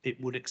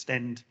it would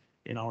extend,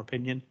 in our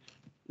opinion,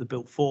 the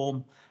built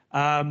form.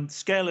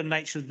 Scale and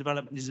nature of the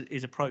development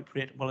is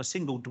appropriate. Well, a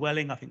single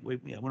dwelling, I think we're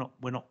not.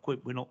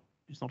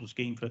 It's not a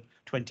scheme for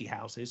 20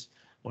 houses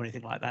or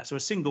anything like that. So a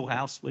single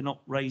house, we're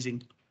not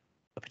raising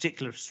a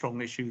particular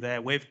strong issue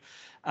there with,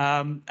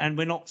 and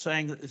we're not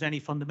saying that there's any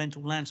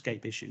fundamental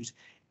landscape issues.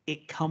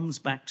 It comes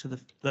back to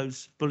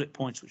those bullet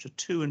points, which are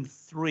 2 and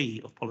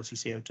 3 of policy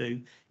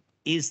CO2.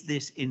 Is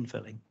this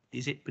infilling?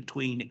 Is it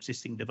between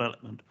existing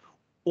development,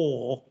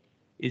 or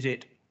is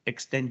it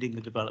extending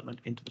the development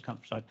into the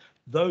countryside?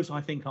 Those,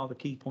 I think, are the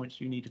key points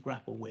you need to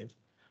grapple with.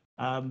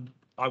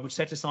 I would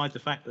set aside the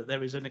fact that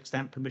there is an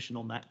extant permission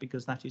on that,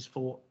 because that is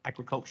for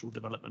agricultural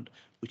development,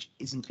 which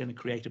isn't going to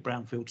create a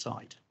brownfield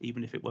site,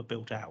 even if it were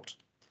built out.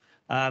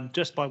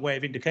 Just by way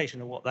of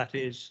indication of what that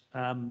is,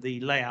 the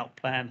layout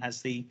plan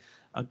has the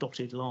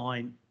dotted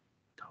line.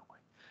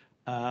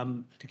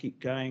 To keep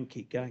going.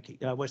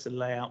 Where's the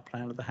layout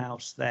plan of the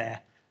house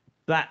there?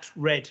 That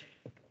red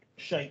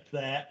shape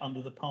there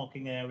under the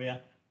parking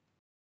area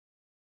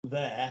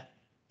there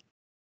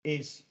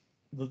is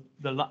the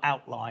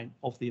outline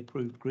of the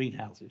approved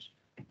greenhouses.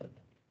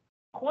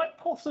 Quite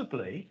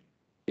possibly,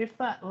 if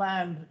that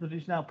land that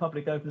is now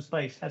public open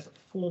space has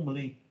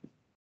formally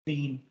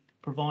been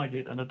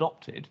provided and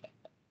adopted,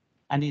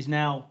 and is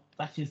now,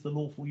 that is the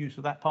lawful use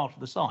of that part of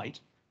the site,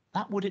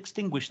 that would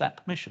extinguish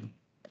that permission.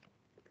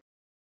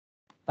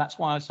 That's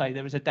why I say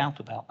there is a doubt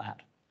about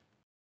that.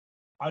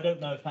 I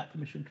don't know if that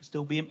permission can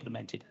still be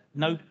implemented.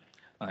 No.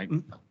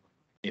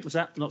 It was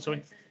that, not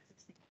sorry.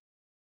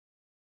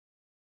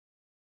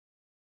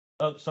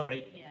 Oh,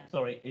 sorry,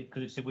 sorry,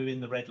 because it's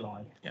within the red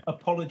line. Yeah.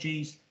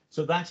 Apologies.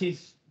 So that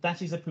is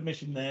a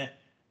permission there.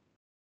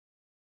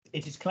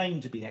 It is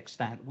claimed to be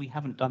extant. We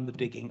haven't done the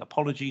digging.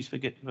 Apologies for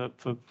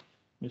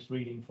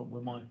misreading from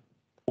with my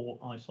poor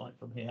eyesight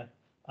from here.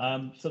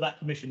 So that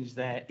permission is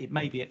there. It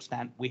may be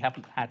extant. We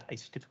haven't had a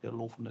certificate of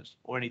lawfulness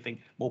or anything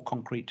more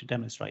concrete to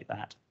demonstrate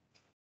that.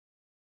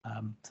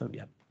 So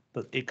yeah,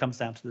 but it comes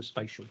down to the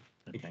spatial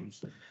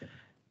issues.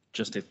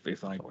 Just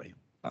if I'll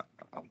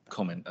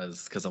comment,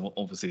 as because I'm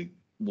obviously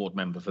ward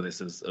member for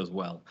this as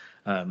well.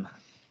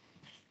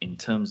 In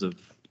terms of,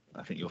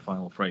 I think your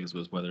final phrase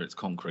was whether it's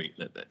concrete.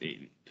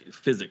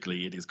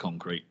 Physically, it is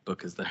concrete,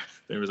 because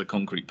there is a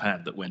concrete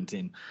pad that went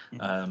in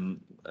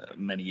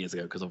many years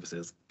ago, because obviously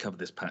it's covered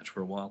this patch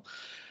for a while.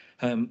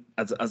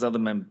 As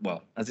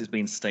it's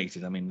been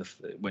stated, I mean,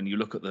 when you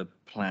look at the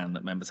plan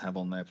that members have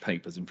on their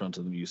papers in front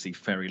of them, you see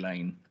Ferry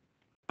Lane,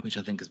 which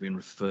I think has been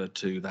referred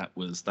to. That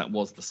was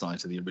the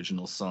site of the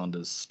original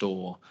Sanders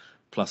store,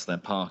 plus their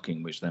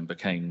parking, which then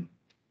became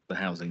the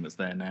housing that's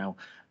there now,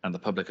 and the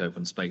public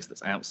open space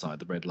that's outside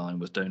the red line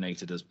was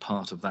donated as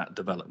part of that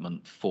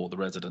development for the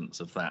residents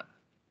of that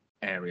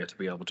area to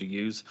be able to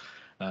use.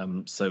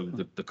 So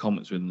the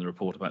comments within the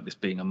report about this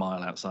being a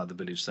mile outside the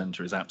village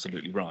centre is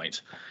absolutely right.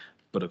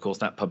 But of course,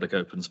 that public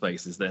open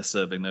space is there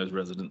serving those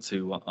residents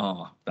who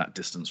are that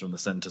distance from the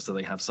centre, so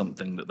they have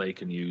something that they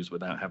can use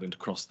without having to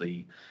cross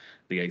the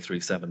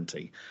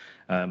A370.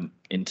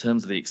 In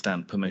terms of the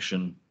extant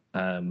permission,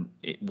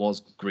 it was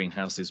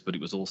greenhouses, but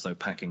it was also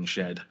packing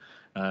shed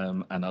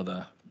and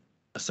other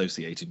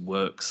associated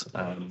works.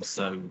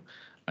 So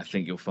I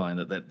think you'll find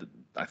that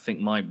I think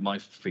my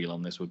feel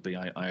on this would be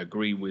I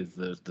agree with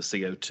the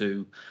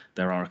CO2.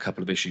 There are a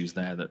couple of issues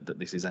there that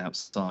this is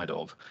outside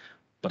of.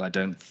 But I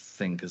don't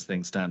think, as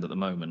things stand at the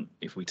moment,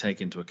 if we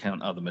take into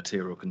account other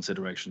material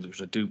considerations,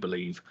 which I do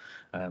believe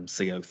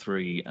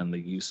CO3 and the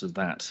use of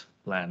that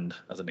land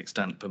as an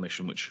extant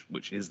permission,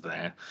 which is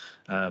there,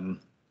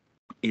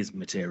 is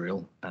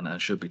material and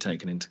should be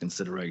taken into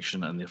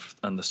consideration,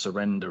 and the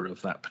surrender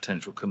of that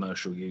potential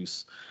commercial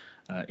use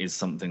is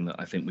something that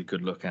I think we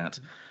could look at.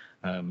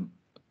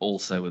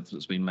 Also, as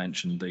has been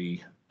mentioned,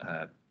 the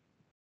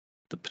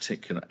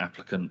particular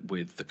applicant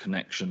with the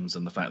connections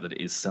and the fact that it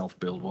is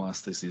self-build,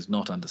 whilst this is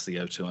not under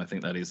CO2, I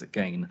think that is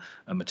again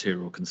a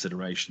material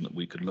consideration that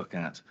we could look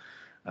at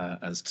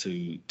as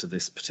to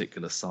this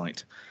particular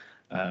site.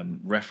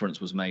 Reference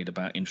was made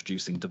about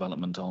introducing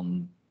development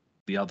on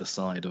the other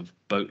side of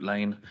Boat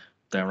Lane.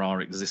 There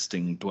are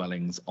existing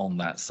dwellings on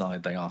that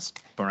side. They are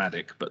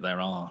sporadic, but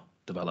there are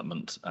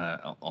development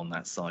on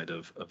that side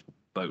of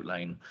Boat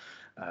Lane.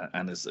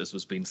 And as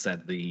was being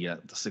said, the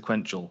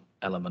sequential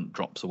element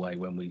drops away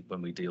when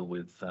we deal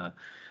with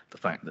the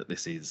fact that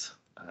this is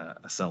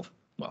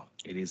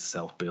it is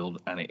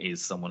self-build and it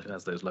is someone who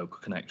has those local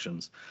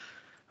connections.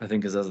 I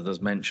think, as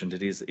others mentioned,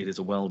 it is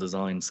a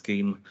well-designed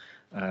scheme.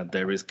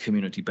 There is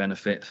community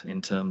benefit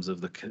in terms of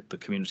the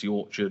community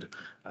orchard.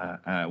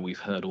 We've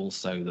heard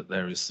also that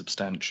there is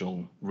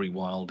substantial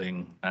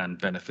rewilding and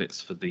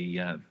benefits for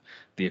the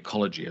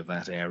ecology of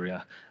that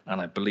area. And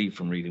I believe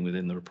from reading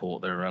within the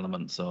report, there are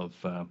elements of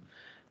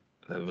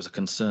there was a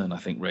concern, I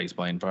think, raised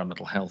by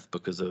environmental health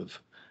because of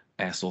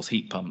air source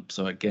heat pumps.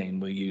 So again,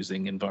 we're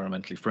using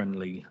environmentally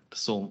friendly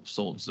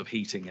sorts of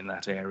heating in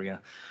that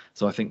area.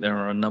 So I think there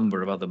are a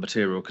number of other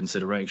material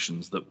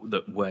considerations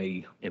that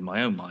weigh, in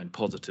my own mind,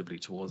 positively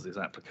towards this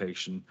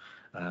application,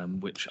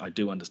 which I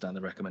do understand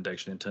the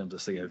recommendation in terms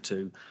of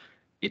CO2.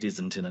 It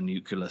isn't in a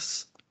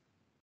nucleus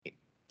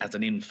as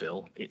an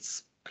infill.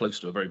 It's close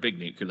to a very big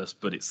nucleus,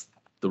 but it's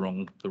the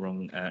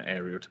wrong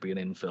area to be an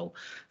infill.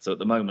 So at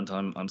the moment,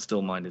 I'm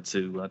still minded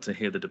to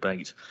hear the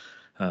debate.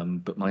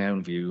 But my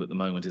own view at the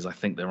moment is I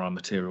think there are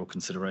material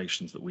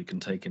considerations that we can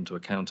take into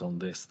account on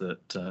this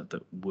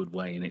that would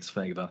weigh in its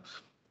favour,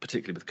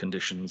 particularly with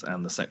conditions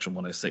and the Section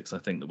 106, I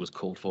think, that was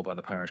called for by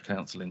the Parish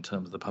Council in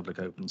terms of the public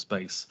open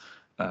space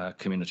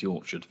community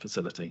orchard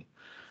facility.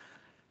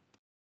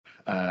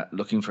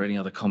 Looking for any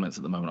other comments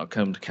at the moment. I'll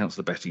come to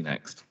Councillor Betty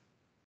next.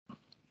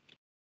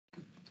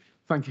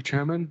 Thank you,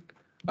 Chairman.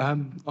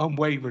 I'm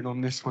wavering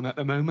on this one at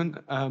the moment.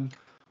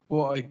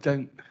 What I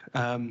don't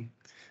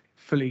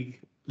fully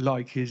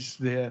like is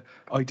the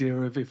idea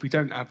of, if we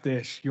don't have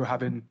this, you're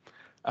having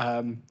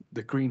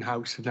the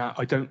greenhouse and that.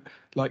 I don't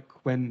like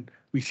when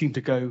we seem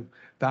to go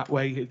that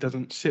way. It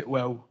doesn't sit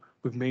well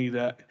with me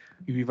that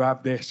you either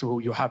have this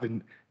or you're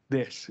having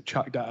this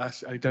chucked at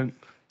us. I don't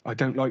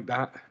like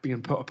that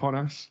being put upon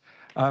us.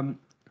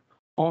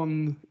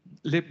 On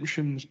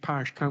Lympsham's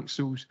Parish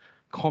Council's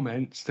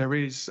comments, there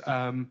is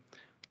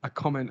a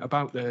comment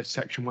about the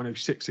Section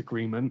 106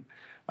 agreement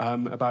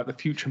about the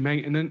future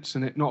maintenance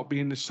and it not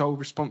being the sole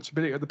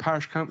responsibility of the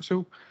Parish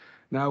Council.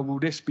 Now, will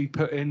this be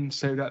put in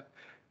so that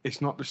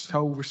it's not the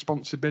sole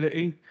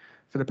responsibility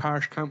for the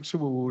Parish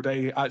Council, or will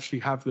they actually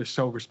have the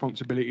sole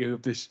responsibility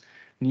of this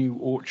new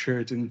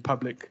orchard and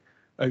public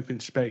open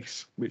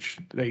space, which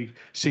they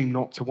seem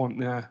not to want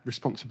their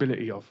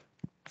responsibility of?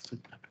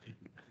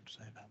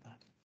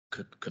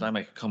 Could I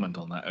make a comment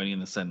on that, only in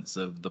the sense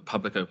of the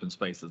public open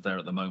space that's there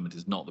at the moment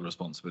is not the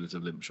responsibility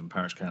of Lympsham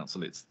Parish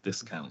Council, it's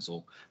this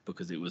council,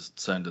 because it was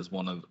turned as a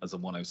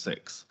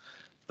 106.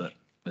 But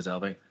Ms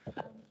Alvey?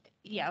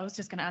 Yeah, I was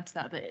just going to add to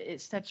that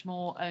it's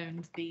Sedgemoor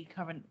owns the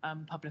current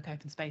public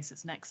open space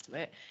that's next to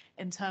it.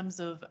 In terms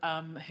of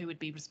who would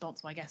be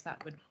responsible, I guess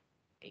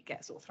it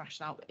gets sort of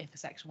thrashed out. If a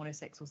Section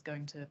 106 was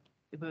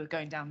if we were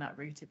going down that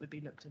route, it would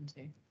be looked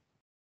into.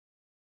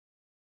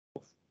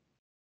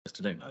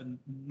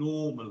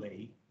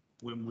 Normally,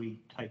 when we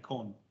take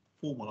on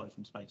formal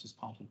open space as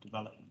part of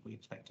development, we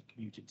expect a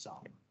commuted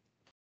zone,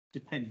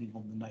 depending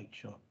on the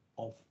nature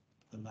of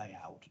the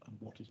layout and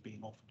what is being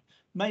offered.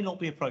 May not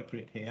be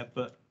appropriate here,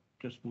 but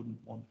just wouldn't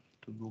want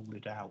to rule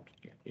it out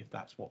if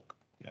that's what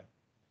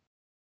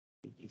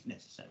is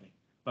necessary.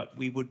 But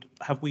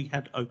have we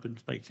had open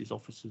spaces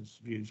officers'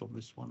 views on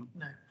this one?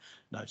 No.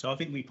 No, so I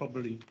think we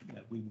probably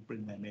we will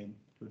bring them in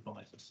to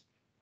advise us.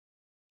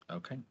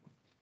 Okay.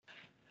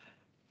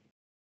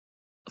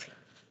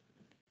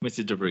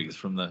 Mrs. De Vries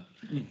from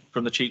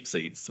the cheap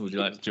seats, would you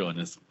like to join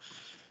us?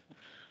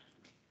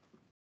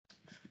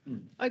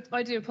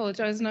 I do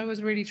apologise, and I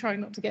was really trying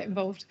not to get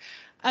involved.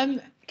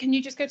 Can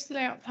you just go to the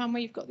layout plan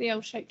where you've got the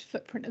L-shaped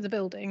footprint of the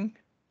building?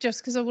 Just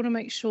because I want to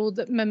make sure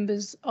that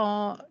members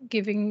are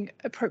giving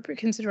appropriate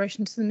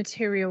consideration to the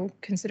material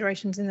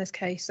considerations in this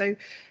case. So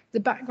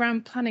the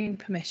background planning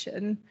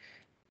permission,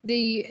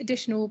 the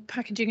additional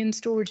packaging and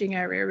storaging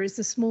area is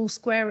the small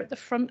square at the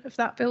front of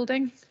that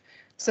building.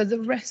 So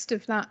the rest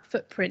of that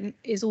footprint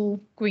is all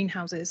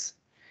greenhouses.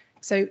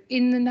 So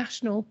in the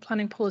National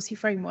Planning Policy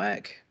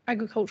Framework,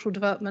 agricultural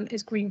development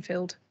is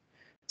greenfield.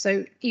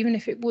 So even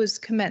if it was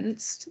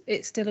commenced,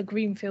 it's still a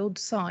greenfield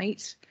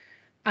site.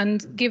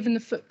 And given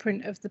the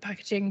footprint of the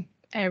packaging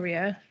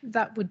area,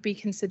 that would be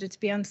considered to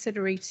be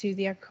ancillary to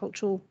the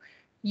agricultural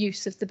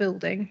use of the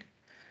building.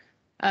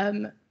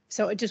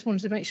 So I just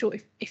wanted to make sure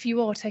if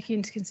you are taking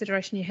into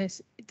consideration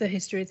the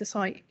history of the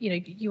site,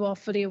 you are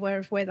fully aware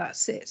of where that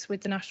sits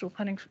with the National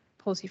Planning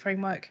Policy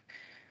Framework.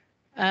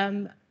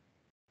 And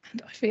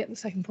I forget the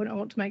second point I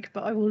want to make,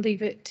 but I will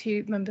leave it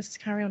to members to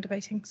carry on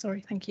debating. Sorry,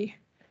 thank you.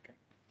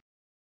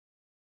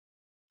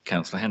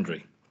 Councillor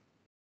Hendry.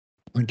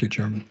 Thank you,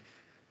 Chairman.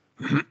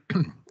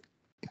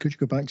 Could you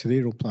go back to the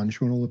aerial plan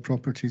showing all the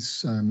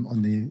properties on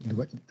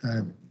well,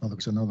 there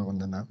was another one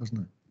than that,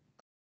 wasn't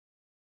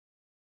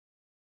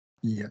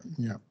there?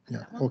 Yeah.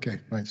 Okay,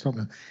 right. Stop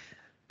there.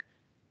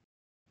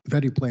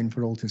 Very plain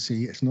for all to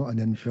see. It's not an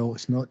infill.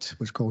 It's not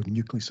what's called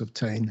nucleus of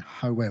 10.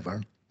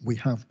 However, we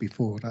have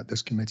before at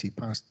this committee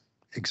passed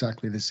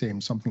exactly the same.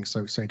 Something that's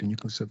outside a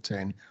nucleus of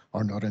 10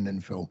 or not an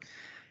infill.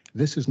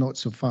 This is not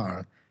so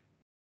far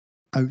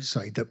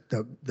outside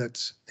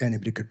that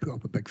anybody could put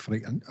up a big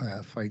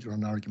fight or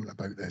an argument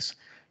about this.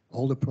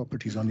 All the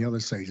properties on the other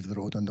side of the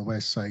road, on the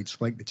west side,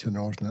 slightly to the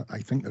north, and I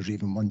think there's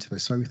even one to the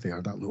south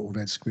there, that little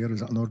red square,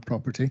 is that an odd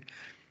property?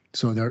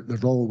 So they're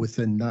all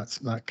within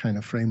that kind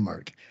of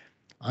framework.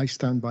 I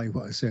stand by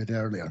what I said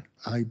earlier.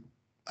 I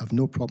have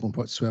no problem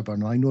whatsoever.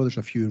 Now, I know there's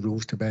a few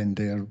rules to bend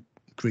there,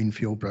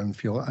 greenfield,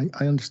 brownfield.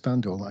 I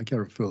understand all that, I get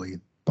it fully.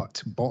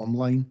 But bottom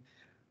line,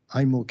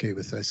 I'm okay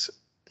with this,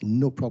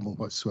 no problem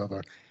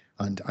whatsoever.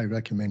 And I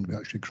recommend we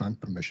actually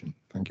grant permission.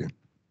 Thank you.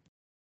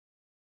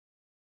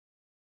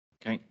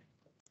 Okay,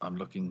 I'm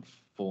looking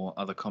for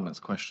other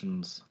comments,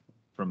 questions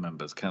from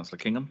members. Councillor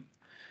Kingham.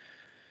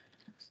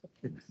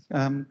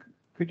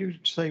 Could you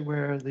say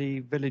where the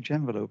village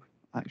envelope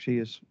actually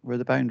is, where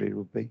the boundary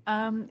would be?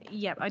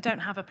 Yeah, I don't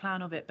have a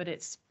plan of it, but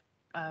it's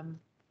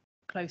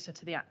closer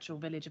to the actual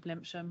village of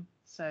Limpsham.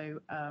 So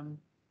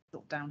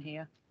sort of down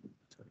here.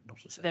 So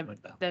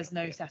there's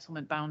no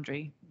settlement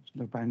boundary. There's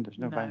no boundary.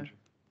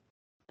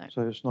 No.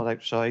 So it's not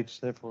outside,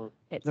 therefore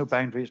it's no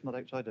boundary, it's not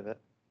outside of it.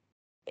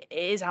 It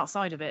is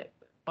outside of it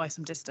by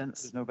some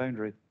distance. There's no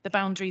boundary. The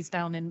boundary's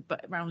down in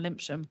but around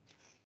Limpsham.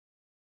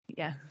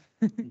 Yeah.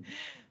 I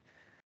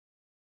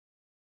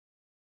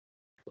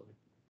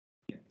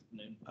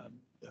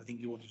think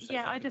you wanted to say.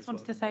 Yeah, I just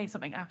wanted to say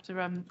something after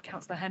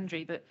Councillor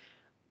Hendry, that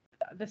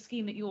the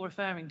scheme that you're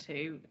referring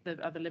to, the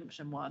other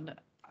Limpsham one,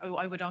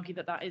 I would argue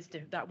that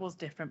that was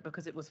different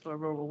because it was for a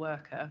rural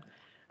worker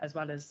as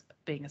well as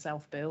being a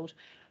self-build.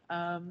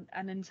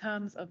 And in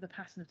terms of the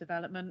pattern of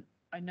development,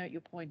 I note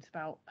your point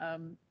about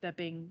there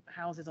being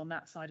houses on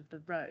that side of the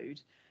road,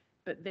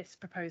 but this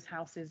proposed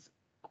house is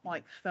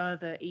quite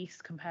further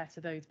east compared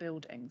to those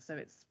buildings, so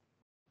it's,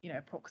 you know,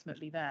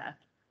 approximately there.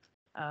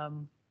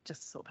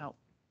 Just to sort of help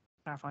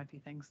clarify a few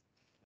things.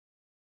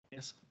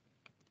 Yes.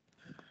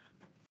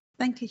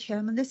 Thank you,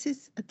 Chairman. This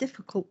is a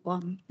difficult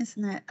one,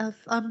 isn't it?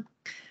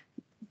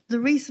 The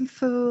reason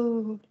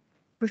for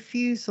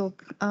refusal,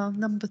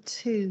 number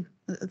 2,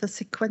 the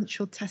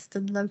sequential test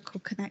and local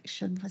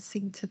connection has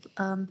seemed to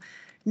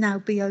now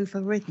be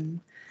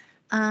overridden.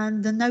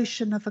 And the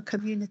notion of a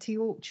community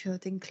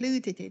orchard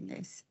included in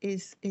this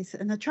is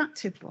an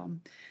attractive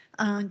one.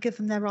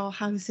 Given there are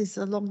houses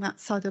along that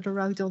side of the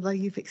road, although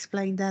you've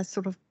explained they're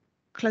sort of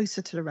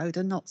closer to the road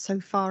and not so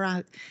far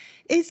out.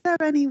 Is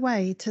there any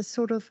way to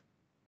sort of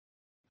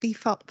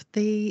beef up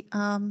the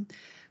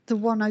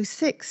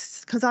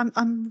 106? Because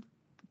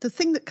the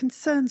thing that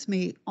concerns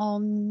me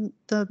on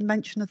the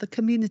mention of the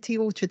community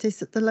orchard is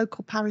that the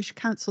local parish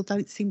council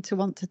don't seem to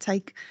want to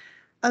take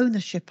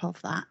ownership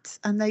of that,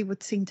 and they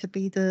would seem to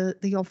be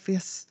the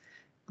obvious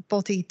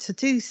body to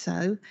do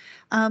so.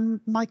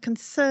 My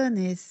concern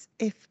is,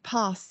 if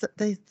passed, that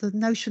the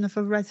notion of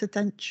a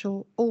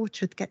residential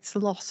orchard gets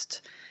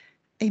lost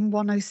in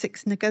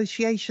 106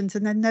 negotiations,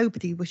 and then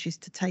nobody wishes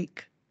to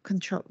take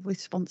control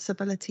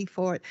responsibility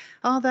for it.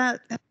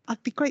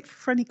 I'd be grateful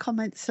for any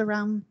comments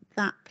around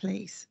that,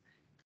 please.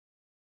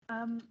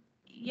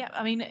 Yeah,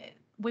 I mean,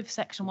 with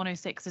section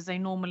 106, as they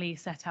normally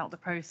set out the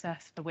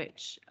process for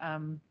which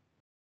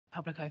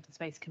public open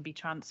space can be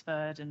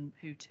transferred and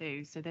who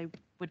to, so there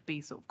would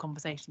be sort of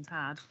conversations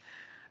had.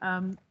 I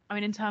mean,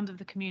 in terms of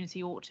the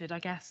community orchard, I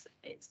guess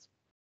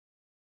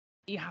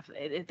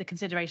the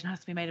consideration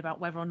has to be made about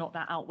whether or not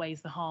that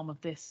outweighs the harm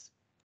of this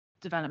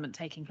development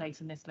taking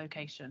place in this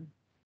location.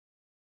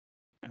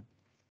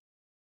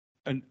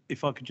 And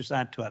if I could just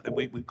add to that,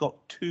 we've got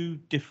 2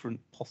 different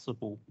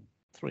possible,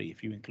 3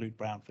 if you include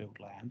brownfield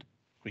land,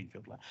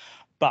 greenfield land.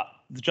 But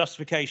the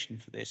justification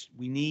for this,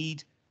 we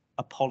need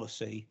a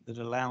policy that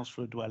allows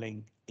for a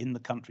dwelling in the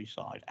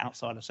countryside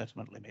outside of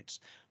settlement limits,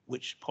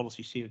 which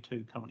policy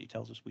CO2 currently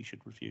tells us we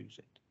should refuse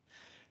it.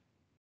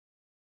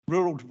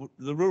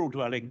 The rural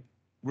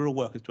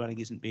workers dwelling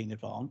isn't being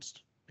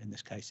advanced in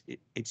this case.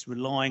 It's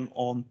relying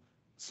on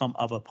some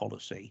other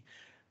policy.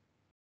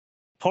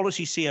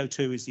 Policy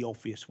CO2 is the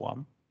obvious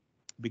one,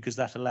 because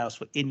that allows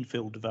for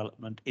infill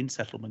development in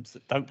settlements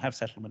that don't have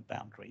settlement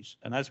boundaries.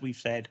 And as we've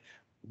said,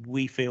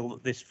 we feel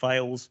that this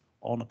fails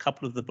on a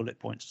couple of the bullet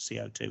points of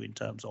CO2 in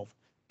terms of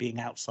being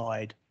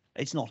outside.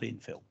 It's not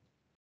infill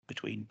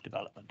between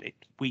development.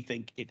 We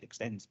think it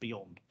extends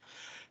beyond.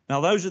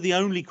 Now, those are the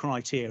only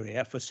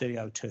criteria for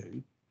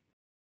CO2.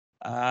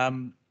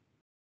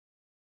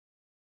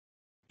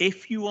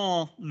 If you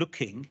are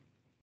looking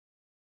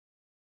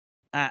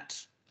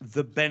at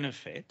the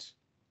benefit,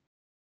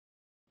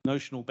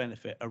 notional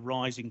benefit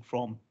arising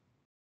from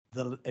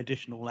the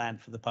additional land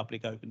for the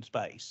public open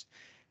space,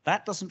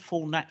 that doesn't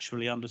fall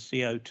naturally under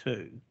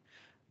CO2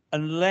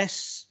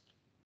 unless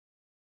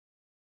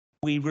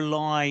we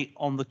rely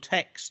on the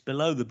text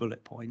below the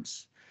bullet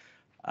points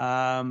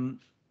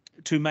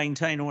to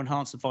maintain or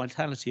enhance the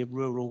vitality of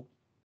rural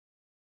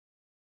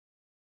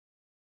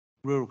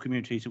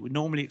communities. It would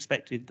normally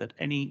expected that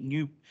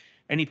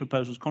any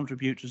proposals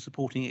contribute to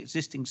supporting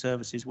existing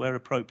services where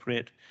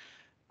appropriate.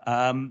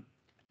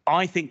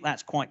 I think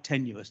that's quite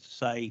tenuous to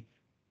say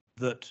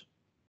that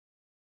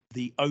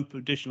the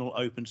additional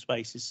open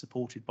space is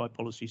supported by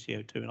policy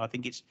CO2, and I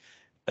think it's,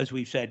 as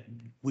we've said,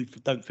 we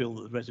don't feel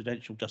that the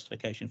residential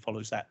justification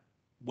follows that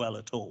well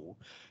at all.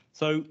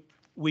 So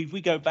we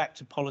go back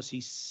to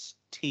policy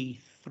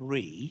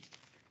T3,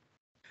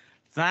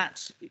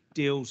 that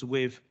deals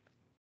with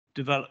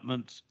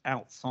development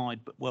outside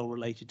but well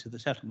related to the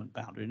settlement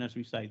boundary, and as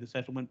we say, the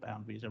settlement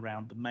boundary is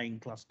around the main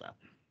cluster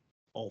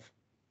of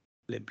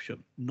Lympsham,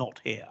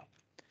 not here.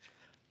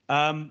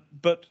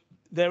 But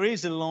there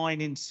is a line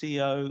in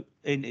T3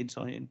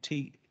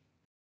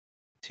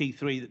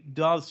 that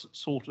does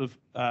sort of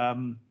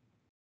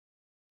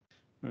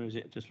where is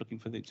it? Just looking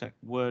for the exact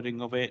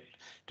wording of it.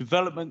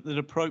 Development that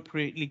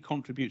appropriately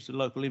contributes to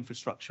local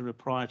infrastructure or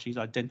priorities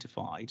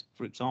identified,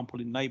 for example,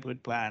 in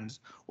neighbourhood plans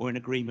or in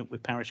agreement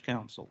with parish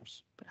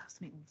councils. But it has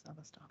to meet all this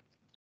other stuff.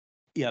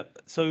 Yeah,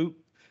 so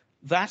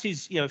that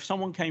is, if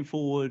someone came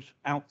forward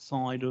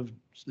outside of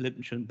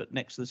Lympsham but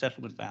next to the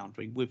settlement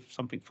boundary with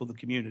something for the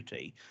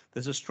community,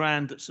 there's a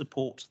strand that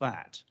supports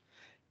that.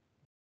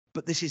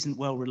 But this isn't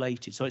well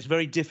related, so it's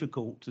very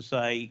difficult to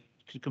say,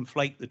 to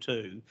conflate the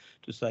two,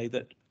 to say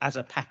that as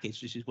a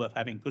package this is worth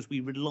having, because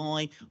we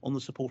rely on the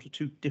support of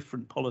two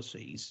different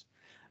policies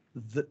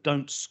that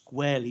don't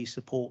squarely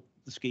support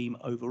the scheme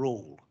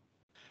overall.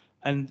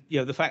 And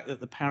the fact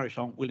that the parish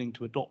aren't willing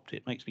to adopt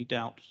it makes me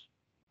doubt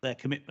their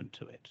commitment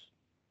to it.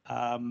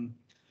 And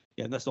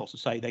that's not to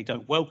say they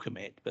don't welcome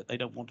it, but they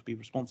don't want to be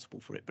responsible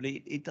for it. But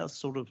it does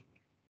sort of,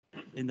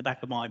 in the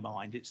back of my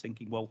mind, it's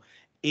thinking, well,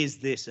 is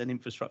this an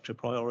infrastructure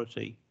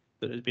priority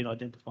that has been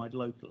identified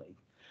locally?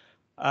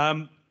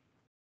 And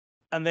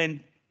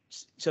then,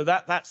 so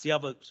that's the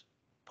other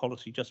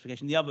policy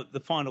justification.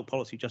 The final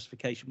policy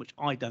justification, which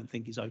I don't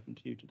think is open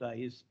to you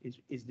today,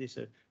 is this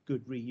a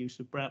good reuse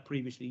of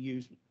previously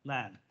used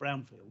land,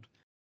 brownfield?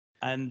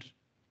 And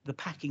the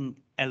packing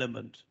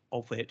element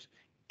of it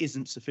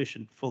isn't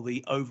sufficient for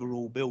the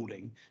overall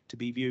building to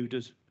be viewed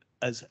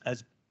as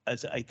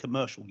a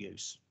commercial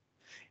use.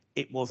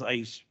 It was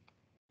a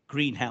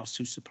greenhouse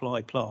to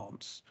supply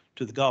plants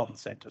to the garden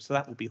centre, so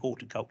that would be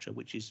horticulture,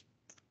 which is,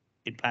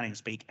 in planning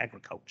speak,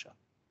 agriculture.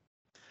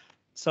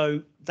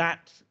 So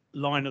that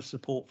line of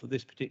support for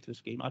this particular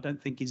scheme, I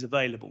don't think is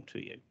available to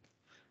you.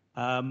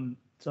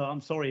 So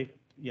I'm sorry,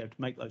 to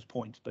make those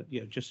points, but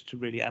just to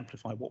really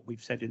amplify what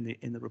we've said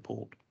in the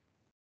report.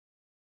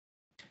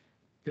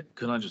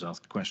 Can I just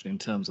ask a question in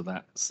terms of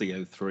that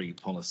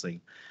CO3 policy?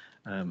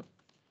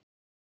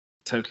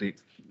 Totally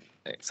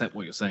accept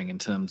what you're saying in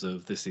terms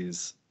of this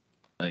is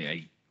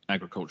a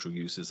agricultural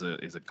use is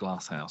a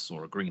glass house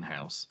or a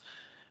greenhouse,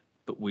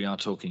 but we are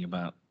talking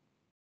about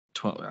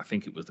 12. I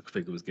think it was the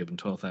figure was given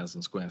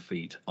 12,000 square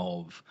feet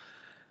of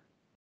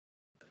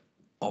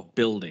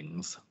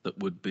buildings that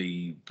would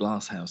be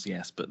glass house,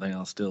 yes, but they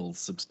are still.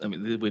 I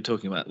mean, we're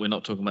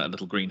not talking about a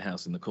little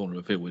greenhouse in the corner of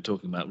a field. We're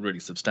talking about really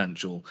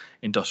substantial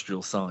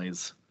industrial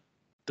size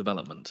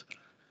development.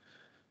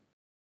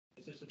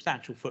 It's a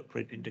substantial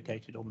footprint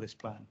indicated on this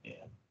plan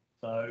here.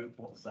 So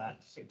what's that?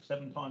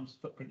 6-7 times the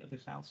footprint of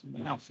this house, and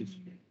the house is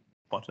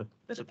quite a.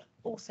 But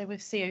also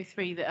with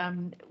CO3, that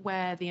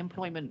where the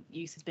employment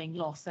use is being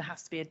lost, there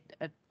has to be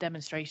a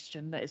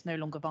demonstration that it's no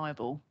longer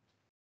viable,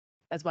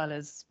 as well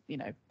as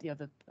the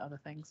other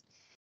things.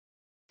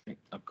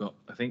 I've got,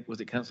 I think, was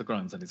it Councillor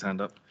Grimes had his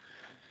hand up?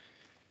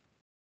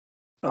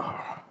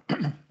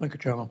 Thank you,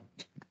 Chairman.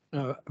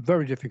 A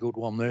very difficult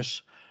one,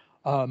 this,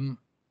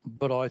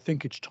 but I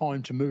think it's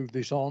time to move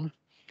this on.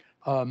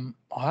 I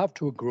have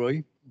to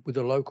agree with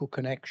the local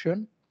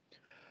connection,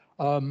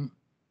 but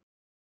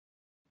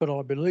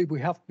I believe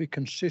we have to be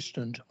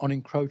consistent on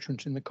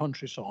encroachment in the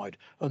countryside,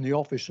 and the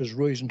office has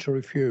reason to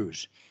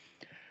refuse.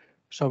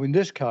 So in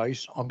this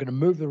case, I'm going to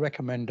move the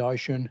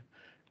recommendation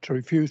to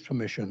refuse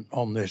permission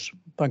on this.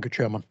 Thank you,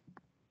 Chairman.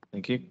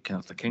 Thank you.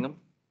 Councillor Kingham.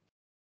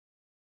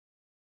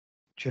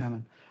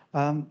 Chairman,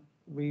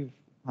 we've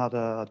had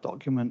a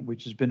document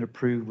which has been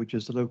approved, which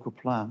is the local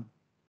plan.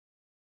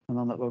 And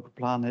on that local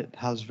plan, it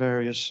has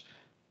various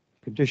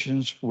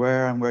conditions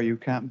where you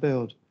can't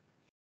build.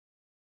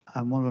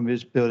 And one of them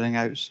is building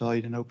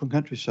outside an open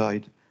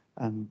countryside.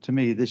 And to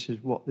me, this is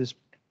what this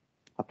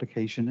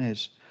application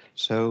is.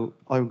 So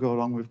I would go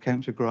along with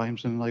Councillor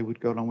Grimes, and I would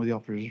go along with the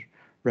officer's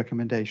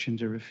recommendation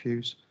to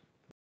refuse.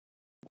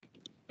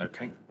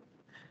 Okay.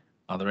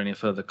 Are there any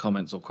further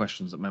comments or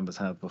questions that members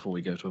have before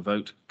we go to a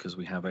vote? Because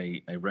we have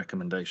a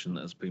recommendation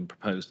that has been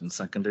proposed and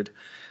seconded.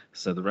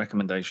 So the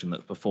recommendation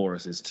that's before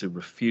us is to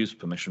refuse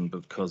permission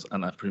because,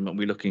 and I presume, are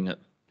we looking at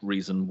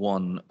reason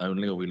one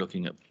only, or are we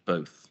looking at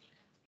both?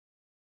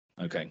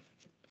 Okay.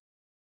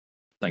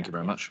 Thank you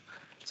very much.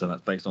 So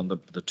that's based on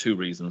the two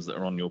reasons that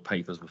are on your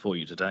papers before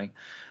you today.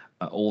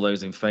 All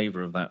those in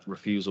favour of that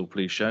refusal,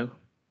 please show.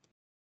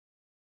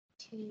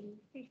 2,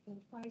 3, 4,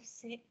 5,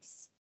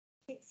 6.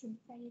 6 in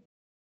favour,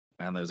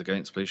 And those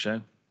against, please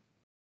show.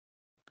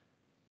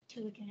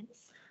 2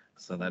 against.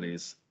 So that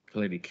is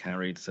clearly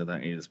carried. So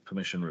that is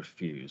permission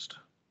refused.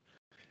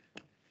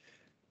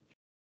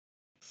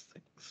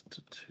 6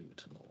 to 2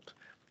 to 0.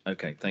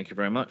 Okay, thank you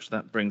very much.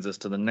 That brings us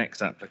to the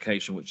next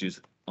application, which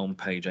is on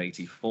page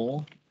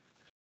 84.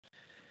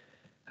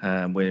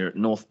 We're at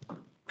North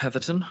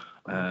Petherton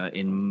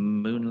in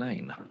Moon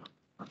Lane.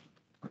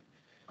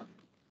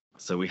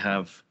 So we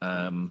have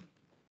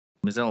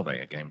Ms.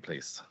 Elvey again,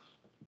 please.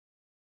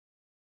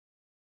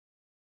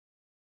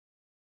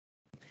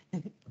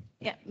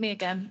 Yeah, me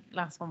again.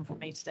 Last one from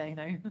me today,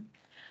 though.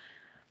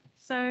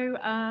 So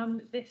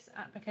this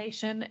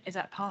application is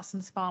at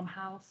Parsons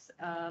Farmhouse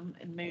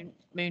in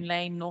Moon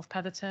Lane, North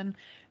Petherton,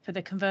 for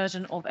the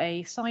conversion of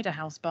a cider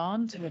house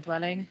barn to a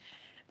dwelling.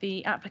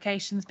 The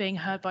application is being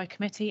heard by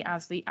committee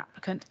as the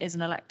applicant is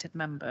an elected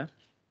member.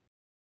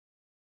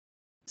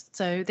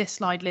 So this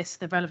slide lists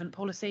the relevant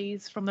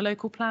policies from the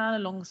local plan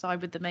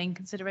alongside with the main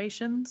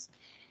considerations.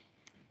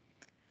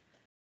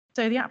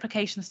 So the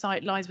application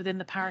site lies within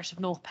the parish of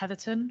North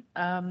Petherton,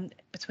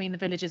 between the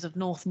villages of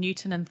North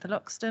Newton and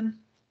Thurloxton.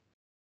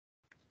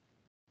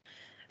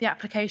 The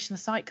application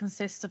site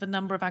consists of a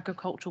number of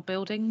agricultural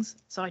buildings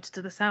sited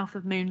to the south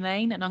of Moon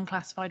Lane, an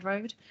unclassified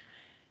road.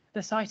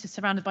 The site is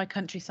surrounded by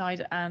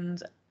countryside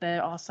and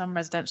there are some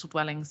residential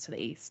dwellings to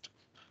the east.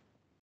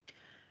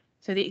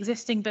 So the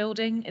existing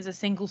building is a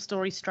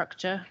single-storey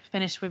structure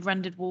finished with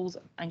rendered walls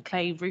and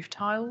clay roof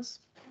tiles.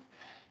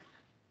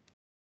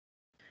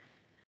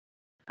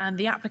 And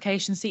the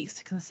application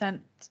seeks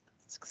consent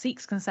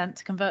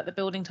to convert the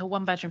building to a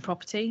one-bedroom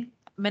property.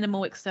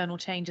 Minimal external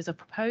changes are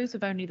proposed,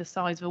 with only the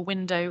size of a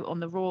window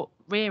on the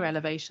rear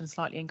elevation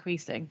slightly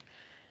increasing.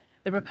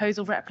 The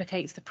proposal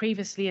replicates the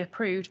previously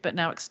approved but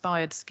now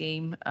expired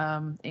scheme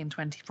from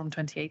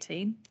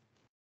 2018.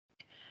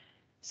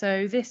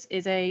 So this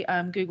is a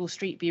Google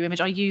Street View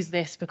image. I use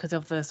this because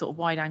of the sort of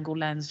wide angle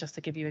lens, just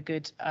to give you a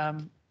good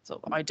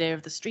sort of idea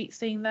of the street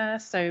scene there.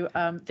 So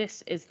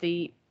this is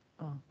the,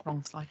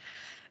 wrong slide.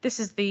 This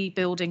is the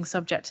building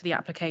subject to the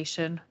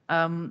application,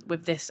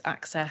 with this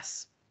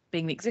access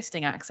being the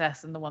existing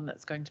access and the one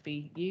that's going to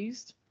be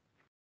used.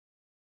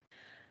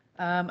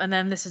 And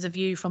then this is a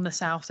view from the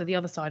south, so the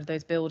other side of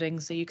those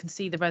buildings. So you can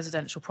see the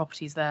residential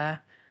properties there,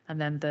 and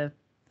then the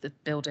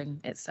building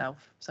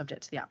itself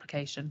subject to the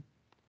application.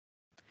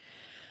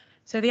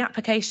 So the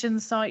application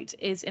site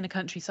is in a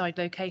countryside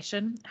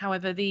location.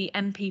 However, the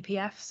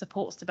NPPF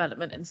supports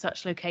development in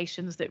such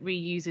locations that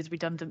reuses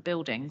redundant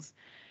buildings.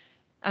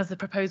 As the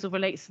proposal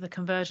relates to the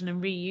conversion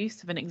and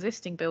reuse of an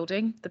existing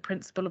building, the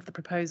principle of the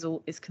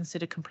proposal is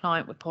considered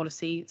compliant with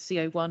policy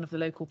CO1 of the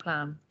local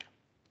plan.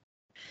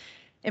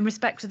 In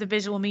respect to the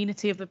visual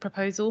amenity of the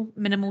proposal,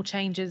 minimal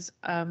changes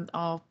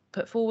are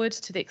put forward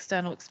to the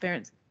external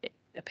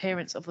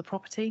appearance of the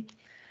property.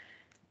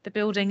 The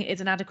building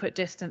is an adequate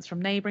distance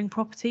from neighbouring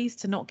properties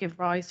to not give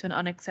rise to an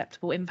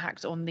unacceptable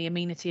impact on the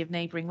amenity of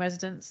neighbouring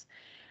residents,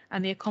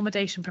 and the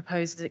accommodation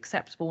proposed is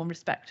acceptable in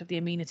respect of the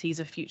amenities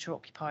of future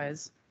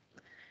occupiers.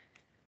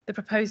 The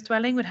proposed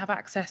dwelling would have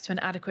access to an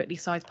adequately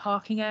sized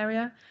parking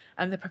area,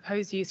 and the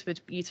proposed use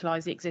would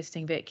utilise the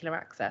existing vehicular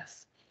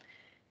access.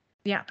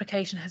 The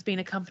application has been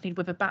accompanied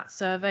with a BAT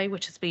survey,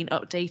 which has been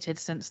updated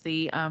since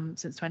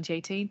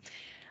 2018,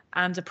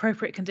 and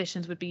appropriate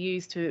conditions would be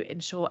used to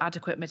ensure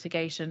adequate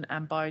mitigation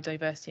and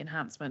biodiversity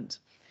enhancement.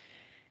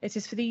 It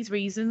is for these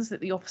reasons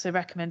that the officer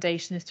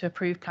recommendation is to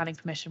approve planning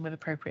permission with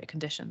appropriate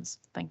conditions.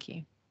 Thank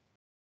you.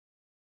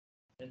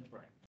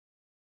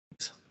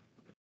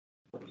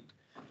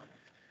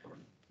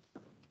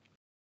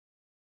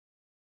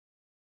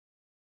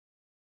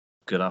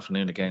 Good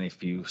afternoon again.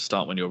 If you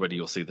start when you're ready,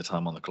 you'll see the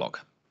time on the clock.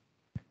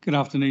 Good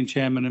afternoon,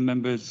 Chairman and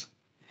members.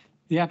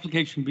 The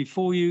application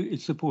before you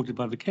is supported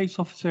by the case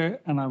officer,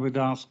 and I would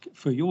ask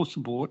for your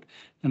support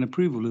and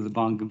approval of the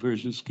barn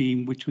conversion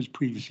scheme, which was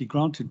previously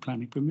granted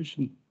planning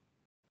permission.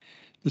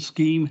 The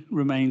scheme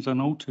remains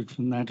unaltered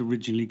from that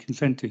originally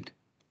consented.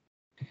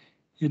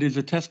 It is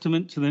a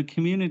testament to the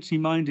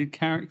community-minded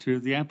character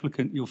of the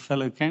applicant, your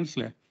fellow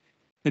councillor,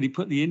 that he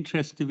put the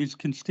interest of his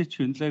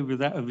constituents over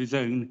that of his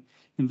own,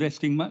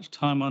 investing much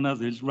time on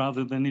others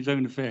rather than his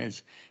own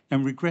affairs,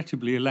 and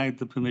regrettably allowed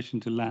the permission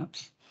to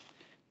lapse.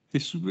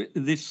 This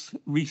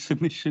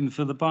resubmission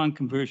for the barn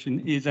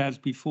conversion is, as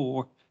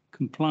before,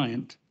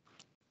 compliant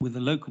with the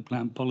local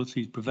plan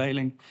policies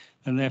prevailing,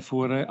 and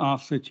therefore I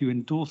ask that you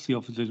endorse the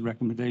officer's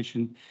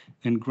recommendation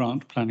and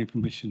grant planning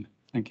permission.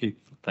 Thank you.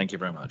 Thank you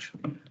very much.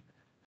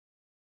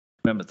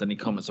 Members, any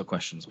comments or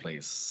questions,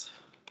 please?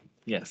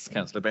 Yes,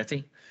 Councillor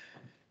Betty.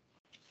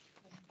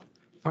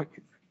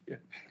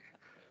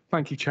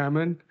 Thank you,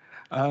 Chairman.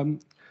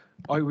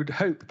 I would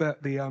hope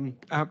that the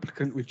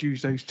applicant would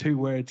use those two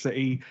words that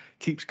he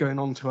keeps going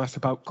on to us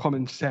about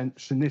common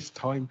sense, and this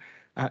time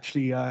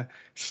actually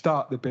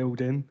start the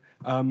building.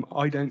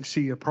 I don't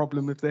see a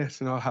problem with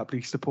this, and I'll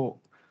happily support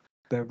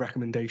the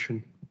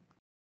recommendation.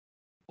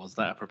 Was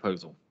that a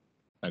proposal?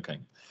 Okay.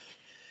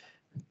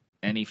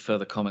 Any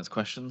further comments,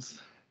 questions?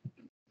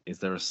 Is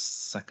there a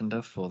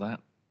seconder for that?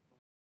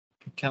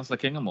 Councillor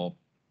Kingham or?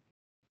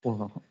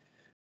 Well,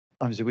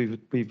 obviously,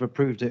 we've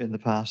approved it in the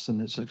past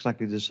and it's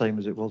exactly the same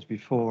as it was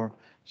before.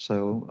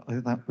 So I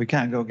think that we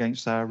can't go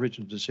against our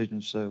original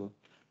decision, so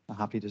I'm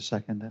happy to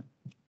second it.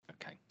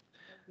 Okay.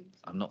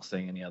 I'm not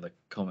seeing any other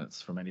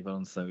comments from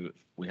anyone, so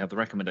we have the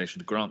recommendation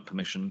to grant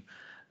permission.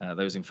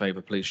 Those in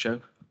favour, please show.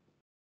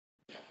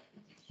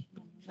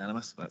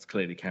 Unanimous. That's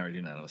clearly carried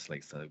unanimously,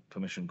 so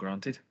permission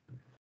granted.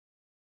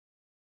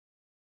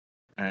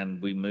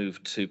 And we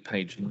move to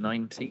page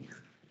 90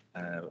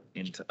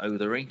 into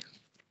Othery.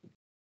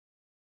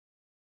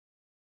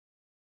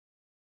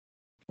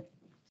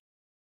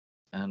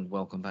 And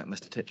welcome back,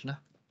 Mr. Titchener.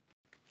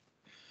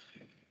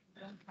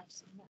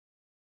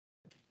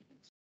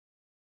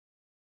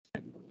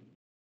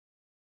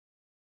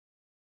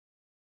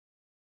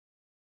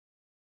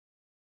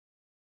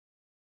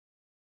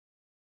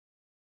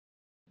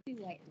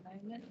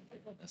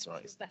 That's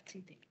right.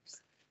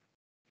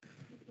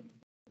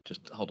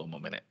 Just hold on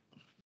 1 minute.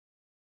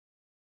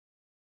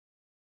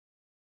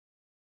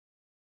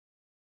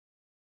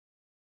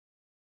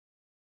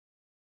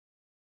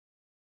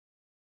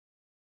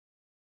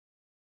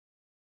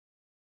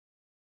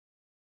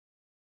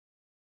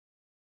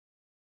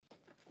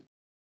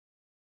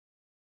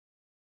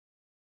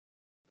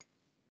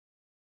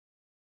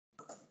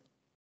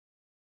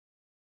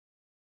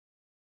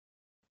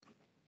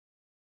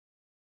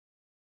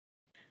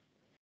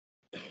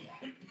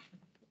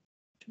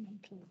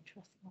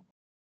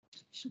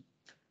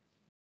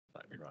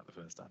 That'd be right the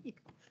first time.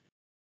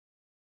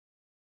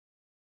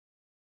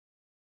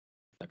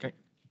 Okay.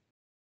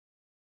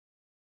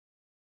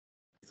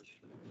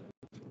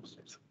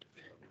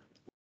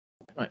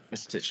 Right,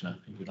 Mr. Titchener,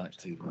 if you'd like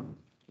to.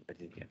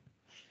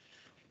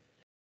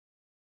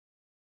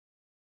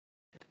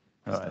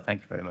 All right,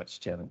 thank you very much,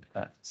 Chairman.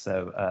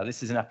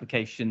 This is an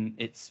application.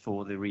 It's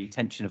for the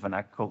retention of an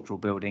agricultural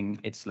building.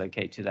 It's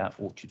located at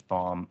Orchard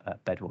Farm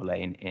at Bedwell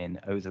Lane in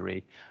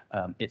Othery.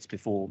 It's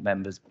before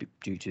members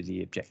due to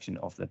the objection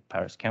of the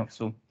Parish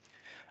Council.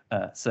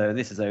 So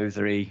this is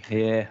Othery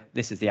here.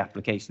 This is the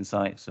application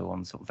site, so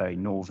on sort of very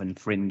northern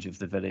fringe of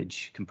the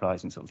village,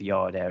 comprising sort of the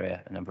yard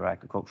area, a number of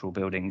agricultural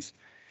buildings.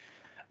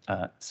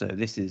 So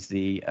this is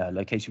the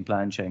location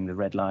plan showing the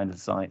red line of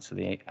the site. So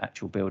the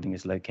actual building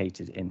is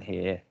located in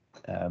here.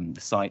 The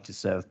site is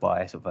served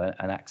by sort of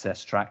an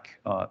access track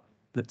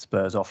that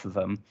spurs off of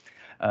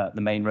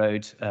the main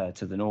road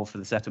to the north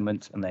of the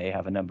settlement, and they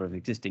have a number of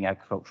existing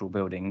agricultural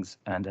buildings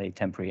and a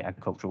temporary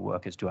agricultural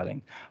workers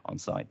dwelling on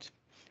site.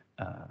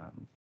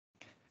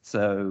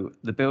 So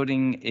the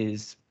building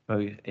is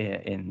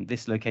in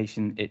this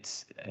location.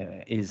 It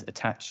is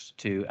attached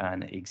to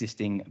an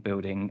existing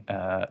building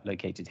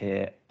located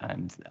here,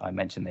 and I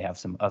mentioned they have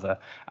some other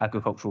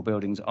agricultural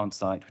buildings on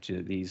site, which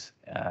are these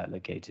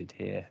located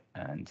here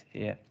and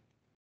here.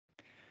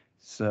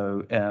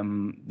 So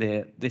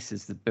this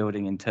is the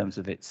building in terms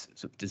of its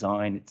sort of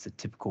design. It's a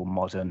typical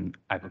modern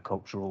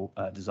agricultural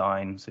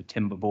design, so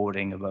timber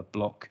boarding of a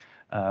block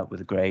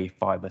with a grey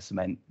fibre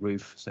cement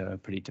roof, so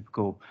pretty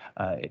typical.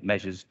 It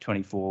measures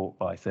 24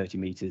 by 30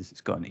 metres.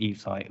 It's got an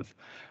eaves height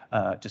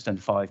of just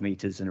under 5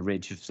 metres and a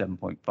ridge of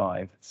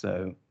 7.5.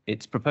 So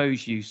its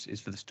proposed use is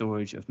for the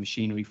storage of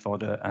machinery,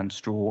 fodder and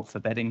straw for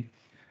bedding.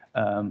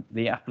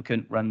 The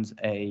applicant runs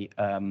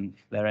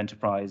their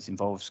enterprise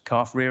involves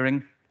calf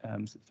rearing. So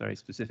it's very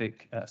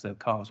specific. So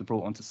calves are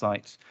brought onto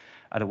site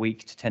at a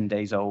week to 10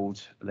 days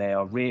old. They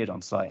are reared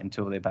on site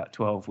until they're about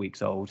 12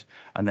 weeks old,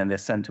 and then they're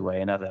sent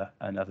away.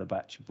 Another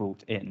batch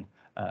brought in.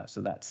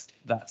 So that's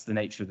the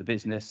nature of the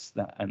business.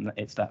 And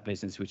it's that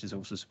business which has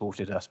also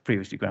supported us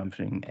previously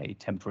granting a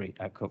temporary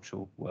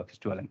agricultural workers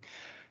dwelling.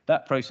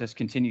 That process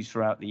continues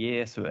throughout the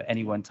year. So at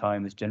any one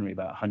time, there's generally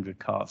about 100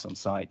 calves on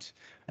site.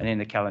 And in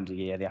the calendar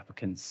year, the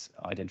applicants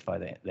identify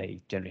that they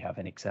generally have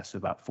in excess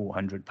of about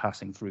 400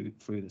 passing through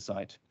the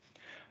site.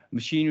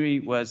 Machinery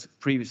was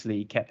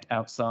previously kept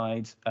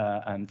outside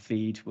and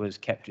feed was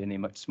kept in a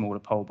much smaller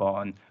pole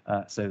barn.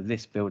 So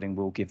this building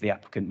will give the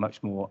applicant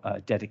much more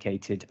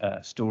dedicated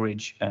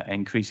storage,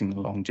 increasing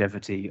the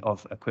longevity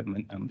of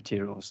equipment and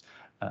materials.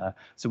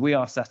 So we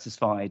are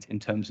satisfied in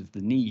terms of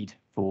the need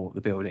for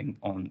the building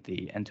on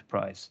the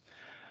enterprise.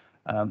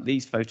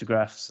 These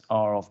photographs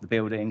are of the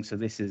building. So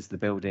this is the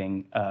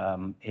building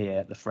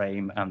here. The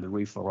frame and the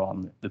roof are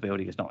on. The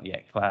building is not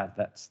yet clad.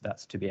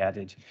 That's to be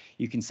added.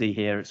 You can see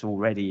here it's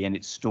already in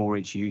its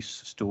storage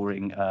use,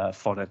 storing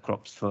fodder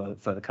crops for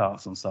the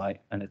calves on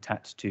site and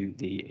attached to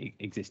the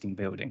existing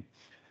building.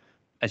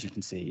 As you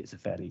can see, it's a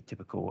fairly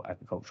typical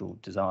agricultural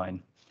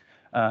design.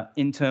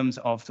 In terms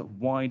of sort of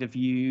wider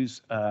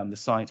views, the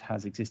site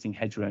has existing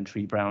hedgerow and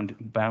tree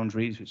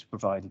boundaries, which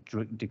provide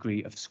a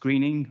degree of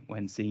screening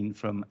when seen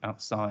from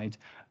outside.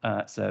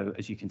 So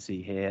as you can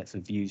see here, so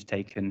views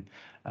taken,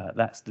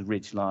 that's the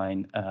ridge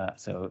line,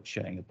 so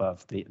showing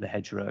above the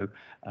hedgerow,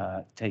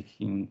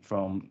 taking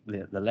from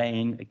the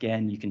lane.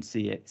 Again, you can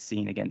see it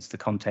seen against the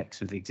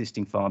context of the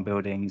existing farm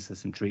buildings. There's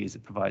some trees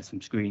that provide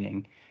some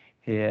screening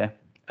here.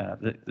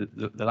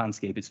 the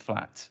landscape is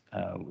flat,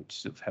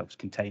 which sort of helps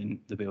contain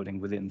the building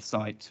within the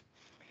site.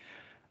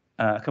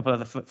 A couple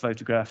other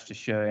photographs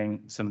just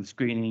showing some of the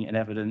screening and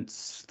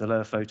evidence. The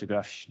lower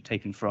photograph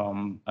taken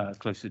from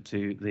closer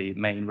to the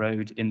main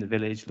road in the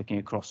village, looking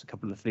across a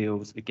couple of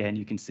fields. Again,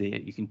 you can see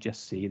it. You can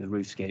just see the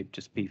roofscape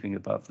just peeping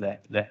above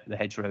the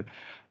hedgerow.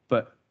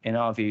 But in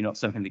our view, not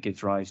something that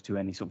gives rise to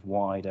any sort of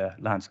wider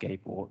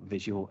landscape or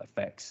visual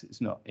effects.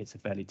 It's a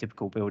fairly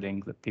typical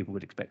building that people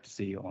would expect to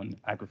see on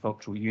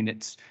agricultural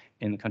units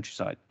in the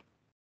countryside.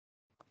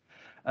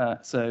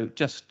 So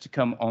just to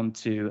come on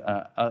to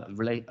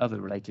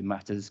other related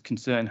matters,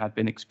 concern had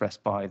been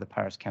expressed by the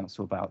Parish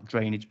Council about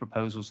drainage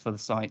proposals for the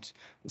site.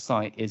 The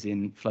site is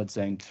in flood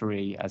zone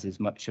 3, as is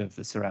much of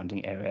the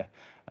surrounding area,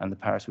 and the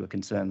parish were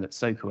concerned that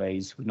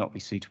soakaways would not be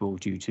suitable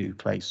due to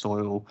clay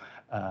soil,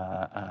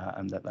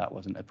 and that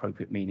wasn't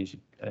appropriate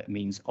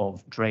means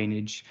of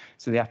drainage.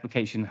 So the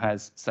application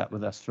has sat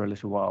with us for a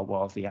little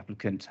while the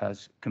applicant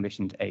has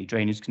commissioned a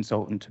drainage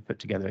consultant to put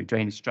together a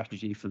drainage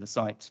strategy for the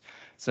site.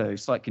 So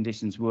site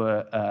conditions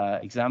were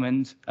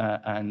examined,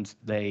 and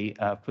they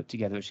put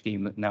together a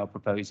scheme that now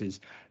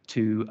proposes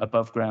 2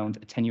 above ground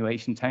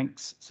attenuation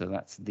tanks. So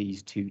that's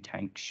these 2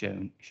 tanks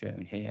shown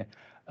here.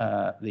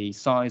 The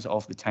size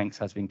of the tanks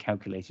has been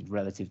calculated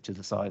relative to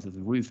the size of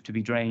the roof to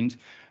be drained.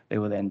 They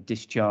will then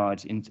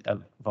discharge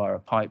via a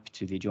pipe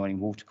to the adjoining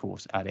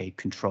watercourse at a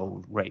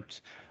controlled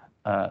rate.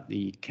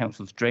 The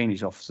council's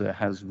drainage officer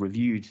has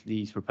reviewed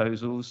these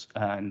proposals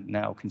and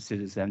now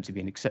considers them to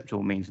be an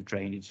acceptable means of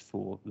drainage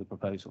for the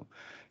proposal.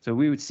 So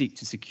we would seek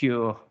to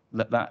secure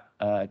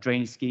that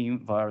drainage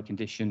scheme via a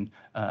condition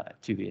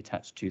to be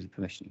attached to the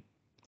permission.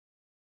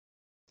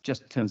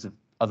 Just in terms of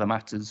other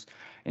matters,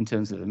 in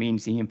terms of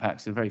amenity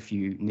impacts, there are very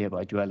few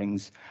nearby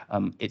dwellings.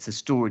 It's a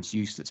storage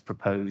use that's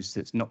proposed.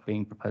 It's not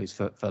being proposed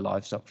for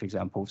livestock, for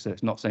example. So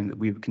it's not something that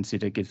we would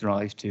consider gives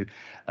rise to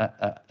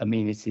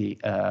amenity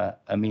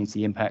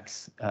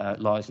impacts.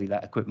 Largely,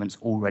 that equipment's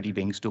already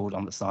being stored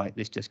on the site.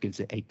 This just gives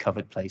it a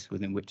covered place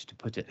within which to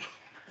put it.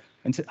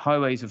 And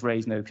highways have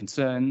raised no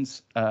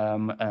concerns,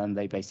 and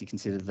they basically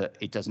consider that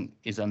it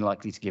is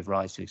unlikely to give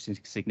rise to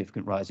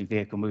significant rise in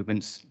vehicle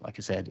movements. Like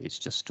I said, it's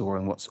just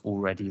storing what's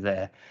already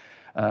there.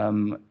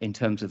 In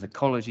terms of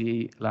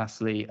ecology,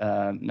 lastly,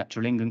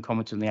 Natural England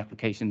commented on the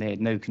application. They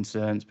had no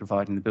concerns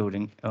providing the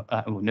building,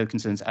 or no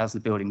concerns as the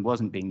building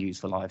wasn't being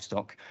used for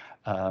livestock.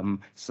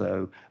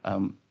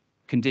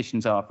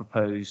 Conditions are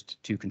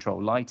proposed to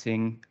control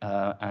lighting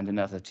and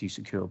another to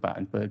secure bat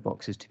and bird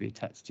boxes to be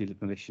attached to the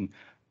permission.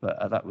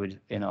 But that would,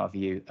 in our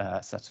view,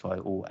 satisfy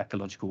all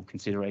ecological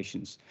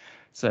considerations.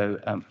 So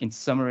in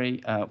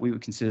summary, we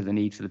would consider the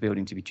need for the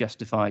building to be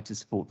justified to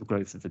support the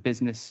growth of the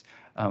business.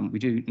 We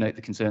do note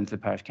the concerns of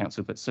the Parish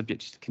Council, but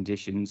subject to the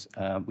conditions,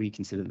 we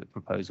consider that the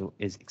proposal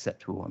is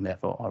acceptable and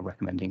therefore our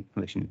recommending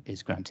permission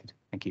is granted.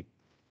 Thank you.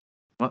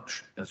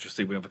 Much. As you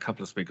see, we have a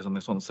couple of speakers on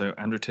this one. So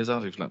Andrew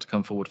Tizard, if you'd like to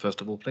come forward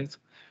first of all, please.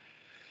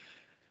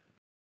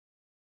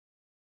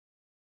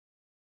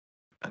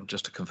 And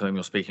just to confirm,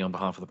 you're speaking on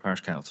behalf of the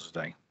Parish Council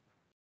today.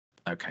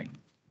 Okay.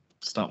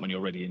 Start when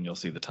you're ready and you'll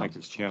see the title. Thank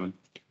you, Mr. Chairman.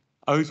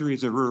 Osery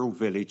is a rural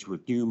village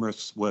with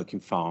numerous working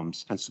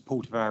farms, and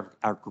support of our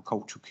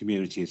agricultural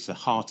community is the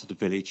heart of the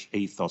village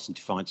ethos and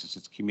defines us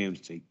as a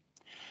community.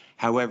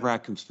 However, our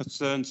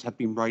concerns have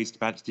been raised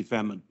about its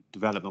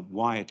development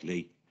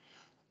widely.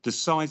 The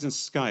size and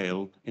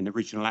scale in the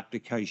original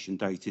application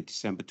dated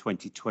December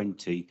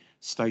 2020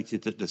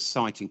 stated that the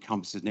site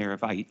encompasses near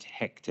of 8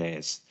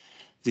 hectares.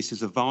 This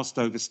is a vast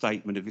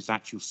overstatement of its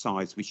actual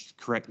size, which is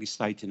correctly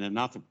stated in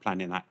another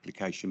planning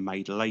application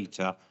made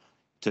later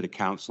to the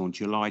council in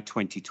July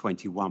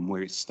 2021,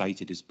 where it's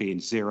stated as being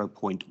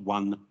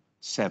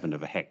 0.17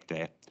 of a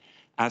hectare.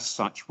 As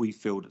such, we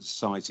feel that the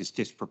size is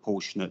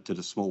disproportionate to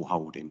the small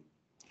holding.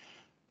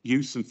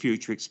 Use and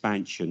future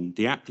expansion.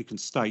 The applicant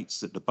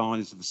states that the barn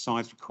is of a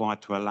size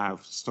required to allow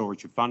for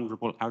storage of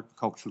vulnerable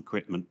agricultural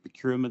equipment,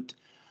 procurement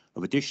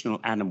of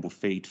additional animal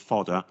feed,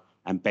 fodder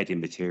and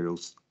bedding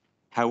materials.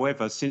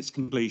 However, since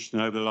completion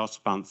over the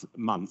last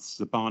months,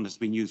 the barn has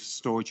been used for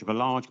storage of a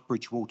large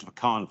Bridgewater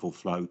carnival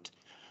float,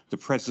 the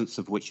presence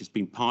of which has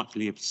been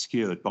partly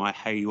obscured by a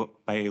hay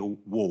bale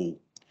wall.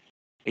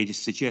 It is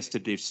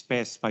suggested that if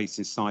spare space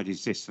inside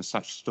exists for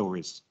such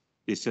storage,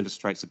 this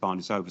illustrates the barn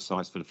is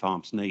oversized for the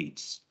farm's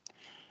needs.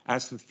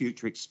 As for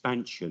future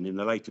expansion, in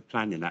the later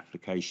planning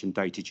application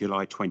dated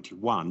July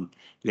 21,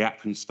 the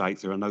applicant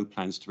states there are no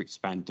plans to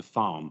expand the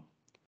farm.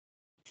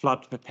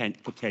 Flood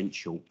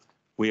potential.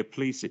 We are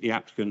pleased that the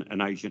applicant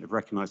and agent have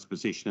recognised the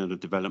position of the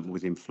development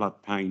within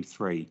floodplain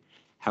 3.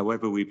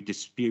 However, we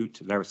dispute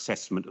their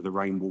assessment of the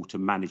rainwater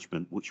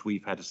management, which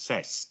we've had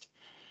assessed.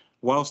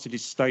 Whilst it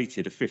is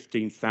stated a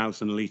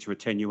 15,000 litre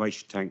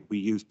attenuation tank we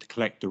use to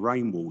collect the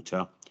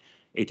rainwater,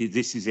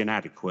 this is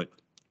inadequate.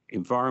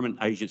 Environment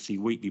Agency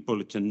Weekly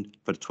Bulletin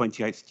for the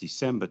 28th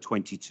December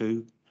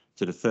 22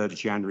 to the 3rd of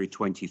January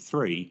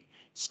 23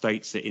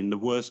 states that in the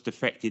worst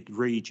affected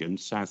region,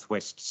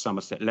 southwest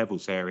Somerset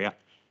Levels area,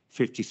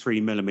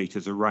 53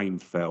 millimetres of rain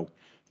fell.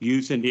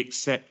 Using the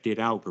accepted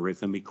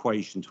algorithm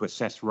equation to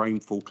assess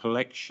rainfall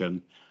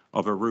collection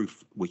of a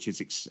roof, which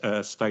is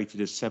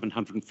stated as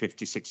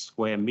 756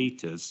 square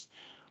metres,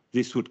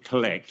 this would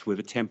collect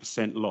with a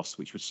 10% loss,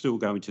 which would still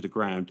go into the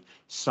ground,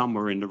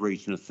 somewhere in the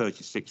region of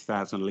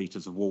 36,000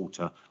 litres of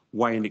water,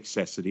 way in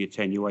excess of the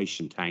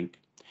attenuation tank.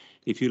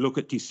 If you look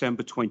at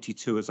December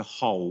 22 as a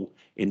whole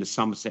in the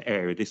Somerset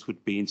area, this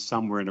would be in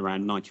somewhere in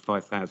around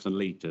 95,000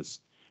 litres.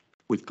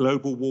 With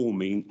global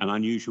warming and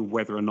unusual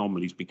weather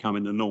anomalies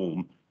becoming the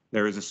norm,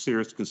 there is a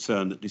serious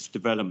concern that this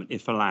development,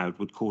 if allowed,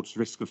 would cause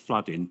risk of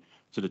flooding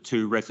to the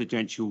 2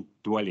 residential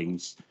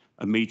dwellings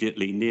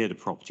immediately near the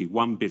property,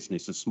 1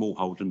 business and small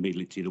hold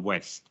immediately to the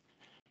west.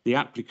 The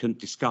applicant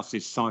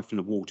discusses siphon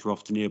of water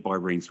off the nearby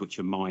rings, which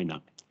are minor.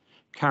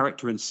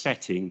 Character and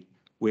setting,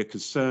 we're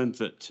concerned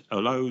that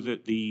although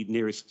that the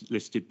nearest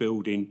listed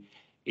building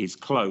is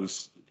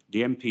close,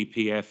 the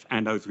MPPF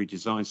and O3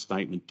 design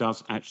statement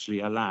does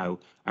actually allow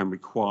and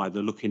require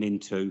the looking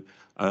into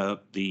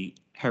the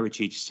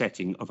heritage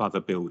setting of other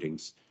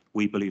buildings.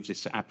 We believe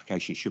this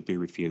application should be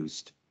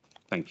refused.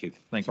 Thank you.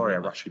 Thank you Sorry, I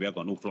very much. rushed you. I've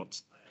got an awful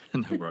lot.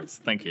 No worries.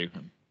 Thank you.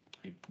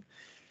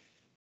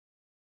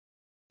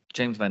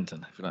 James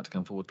Benton, if you'd like to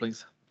come forward,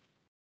 please.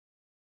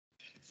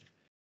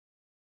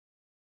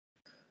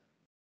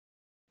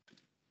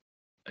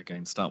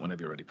 Again, start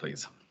whenever you're ready,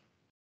 please.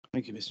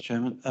 Thank you, Mr.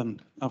 Chairman.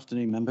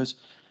 Afternoon, members.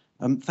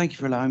 Thank you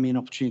for allowing me an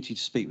opportunity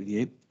to speak with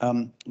you.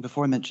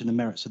 Before I mention the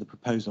merits of the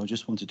proposal, I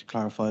just wanted to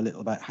clarify a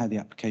little about how the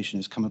application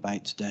has come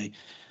about today.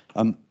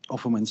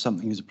 Often when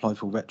something is applied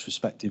for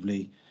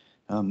retrospectively,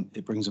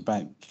 it brings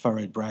about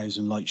furrowed brows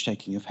and light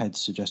shaking of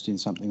heads, suggesting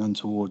something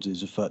untoward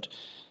is afoot.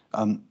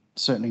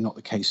 Certainly not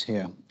the case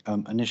here.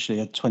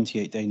 Initially, a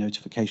 28-day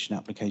notification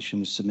application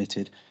was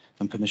submitted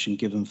and permission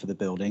given for the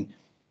building.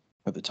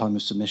 At the time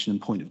of submission and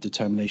point of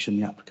determination,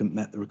 the applicant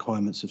met the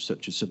requirements of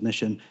such a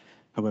submission.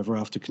 However,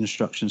 after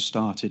construction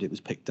started, it was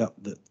picked up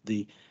that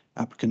the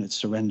applicant had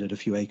surrendered a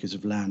few acres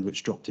of land,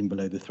 which dropped in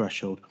below the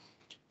threshold.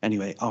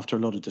 Anyway, after a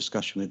lot of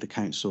discussion with the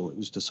council, it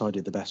was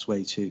decided the best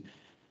way to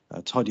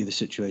tidy the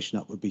situation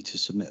up would be to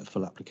submit a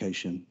full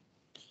application.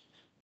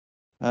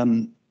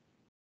 I've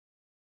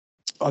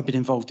been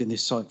involved in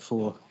this site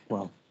for,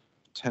 well,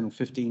 10 or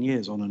 15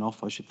 years on and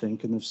off, I should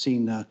think, and I've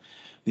seen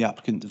the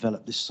applicant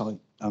develop this site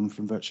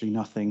from virtually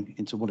nothing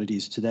into what it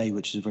is today,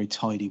 which is a very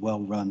tidy,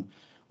 well-run,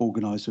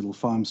 organised little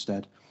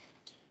farmstead.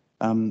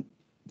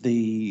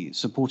 The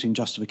supporting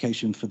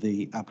justification for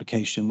the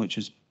application, which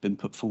has been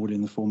put forward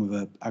in the form of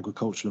an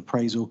agricultural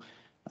appraisal,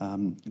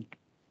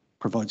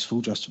 provides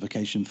full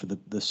justification for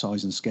the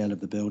size and scale of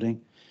the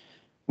building.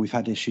 We've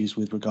had issues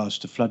with regards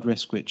to flood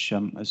risk, which,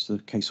 as the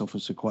case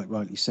officer quite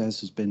rightly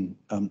says, has been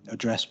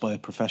addressed by a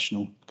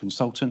professional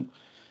consultant.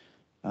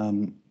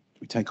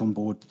 We take on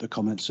board the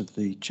comments of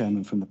the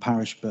chairman from the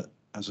parish, but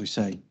as I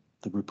say,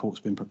 the report's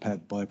been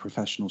prepared by a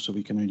professional, so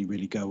we can only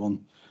really go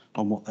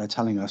on what they're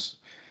telling us.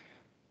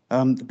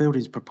 The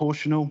building is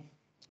proportional.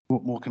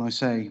 What more can I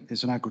say?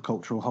 It's an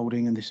agricultural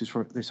holding, and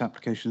this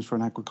application is for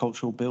an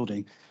agricultural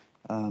building.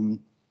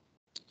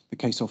 The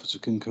case officer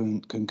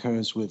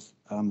concurs with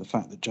the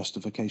fact that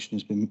justification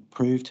has been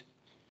proved.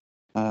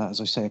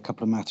 As I say, a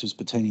couple of matters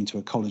pertaining to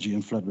ecology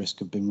and flood risk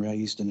have been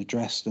raised and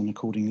addressed and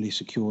accordingly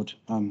secured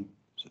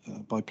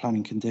by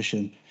planning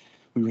condition.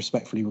 We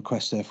respectfully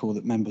request, therefore,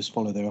 that members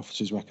follow their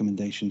officer's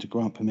recommendation to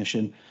grant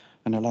permission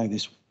and allow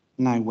this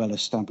now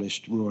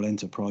well-established rural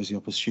enterprise the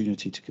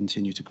opportunity to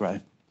continue to grow.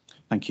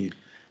 Thank you.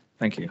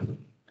 Thank you.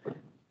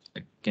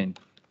 Again,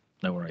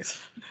 no worries.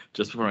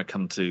 Just before I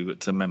come to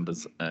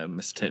members,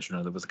 Mr.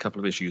 Titchener, there was a couple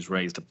of issues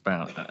raised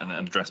about and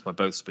addressed by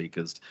both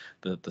speakers,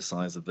 the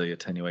size of the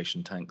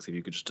attenuation tanks, if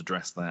you could just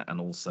address that, and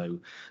also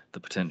the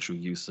potential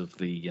use of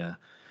the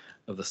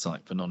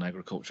site for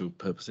non-agricultural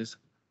purposes.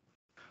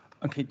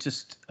 Okay,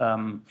 just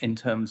in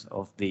terms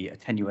of the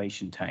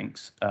attenuation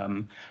tanks,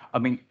 I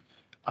mean,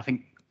 I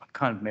think I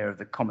kind of mirror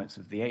the comments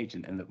of the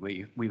agent in that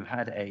we've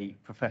had a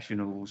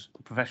professional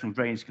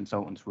drainage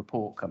consultant's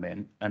report come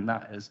in, and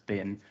that has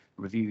been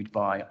reviewed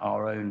by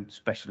our own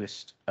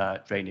specialist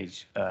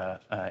drainage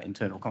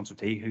internal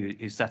consultee who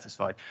is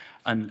satisfied.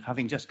 And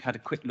having just had a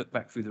quick look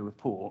back through the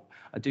report,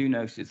 I do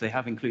notice they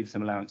have included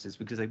some allowances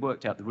because they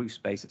worked out the roof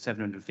space at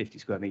 750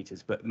 square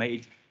metres, but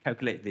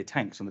calculated the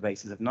tanks on the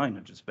basis of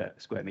 900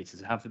 square metres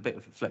and have a bit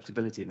of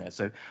flexibility in there.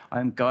 So I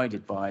am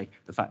guided by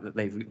the fact that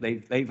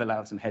they've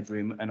allowed some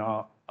headroom, and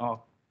our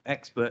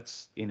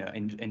experts,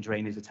 in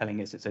drainage are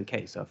telling us it's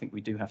okay. So I think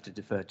we do have to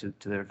defer to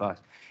their advice.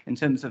 In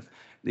terms of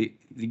the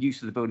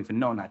use of the building for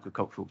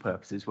non-agricultural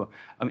purposes, well,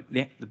 I mean,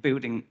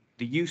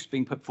 the use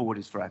being put forward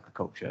is for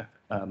agriculture.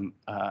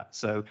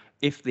 So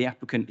if the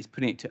applicant is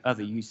putting it to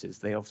other uses,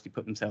 they obviously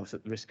put themselves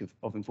at the risk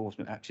of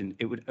enforcement action.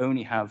 It would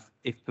only have,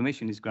 if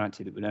permission is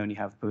granted, it would only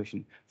have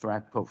permission for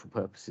agricultural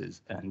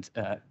purposes, and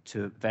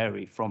to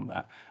vary from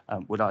that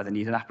would either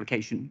need an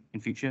application in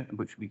future,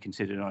 which would be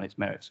considered on its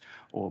merits,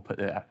 or put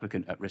the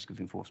applicant at risk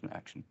of enforcement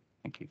action.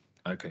 Thank you.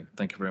 Okay,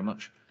 thank you very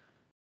much.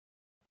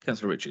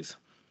 Councillor Riches.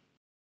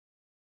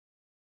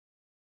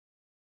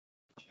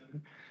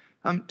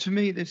 To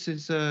me, this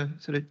is a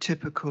sort of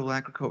typical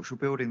agricultural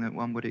building that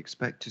one would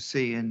expect to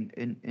see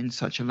in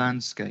such a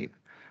landscape.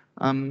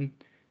 Mr.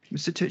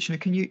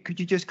 Titchener, could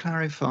you just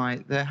clarify?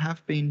 There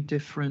have been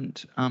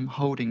different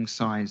holding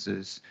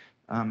sizes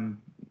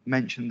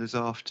mentioned this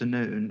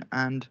afternoon,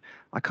 and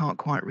I can't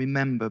quite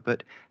remember,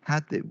 but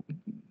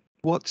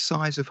what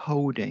size of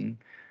holding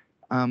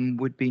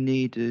would be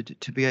needed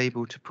to be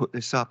able to put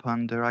this up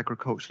under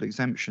agricultural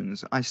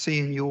exemptions? I see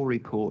in your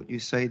report you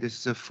say this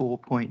is a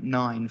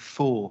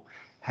 4.94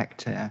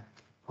 hectare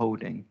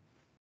holding.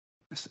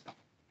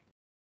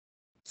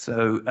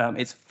 So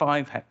it's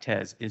 5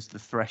 hectares is the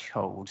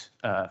threshold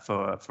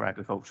for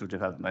agricultural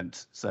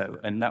development. So,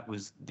 and that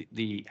was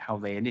the how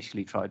they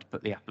initially tried to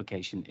put the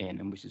application in,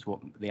 and which is what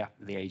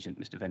the agent,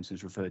 Mr.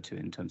 Benson's referred to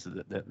in terms of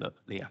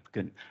the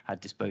applicant had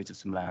disposed of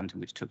some land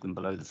which took them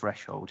below the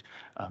threshold.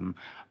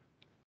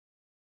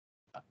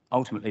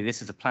 Ultimately,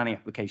 this is a planning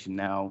application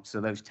now, so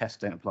those tests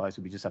don't apply,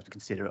 so we just have to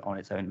consider it on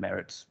its own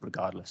merits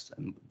regardless,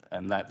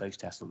 and that those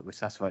tests will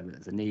satisfy that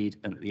there's a need,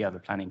 and the other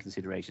planning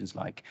considerations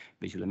like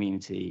visual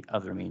amenity,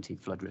 other amenity,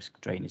 flood risk,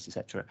 drainage,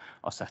 etc.,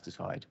 are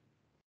satisfied.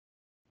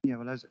 Yeah,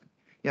 well,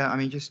 I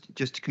mean, just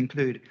to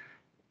conclude,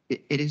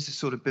 it is the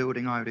sort of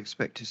building I would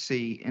expect to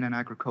see in an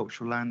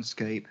agricultural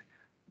landscape.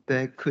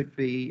 There could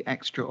be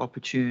extra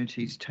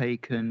opportunities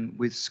taken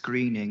with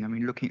screening. I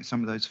mean, looking at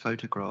some of those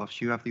photographs,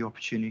 you have the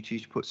opportunity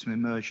to put some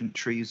emergent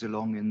trees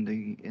along in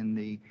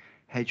the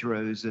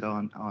hedgerows that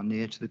are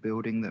near to the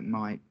building that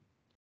might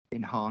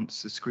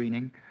enhance the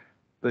screening.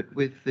 But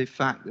with the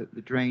fact that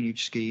the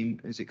drainage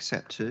scheme is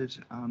accepted,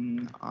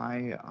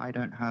 I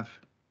don't have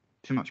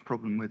too much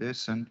problem with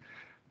this,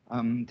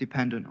 and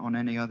dependent on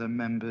any other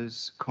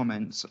members'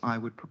 comments, I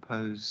would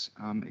propose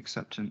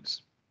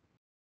acceptance.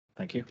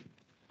 Thank you.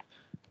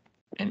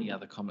 Any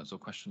other comments or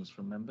questions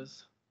from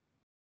members?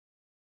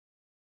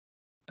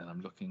 And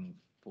I'm looking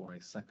for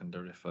a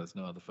seconder if there's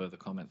no other further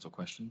comments or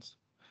questions.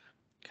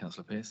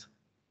 Councillor Pearce.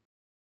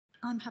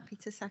 I'm happy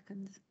to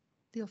second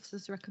the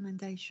officer's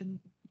recommendation.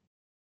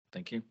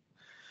 Thank you.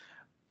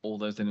 All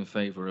those in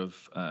favour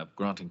of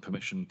granting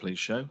permission, please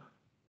show.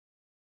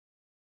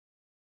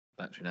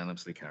 That's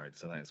unanimously carried,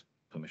 so that is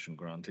permission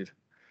granted.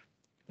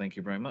 Thank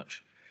you very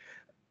much.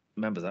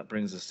 Members, that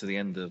brings us to the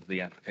end of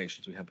the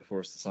applications we have before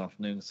us this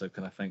afternoon. So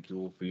can I thank you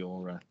all for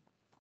your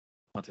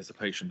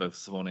participation both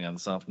this morning and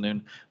this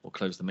afternoon. We'll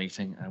close the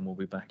meeting and we'll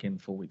be back in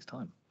 4 weeks'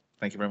 time.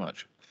 Thank you very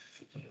much.